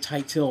 this is a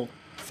tight tilt.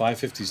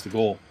 550's the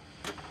goal.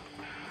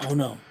 Oh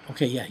no.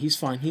 Okay, yeah, he's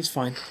fine. He's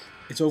fine.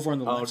 It's over on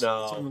the left.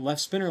 no. It's on the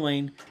left spinner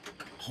lane.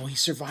 Oh, he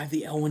survived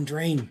the L1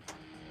 drain.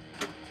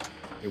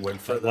 It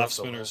went for That left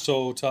spinner is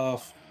so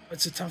tough.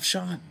 It's a tough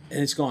shot,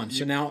 and it's gone.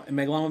 So now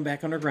Megalon went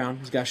back underground.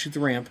 He's got to shoot the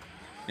ramp,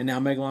 and now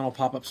Megalon will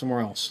pop up somewhere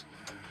else.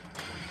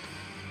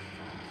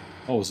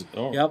 Oh, is it?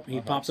 Oh, Yep, he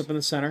pops up in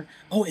the center.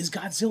 Oh, his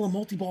Godzilla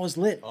multi-ball is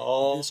lit.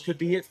 Oh. This could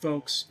be it,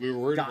 folks. We were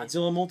worried about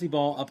Godzilla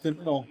multi-ball up the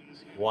middle.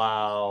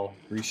 Wow.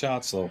 3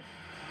 shots though.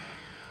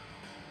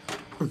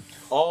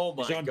 Oh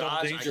He's my on double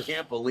gosh, I danger.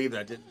 can't believe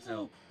that didn't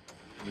tell.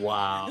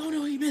 Wow.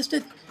 No, he missed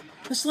it.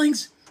 The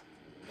slings.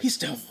 He's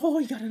still. Oh,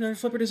 he got another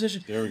flipper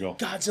decision. There we go.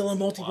 Godzilla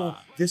multi-ball.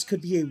 This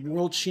could be a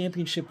world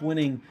championship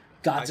winning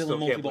I still Godzilla can't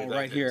multi-ball believe that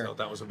right didn't here. tell.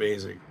 That was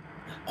amazing.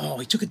 Oh,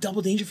 he took a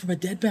double danger from a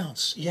dead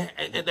bounce. Yeah,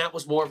 and that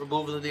was more of a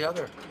move than the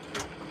other.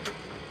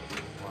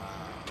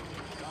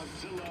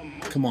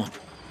 Come on.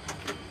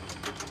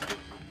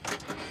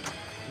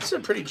 It's a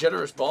pretty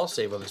generous ball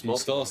save on this He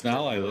multi. still has an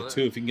ally though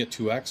too. If you can get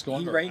 2x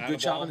going. Heat or ray, add a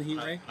good shot ball. on the heat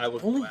ray. I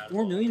would Only go add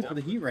 4 a million ball. for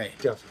the heat ray.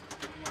 Yeah.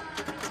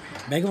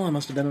 Megalon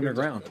must have been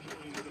underground.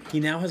 He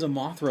now has a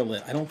Mothra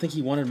lit. I don't think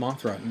he wanted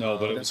Mothra. No,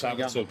 but it That's was what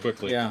he happening got. so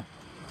quickly. Yeah.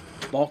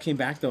 Ball came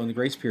back though in the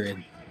grace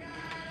period.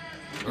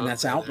 And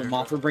that's out, but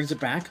Mothra brings it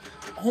back.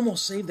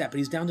 Almost saved that, but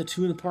he's down to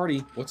 2 in the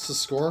party. What's the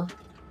score?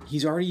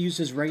 He's already used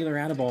his regular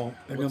Add-a-Ball.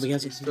 Or no, What's- but he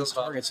has he's his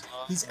still targets.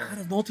 up. He's out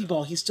of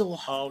multi-ball. He's still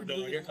Oh 100 no,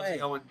 million here comes away.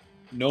 going.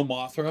 No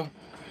Mothra.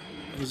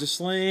 There's a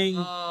sling.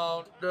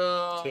 Oh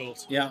no.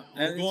 Tilt. Yeah.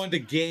 We're going to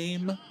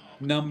game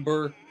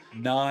number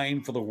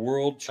 9 for the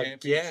World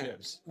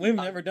Championships. We've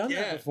never done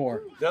Yeah. that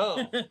before.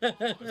 No.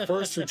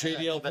 First for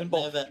JDL I've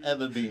Pinball. never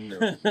ever been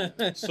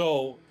there.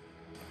 So,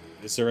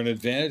 is there an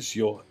advantage?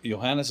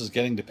 Johannes is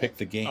getting to pick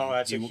the game. Oh,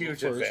 that's He a will go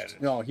huge first. advantage.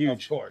 No,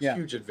 huge. Of course, Yeah.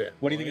 huge advantage.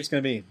 What do you think it's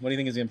going to be? What do you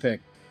think he's going to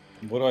pick?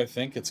 What do I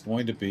think it's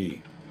going to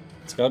be?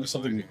 It's got to be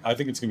something. I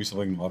think it's going to be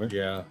something modern.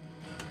 Yeah.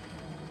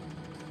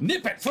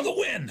 Nip it for the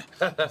win.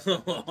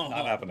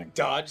 Not happening.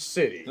 Dodge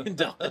City.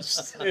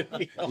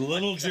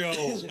 Little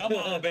Joe, come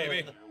on,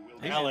 baby.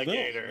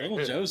 Alligator.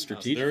 Little Joe's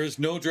strategic. There is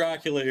no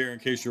Dracula here, in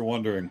case you're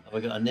wondering. Have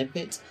we got a nip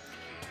it?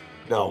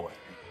 No way.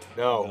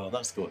 Oh, No.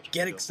 that's good.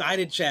 Get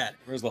excited, chat.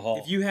 Where's the hall?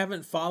 If you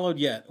haven't followed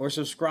yet or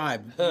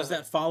subscribed, use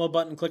that follow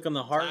button, click on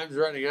the heart. Time's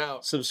running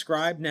out.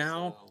 Subscribe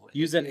now.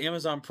 Use that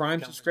Amazon Prime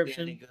Can the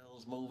subscription.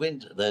 girls move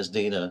in? There's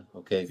Dina.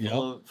 Okay,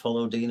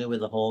 follow Dina with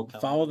the whole camera.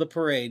 Follow the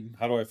parade.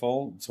 How do I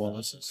follow? It's one of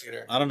those.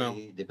 I don't know.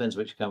 It depends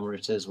which camera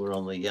it is. We're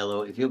on the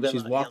yellow. If you've got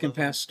She's that walking yellow,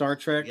 past Star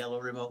Trek.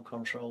 yellow remote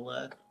control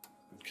there,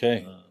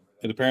 Okay.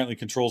 It apparently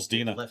controls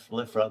Dina.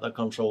 left, right, that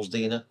controls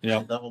Dina.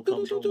 Yeah. That will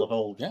control the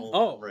whole, Yeah. whole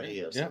Oh, camera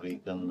here, yeah. so we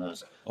can.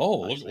 Oh,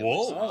 look, Actually,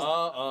 whoa.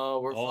 Uh-oh,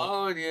 we're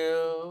following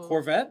you.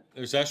 Corvette?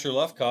 There's Asher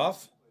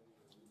Lefkoff.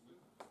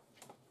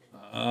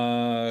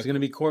 It's going to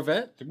be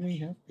Corvette. Didn't we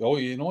have? Oh,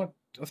 you know what?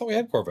 I thought we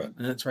had Corvette.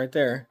 And that's right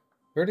there.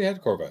 We already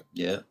had Corvette.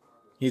 Yeah.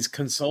 He's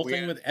consulting We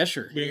had- with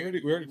Escher. We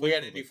already We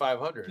had Indy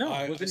 500. No,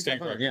 I it was stand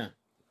 500, corrected.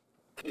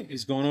 yeah.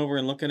 He's going over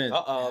and looking at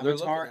Uh-oh, they're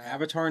Avatar. looking at-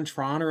 Avatar and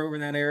Tron are over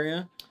in that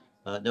area.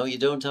 No, you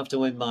don't have to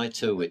win by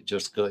 2. It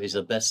just is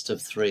a best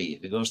of 3.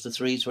 If it goes to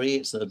 3-3,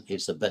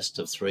 it's a best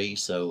of 3,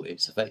 so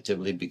it's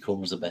effectively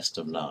becomes a best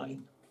of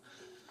 9.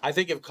 I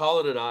think if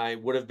Colin and I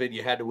would have been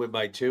you had to win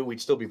by 2,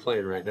 we'd still be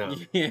playing right now.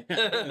 Yeah,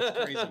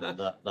 that's crazy. And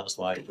that's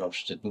why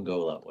Josh didn't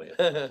go that way.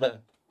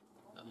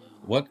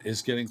 What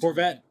is getting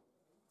Corvette.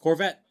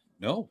 Corvette.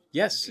 No.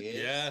 Yes. He is,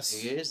 Yes.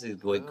 he is the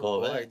going Boy,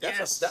 Corvette.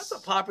 that's a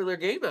popular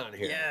game out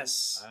here.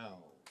 Yes. Wow.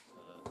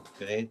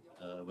 Okay,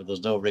 but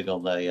there's no rig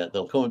on there yet.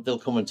 They'll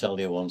come and tell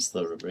you once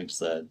the rig's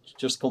there.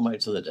 Just come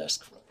out to the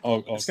desk.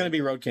 Oh, It's going to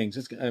be Road Kings.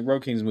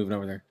 Road Kings moving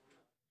over there.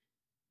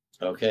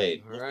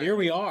 Okay. All right. Here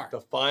we are.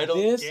 The final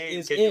This game.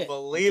 is Can you it.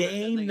 believe it?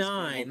 Game These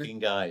 9. looking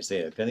guys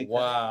here. Can you?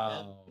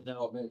 Wow.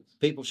 No,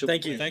 people should.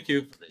 Thank you. Thank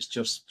you. It's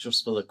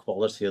just for the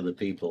quality of the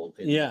people.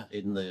 Yeah.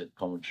 In the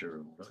commentary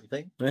room, don't you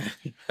think?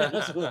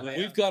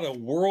 We've got a You're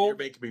world.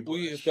 making me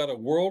We've blush. got a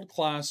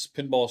world-class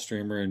pinball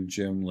streamer in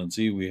Jim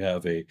Lindsay. We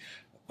have a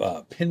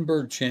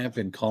Pinbird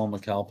champion, Colin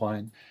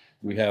MacAlpine.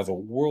 We have a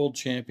world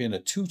champion, a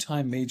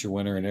 2-time major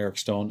winner in Eric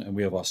Stone, and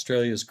we have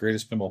Australia's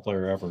greatest pinball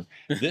player ever.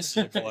 This is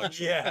a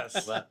collection.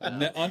 Yes.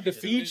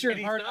 Undefeated. Featured And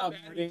he's hard not up.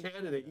 bad in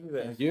Canada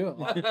either. Thank you.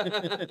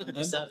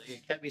 You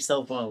kept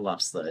yourself on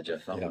last there,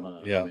 Jeff. I'm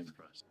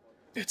impressed.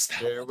 It's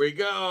There we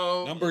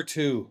go. number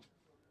 2.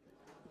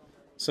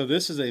 So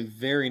this is a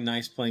very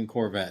nice playing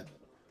Corvette.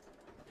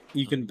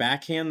 You can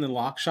backhand the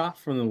lock shot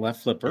from the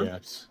left flipper.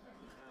 Yes.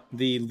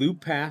 The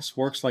loop pass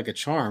works like a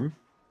charm.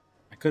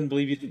 I couldn't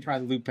believe you didn't try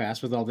the loop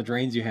pass with all the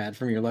drains you had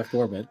from your left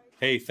orbit.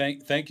 Hey,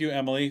 thank you,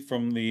 Emily,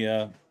 from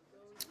the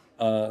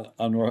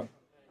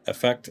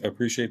Effect. I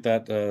appreciate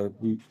that.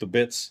 The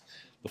bits,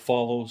 the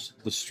follows,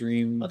 the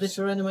stream. Oh, this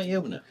are anyway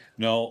unit.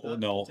 No.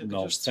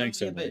 Just Thanks,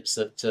 three Emily. bits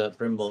at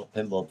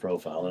Pinball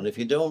Profile, and if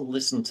you don't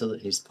listen to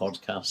his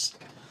podcast,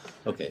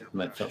 okay,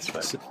 mate, that's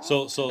fair.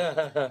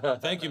 So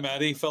thank you,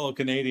 Maddie, fellow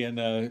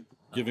Canadian,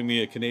 giving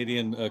me a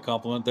Canadian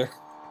compliment there.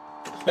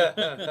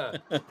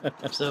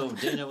 So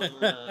Dina will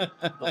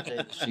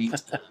update the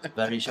sheet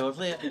very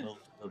shortly.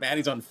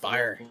 Maddie's on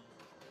fire.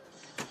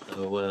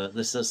 So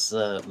this is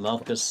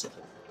Markus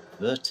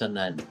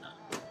Virtanen.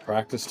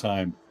 Practice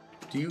time.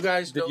 Do you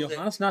guys Did know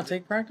Johannes not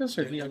take practice,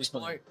 or that did he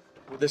exploit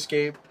with this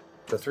game,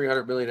 the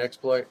 300 million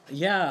exploit?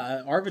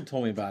 Yeah, Arvid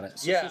told me about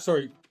it. Yeah.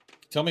 Sorry,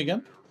 tell me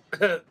again.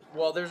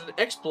 Well, there's an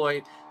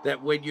exploit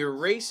that when you're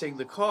racing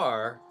the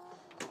car,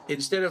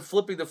 instead of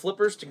flipping the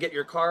flippers to get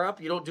your car up,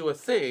 you don't do a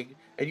thing,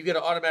 and you get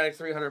an automatic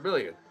 300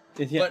 million.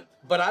 Yeah.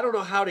 But I don't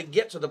know how to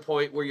get to the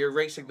point where you're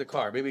racing the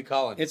car. Maybe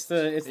Colin. It's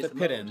the It's the pit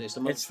mode, end. it's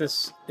the mode.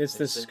 It's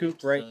the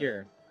scoop right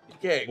here.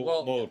 Okay.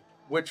 Well, Mode.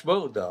 which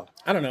mode though?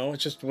 I don't know.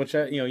 It's just which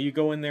you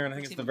go in there, and I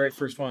think it's the very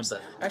first one.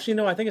 Actually,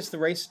 no, I think it's the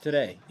race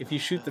today. If you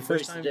shoot the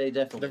first Race time, today,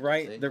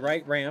 definitely. the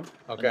right ramp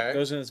Okay.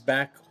 goes in its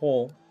back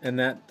hole, and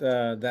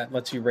that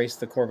lets you race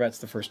the Corvettes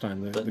the first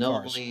time. But the cars.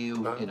 normally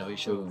you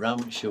shoot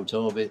ramps, shoot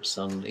orbits,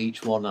 and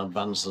each one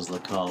advances the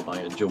car by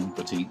a jump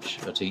at each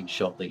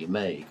shot that you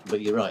make.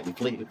 But you're right, you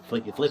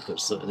flick your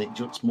flippers, so and it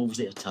just moves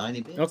it a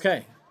tiny bit.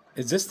 Okay,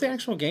 is this the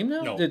actual game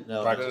now? No.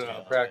 No, Practice.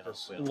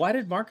 Practice. Why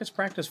did Marcus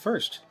practice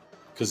first?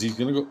 Because he's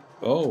gonna go.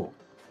 Oh,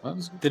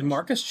 Did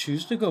Marcus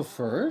choose to go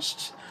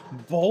first?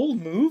 Bold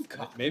move,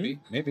 Colin.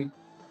 maybe.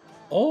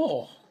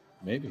 Oh,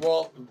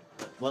 Well,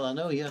 Well, I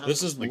know you.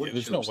 This isn't the game.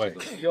 There's no way.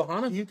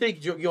 Johannes. you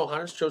think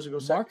Johannes chose to go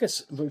second?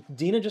 Marcus,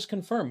 Dina just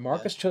confirmed.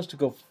 Marcus chose to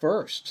go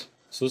first.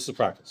 So this is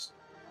practice.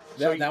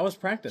 That was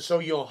practice.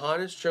 So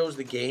Johannes chose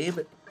the game,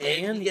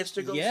 and he gets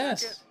to go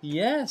second.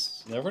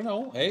 Yes. Never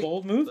know. Hey,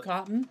 Bold move,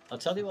 Cotton. I'll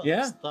tell you what.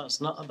 Yeah. That's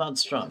not a bad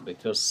strat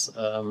because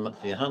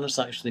Johannes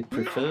actually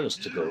prefers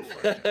to go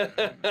first.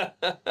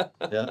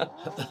 Yeah.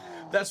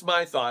 That's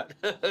my thought.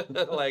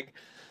 Like,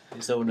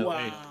 So no.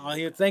 Wow.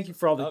 Here, thank you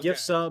for all the Okay.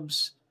 gift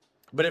subs.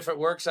 but if it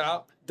works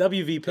out,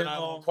 WV then I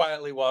will Pinball.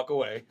 quietly walk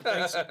away.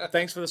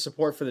 Thanks for the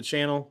support for the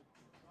channel.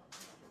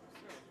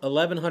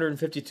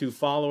 1,152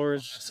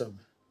 followers. Awesome.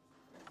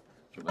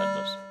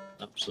 Tremendous.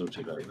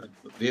 Absolutely very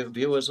good.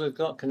 Viewers we've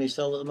got, can you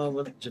tell at the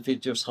moment? If you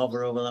just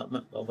hover over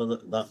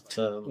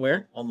that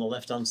Where? on the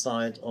left hand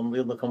side on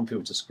the other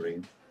computer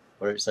screen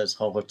where it says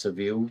hover to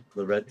view,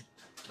 the red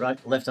right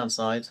left hand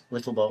side,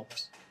 little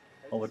box,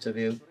 hover to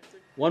view.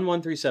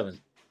 1137.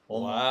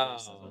 Wow.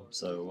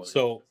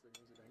 So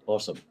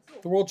awesome.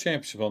 the World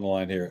Championship on the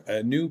line here.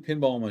 A new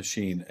pinball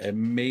machine, a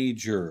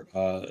major.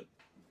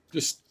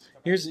 Just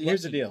Here's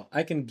the deal.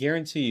 I can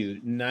guarantee you,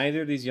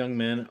 neither of these young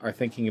men are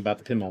thinking about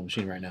the pinball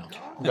machine right now.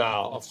 No,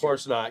 of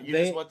course not. You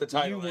just want the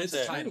title. You want That's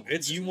the it. title.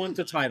 You want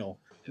the title.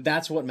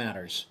 That's what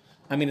matters.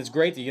 I mean, it's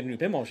great that you get a new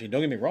pinball machine.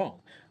 Don't get me wrong,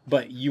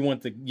 but you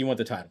want the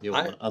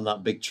title. And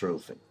that big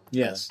trophy.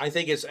 Yes, I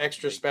think it's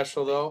extra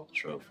special though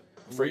Trophy.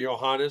 for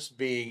Johannes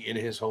being in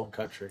his home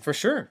country. for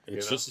sure.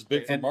 it's know? just as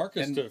big for And-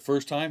 Marcus. and- To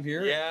first time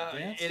here. Yeah,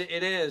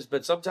 it is.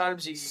 But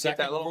sometimes you get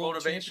that little World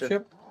motivation.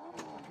 Championship.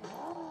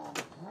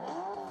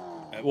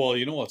 Well,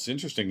 you know what's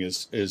interesting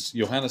is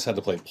Johannes had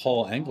to play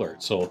Paul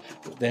Englert, so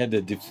they had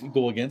to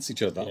go against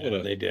each other. That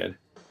would've- They did.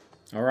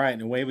 All right,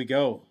 and away we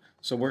go.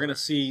 So we're gonna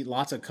see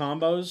lots of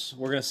combos.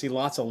 We're gonna see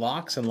lots of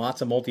locks and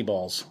lots of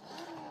multi-balls.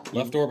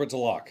 left orbit to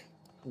lock.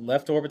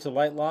 Left orbit to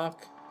light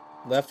lock,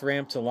 left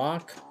ramp to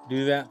lock.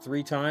 Do that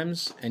 3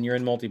 times, and you're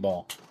in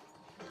multi-ball.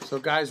 So,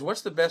 guys,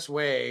 what's the best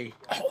way?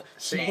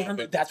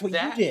 That's what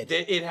you did.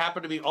 It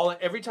happened to me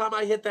every time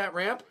I hit that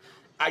ramp.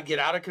 I get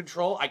out of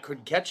control. I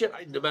couldn't catch it.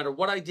 No matter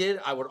what I did,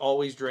 I would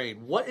always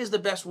drain. What is the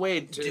best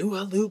way to Do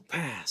a loop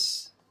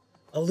pass.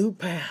 A loop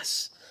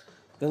pass.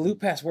 The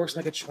loop pass works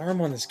like a charm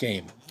on this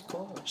game. Of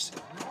course.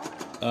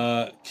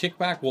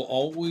 Kickback will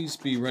always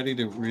be ready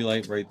to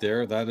relight right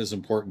there. That is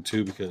important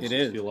too because It you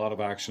is. see a lot of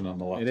action on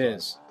the left It side.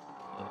 is.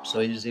 So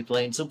is he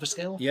playing super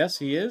skill? Yes,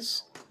 he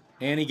is.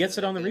 And he gets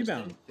it on the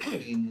rebound.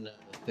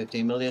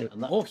 15 million.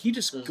 And that, Oh, he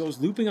just goes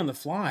looping on the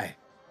fly.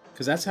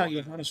 Because that's how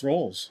Johannes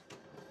rolls.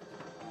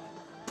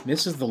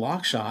 Misses the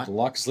lock shot. The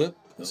lock slip.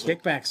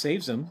 Kickback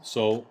saves him.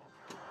 So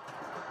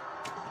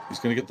he's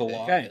going to get the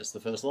lock. Okay. It's the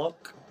first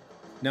lock.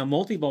 Now,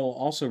 multi-ball will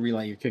also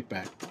relight your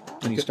kickback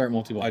when you start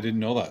multi-ball. I didn't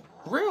know that.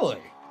 really?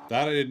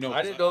 That I didn't know.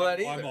 I didn't know that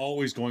I'm either.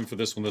 always going for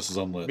this when this is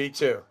unlit. Me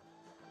too.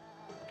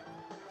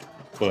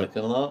 But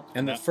Second lock.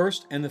 And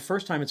the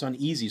first time it's on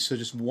easy, so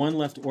just one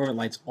left orbit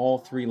lights all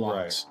 3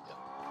 locks.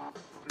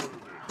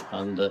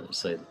 And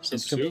say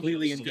It's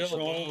completely in Skill.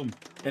 control. Boom.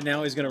 And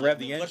now he's going to rev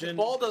the But the engine.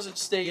 ball doesn't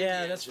stay. in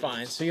Yeah, the that's engine.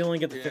 fine. So you only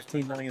get the Yeah.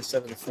 15 million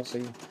instead of the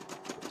 40.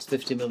 it's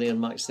 50 million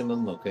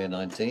maximum. Okay,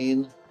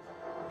 19.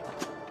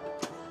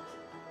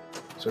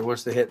 So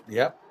what's the hit?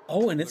 Yep.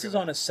 Oh, and this is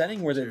on a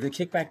setting where the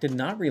kickback did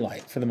not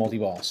relight for the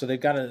multi-ball. So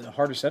they've got a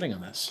harder setting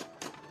on this.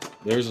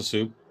 there's a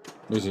soup.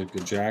 There's a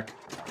good jack.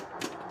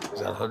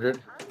 Is that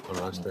 100? Oh, no,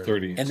 that's 30.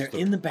 30. And they're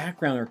in the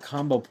background are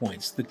combo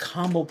points. The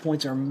combo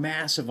points are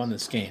massive on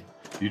this game.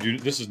 You do.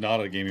 This is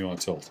not a game you want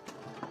to tilt.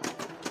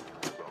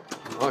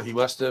 Oh, he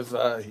must have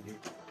he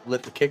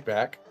lit the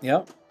kickback.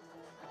 Yep.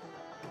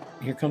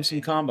 Here comes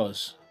some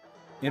combos.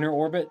 Inner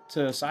orbit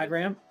to side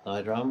ramp.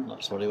 Side ramp.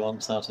 That's what he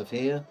wants out of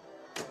here.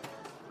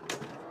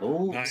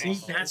 Oh, Nice. See,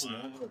 that's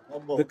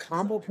combo. the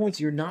combo points.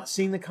 You're not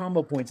seeing the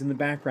combo points in the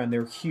background.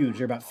 They're huge.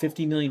 They're about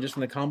 50 million just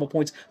from the combo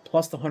points,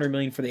 plus the 100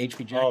 million for the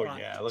HP jackpot. Oh,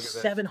 yeah, look at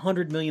that.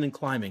 700 million in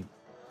climbing.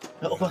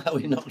 Oh, wow,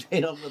 he knocked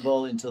the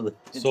ball into the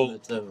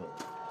turbo.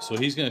 So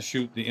he's going to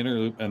shoot the inner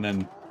loop and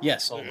then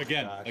Yes,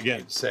 again.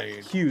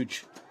 Insane.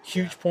 huge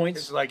It's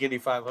points. like Indy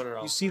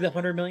 500. You see the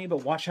 100 million,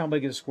 but watch how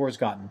big his score's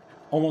gotten.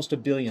 Almost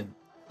 $1 billion.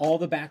 All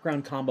the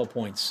background combo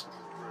points.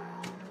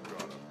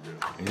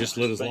 He just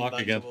lit his Bring lock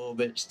back again. to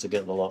orbits to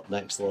get the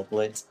next lock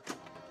plate.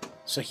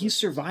 So he's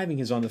surviving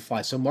his on the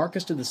fly. So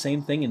Marcus did the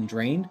same thing and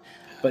drained,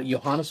 but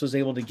Johannes was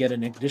able to get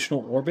an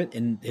additional orbit,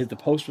 and the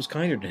post was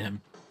kinder to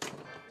him.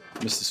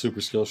 Missed the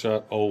super skill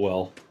shot. Oh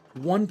well.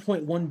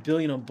 1.1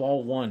 billion on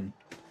ball one.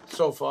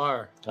 So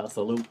far. That's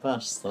the loop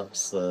pass.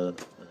 That's the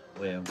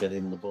way of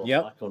getting the ball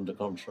Yep. back under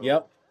control.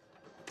 Yep.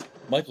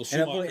 Michael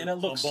And it, Schumacher and it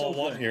looks on ball so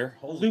one good. here.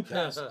 A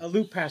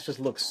loop pass just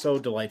looks so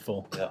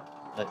delightful. Yeah.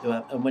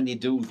 And when you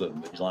do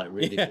them, it like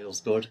really Yeah.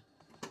 feels good.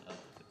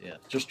 Yeah.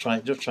 Just try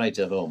it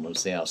at home and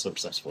see how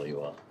successful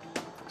you are.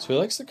 So he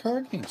likes the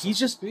card games. He's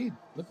just speed.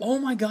 Look Oh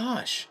my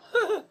gosh.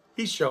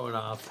 He's showing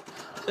off.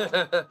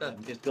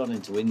 It's gone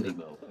into Indy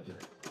mode.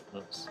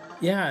 That's,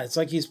 Yeah, it's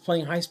like he's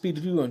playing high speed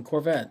 2 on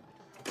Corvette.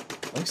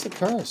 likes the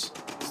cars.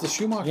 It's the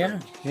Schumacher. Yeah,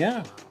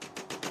 yeah.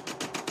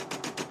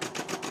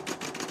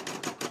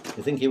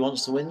 you think he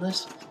wants to win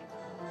this?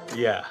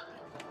 Yeah.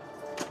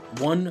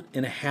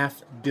 1.5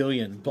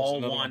 billion. Ball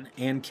another one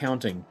and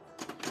counting.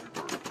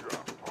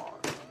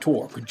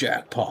 Torque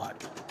jackpot.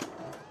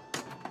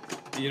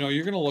 You know,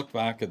 you're going to look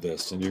back at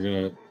this and you're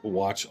going to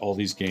watch all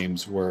these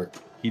games where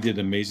he did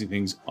amazing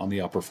things on the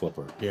upper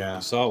flipper. Yeah.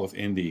 You saw it with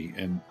Indy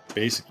and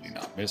basically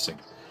not missing.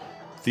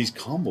 These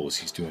combos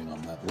he's doing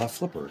on that left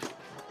flipper.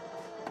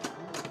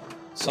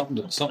 Something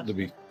to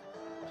be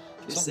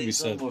It's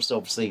said. almost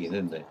obscene,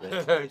 isn't it?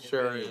 It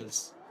sure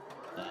is.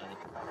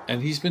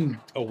 And he's been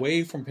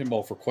away from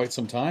pinball for quite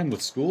some time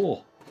with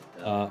school.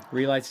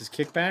 Relights his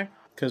kickback,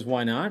 because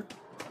why not?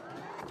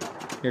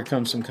 Here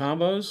comes some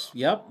combos.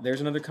 Yep, there's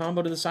another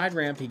combo to the side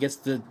ramp. He gets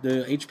the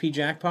HP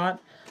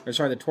jackpot, or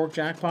sorry, the torque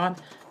jackpot,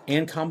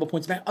 and combo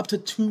points back up to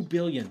 2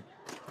 billion.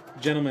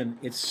 Gentlemen,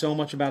 it's so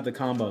much about the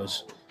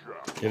combos.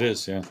 It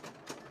is, yeah.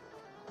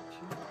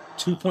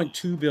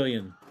 2.2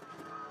 billion.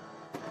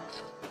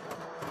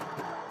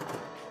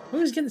 Oh,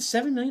 he's getting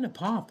 7 million a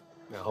pop.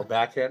 Now he'll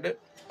backhand it.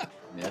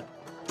 Yeah.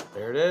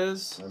 There it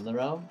is. And the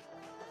round.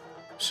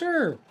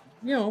 Sure,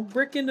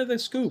 brick into the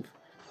scoop.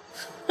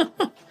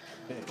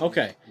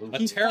 Okay.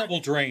 A terrible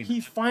drain. He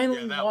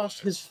finally Yeah, that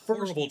lost was his first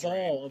horrible drain.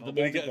 ball of the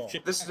Nobody got ball.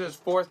 kicked. This is his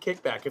fourth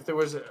kickback. If there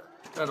was an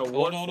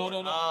award.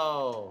 no.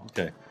 Oh.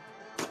 Okay.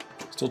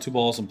 Still 2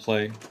 balls in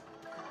play.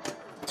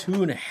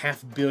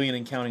 2.5 billion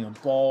and counting on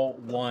ball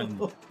one.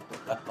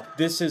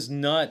 This is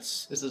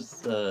nuts. This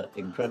is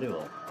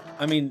incredible.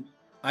 I mean,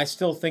 I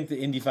still think the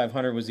Indy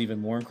 500 was even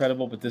more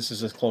incredible, but this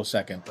is a close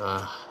second.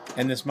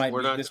 And this might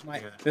We're not-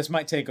 this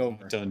might take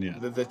over. Done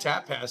yet. The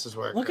tap passes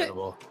were Look at-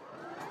 incredible.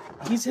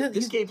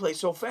 This game plays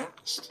so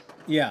fast.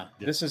 Yeah,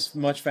 this is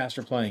much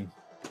faster playing.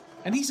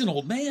 And he's an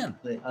old man.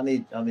 And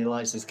he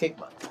likes his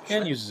kickback.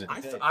 And uses it.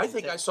 I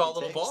think I saw a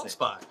little ball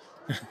spot.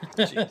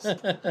 I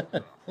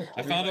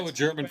found out what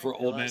German for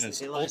old man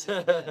is.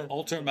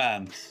 Alter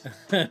man.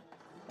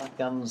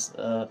 Backhands.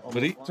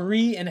 But he,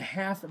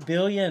 3.5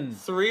 billion.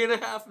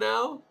 3.5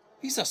 now?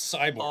 he's a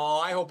cyborg. Oh,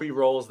 I hope he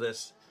rolls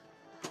this.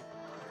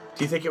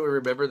 Do you think it would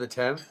remember the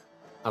 10?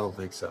 I don't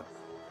think so.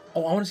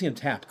 Oh, I want to see him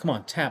tap. Come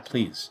on, tap,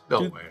 please.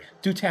 No do, way.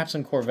 Do taps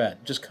on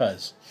Corvette, just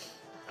cuz.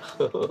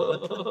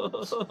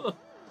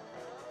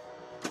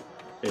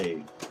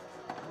 Hey.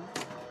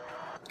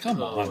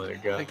 Come Oh on. my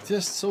God. Like,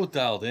 just so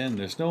dialed in.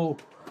 There's no...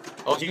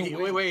 Oh,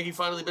 wait, he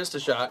finally missed a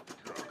shot.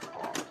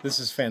 This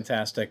is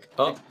fantastic.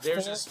 Oh,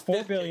 there's his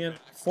 4 billion.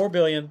 4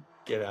 billion.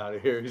 Get out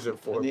of here. He's at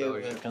 4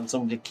 billion. Can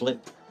somebody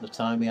clip the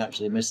time he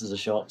actually misses a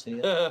shot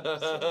here?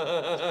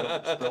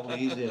 It's probably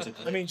easier to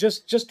clip. I mean,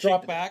 just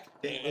drop back.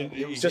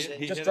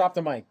 Just drop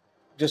the mic.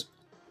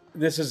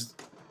 This is,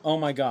 oh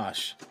my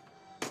gosh.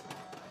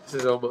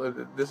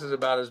 This is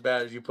about as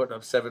bad as you putting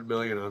up 7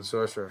 million on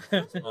Sorcerer.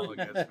 That's all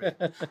against me.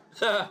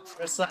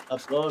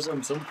 Applause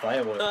and some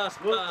fireworks.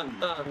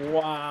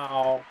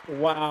 Wow.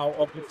 Wow.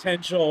 A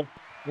potential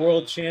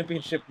world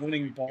championship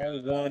winning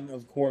ball one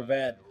of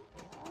Corvette.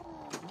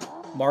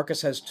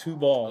 Marcus has 2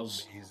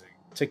 balls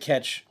to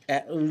catch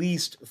at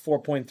least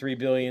 4.3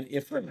 billion,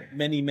 if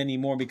many, many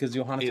more, because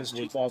Johannes has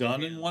 2 balls.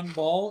 Done in 1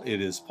 ball.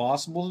 It is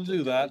possible to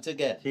do that. To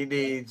get. He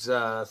needs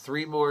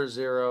 3 more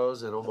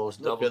zeros and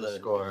almost double the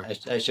score.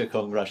 I should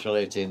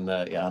congratulating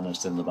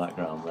Johannes in the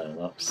background there.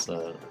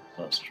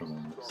 That's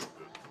tremendous.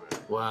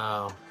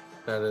 Wow.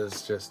 That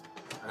is just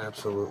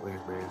absolutely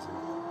amazing.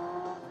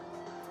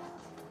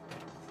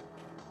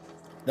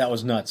 That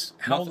was nuts.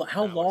 How That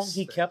long was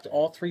he kept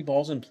all 3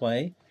 balls in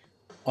play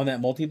on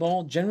that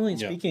multi-ball? Generally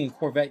speaking, in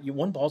Corvette,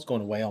 1 ball's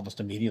going away almost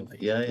immediately.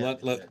 Yeah.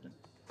 Let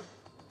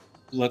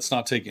let's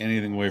not take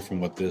anything away from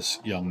what this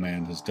young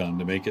man has done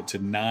to make it to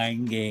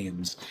 9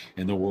 games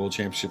in the World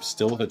Championship,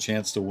 still with a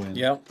chance to win.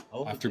 Yep.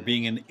 After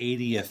being an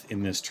 80th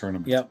in this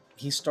tournament. Yep.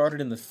 He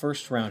started in the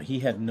first round. He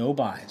had no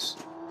buys.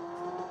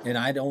 And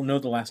I don't know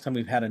the last time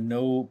we've had a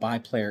no buy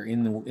player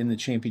in the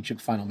championship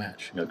final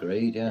match.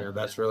 Agreed, yeah. Yeah,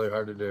 that's really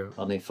hard to do.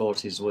 And he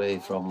fought his way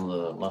from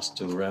the last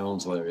 2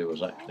 rounds where he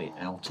was actually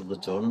out of the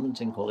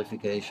tournament in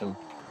qualification.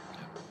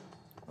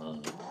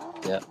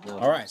 Yeah. No,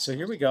 All right, so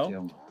here we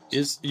go.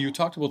 You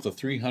talked about the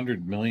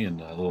 300 million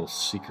little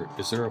secret.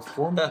 Is there a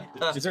formula?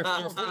 Is there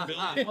I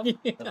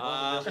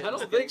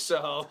don't think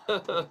so.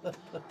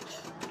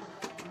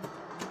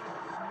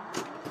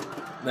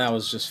 That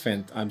was just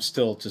I'm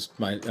still just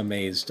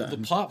amazed. The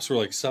pops were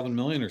like 7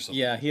 million or something.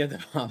 Yeah, he had the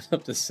pops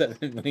up to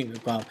 7 million to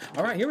pop.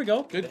 All right, here we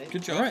go.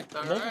 Good job. All right,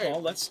 All hold right. the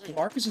ball. Let's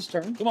Marcus's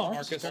turn. Come on,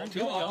 Marcus, turn.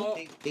 come on.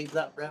 Keep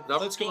that rep.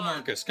 Let's go,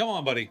 Marcus. Come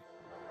on, buddy.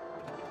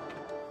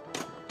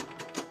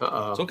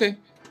 Uh-oh. It's okay.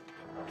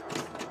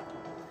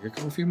 Here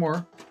come a few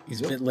more.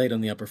 He's a bit late on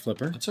the upper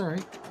flipper. That's all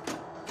right.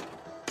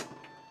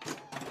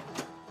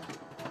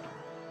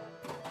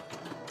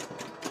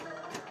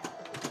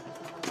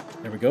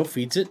 There we go.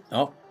 Feeds it.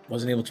 Oh,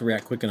 wasn't able to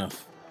react quick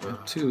enough.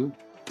 2.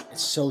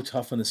 It's so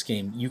tough in this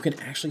game. You can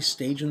actually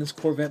stage in this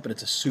Corvette, but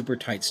it's a super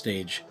tight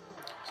stage.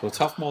 So a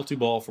tough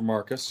multi-ball for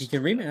Marcus. He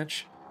can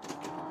rematch.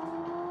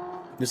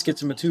 This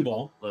gets him a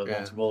 2-ball.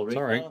 Multiple It's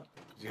all right.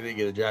 You didn't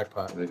get a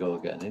jackpot. Here we go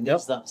again. He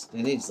needs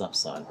that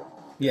side.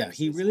 Yeah,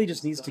 he really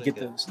just needs to get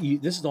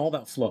this is all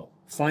about flow.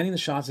 Finding the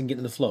shots and getting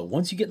in the flow.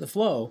 Once you get in the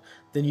flow,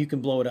 then you can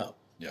blow it up.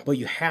 Yep. But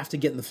you have to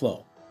get in the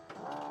flow.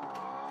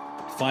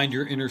 Find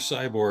your inner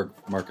cyborg,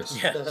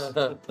 Marcus. Yes.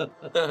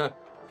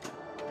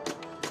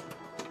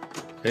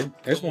 Okay.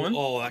 There's one.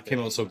 Oh, that came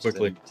out so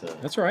quickly.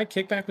 That's all right.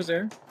 Kickback was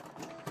there.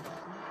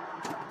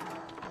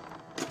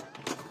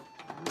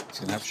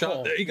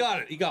 Snapshot. There, he got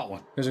it. He got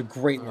one. There's a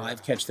great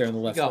live catch there in the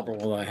left Go. flipper.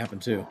 Well, that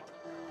happened too.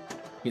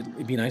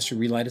 It'd be nice to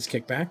relight his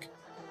kickback.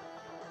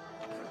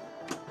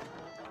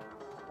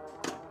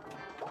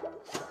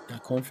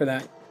 Not going for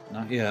that.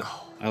 Not yet.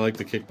 I like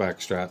the kickback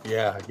strat.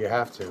 Yeah, you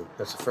have to.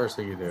 That's the first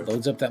thing you do.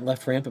 Loads up that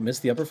left ramp but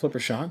missed the upper flipper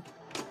shot.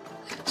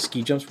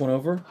 Ski jumps one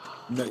over.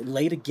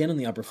 Late again on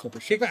the upper flipper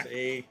shot. Kickback.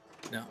 See?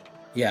 No.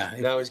 Yeah.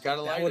 Now he's got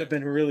to That light would it. have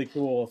been really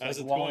cool. If As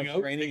like, it's while going it's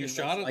out, raining, take a he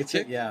shot at the lights it.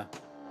 kick? Yeah.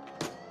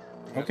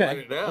 Light Okay.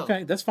 it down.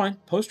 Okay, that's fine.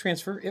 Post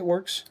transfer, it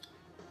works.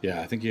 Yeah,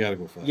 I think you got to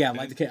go for that. Yeah,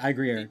 like the kick. I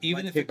agree, Aaron.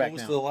 Even Like if the it kickback goes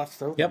now. to the left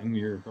throat, Yep. then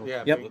you're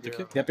Yeah. Yep. big the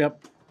deal. kick.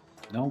 Yep.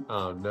 No.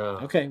 Oh, no.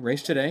 Okay,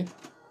 race today.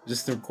 Is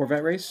this the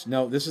Corvette race?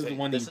 No, this is the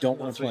one you This is don't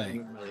the want to play.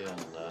 300 million,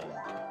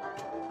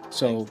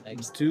 So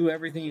Excellent. do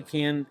everything you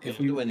can. If If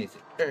you do you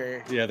anything,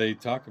 Hey. Yeah, they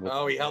talked about.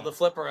 Oh, he held the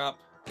flipper up.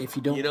 if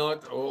you don't. You know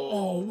what?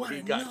 Oh, what he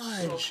a got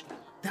nudge!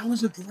 That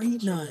was a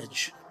great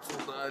nudge. So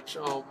nudge.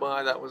 Oh,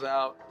 my. That was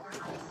out.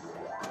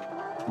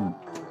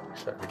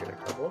 Starting to get a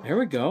couple. There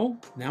we go.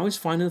 Now he's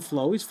finding the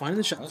flow. He's finding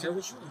the shot.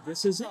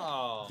 This is it.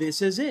 Oh.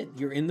 This is it.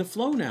 You're in the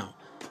flow now.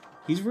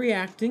 He's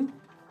reacting.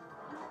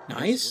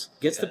 Nice.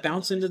 Gets the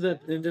bounce into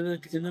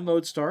the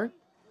mode start.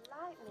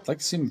 I'd like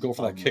to see him go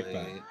for that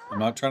kickback. I'm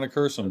not trying to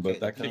curse him,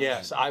 but that kickback.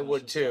 Yes, I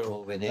would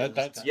too.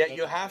 That's- Yeah,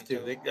 you have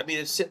to. I mean,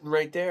 it's sitting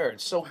right there.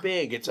 It's so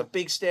big. It's a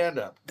big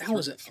stand-up. That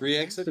was a 3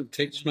 exit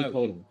takes catch me him out.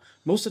 total.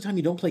 Most of the time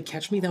you don't play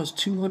catch me. That was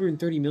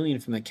 230 million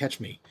from that catch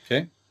me.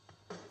 Okay.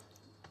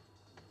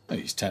 Oh,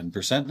 he's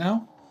 10%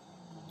 now.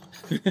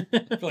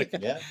 Like,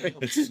 yeah.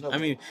 I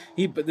mean,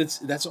 but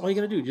that's all you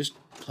got to do. Just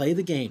play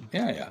the game.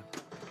 yeah.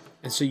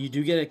 And so you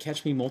do get a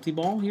catch me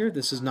multi-ball here.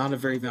 This is not a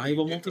very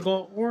valuable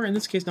multi-ball, or in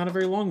this case, not a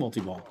very long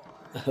multi-ball.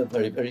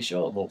 very, very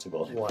short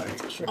multi-ball.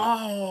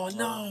 Oh,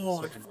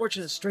 no.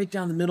 Unfortunate. Straight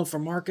down the middle for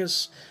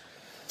Marcus.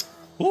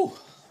 Ooh.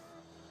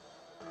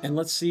 And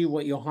let's see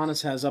what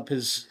Johannes has up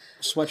his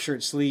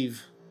sweatshirt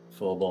sleeve.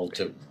 4-ball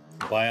 2.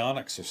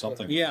 Bionics or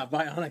something. Yeah,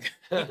 Bionic.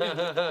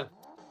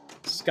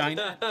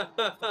 Skynet.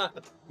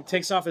 He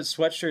takes off his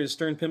sweatshirt, his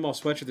Stern Pinball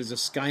sweatshirt. There's a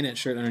Skynet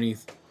shirt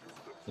underneath.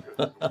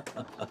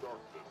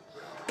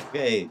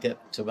 Okay,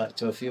 back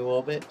to a few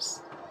orbits.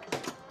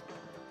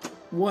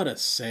 What a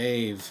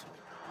save.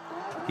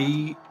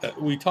 We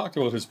talked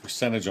about his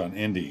percentage on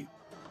Indy,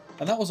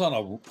 and that was on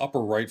a upper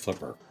right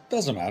flipper.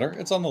 Doesn't matter.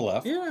 It's on the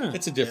left. Yeah.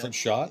 It's a different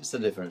shot. It's a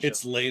different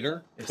It's shot.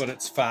 later, but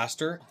it's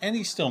faster, and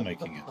he's still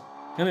making it.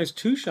 And there's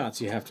 2 shots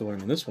you have to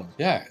learn in this one.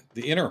 Yeah,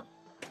 the inner.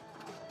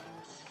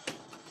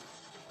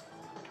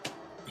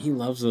 He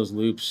loves those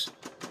loops.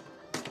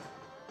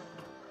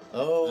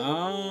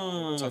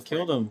 Oh, Oh,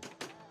 killed him.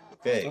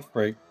 okay. Tough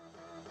break.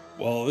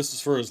 Well, this is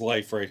for his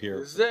life right here.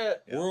 This is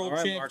it. World All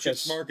right,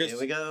 Championships, Marcus. Here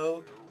we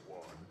go.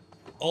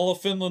 All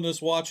of Finland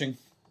is watching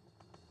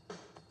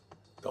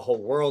The whole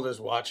world is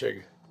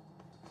watching.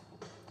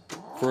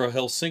 for a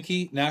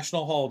Helsinki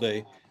national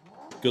holiday.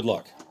 Good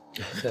luck.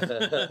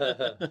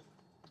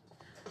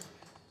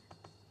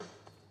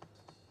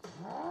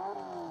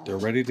 They're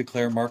ready to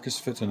declare Markus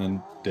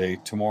Virtanen Day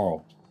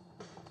tomorrow.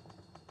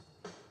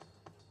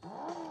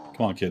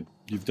 Come on, kid.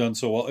 You've done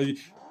so well.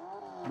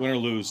 Win or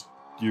lose,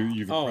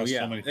 You've Oh impressed yeah,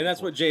 so many and that's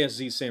people. what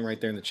JSZ is saying right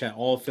there in the chat.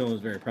 All of Finland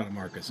is very proud of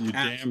Marcus. You're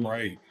damn Absolutely.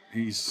 right.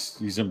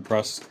 He's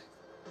impressed.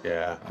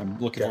 Yeah. I'm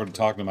looking forward to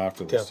talking to him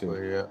after this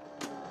Definitely, too. yeah.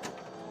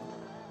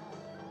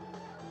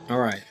 All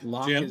right,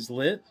 lock Jim? is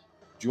lit.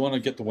 Do you want to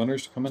get the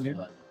winners to come in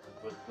here?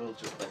 We'll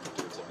just let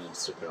you do it on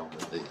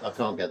Instagram. I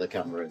can't get the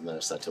camera in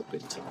there set up in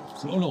time.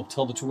 No.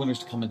 Tell the two winners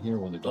to come in here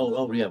when they're done.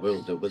 Oh yeah,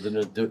 we'll do. But then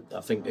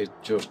I think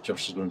Josh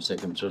is going to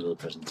take them to the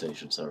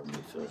presentation ceremony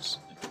first.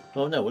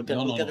 Oh no, we'll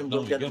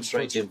get them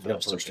straight in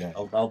first. Yeah.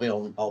 I'll be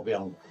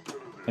on.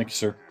 Thank you,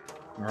 sir.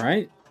 All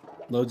right,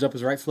 loads up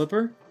his right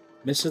flipper,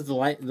 misses the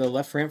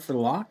left ramp for the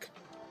lock,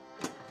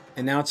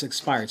 and now it's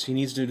expired. So he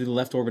needs to do the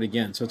left orbit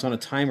again. So it's on a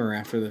timer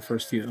after the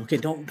first few. Okay,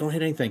 don't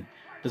hit anything.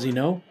 Does he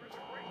know?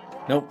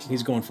 Nope,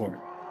 he's going for it.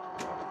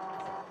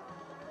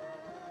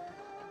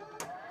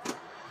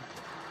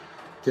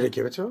 Did I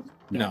give it to him?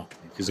 No.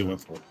 Because he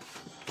went for it.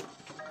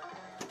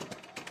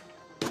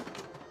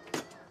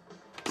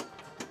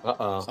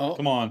 Uh-oh. Oh,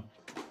 Come on.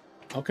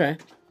 okay.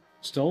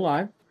 Still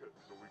alive.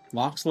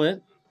 Lock's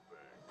lit.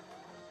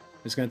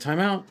 It's going to time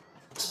out.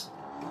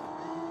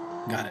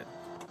 Got it.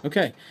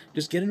 Okay,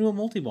 just get into a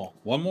multi-ball.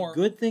 One more.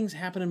 Good things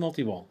happen in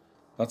multi-ball.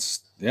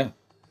 That's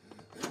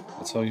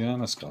how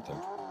Johannes got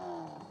there.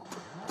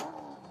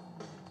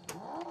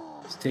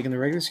 Is he taking the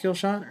regular skill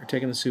shot or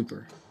taking the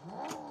super?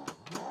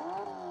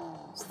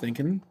 He's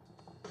thinking.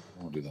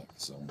 I won't do that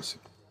because I want to see.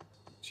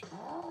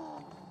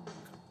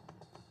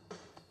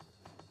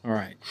 All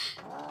right.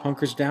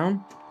 Hunkers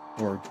down,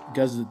 or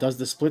does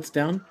the splits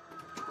down.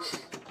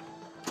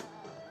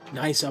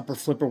 Nice upper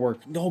flipper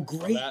work. No,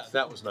 great.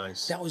 That was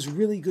nice. That was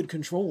really good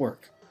control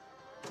work.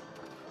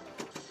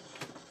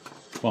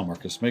 Come on,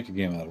 Marcus. Make a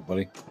game out of it,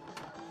 buddy.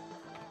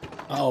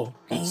 Oh,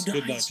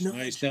 Good nice nudge. nudge.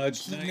 Nice He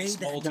nudge. made Nice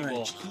that multi-ball.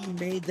 nudge. He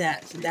made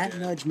that. That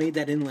nudge made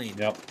that in lane.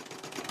 Yep.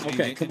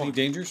 Okay, come any on.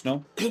 dangers?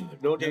 No.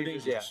 No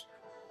dangers yet.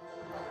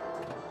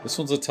 This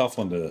one's a tough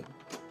one to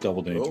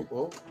double danger.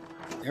 Oh.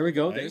 There we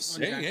go. Nice.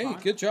 There's one Hey,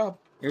 jackpot. good job.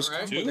 There's All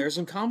right. combo, there's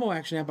some combo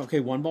action happening. Okay,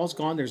 one ball's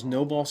gone. There's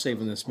no ball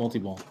saving this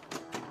multi-ball.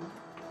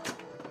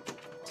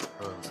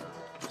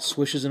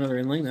 Swishes another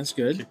in lane. That's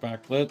good.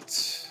 Kickback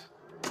lit.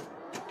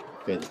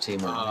 Okay, the team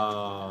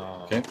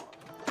are. Okay.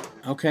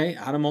 Okay,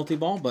 out of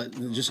multi-ball, but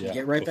just Yeah,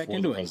 get right back before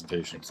into the it.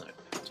 presentation.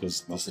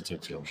 This will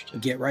take you.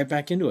 Get right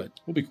back into it.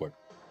 We'll be quick.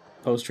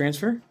 Post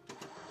transfer.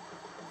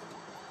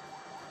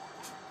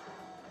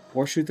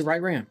 Or shoot the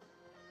right ramp.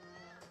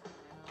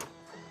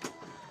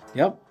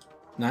 Yep.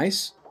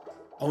 Nice.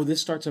 Oh, this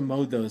starts a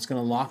mode though. It's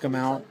going to lock him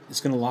out.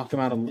 It's going to lock him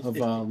out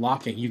of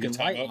locking. You can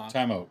light lock.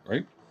 Time out,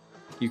 right?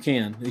 You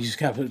can. You just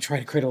got to try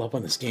to cradle up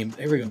on this game.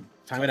 There we go.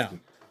 Time it out.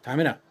 Time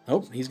it out.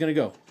 Oh, he's going to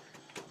go.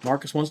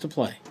 Marcus wants to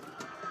play.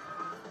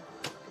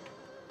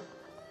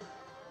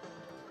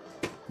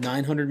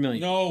 900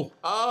 million. No.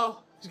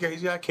 Oh,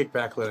 he's got a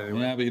kickback lit anyway.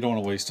 Yeah, but you don't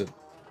want to waste it.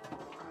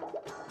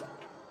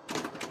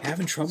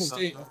 Having trouble.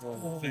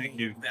 Thank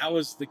you. That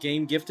was the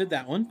game gifted,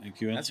 that one.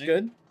 Thank you. That's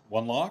Anthony. good.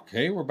 One lock.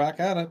 Hey, we're back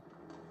at it.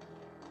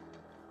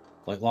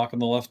 Like locking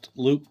the left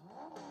loop.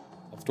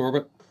 Left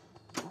orbit.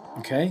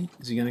 Okay.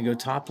 Is he going to go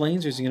top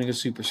lanes or is he going to go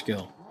super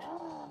skill?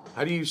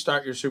 How do you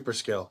start your super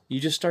skill? You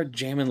just start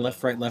jamming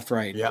left, right, left,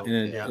 right. Yeah, And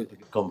it, yeah. it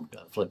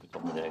Flip a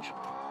combination.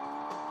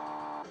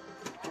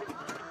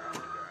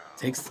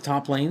 takes the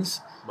top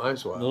lanes. Might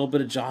as A well. little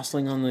bit of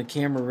jostling on the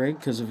camera rig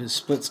because of his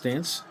split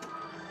stance.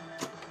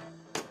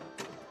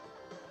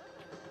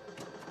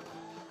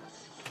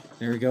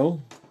 There we go.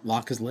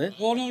 Lock is lit.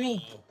 Oh, no.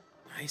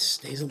 Nice.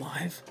 Stays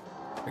alive.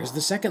 There's the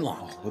second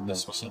lock. Wouldn't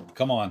this be something?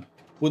 Come on.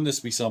 Wouldn't this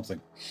be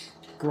something?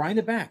 Grind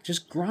it back.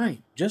 Just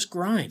grind. Just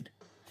grind.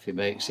 If he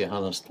makes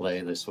Johannes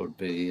play, this would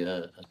be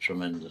a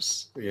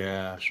tremendous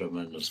Yeah.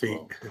 feat.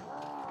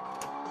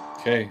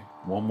 Okay.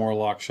 One more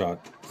lock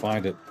shot.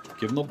 Find it.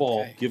 Give him the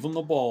ball. Okay. Give him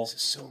the ball. This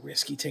is so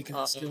risky taking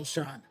the skill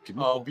shot. Give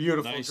him the Oh, ball.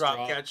 beautiful Nice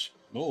drop catch.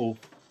 Oh.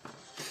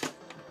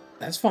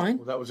 That's fine.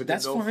 Well, that was a good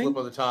That's no fine. flip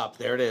on the top.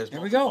 There it is. There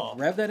we go. Ball.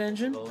 Rev that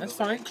engine. That's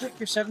fine. Click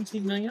your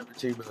 17 million.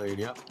 2 million,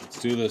 yep. Let's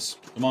do this.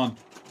 Come on.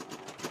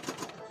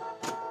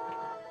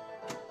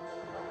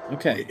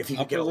 Okay. If you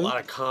can upper get a loop. lot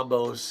of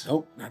combos.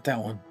 Nope, not that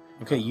one.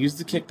 Okay, use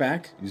the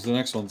kickback. Use the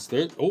next one.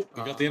 There. Oh,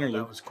 we got the inner That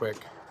loop. was quick.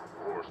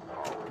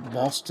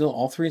 Ball still,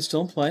 all three is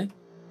still in play.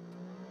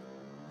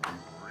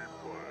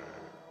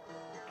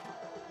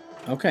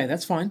 Okay,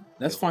 that's fine.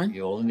 That's fine.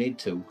 You only need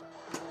two.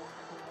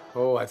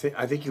 Oh, I think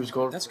he was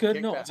going. That's for the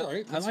good. No, kickback. that's All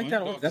right. I like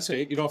that. That's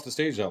it. You don't have to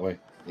stage that way.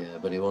 Yeah,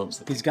 but he wants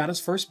the. He's got his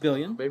first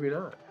billion. Maybe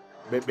not.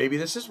 Maybe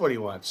this is what he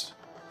wants.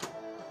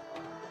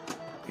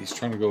 He's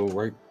trying to go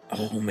right.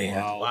 Oh man.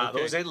 Wow,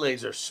 okay. those end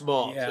lanes are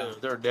small Yeah. too.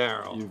 They're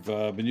narrow. You've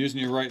been using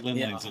your right lane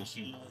Yeah. lanes.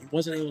 He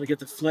wasn't able to get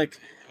the flick.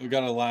 We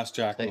got a last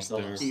jackpot Takes the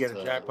there. last, You get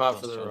a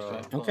jackpot for the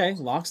last Okay,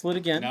 locks lit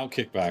again. Now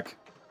kick back.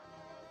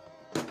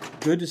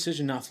 Good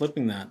decision not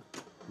flipping that.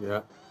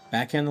 Yeah.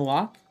 Backhand the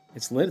lock.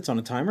 It's lit. It's on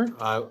a timer.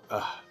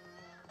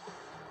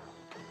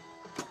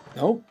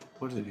 Nope.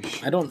 What did he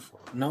shoot I don't for?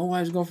 know I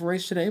was going for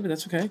race today, but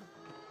that's okay.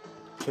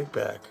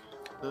 Kickback.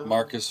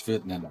 Markus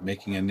Virtanen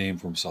making a name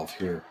for himself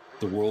here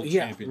the world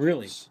Yeah, champion.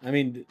 really. I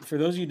mean, for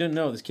those of you who didn't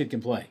know, this kid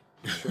can play.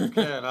 Sure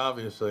can,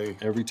 obviously.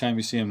 Every time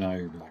you see him now,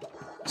 you're like,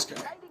 this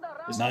guy.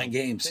 It's 9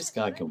 games. This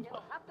guy can play.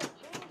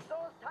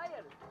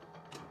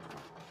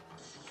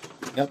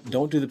 Yep.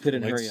 Don't do the pit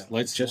and hurry up.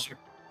 Lights. Just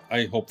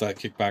I hope that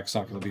kickback's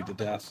not going to be to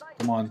death.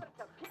 Come on.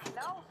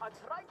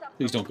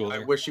 Please don't go I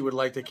there. wish you would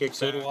like to kick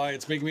So that. do I.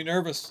 It's making me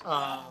nervous.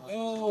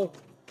 Oh.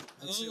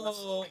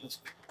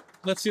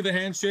 Let's see the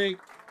handshake.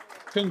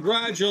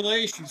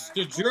 Congratulations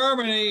to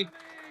Germany.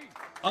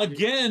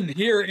 Again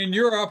here in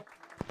Europe.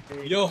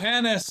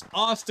 Johannes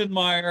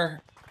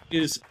Ostermeier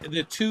is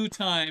the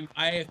 2-time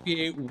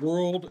IFPA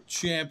world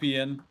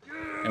champion.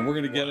 And we're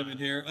going to get him in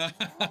here.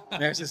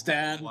 there's his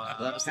dad.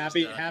 That's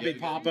Happy Jürgen-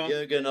 Papa.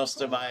 Jürgen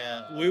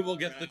Ostermeier. We will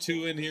get the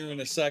 2 in here in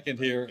a second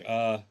here.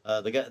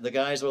 The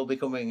guys will be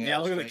coming. Yeah,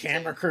 look at the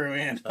camera crew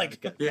in.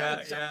 Like,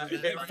 Yeah.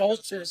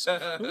 vultures.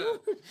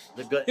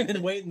 They've got, I've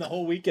been waiting the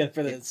whole weekend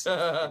for this.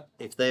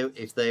 if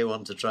they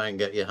want to try and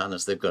get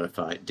Johannes, they've got to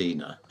fight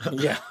Dina.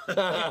 Yeah.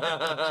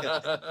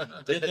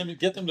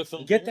 Get them to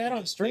film. Get here. that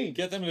on stream.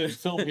 Get them to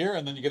film here,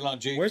 and then you get it on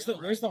J. Where's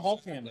the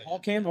hall cam? Hall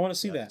cam? I want to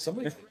see that.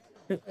 Somebody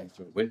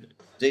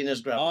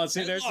Dina's grab. Oh,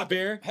 see, there's the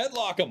beer.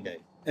 headlock him. Okay.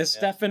 Is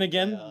Stefan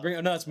again?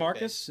 No, it's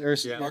Marcus. Or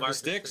Yeah, Marcus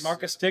Sticks.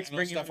 Marcus Sticks I know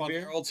bringing the Stefan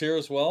beer. Harold's here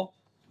as well.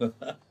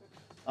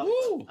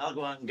 I'll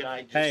go out and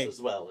guide just Hey,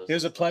 as well. It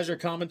was a pleasure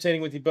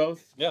commentating with you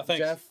both. Yeah, thanks.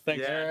 Jeff.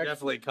 Thanks, Yeah, Eric.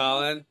 definitely,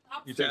 Colin.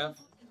 You too. Jeff.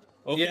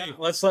 Okay. Yeah,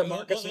 let's let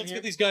Marcus in Let's here.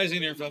 get these guys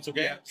in here if that's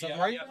okay. Yeah, Something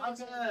yeah, right?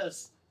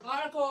 Yes.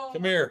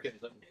 Come here.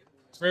 Come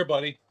here,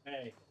 buddy.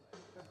 Hey,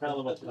 hell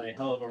of a play,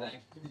 hell of a run.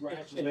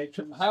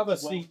 Congratulations. Have a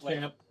seat,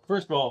 champ.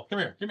 First of all, come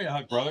here. Give me a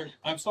hug, brother.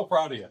 I'm so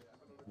proud of you.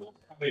 Proud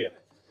of you.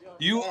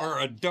 You are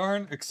a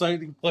darn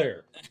exciting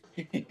player.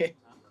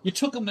 You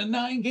took him to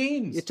 9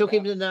 games. You took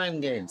him to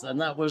 9 games, and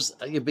that was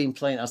you've been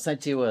playing. I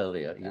said to you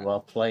earlier, you are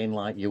playing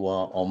like you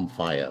are on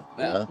fire.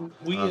 Yeah,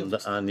 We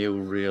and you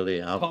really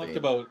have talked been.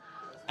 about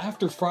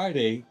after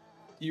Friday.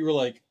 You were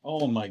like,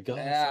 "Oh my God,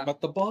 Yeah. I'm at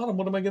the bottom.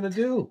 What am I going to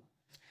do?"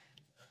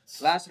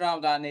 Last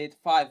round I need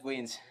 5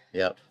 wins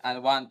Yep,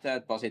 and 1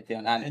 third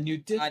position, And you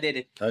did. I did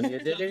it. and you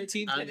did it,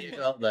 17 and you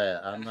got there,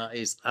 and that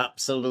is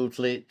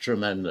absolutely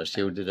tremendous.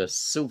 You did a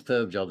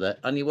superb job there,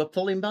 and you were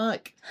pulling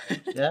back.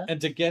 Yeah, And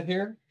to get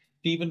here,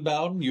 Stephen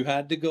Bowden, you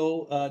had to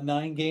go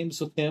 9 games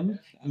with him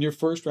in your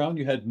first round.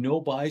 You had no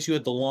buys. You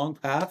had the long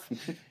path.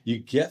 You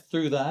get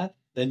through that.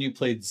 Then you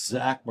played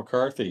Zach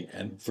McCarthy.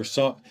 And for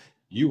some,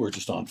 you were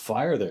just on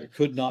fire there.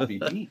 Could not be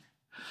beat.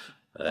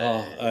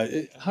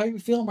 How are you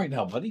feeling right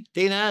now, buddy?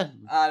 Dina.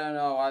 I don't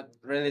know,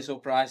 really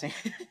surprising.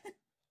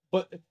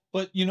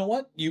 But you know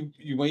what? You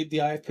made the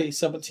IFPA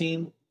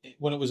 17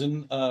 when it was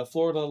in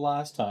Florida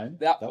last time.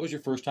 Yeah. That was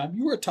your first time.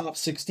 You were top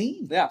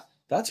 16. Yeah,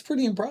 That's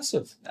pretty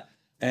impressive. Yeah.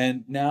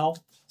 And now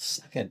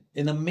second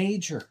in a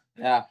major.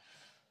 yeah.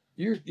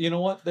 You know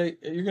what?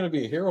 You're going to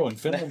be a hero in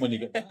Finland when you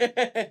get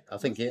back. I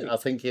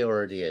think he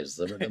already is.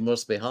 There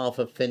must be half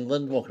of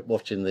Finland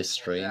watching this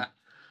stream. Yeah.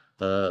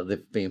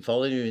 They've been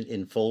following you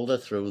in folder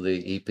through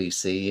the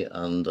EPC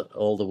and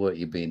all the work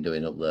you've been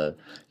doing up there.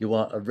 You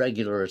are a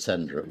regular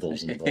attender at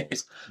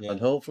Bulls&Balls. Yeah. And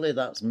hopefully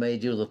that's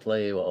made you the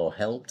player or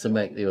helped to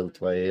make you the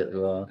player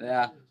you are.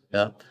 Yeah.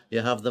 Yeah,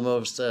 you have the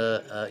most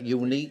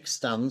unique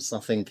stance,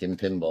 I think, in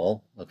pinball.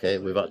 Okay,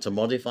 we've had to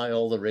modify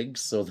all the rigs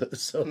so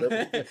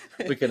that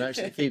we can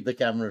actually keep the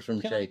camera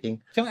from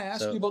shaking. Can I ask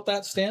So- you about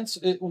that stance?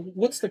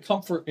 What's the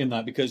comfort in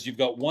that? Because you've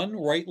got one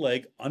right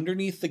leg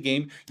underneath the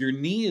game. Your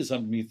knee is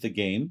underneath the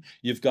game.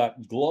 You've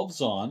got gloves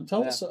on.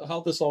 Tell us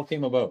how this all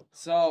came about.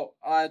 So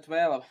at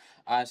 12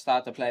 I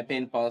started to play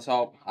pinball,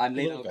 so I'm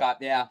Little little guy.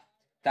 got, yeah,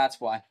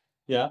 that's why.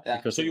 Yeah. Yeah.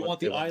 Because So you they want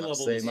the they eye that level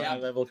same to eye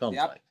be- level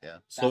contact. Yeah.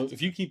 So if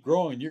you keep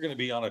growing, you're going to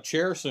be on a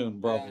chair soon,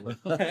 bro.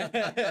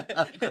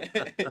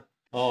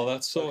 Oh,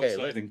 that's so Okay,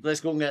 exciting.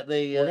 let's go and get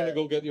the. We're gonna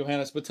go get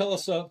Johannes, but tell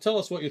us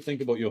what you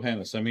think about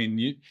Johannes. I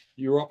mean,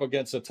 you're up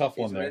against a tough It's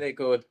one there. really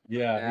good.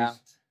 Yeah, Yeah.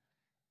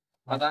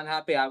 But I'm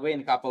happy I win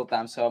a couple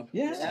times, so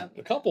yeah,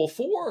 a couple,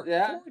 four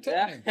times.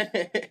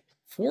 yeah.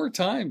 4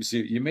 times.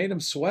 You made him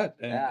sweat,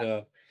 and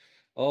Yeah.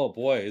 oh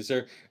boy, is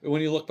there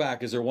when you look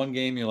back, is there one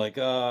game you're like,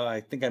 I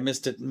think I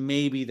missed it,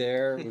 maybe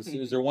there.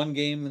 Is there one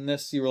game in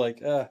this you were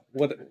like,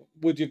 what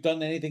would you have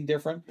done anything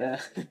different? Yeah.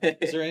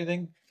 Is there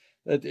anything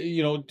that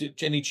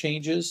any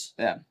changes?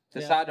 Yeah.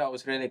 The shadow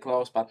was really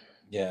close, but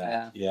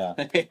Yeah. yeah.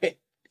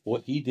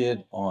 What he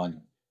did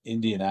on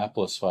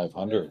Indianapolis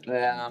 500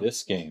 Yeah. in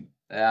this game,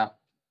 Yeah.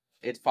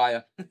 It's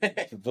fire.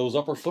 those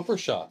upper flipper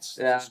shots,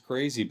 Yeah. it's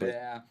crazy. But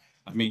Yeah.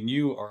 I mean,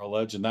 you are a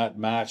legend. That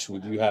match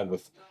you had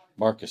with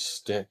Marcus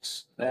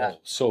Sticks, Yeah.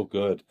 so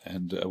good,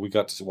 and we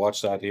got to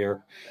watch that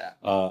here.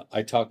 Yeah.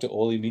 I talked to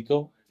Oli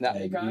Miko, Yeah.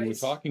 and we were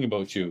talking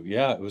about you.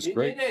 Yeah, it was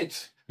great.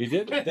 it. He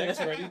did. Thanks,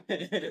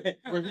 Freddy.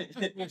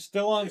 We're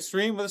still on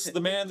stream. This is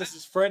the man. This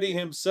is Freddy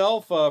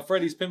himself.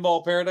 Freddy's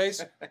Pinball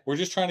Paradise. We're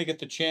just trying to get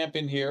the champ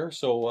in here.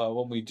 So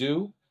when we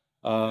do,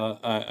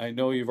 I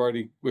know you've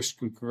already wished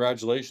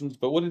congratulations.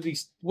 But what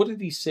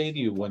did he say to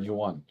you when you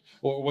won,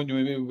 or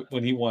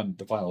when he won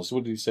the finals?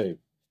 What did he say?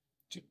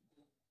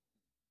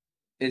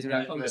 It's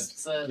right.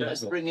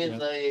 Let's bring in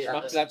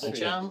the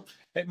champ.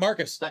 Hey,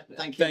 Marcus. Thank you.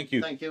 Thank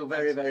you. Thank you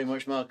very, very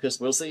much, Marcus.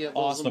 We'll see you at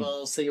Awesome.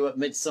 Bulls&Balls. See you at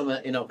Midsummer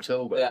in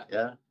October.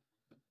 Yeah.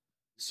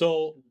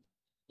 So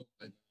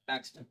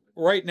Next.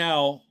 right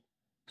now,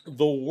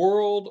 the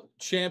world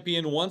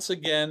champion once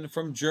again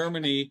from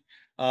Germany.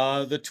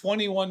 The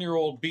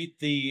 21-year-old beat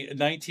the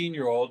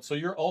 19-year-old. So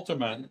you're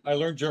Ultraman. I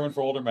learned German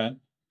for older men.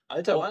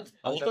 Ultraman.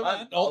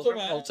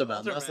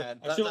 Ultraman.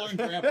 I should learn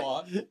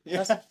Grandpa.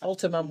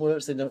 Ultraman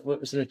works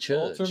in a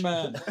church.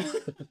 Ultraman.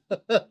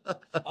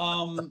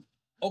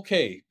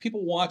 Okay,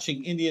 people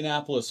watching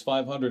Indianapolis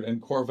 500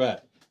 and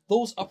Corvette.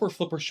 Those upper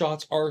flipper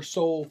shots are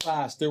so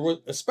fast. There were,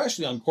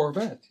 especially on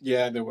Corvette.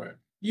 Yeah, they were.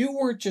 You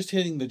weren't just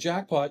hitting the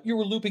jackpot. You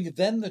were looping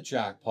then the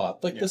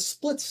jackpot. Like the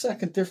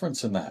split-second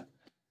difference in that.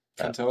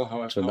 Can't tell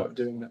how I'm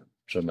doing that.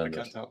 Tremendous.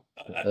 I can't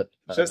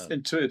tell. Just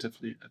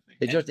intuitively, I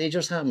think. It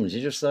just happens.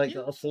 You just like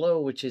got a flow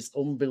which is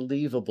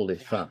unbelievably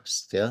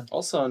fast. Yeah.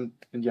 Also on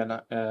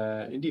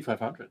Indy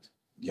 500.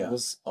 Yeah. It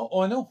was,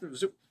 I know. it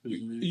was,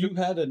 You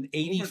had an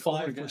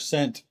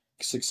 85%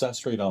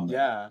 success rate on that.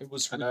 Yeah. It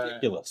was And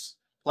ridiculous.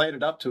 played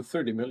it up to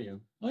 30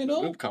 million. I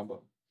know. Loop combo.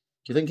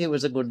 Do you think it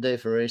was a good day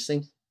for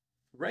racing?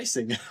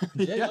 Racing.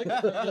 Yeah, you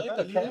like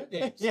the track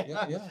games.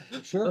 Yeah,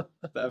 for sure.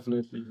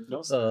 Definitely.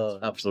 No Oh,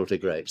 absolutely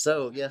great.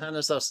 So,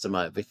 Johannes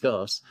Ostermeier,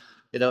 because,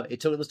 he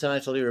took the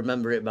title, you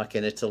remember it back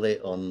in Italy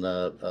on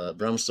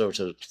Bram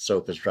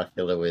Stoker's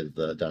Dracula with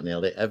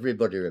Daniele.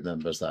 Everybody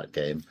remembers that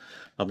game.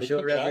 I'm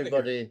sure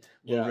everybody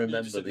will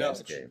remember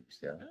these games.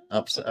 Yeah,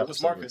 absolutely.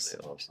 Marcus.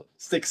 Awesome.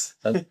 Sticks.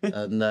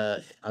 And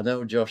I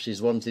know Josh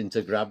is wanting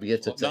to grab you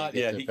to take Not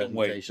you yet. to He can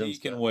wait. presentations,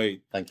 He can but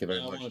wait. Thank you very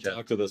I much, want to Jeff.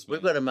 talk to this.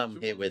 We've got a man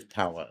here with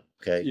power.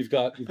 Okay. You've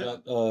got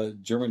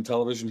German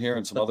television here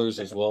and some others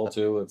as well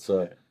too.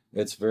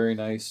 It's very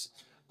nice.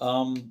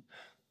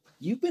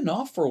 You've been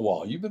off for a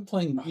while. You've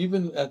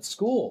been at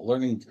school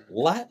learning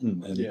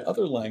Latin and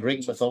other Greek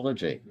languages.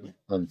 mythology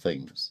and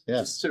things. Yeah.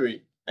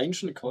 History.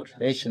 Ancient culture.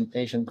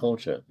 Asian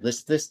culture.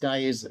 This guy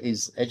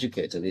is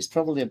educated. He's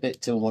probably a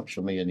bit too much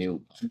for me and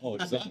you. Oh,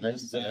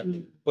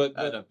 exactly. But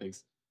I don't think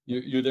so.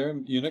 you're there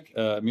in Munich,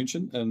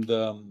 and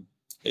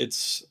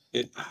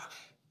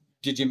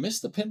Did you miss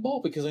the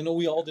pinball? Because I know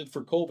we all did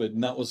for COVID,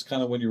 and that was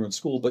kind of when you were in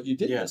school. But you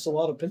did miss a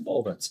lot of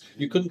pinball events.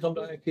 You couldn't come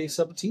to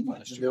IFPA18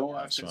 last year. No,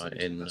 That's right.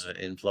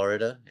 In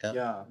Florida.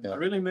 Yeah. I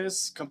really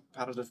miss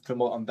competitive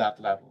pinball on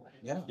that level.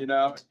 Yeah.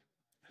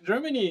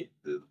 Germany,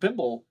 the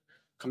pinball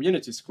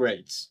community is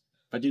great,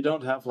 but you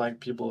don't have like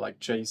people like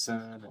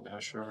Jason and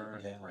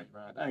Asher and Ray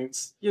Rad. And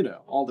it's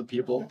all the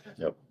people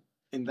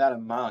in that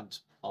amount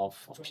of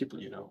people.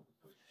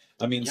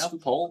 I mean, You have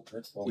Paul,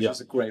 which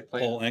is a great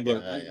player. Paul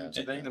Angler.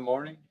 Today in the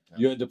morning.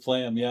 You had to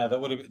play him. Yeah,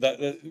 that would have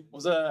that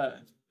Was a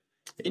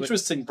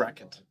interesting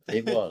bracket.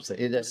 It was.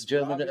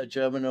 A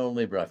German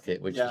only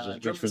bracket, which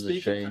was a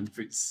shame.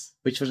 Countries.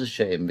 Which was a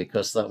shame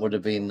because that would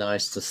have been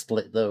nice to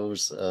split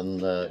those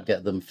and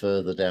get them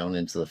further down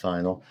into the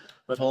final.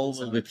 But Paul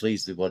will be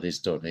pleased with what he's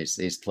done.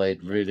 He's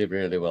played really,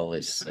 really well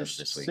this week.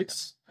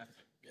 6.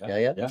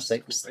 Yeah.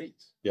 6.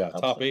 Yeah,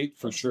 top 8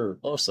 for sure.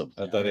 Awesome.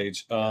 At that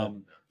age.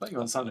 Playing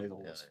on Sunday.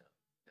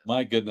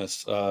 My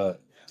goodness.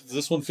 Does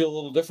this one feel a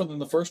little different than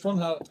the first one?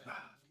 How?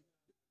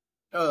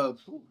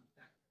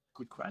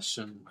 Good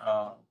question.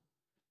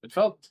 It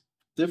felt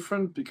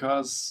different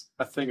because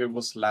I think it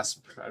was less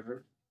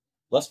pressure.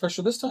 Less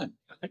pressure this time.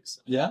 I think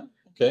so. Yeah.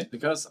 Okay.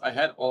 Because I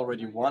had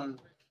already won,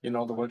 the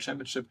World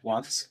Championship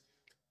once,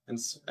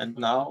 and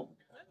now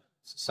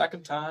it's the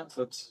second time,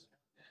 but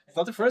it's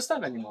not the first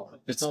time anymore.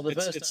 It's not the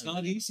first It's time.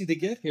 not easy to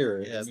get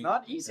here. Yeah. It's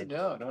not easy.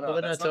 No.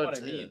 But That's I not what I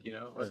thought,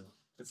 mean.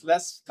 It's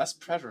less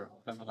pressure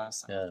than the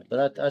last time. Yeah,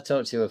 but I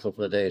talked to you a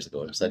couple of days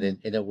ago and said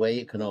in a way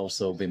it can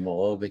also be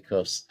more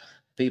because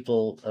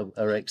people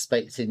are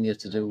expecting you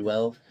to do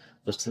well.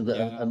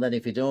 And then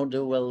if you don't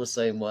do well, they're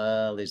saying,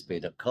 well, he's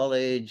been at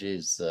college,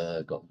 he's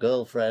got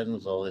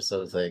girlfriends, all this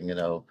sort of thing,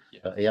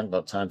 he hasn't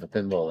got time for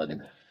pinball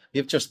anymore.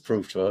 You've just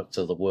proved to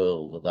the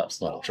world that that's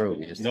not true.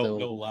 No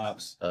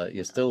laughs.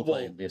 You're still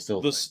playing. You're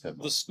still playing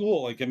pinball. The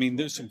school,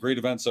 there's some great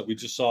events that we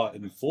just saw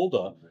in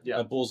Fulda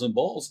at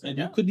Bulls&Balls, and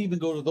you couldn't even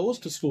go to those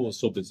because school was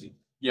so busy.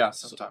 Yeah,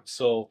 sometimes.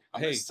 So I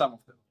hey, missed some of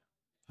them.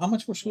 how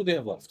much more school do you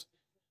have left?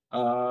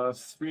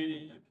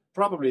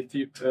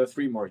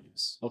 3 more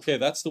years. Okay,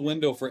 that's the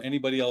window for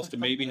anybody else to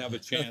maybe have a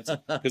chance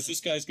because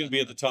this guy's going to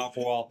be at the top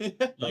wall.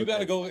 You got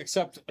to go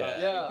accept.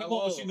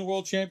 People have seen the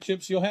World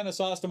Championships. Johannes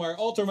Ostermeier,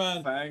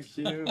 Ultraman. Thank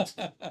you.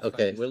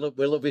 Okay, we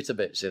love you to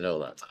bits, you know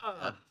that.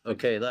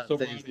 Okay, that So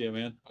thing. proud of you,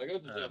 man.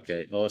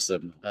 Okay,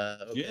 awesome.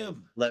 Okay, Yeah.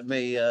 let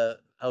me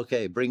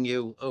bring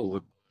you.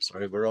 Oh,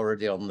 sorry, we're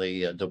already on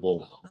the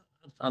double.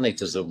 I need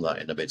to zoom that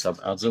in a bit.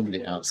 I've zoomed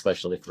it out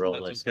especially for all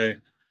this. That's okay.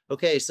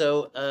 Okay,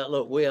 so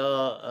look, we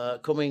are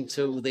coming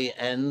to the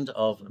end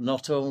of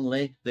not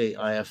only the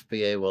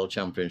IFPA World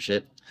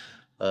Championship,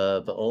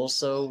 but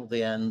also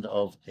the end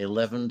of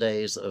 11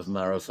 days of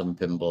marathon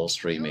pinball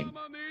streaming.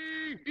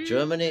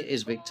 Germany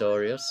is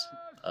victorious.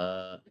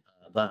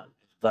 That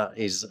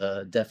is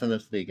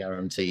definitely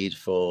guaranteed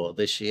for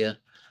this year.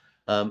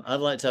 I'd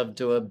like to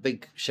do a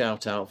big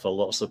shout out for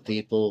lots of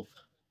people.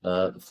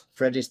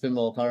 Freddy's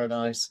Pinball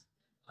Paradise,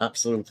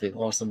 absolutely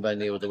awesome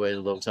venue with the way they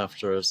looked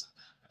after us.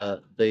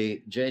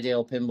 The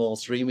JDL Pinball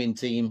streaming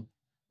team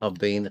have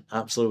been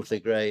absolutely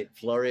great.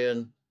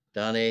 Florian,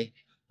 Danny,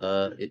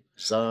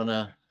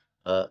 Zana,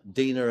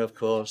 Dina, of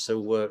course,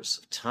 who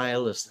works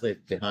tirelessly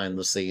behind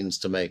the scenes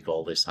to make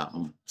all this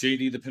happen.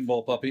 JD the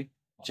Pinball Puppy.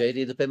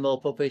 JD the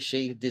Pinball Puppy,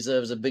 she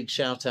deserves a big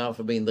shout out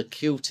for being the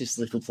cutest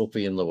little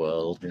puppy in the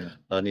world. Yeah.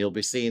 And you'll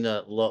be seeing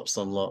her lots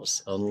and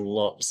lots and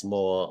lots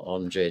more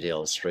on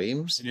JDL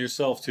streams. And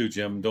yourself too,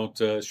 Jim. Don't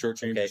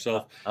shortchange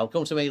yourself. I'll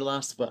come to me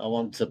last, but I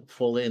want to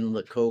pull in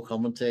the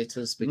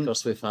co-commentators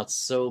because we've had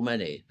so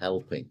many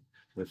helping.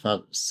 We've had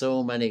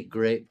so many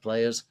great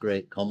players,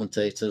 great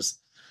commentators,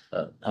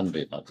 and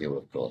we've had you,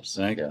 of course.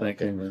 Thank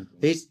you.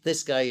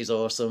 This guy is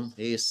awesome.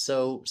 He is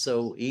so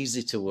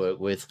easy to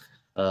work with.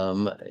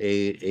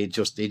 He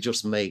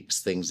just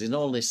makes things. He's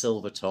not only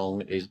silver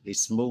tongue, he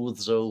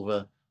smooths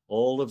over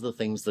all of the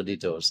things that he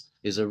does.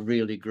 He's a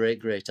really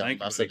great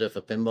ambassador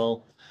for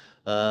pinball.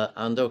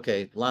 And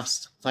okay,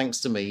 last, thanks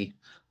to me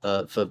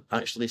for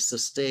actually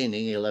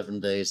sustaining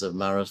 11 days of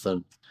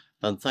marathon.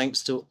 And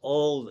thanks to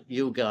all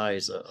you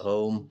guys at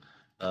home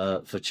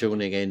for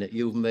tuning in.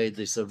 You've made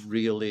this a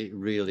really,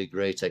 really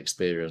great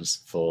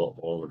experience for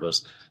all of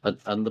us.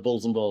 And the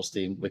Bulls and Balls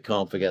team, we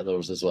can't forget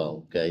those as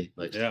well, okay?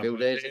 Like a few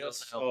days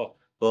ago.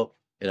 But,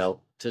 you know,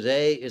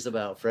 today is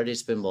about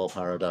Freddy's Pinball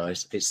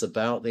Paradise. It's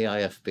about the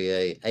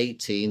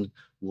IFPA18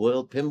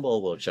 World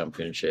Pinball World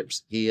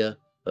Championships here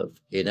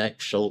in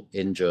Echzell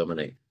in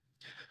Germany.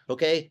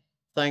 Okay?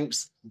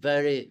 Thanks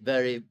very,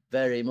 very,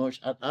 very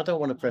much. I don't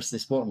want to press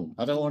this button.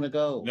 I don't want to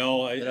go.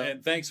 No,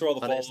 and thanks for all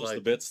the follows,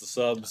 the bits, the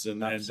subs,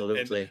 and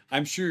absolutely. And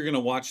I'm sure you're going to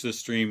watch this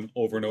stream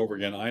over and over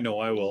again. I know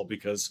I will,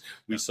 because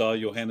we saw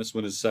Johannes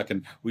win his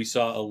second. We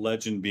saw a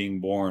legend being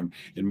born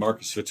in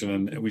Markus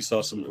Virtanen, and we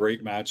saw some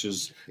great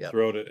matches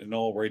throughout it, and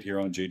all right here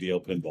on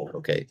JDL Pinball.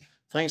 Okay,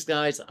 thanks,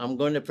 guys. I'm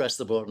going to press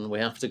the button. We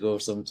have to go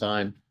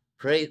sometime.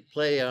 Play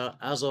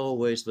as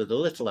always with a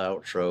little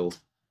outro.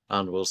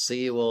 And we'll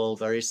see you all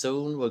very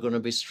soon. We're going to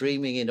be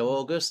streaming in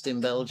August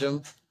in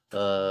Belgium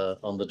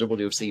on the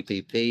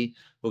WCPP.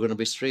 We're going to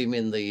be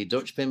streaming the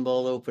Dutch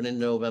Pinball Open in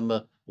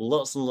November.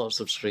 Lots and lots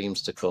of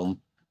streams to come.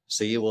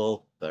 See you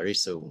all very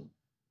soon.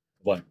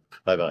 Bye.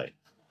 Bye-bye.